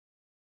 T.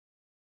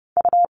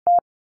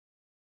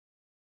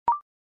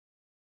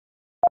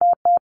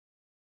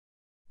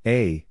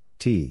 A,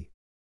 T.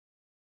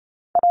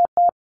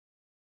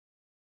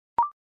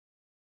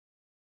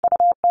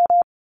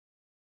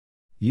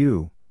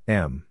 U,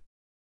 M.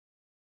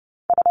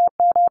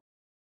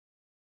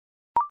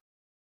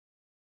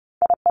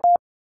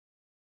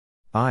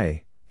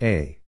 I,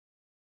 A.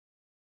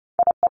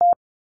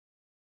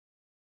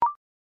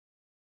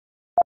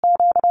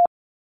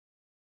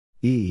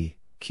 E,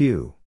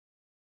 Q.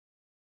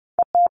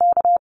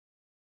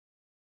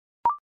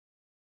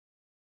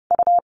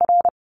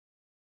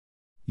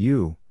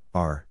 U,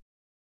 R.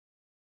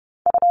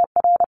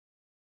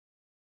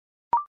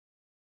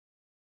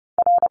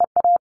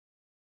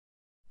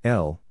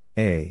 L,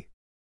 A.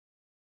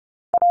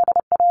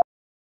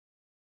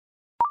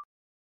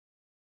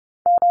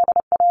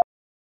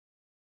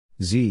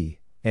 Z,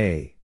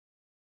 A.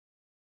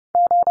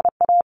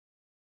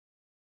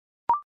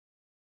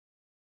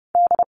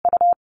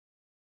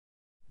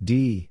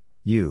 D,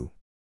 U.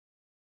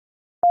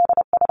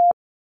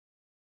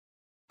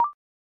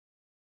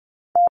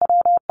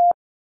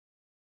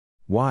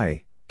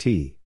 Y,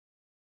 T.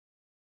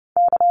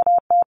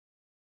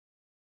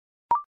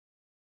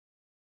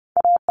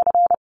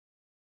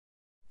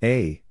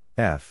 A,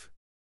 F.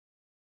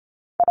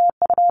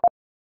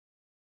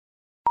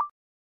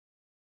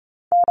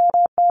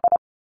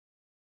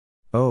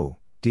 O,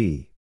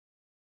 D.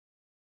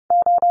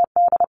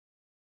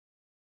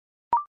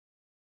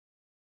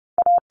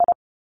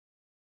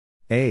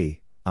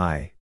 A,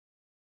 I.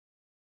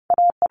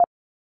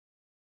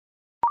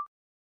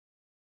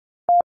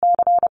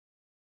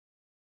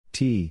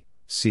 T,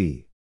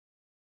 C.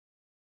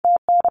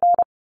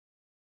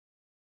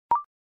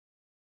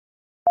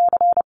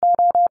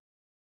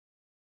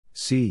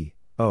 C,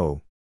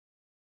 O.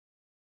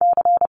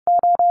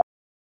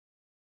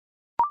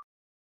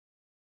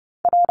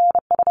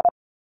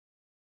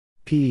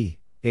 P,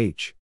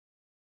 H.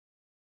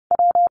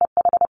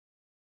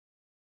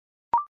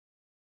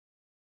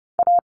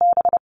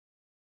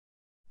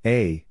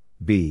 A,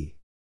 B.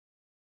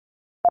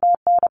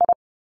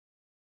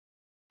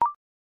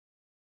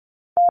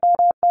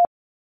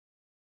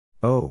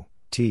 O,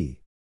 T.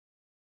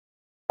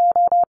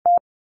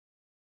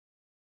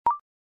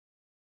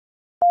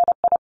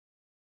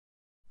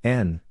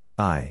 N,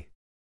 I.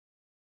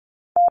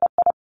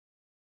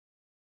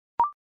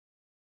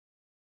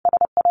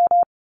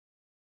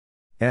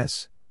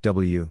 S,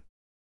 W.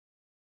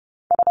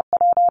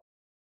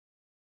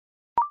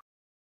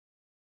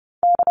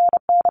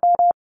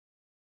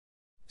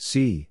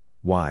 C,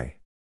 Y.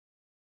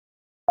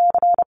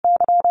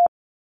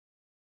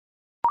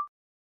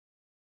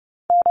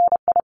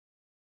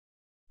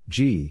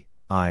 G,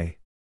 I.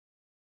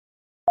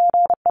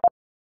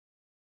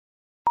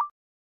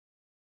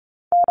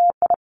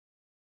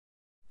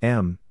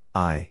 M,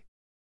 I.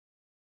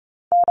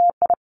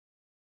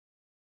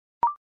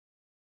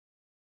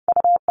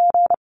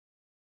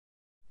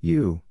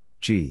 U,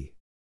 G.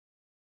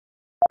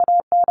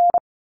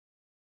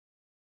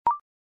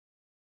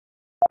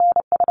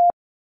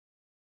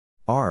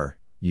 R,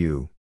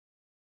 U.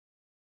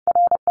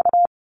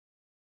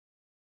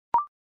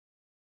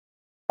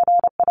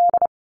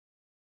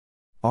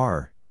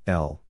 R,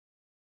 L.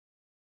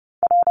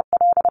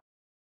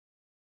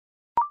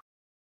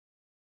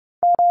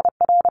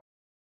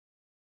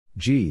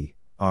 G,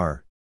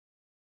 R.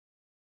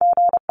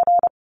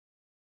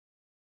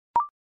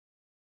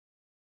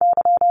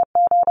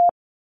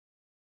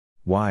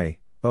 Y,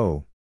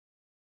 O.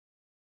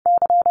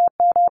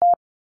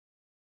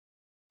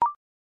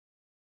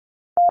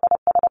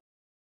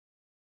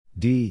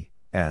 D,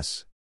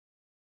 S.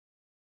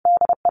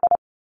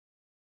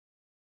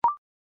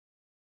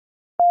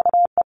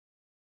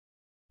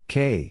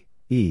 K,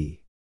 E.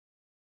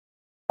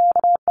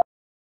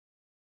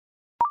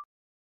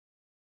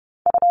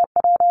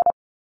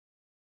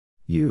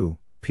 U,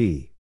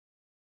 P.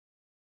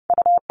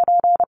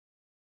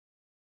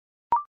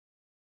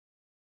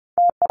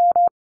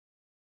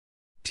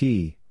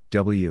 T,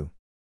 W.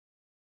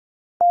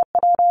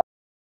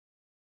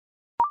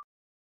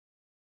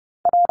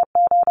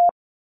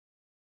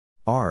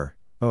 R,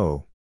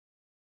 O.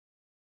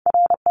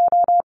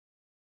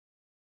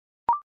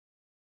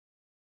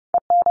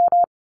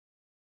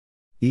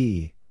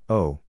 E,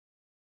 O.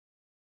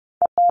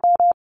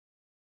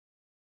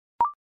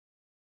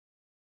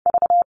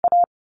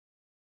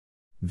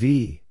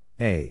 V,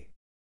 A.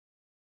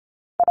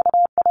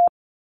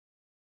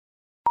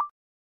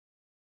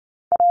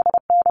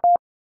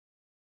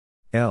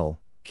 L,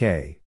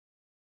 K.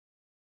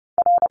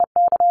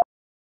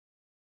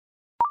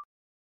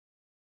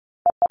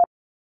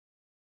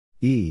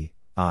 E,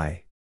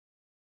 I.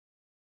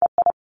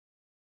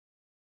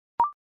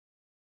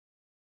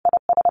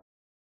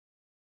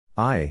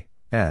 I,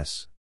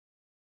 S.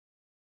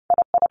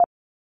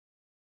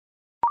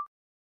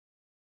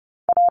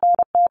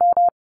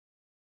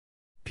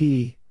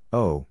 P,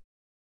 O.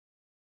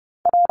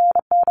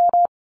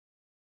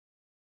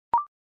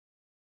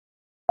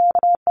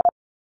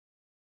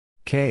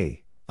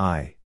 K,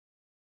 I.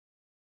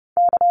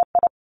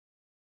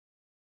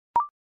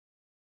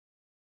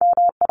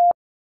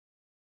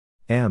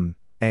 M,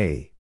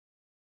 A.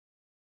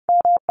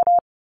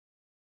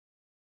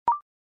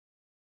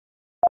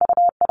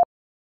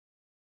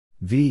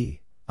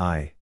 V,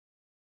 I.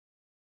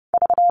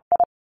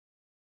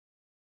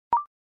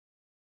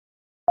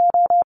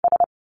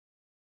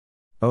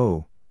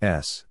 O,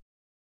 S.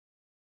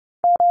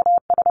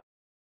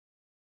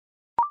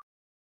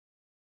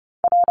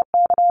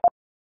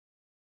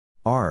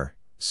 R,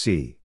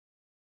 C.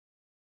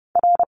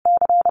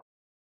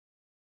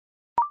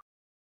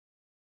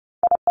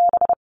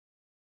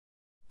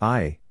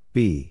 I,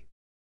 B.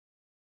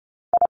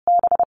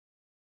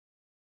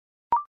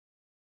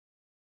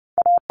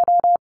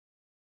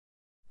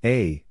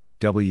 A,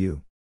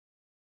 W.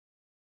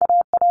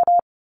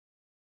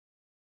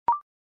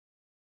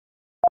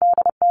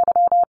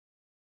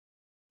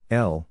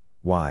 L,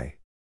 Y.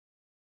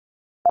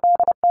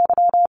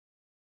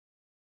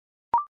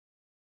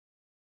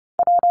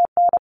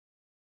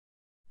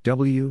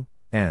 W,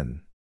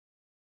 N.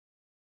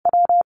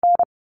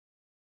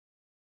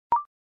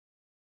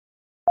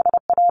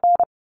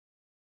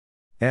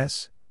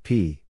 S,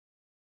 P.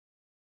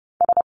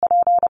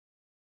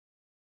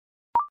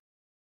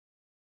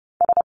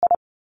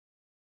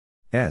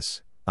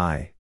 S,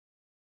 I.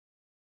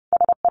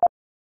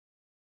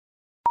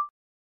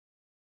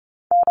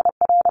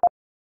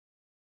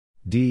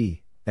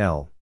 D,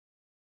 L.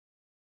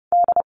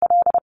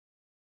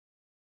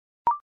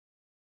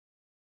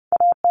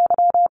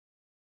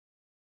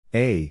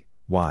 A,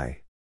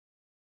 Y.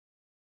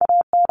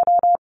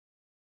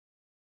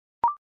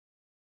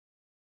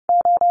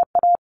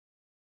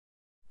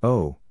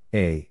 O,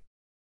 A.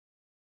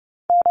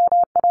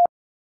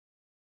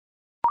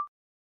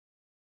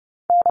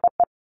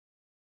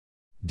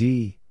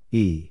 D,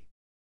 E.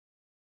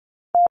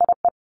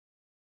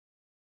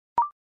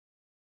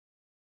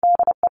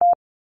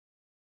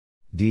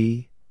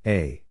 D,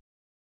 A.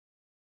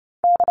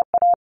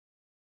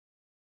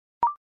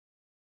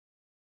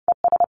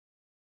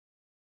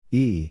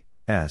 E,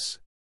 S.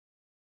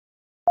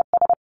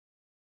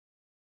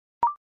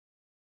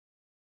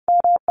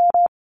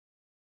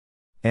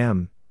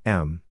 M,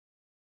 M.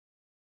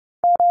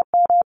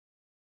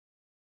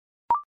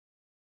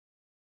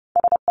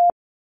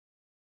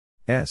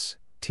 S,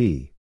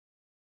 T.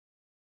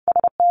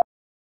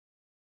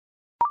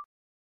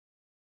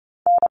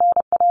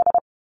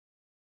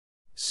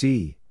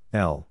 C,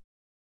 L.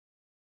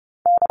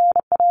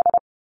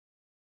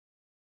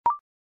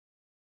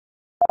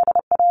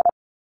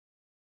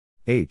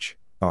 H,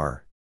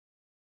 R.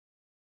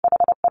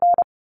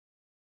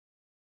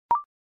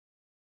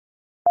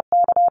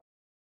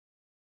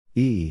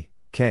 E,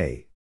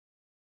 K.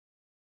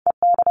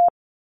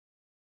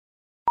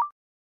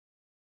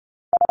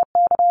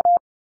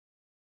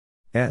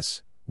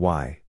 S,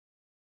 Y.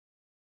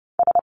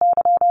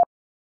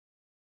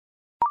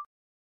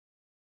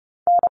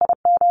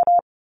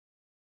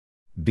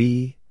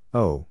 B,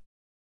 O.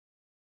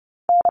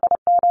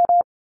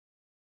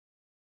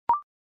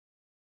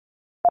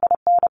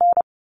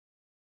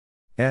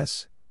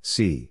 S,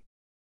 C.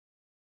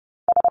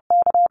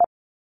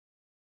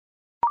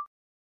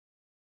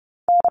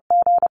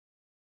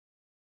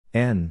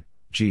 N,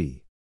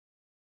 G.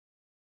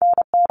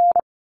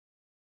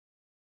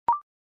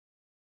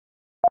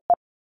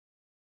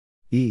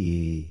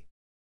 E.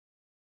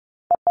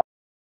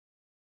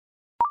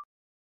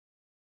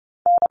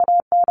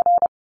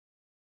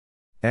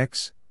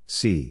 X,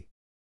 C.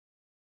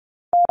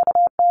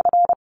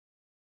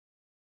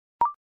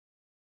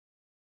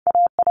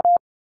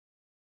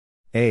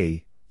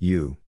 A,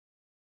 U.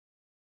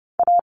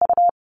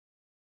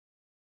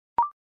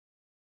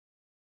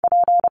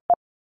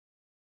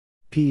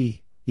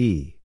 P,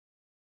 E.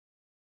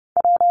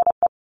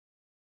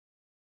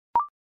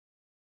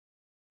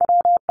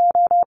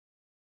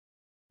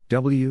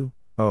 W,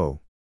 O.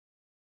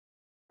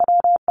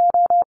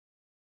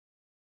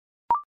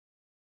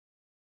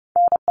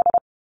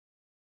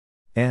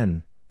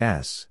 N,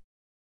 S.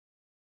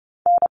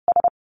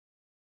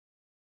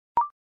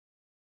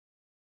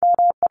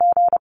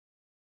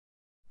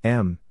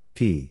 M,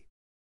 P.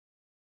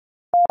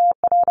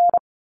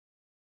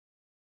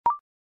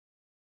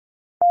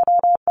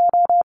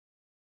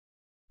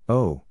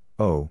 O,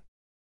 O.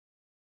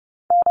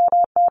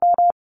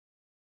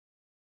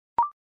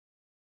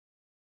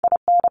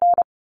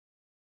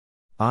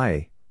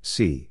 I,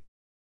 C.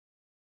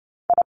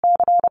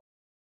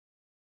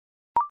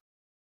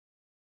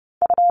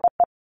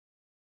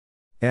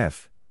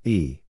 F,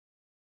 E.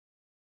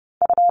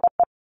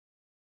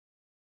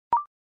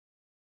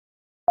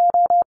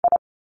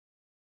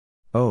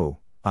 O,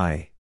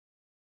 I.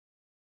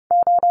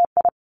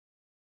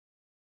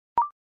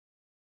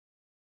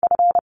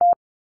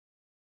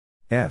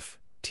 F,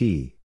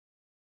 T.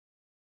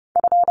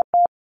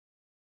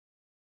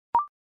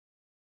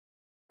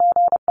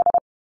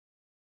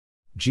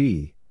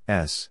 G,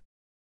 S.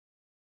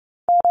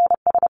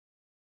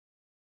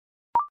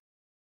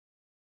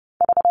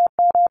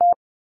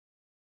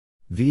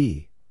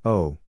 V,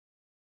 O.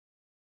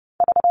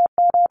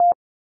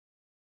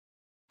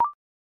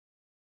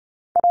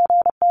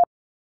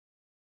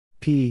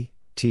 P,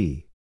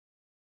 T.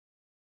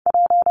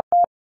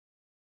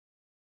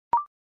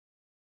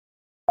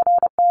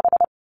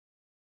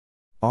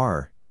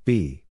 R,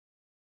 B.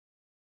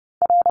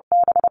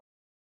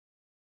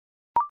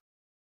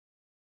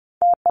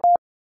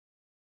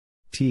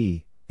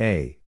 T,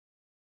 A.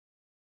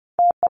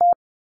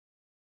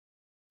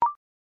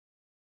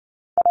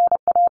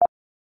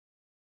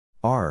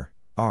 R,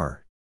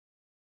 R.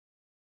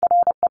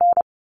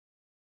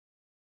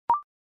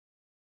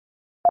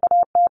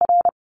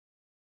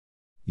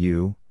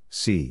 U,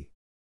 C.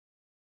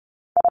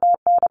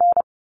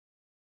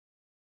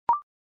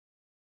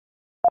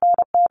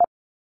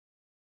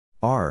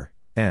 R,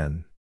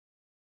 N.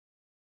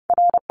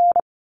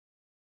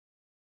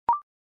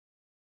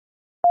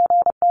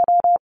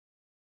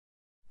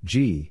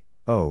 G,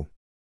 O.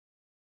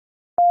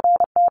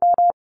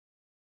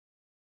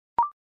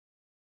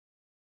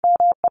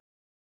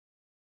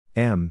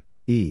 M,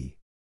 E.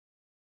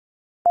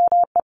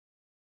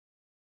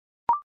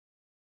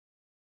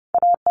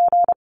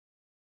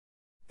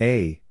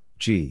 A,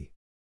 G.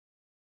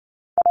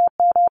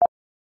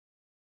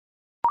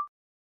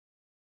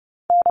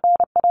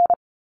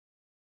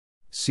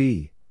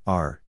 C,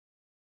 R.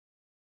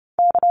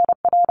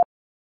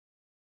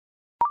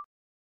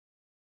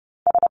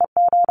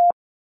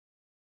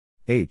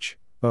 H,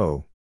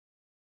 O.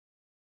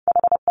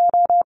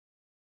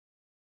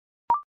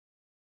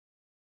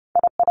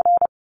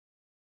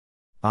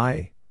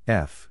 I,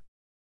 F.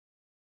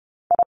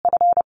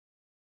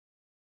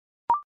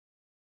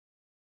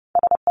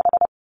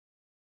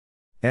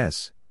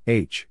 S,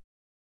 H.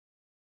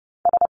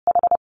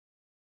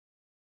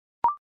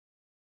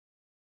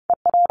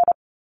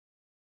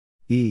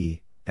 E,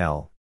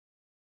 L.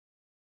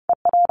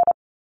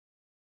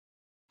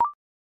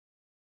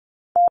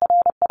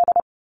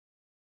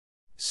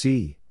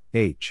 C,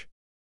 H.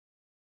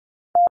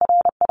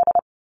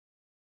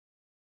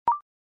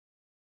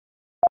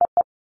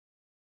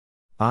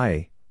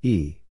 I,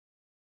 E.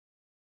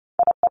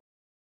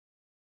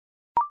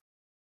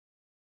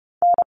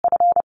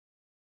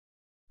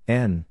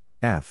 N,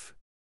 F.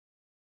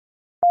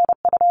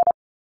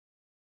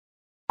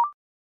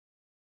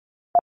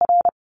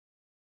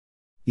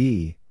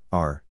 E,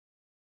 R.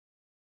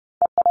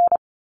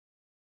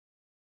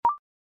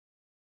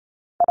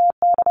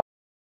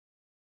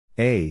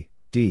 A,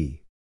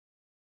 D.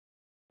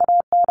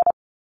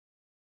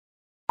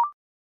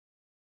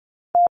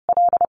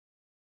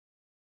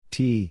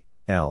 T,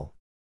 L.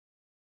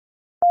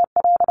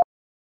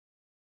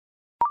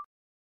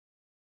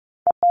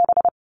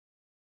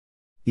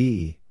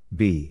 E,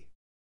 B.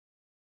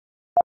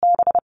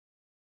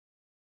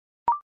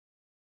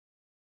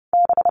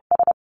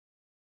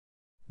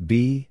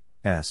 B,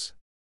 S.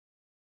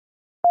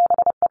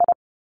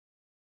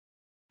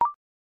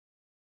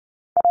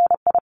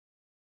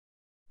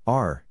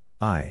 R,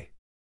 I.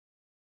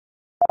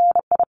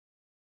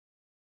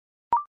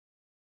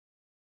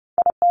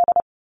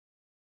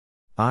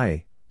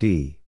 I,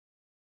 D.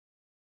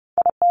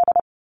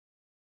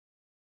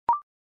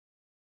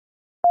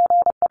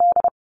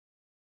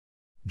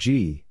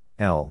 G,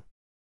 L.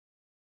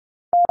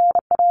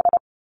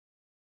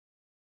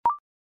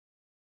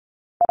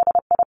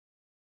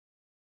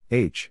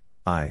 H,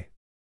 I.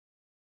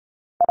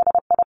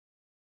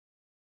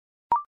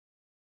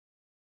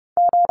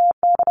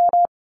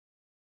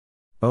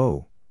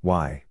 O,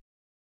 Y.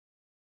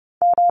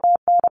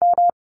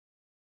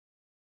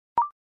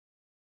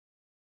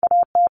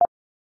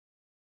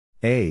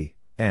 A,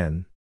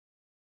 N.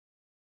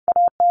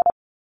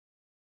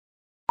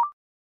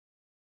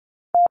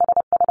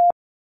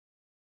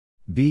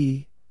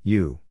 B,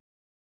 U.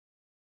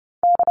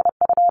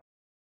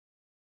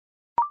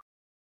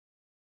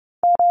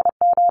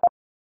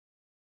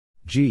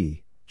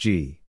 G,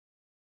 G.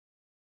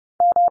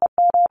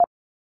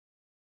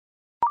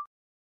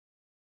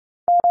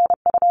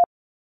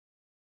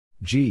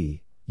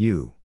 G,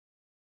 U.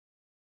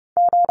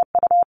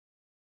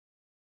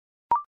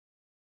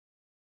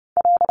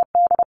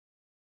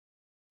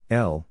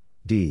 L,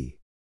 D.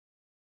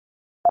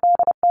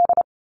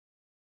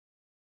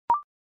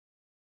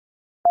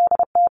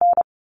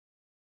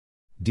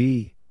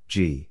 D,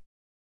 G.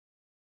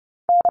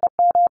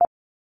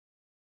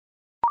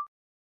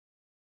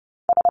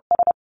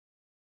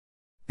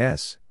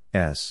 S,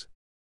 S.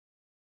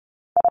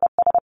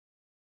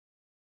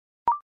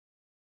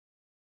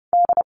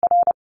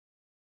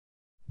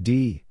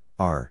 D,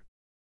 R.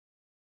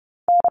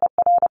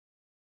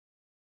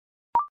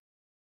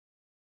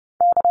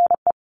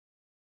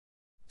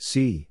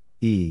 C,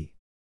 E.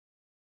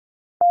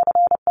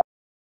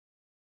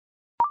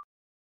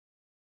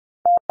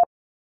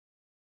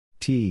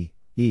 T,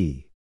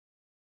 E.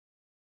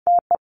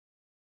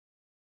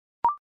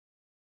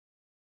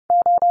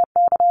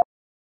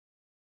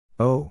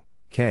 O,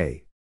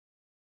 K.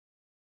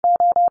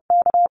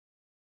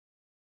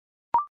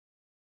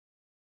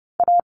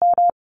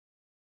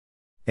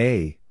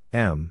 A,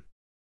 M.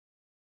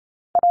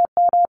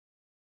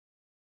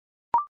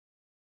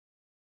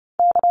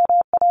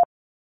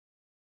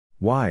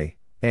 Y,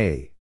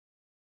 A.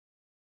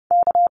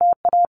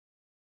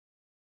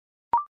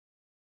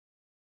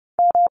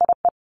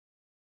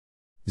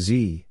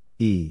 Z,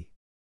 E.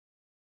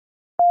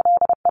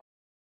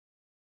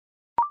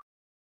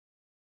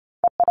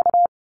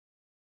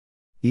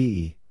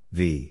 E,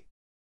 V.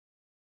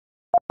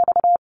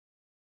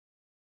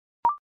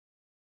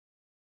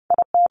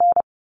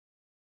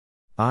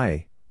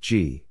 I,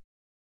 G.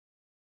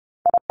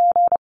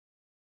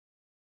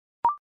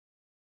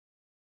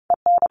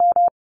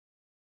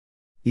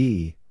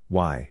 E,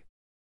 Y.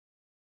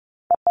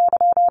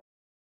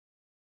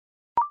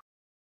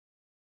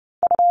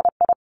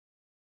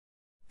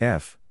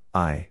 F,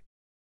 I.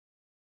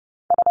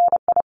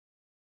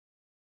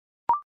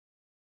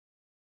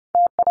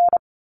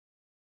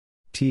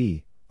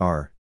 T,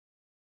 R.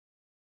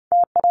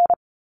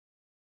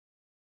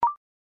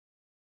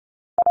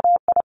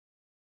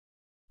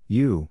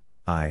 U,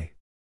 I.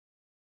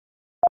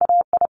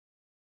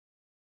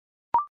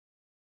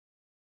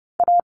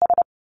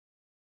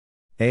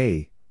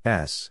 A,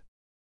 S.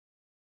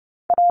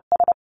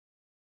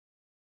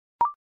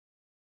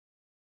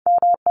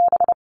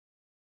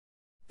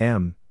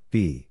 M,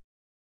 B.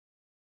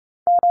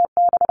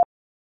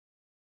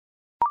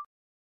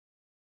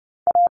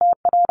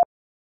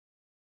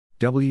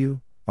 W,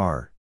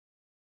 R.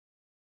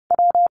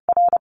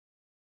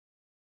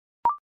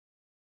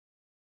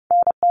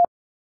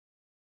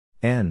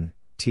 N,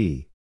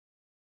 T.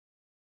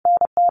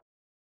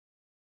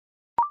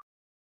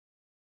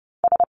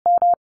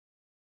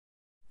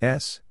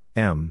 S,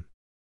 M.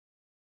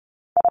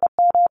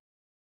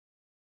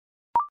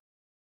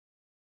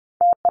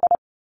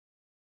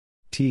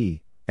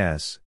 T,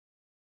 S.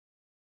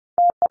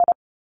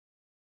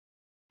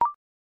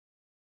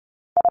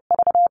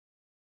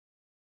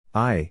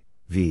 I,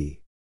 V.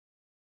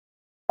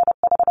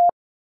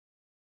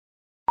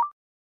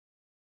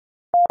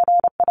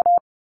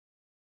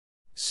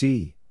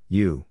 C,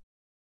 U.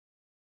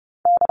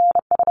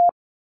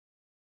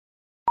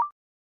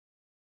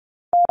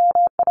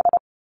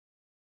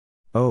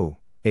 O,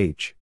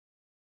 H.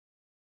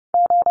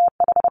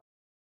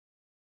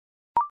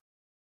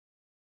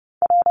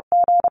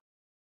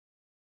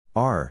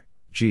 R,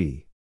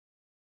 G.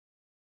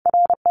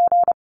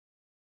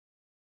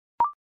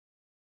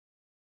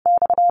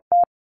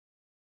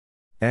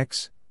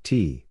 X,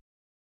 T.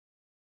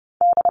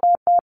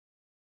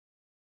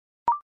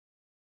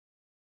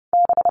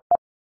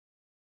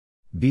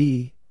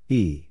 B,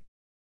 E.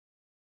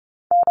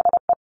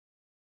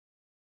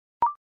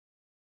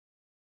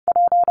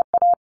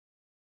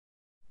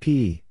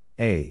 P,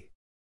 A.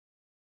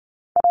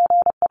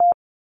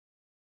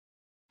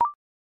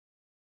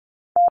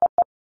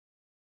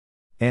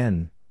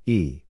 N,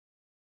 E.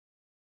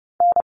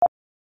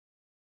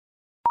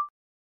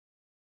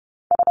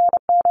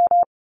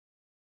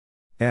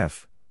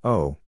 F,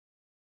 O.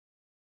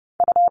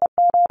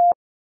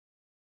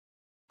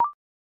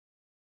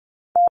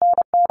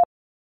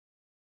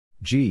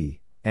 G,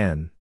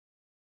 N.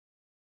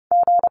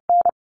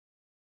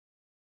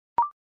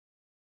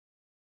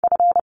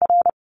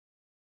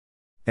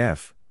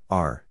 F,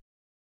 R.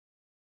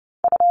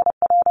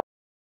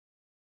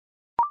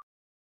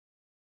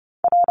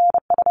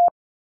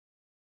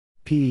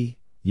 P,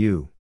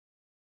 U.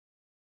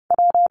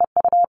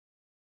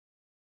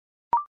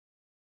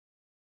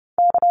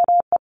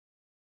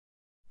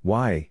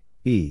 Y,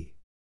 E.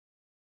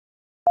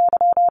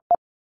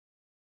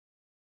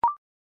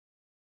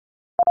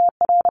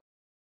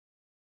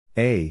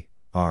 A,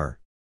 R.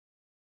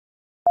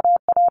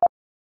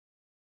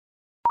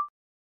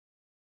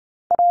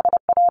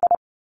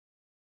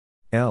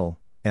 L,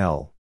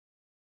 L.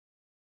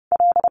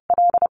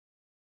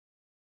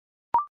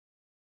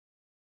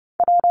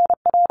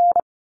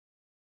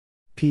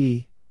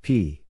 P,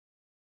 P.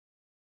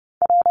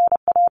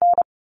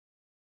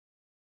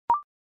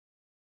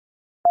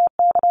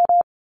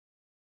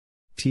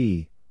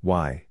 T,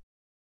 Y.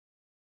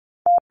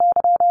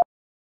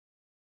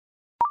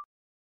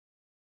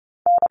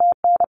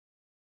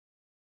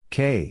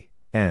 K,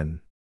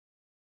 N.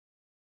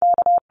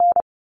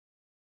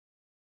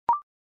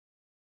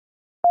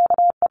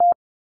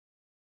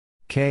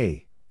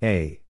 K,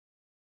 A.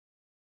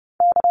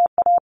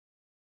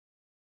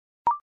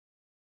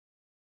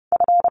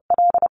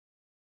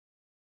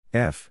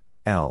 F,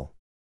 L.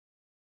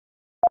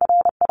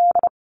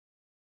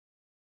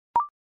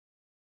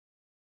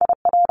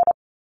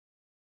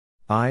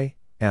 I,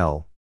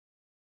 L.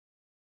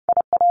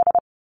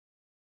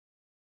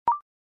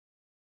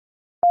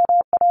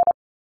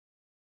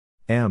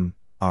 M,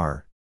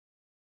 R.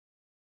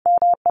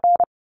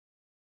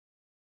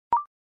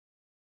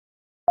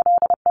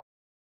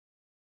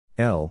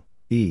 L,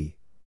 E.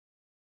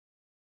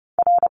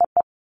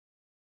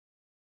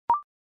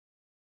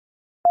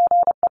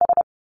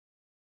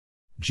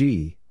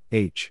 G,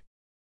 H.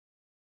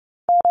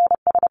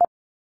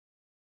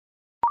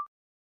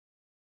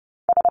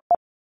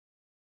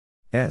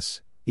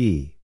 S,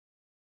 E.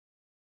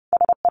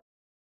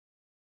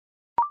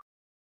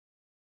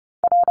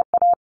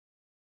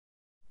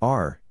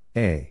 R,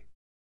 A.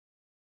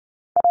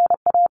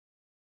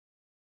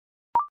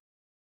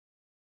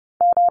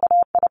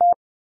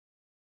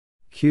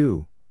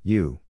 Q,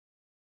 U.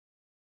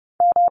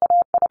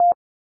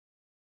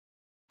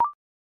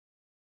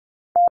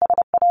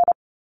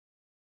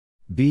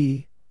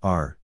 B,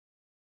 R.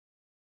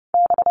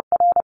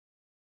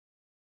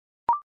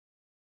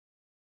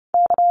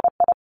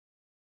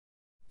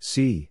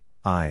 C,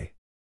 I.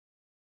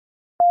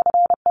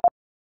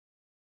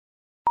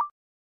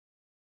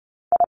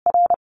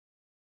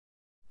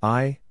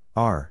 I,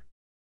 R.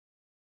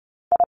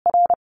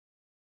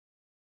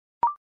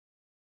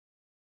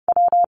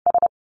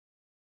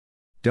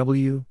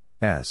 W,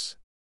 S.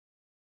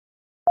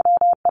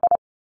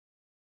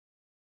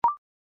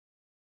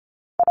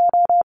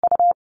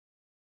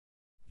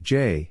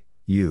 J,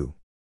 U.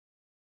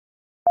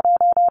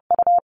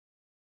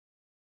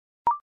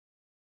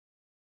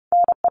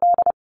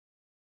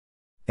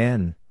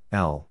 N,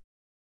 L.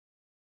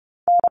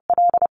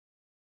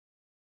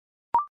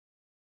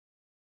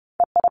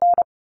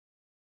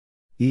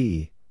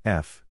 E,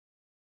 F.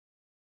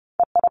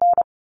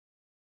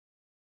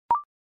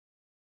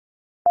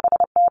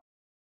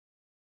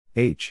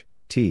 H,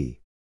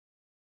 T.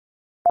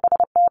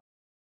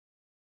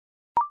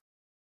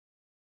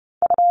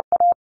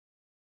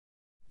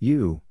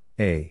 U,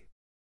 A.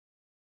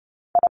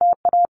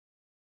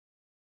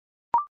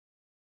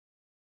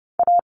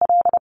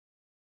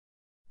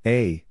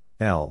 A,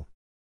 L.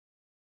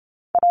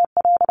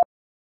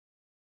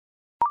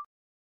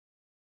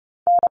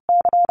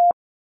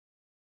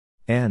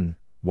 N,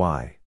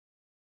 Y.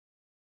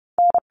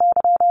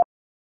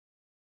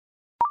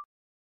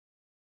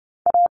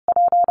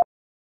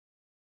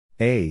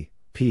 A,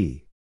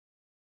 P.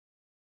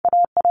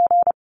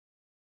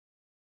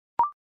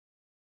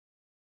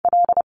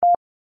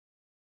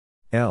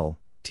 L,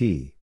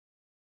 T.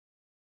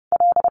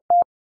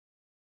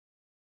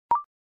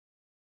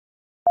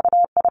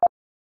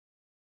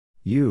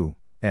 U,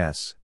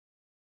 S.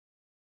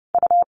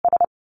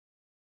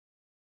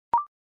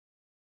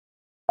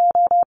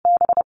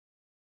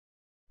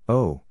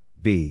 O,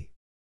 B.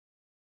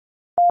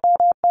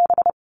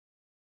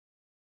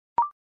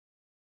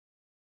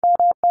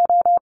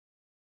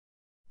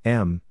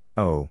 M,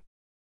 O.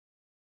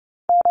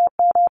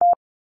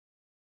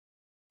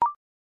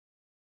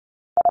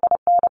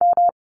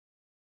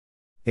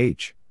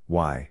 H,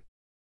 Y.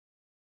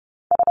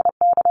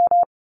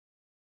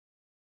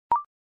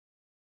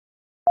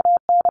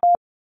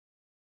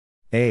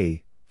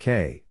 A,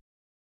 K.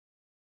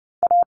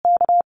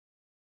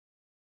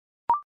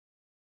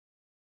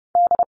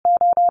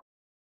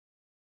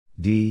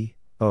 D,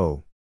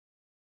 O.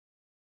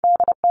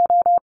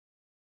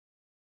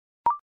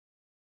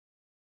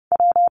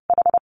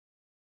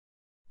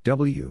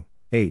 W,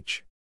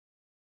 H.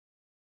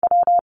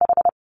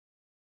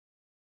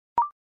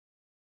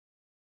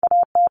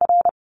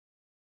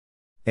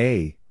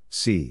 A,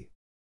 C.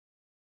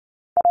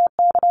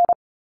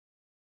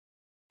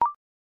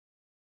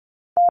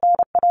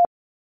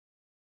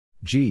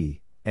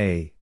 G,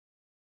 A.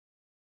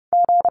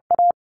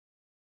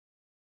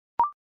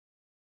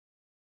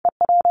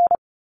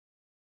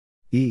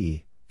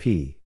 E,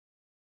 P.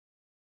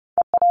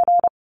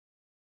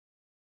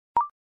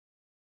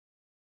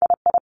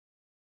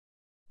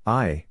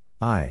 I,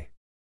 I.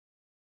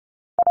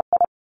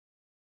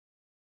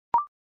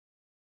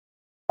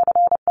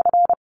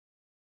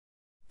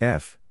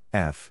 F,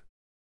 F.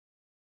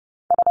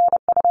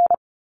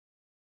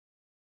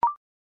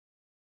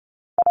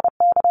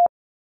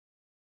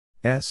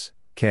 S,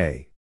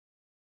 K.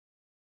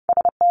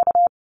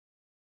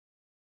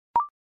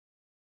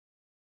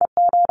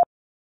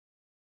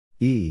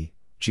 E,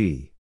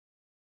 G.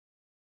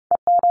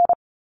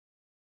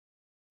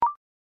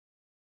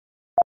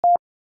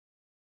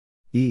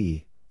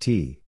 E,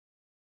 T.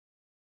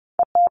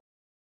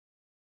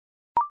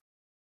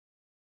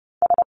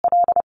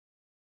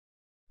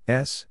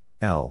 S,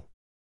 L.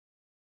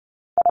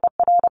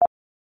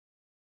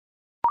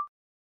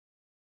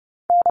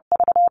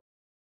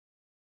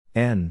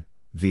 N,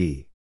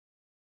 V.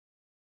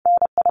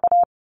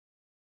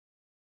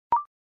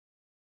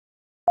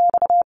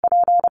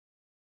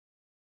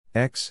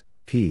 X,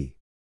 P.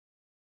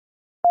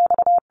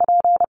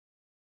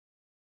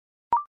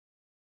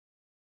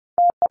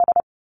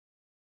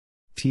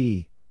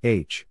 T,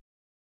 H.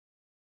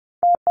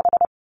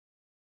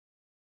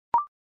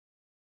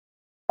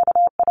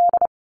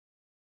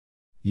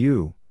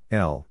 U,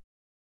 L.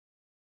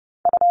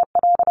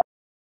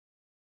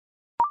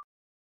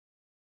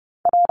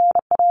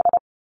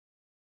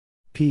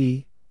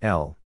 P,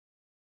 L.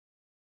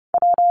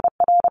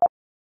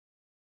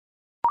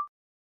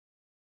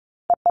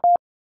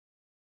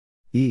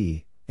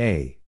 E,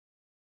 A.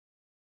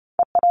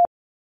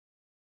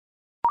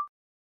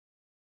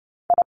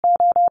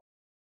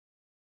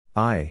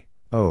 I,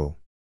 O.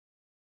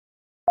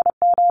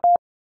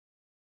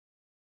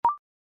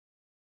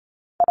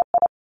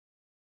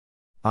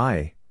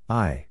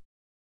 I.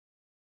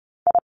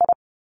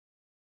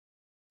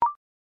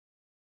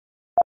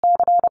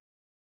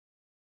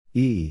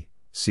 E,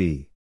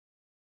 C.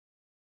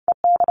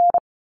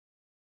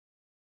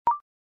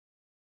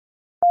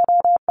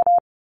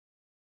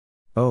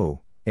 O,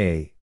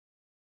 A.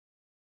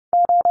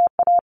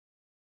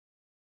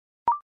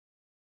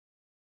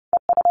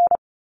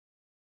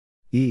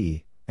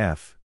 E,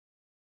 F.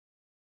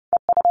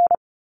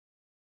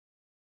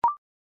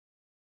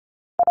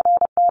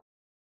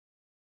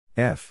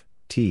 F,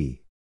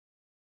 T.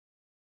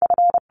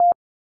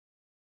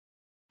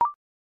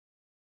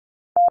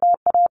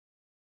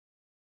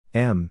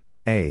 M,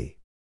 A.